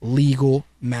discuss legal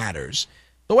matters.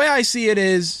 The way I see it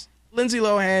is, Lindsay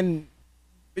Lohan,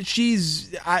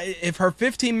 if her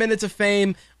 15 minutes of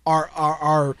fame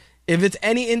are if it's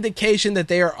any indication that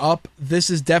they are up, this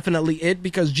is definitely it,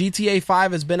 because GTA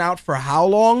 5 has been out for how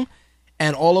long?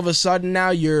 And all of a sudden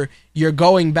now you're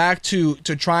going back to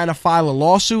trying to file a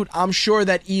lawsuit. I'm sure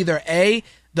that either A,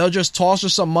 they'll just toss her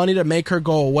some money to make her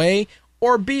go away,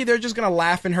 or B, they're just going to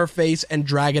laugh in her face and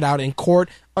drag it out in court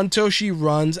until she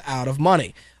runs out of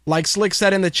money. Like Slick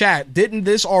said in the chat, didn't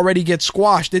this already get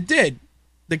squashed? It did.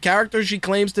 The character she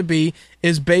claims to be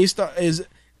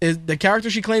the character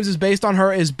she claims is based on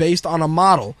her is based on a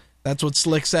model. That's what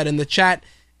Slick said in the chat.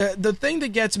 The thing that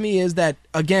gets me is that,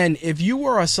 again, if you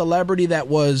were a celebrity that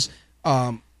was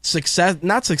not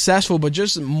successful, but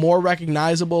just more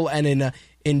recognizable and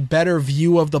in better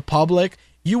view of the public,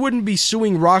 you wouldn't be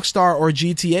suing Rockstar or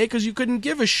GTA because you couldn't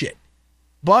give a shit.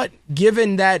 But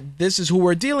given that this is who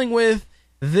we're dealing with,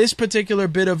 this particular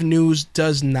bit of news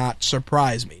does not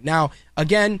surprise me. Now,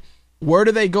 again, where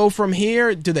do they go from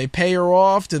here? Do they pay her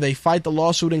off? Do they fight the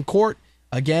lawsuit in court?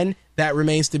 Again, that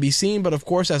remains to be seen, but of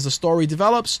course, as the story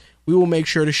develops, we will make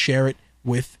sure to share it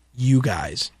with you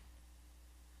guys.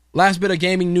 Last bit of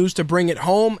gaming news to bring it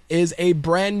home is a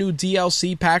brand new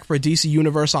DLC pack for DC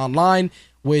Universe Online,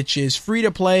 which is free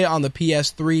to play on the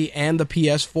PS3 and the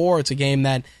PS4. It's a game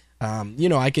that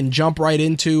I can jump right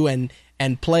into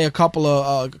and play a couple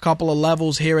of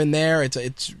levels here and there.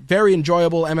 It's very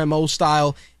enjoyable MMO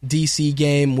style DC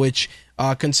game, which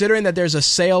considering that there's a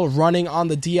sale running on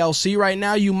the DLC right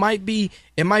now,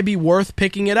 it might be worth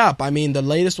picking it up. I mean, the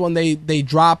latest one they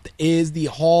dropped is the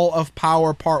Hall of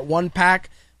Power Part 1 pack,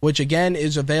 which again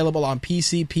is available on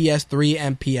PC, PS3,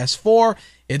 and PS4.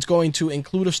 It's going to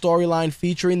include a storyline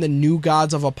featuring the New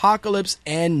Gods of Apocalypse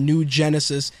and New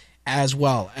Genesis as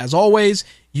well. As always,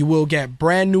 you will get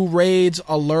brand new raids,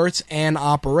 alerts, and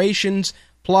operations,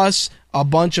 plus a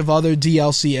bunch of other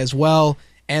DLC as well.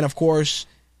 And of course,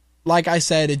 like I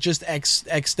said, it just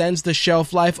extends the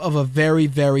shelf life of a very,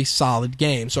 very solid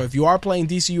game. So if you are playing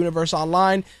DC Universe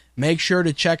Online, make sure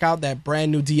to check out that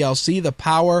brand new DLC, The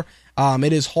Power.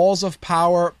 It is Halls of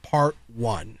Power Part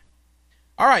 1.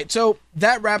 All right, so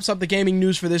that wraps up the gaming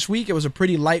news for this week. It was a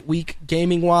pretty light week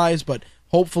gaming-wise, but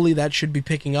hopefully that should be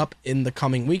picking up in the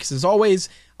coming weeks. As always,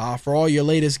 for all your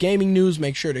latest gaming news,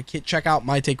 make sure to check out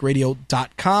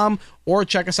mytakeradio.com or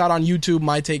check us out on YouTube,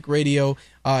 MyTake Radio.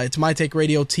 It's MyTake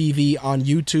Radio TV on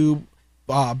YouTube.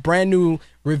 Brand new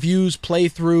reviews,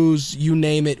 playthroughs, you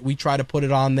name it. We try to put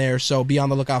it on there, so be on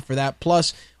the lookout for that.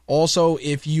 Plus, also,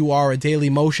 if you are a Daily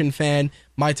Motion fan,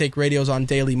 MyTake Radio is on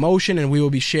Daily Motion, and we will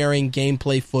be sharing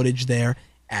gameplay footage there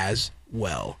as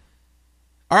well.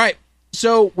 All right,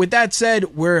 so with that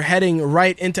said, we're heading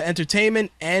right into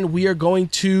entertainment, and we are going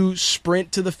to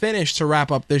sprint to the finish to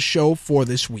wrap up this show for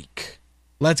this week.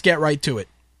 Let's get right to it.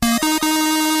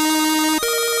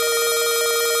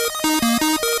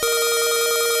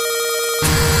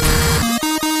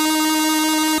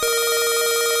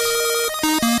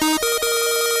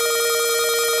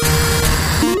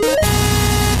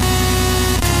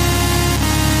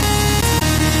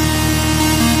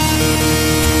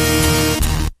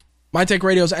 MyTake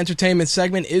Radio's entertainment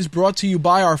segment is brought to you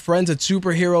by our friends at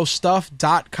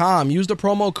superherostuff.com. Use the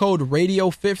promo code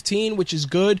Radio15, which is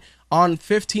good on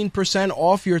 15%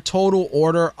 off your total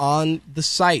order on the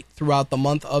site throughout the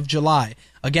month of July.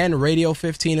 Again,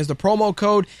 Radio15 is the promo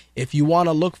code. If you want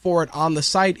to look for it on the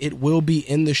site, it will be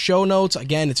in the show notes.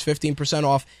 Again, it's 15%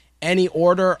 off any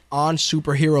order on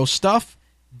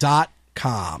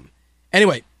superherostuff.com.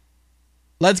 Anyway,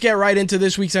 let's get right into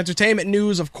this week's entertainment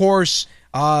news. Of course,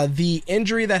 the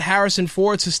injury that Harrison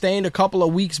Ford sustained a couple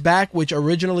of weeks back, which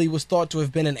originally was thought to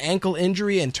have been an ankle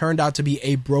injury and turned out to be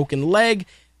a broken leg,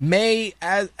 may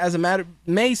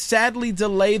sadly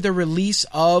delay the release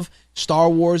of Star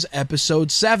Wars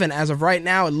Episode 7. As of right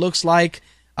now, it looks like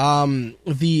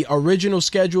the original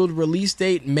scheduled release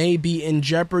date may be in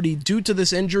jeopardy due to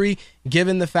this injury,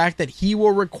 given the fact that he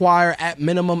will require at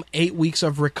minimum 8 weeks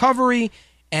of recovery,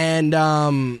 and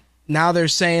now they're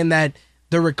saying that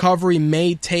the recovery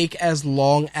may take as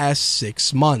long as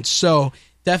 6 months. So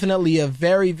definitely a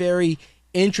very, very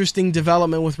interesting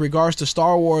development with regards to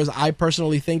Star Wars. I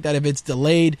personally think that if it's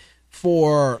delayed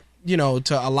for,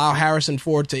 to allow Harrison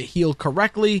Ford to heal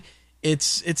correctly,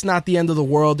 it's not the end of the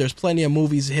world. There's plenty of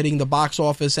movies hitting the box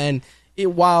office, and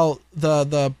while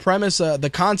the premise, the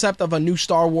concept of a new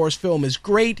Star Wars film is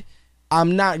great,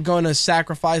 I'm not going to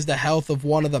sacrifice the health of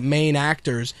one of the main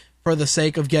actors for the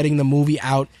sake of getting the movie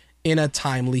out in a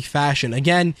timely fashion.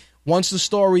 Again, once the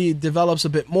story develops a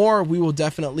bit more, we will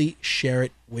definitely share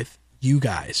it with you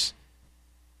guys.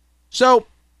 So,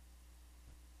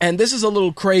 and this is a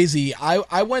little crazy.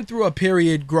 I went through a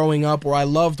period growing up where I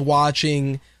loved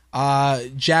watching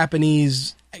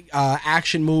Japanese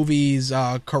action movies,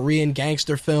 Korean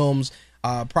gangster films,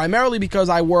 primarily because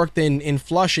I worked in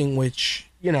Flushing, which,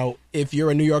 if you're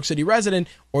a New York City resident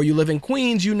or you live in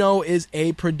Queens, is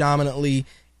a predominantly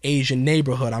Asian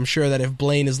neighborhood. I'm sure that if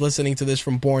Blaine is listening to this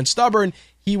from Born Stubborn,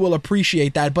 he will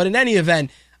appreciate that. But in any event,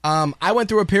 I went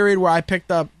through a period where I picked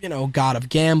up, God of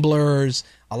Gamblers,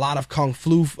 a lot of Kung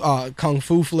Fu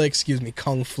flicks,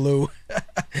 a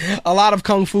lot of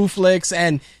Kung Fu flicks,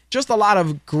 and just a lot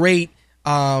of great,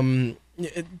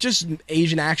 just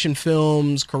Asian action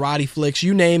films, karate flicks,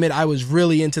 you name it. I was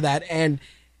really into that. And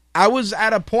I was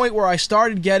at a point where I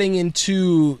started getting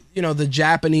into, the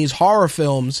Japanese horror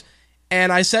films.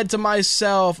 And I said to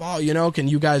myself, can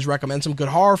you guys recommend some good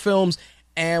horror films?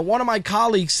 And one of my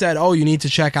colleagues said, you need to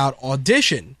check out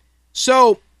Audition.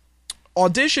 So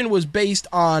Audition was based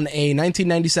on a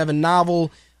 1997 novel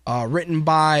written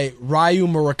by Ryu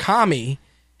Murakami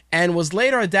and was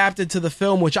later adapted to the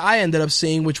film, which I ended up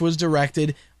seeing, which was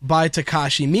directed by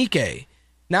Takashi Miike.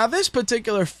 Now, this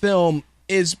particular film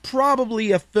is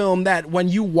probably a film that when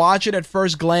you watch it at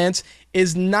first glance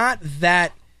is not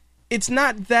that... It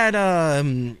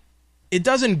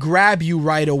doesn't grab you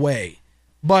right away.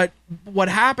 But what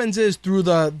happens is through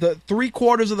the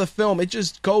 3/4 of the film, it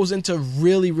just goes into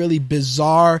really, really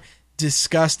bizarre,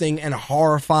 disgusting, and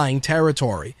horrifying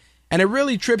territory. And it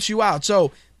really trips you out.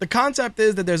 So the concept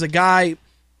is that there's a guy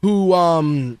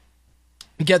who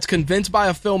gets convinced by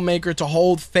a filmmaker to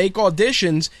hold fake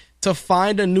auditions to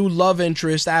find a new love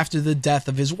interest after the death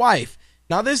of his wife.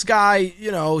 Now this guy,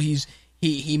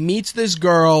 he meets this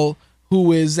girl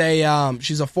who is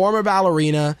she's a former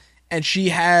ballerina, and she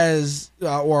has,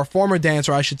 or a former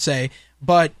dancer, I should say,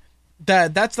 but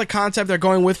that's the concept they're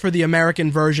going with for the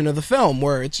American version of the film,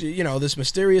 where it's, this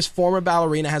mysterious former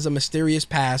ballerina has a mysterious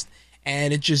past,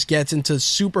 and it just gets into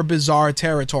super bizarre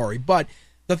territory. But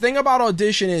The thing about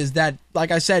Audition is that, like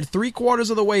I said, 3/4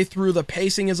 of the way through, the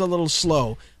pacing is a little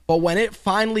slow. But when it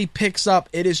finally picks up,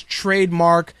 it is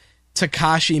trademark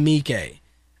Takashi Miike.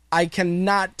 I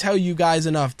cannot tell you guys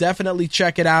enough. Definitely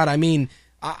check it out. I mean,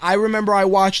 I remember I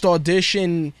watched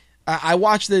Audition. I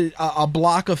watched a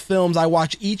block of films. I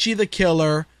watched Ichi the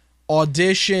Killer,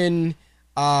 Audition.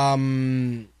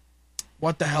 What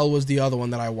the hell was the other one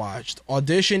that I watched?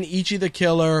 Audition, Ichi the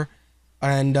Killer,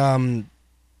 and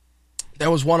there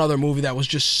was one other movie that was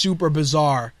just super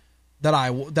bizarre that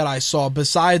I saw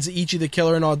besides Ichi the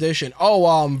Killer and Audition.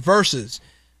 Versus.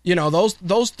 You know,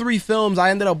 those 3 films,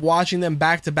 I ended up watching them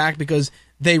back to back because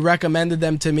they recommended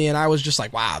them to me, and I was just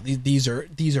like, wow, these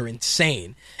are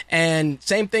insane. And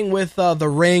same thing with The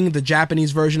Ring, the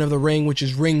Japanese version of The Ring, which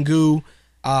is Ringu,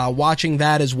 watching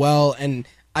that as well. And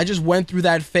I just went through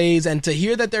that phase, and to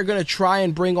hear that they're going to try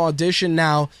and bring Audition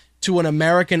now to an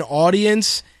American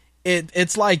audience,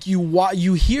 it's like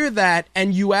you hear that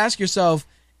and you ask yourself,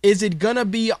 is it going to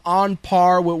be on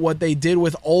par with what they did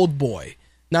with Oldboy?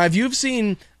 Now, if you've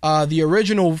seen the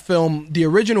original film, the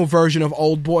original version of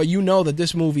Oldboy, you know that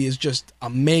this movie is just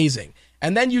amazing.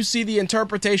 And then you see the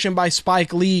interpretation by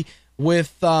Spike Lee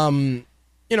with Brolin,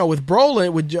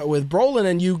 with Brolin,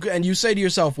 and you say to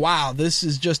yourself, "Wow, this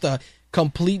is just a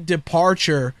complete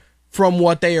departure from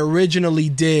what they originally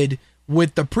did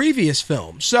with the previous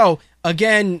film." So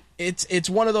again, it's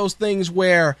one of those things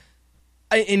where,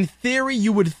 in theory,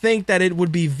 you would think that it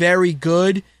would be very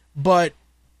good, but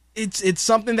it's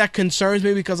something that concerns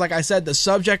me because, like I said, the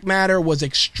subject matter was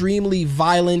extremely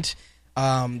violent,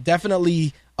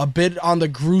 definitely a bit on the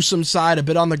gruesome side, a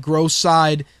bit on the gross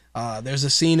side. There's a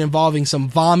scene involving some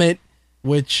vomit,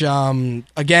 which,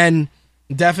 again,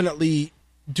 definitely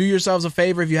do yourselves a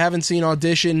favor. If you haven't seen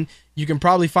Audition, you can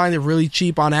probably find it really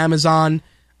cheap on Amazon.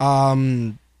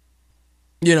 You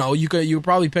could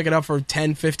probably pick it up for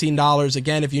 $10, $15.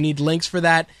 Again, if you need links for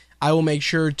that, I will make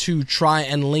sure to try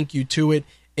and link you to it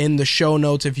in the show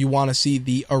notes if you want to see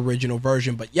the original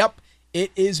version. But yep,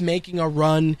 it is making a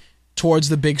run towards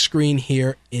the big screen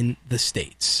here in the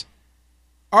States.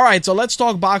 All right, so let's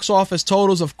talk box office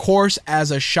totals. Of course,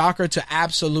 as a shocker to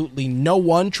absolutely no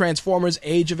one, Transformers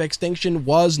Age of Extinction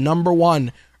was number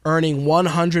 1, earning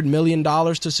 $100 million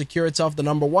to secure itself the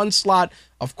number 1 slot.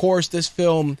 Of course, this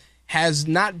film has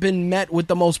not been met with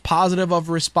the most positive of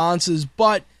responses,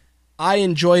 but I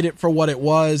enjoyed it for what it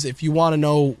was. If you want to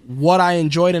know what I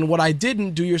enjoyed and what I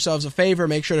didn't, do yourselves a favor.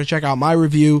 Make sure to check out my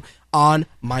review on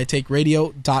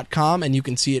mytakeradio.com, and you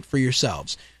can see it for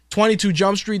yourselves. 22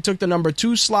 Jump Street took the number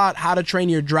 2 slot. How to Train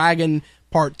Your Dragon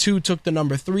Part 2 took the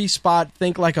number 3 spot.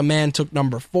 Think Like a Man took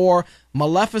number 4.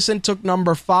 Maleficent took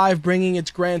number 5, bringing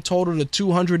its grand total to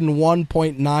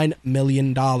 $201.9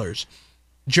 million.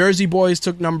 Jersey Boys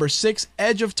took number 6.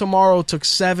 Edge of Tomorrow took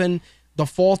 7. The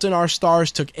Fault in Our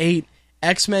Stars took 8.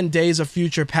 X-Men Days of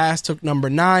Future Past took number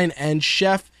 9. And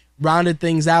Chef rounded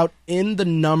things out in the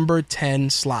number 10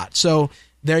 slot. So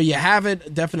there you have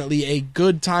it. Definitely a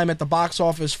good time at the box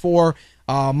office for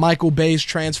Michael Bay's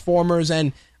Transformers.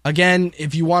 And again,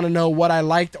 if you want to know what I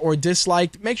liked or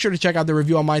disliked, make sure to check out the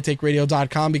review on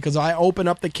mytakeradio.com because I open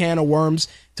up the can of worms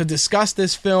to discuss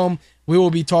this film. We will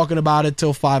be talking about it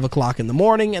till 5 o'clock in the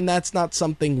morning, and that's not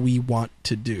something we want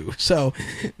to do. So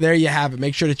there you have it.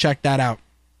 Make sure to check that out.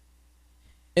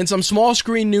 In some small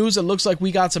screen news, it looks like we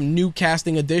got some new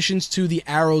casting additions to the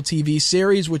Arrow TV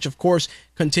series, which of course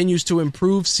continues to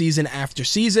improve season after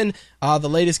season. The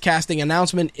latest casting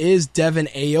announcement is Devon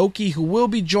Aoki, who will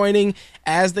be joining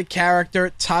as the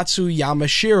character Tatsu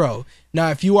Yamashiro.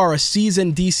 Now, if you are a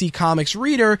seasoned DC Comics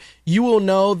reader, you will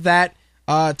know that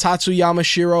Tatsu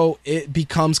Yamashiro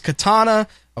becomes Katana,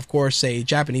 of course, a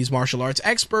Japanese martial arts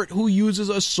expert who uses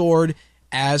a sword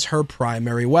as her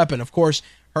primary weapon. Of course,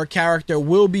 her character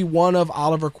will be one of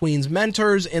Oliver Queen's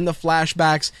mentors in the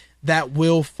flashbacks that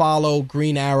will follow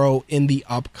Green Arrow in the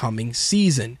upcoming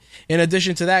season. In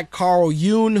addition to that, Carl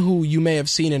Yoon, who you may have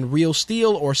seen in Real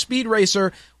Steel or Speed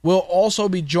Racer, will also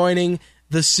be joining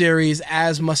the series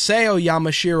as Masao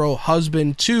Yamashiro,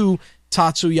 husband to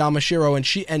Tatsu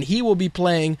Yamashiro, and he will be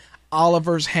playing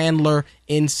Oliver's handler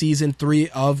in season 3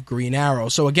 of Green Arrow.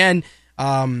 So again,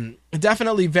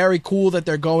 definitely very cool that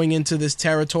they're going into this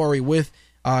territory with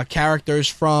characters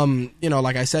from,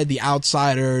 like I said, the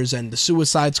Outsiders and the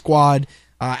Suicide Squad.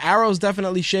 Arrow's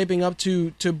definitely shaping up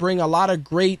to bring a lot of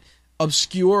great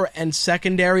obscure and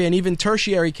secondary and even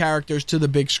tertiary characters to the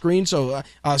big screen. So,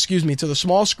 to the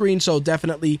small screen. So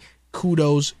definitely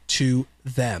kudos to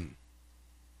them.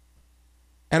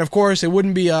 And of course, it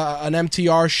wouldn't be an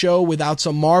MTR show without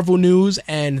some Marvel news,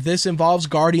 and this involves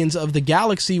Guardians of the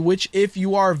Galaxy, which, if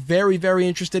you are very, very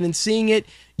interested in seeing it,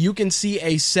 you can see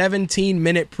a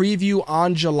 17-minute preview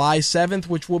on July 7th,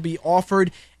 which will be offered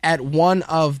at one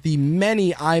of the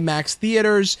many IMAX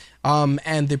theaters,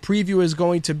 and the preview is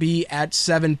going to be at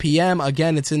 7 p.m.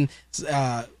 Again, it's in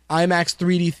IMAX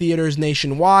 3D theaters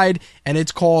nationwide, and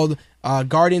it's called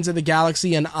Guardians of the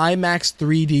Galaxy, an IMAX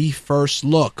 3D First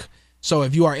Look. So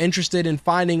if you are interested in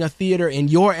finding a theater in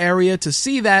your area to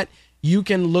see that, you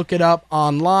can look it up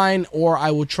online, or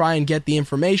I will try and get the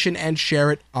information and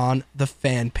share it on the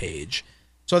fan page.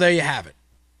 So there you have it.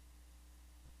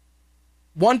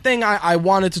 One thing I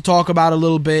wanted to talk about a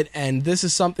little bit, and this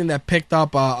is something that picked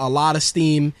up a lot of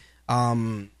steam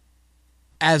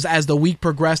as the week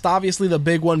progressed. Obviously, the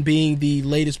big one being the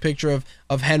latest picture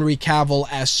of Henry Cavill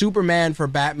as Superman for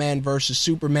Batman vs.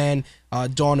 Superman,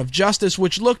 Dawn of Justice,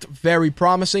 which looked very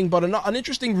promising. But an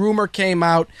interesting rumor came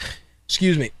out,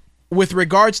 with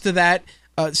regards to that,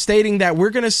 stating that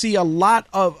we're going to see a lot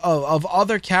of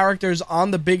other characters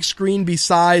on the big screen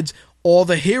besides all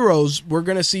the heroes. We're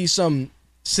going to see some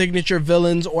signature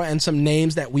villains and some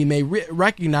names that we may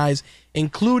recognize,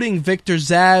 including Victor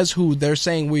Zsasz, who they're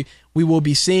saying we will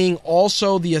be seeing.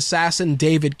 Also, the assassin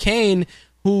David Kane,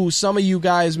 who some of you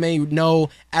guys may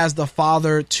know as the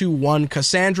father to one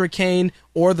Cassandra Cain,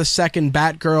 or the second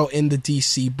Batgirl in the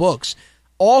DC books.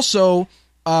 Also,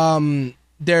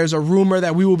 there's a rumor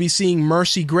that we will be seeing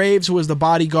Mercy Graves, who is the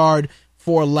bodyguard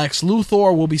for Lex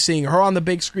Luthor. We'll be seeing her on the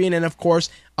big screen, and of course,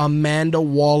 Amanda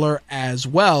Waller as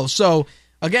well. So,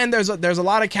 again, there's a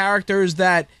lot of characters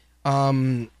that,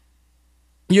 even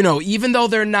though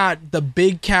they're not the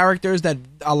big characters that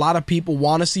a lot of people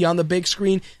want to see on the big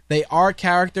screen, they are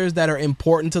characters that are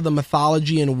important to the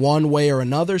mythology in one way or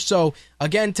another. So,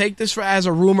 again, take this as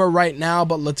a rumor right now,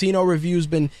 but Latino Review's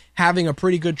been having a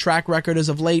pretty good track record as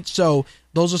of late. So,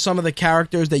 those are some of the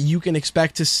characters that you can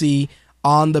expect to see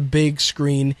on the big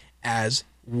screen as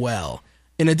well.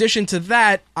 In addition to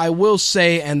that, I will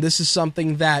say, and this is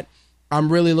something that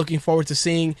I'm really looking forward to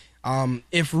seeing,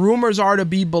 if rumors are to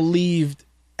be believed,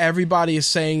 everybody is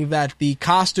saying that the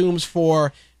costumes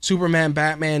for Superman,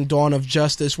 Batman, Dawn of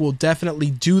Justice will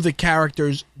definitely do the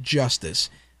characters justice.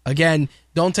 Again,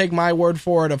 don't take my word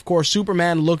for it. Of course,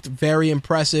 Superman looked very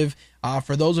impressive.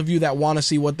 For those of you that want to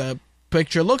see what the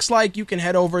picture looks like, you can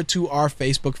head over to our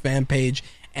Facebook fan page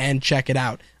and check it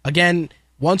out. Again,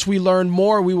 once we learn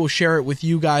more, we will share it with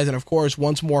you guys. And of course,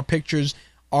 once more pictures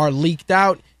are leaked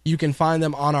out, you can find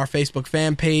them on our Facebook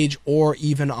fan page or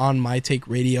even on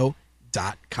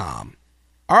mytakeradio.com.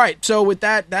 All right, so with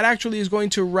that actually is going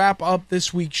to wrap up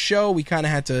this week's show. We kind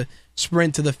of had to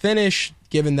sprint to the finish,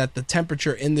 given that the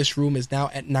temperature in this room is now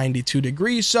at 92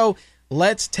 degrees. So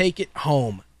let's take it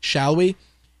home, shall we?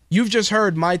 You've just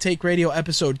heard My Take Radio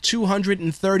episode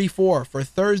 234 for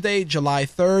Thursday, July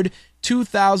 3rd,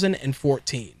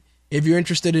 2014. If you're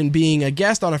interested in being a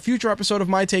guest on a future episode of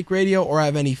My Take Radio or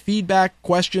have any feedback,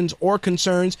 questions, or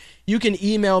concerns, you can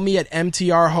email me at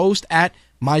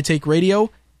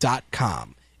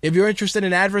mtrhost@mytakeradio.com. If you're interested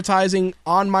in advertising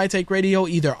on My Take Radio,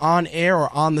 either on air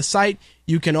or on the site,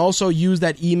 you can also use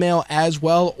that email as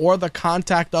well, or the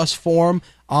Contact Us form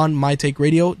on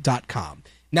mytakeradio.com.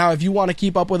 Now, if you want to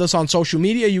keep up with us on social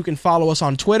media, you can follow us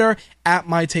on Twitter at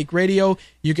MyTakeRadio.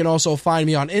 You can also find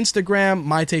me on Instagram,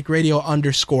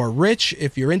 MyTakeRadio_Rich,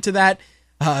 if you're into that,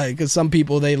 because some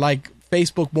people, they like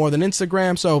Facebook more than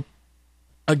Instagram. So,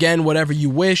 again, whatever you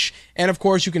wish. And, of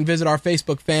course, you can visit our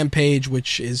Facebook fan page,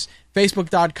 which is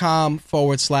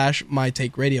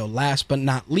facebook.com/MyTakeRadio. Last but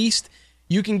not least,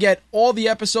 you can get all the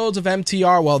episodes of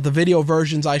MTR, well, the video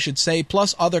versions, I should say,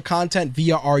 plus other content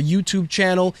via our YouTube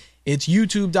channel. It's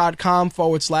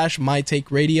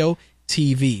youtube.com/MyTakeRadio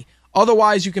TV.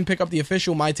 Otherwise, you can pick up the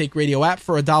official My Take Radio app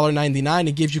for $1.99.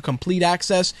 It gives you complete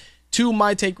access to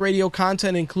My Take Radio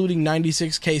content, including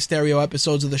 96K stereo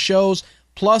episodes of the shows,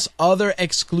 plus other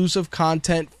exclusive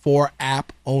content for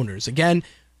app owners. Again,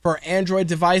 for Android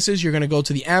devices, you're going to go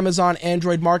to the Amazon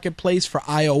Android Marketplace. For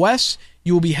iOS,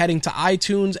 you will be heading to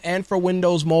iTunes, and for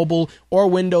Windows Mobile or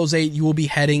Windows 8, you will be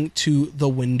heading to the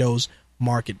Windows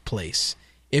Marketplace.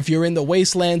 If you're in the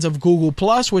wastelands of Google+,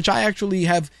 which I actually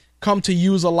have come to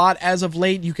use a lot as of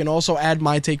late, you can also add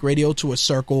My Take Radio to a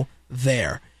circle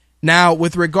there. Now,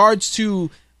 with regards to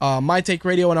My Take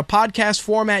Radio in a podcast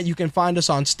format, you can find us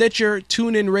on Stitcher,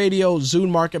 TuneIn Radio, Zune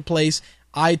Marketplace,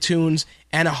 iTunes,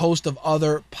 and a host of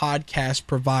other podcast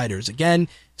providers. Again,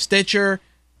 Stitcher,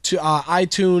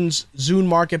 iTunes, Zune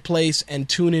Marketplace, and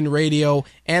TuneIn Radio.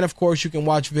 And, of course, you can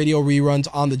watch video reruns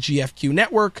on the GFQ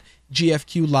network,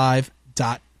 GFQLive.TV.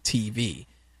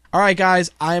 All right, guys,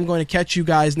 I am going to catch you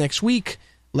guys next week.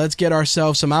 Let's get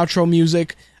ourselves some outro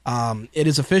music. It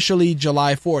is officially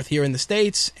July 4th here in the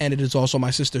States, and it is also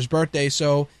my sister's birthday,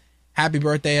 so happy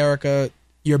birthday, Erica.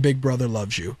 Your big brother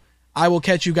loves you. I will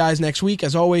catch you guys next week.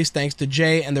 As always, thanks to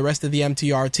Jay and the rest of the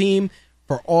MTR team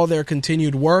for all their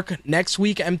continued work. Next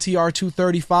week, MTR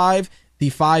 235, the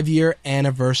 5-year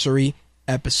anniversary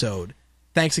episode.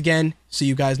 Thanks again. See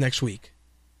you guys next week.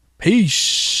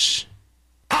 Peace.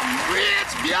 I'm rich,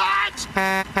 biatch!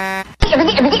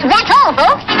 That's all,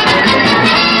 folks.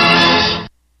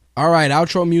 All right,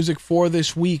 outro music for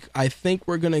this week. I think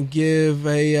we're going to give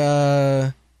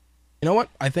a... you know what?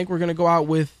 I think we're going to go out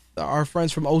with our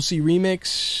friends from OC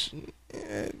Remix.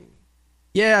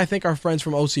 Yeah, I think our friends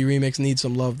from OC Remix need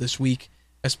some love this week,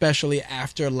 especially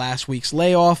after last week's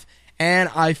layoff. And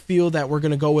I feel that we're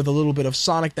going to go with a little bit of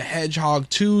Sonic the Hedgehog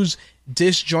 2's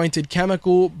Disjointed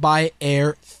Chemical by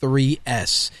Air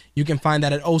 3S. You can find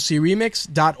that at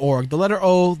ocremix.org. The letter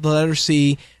O, the letter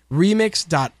C,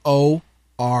 remix.org.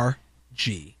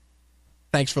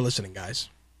 Thanks for listening, guys.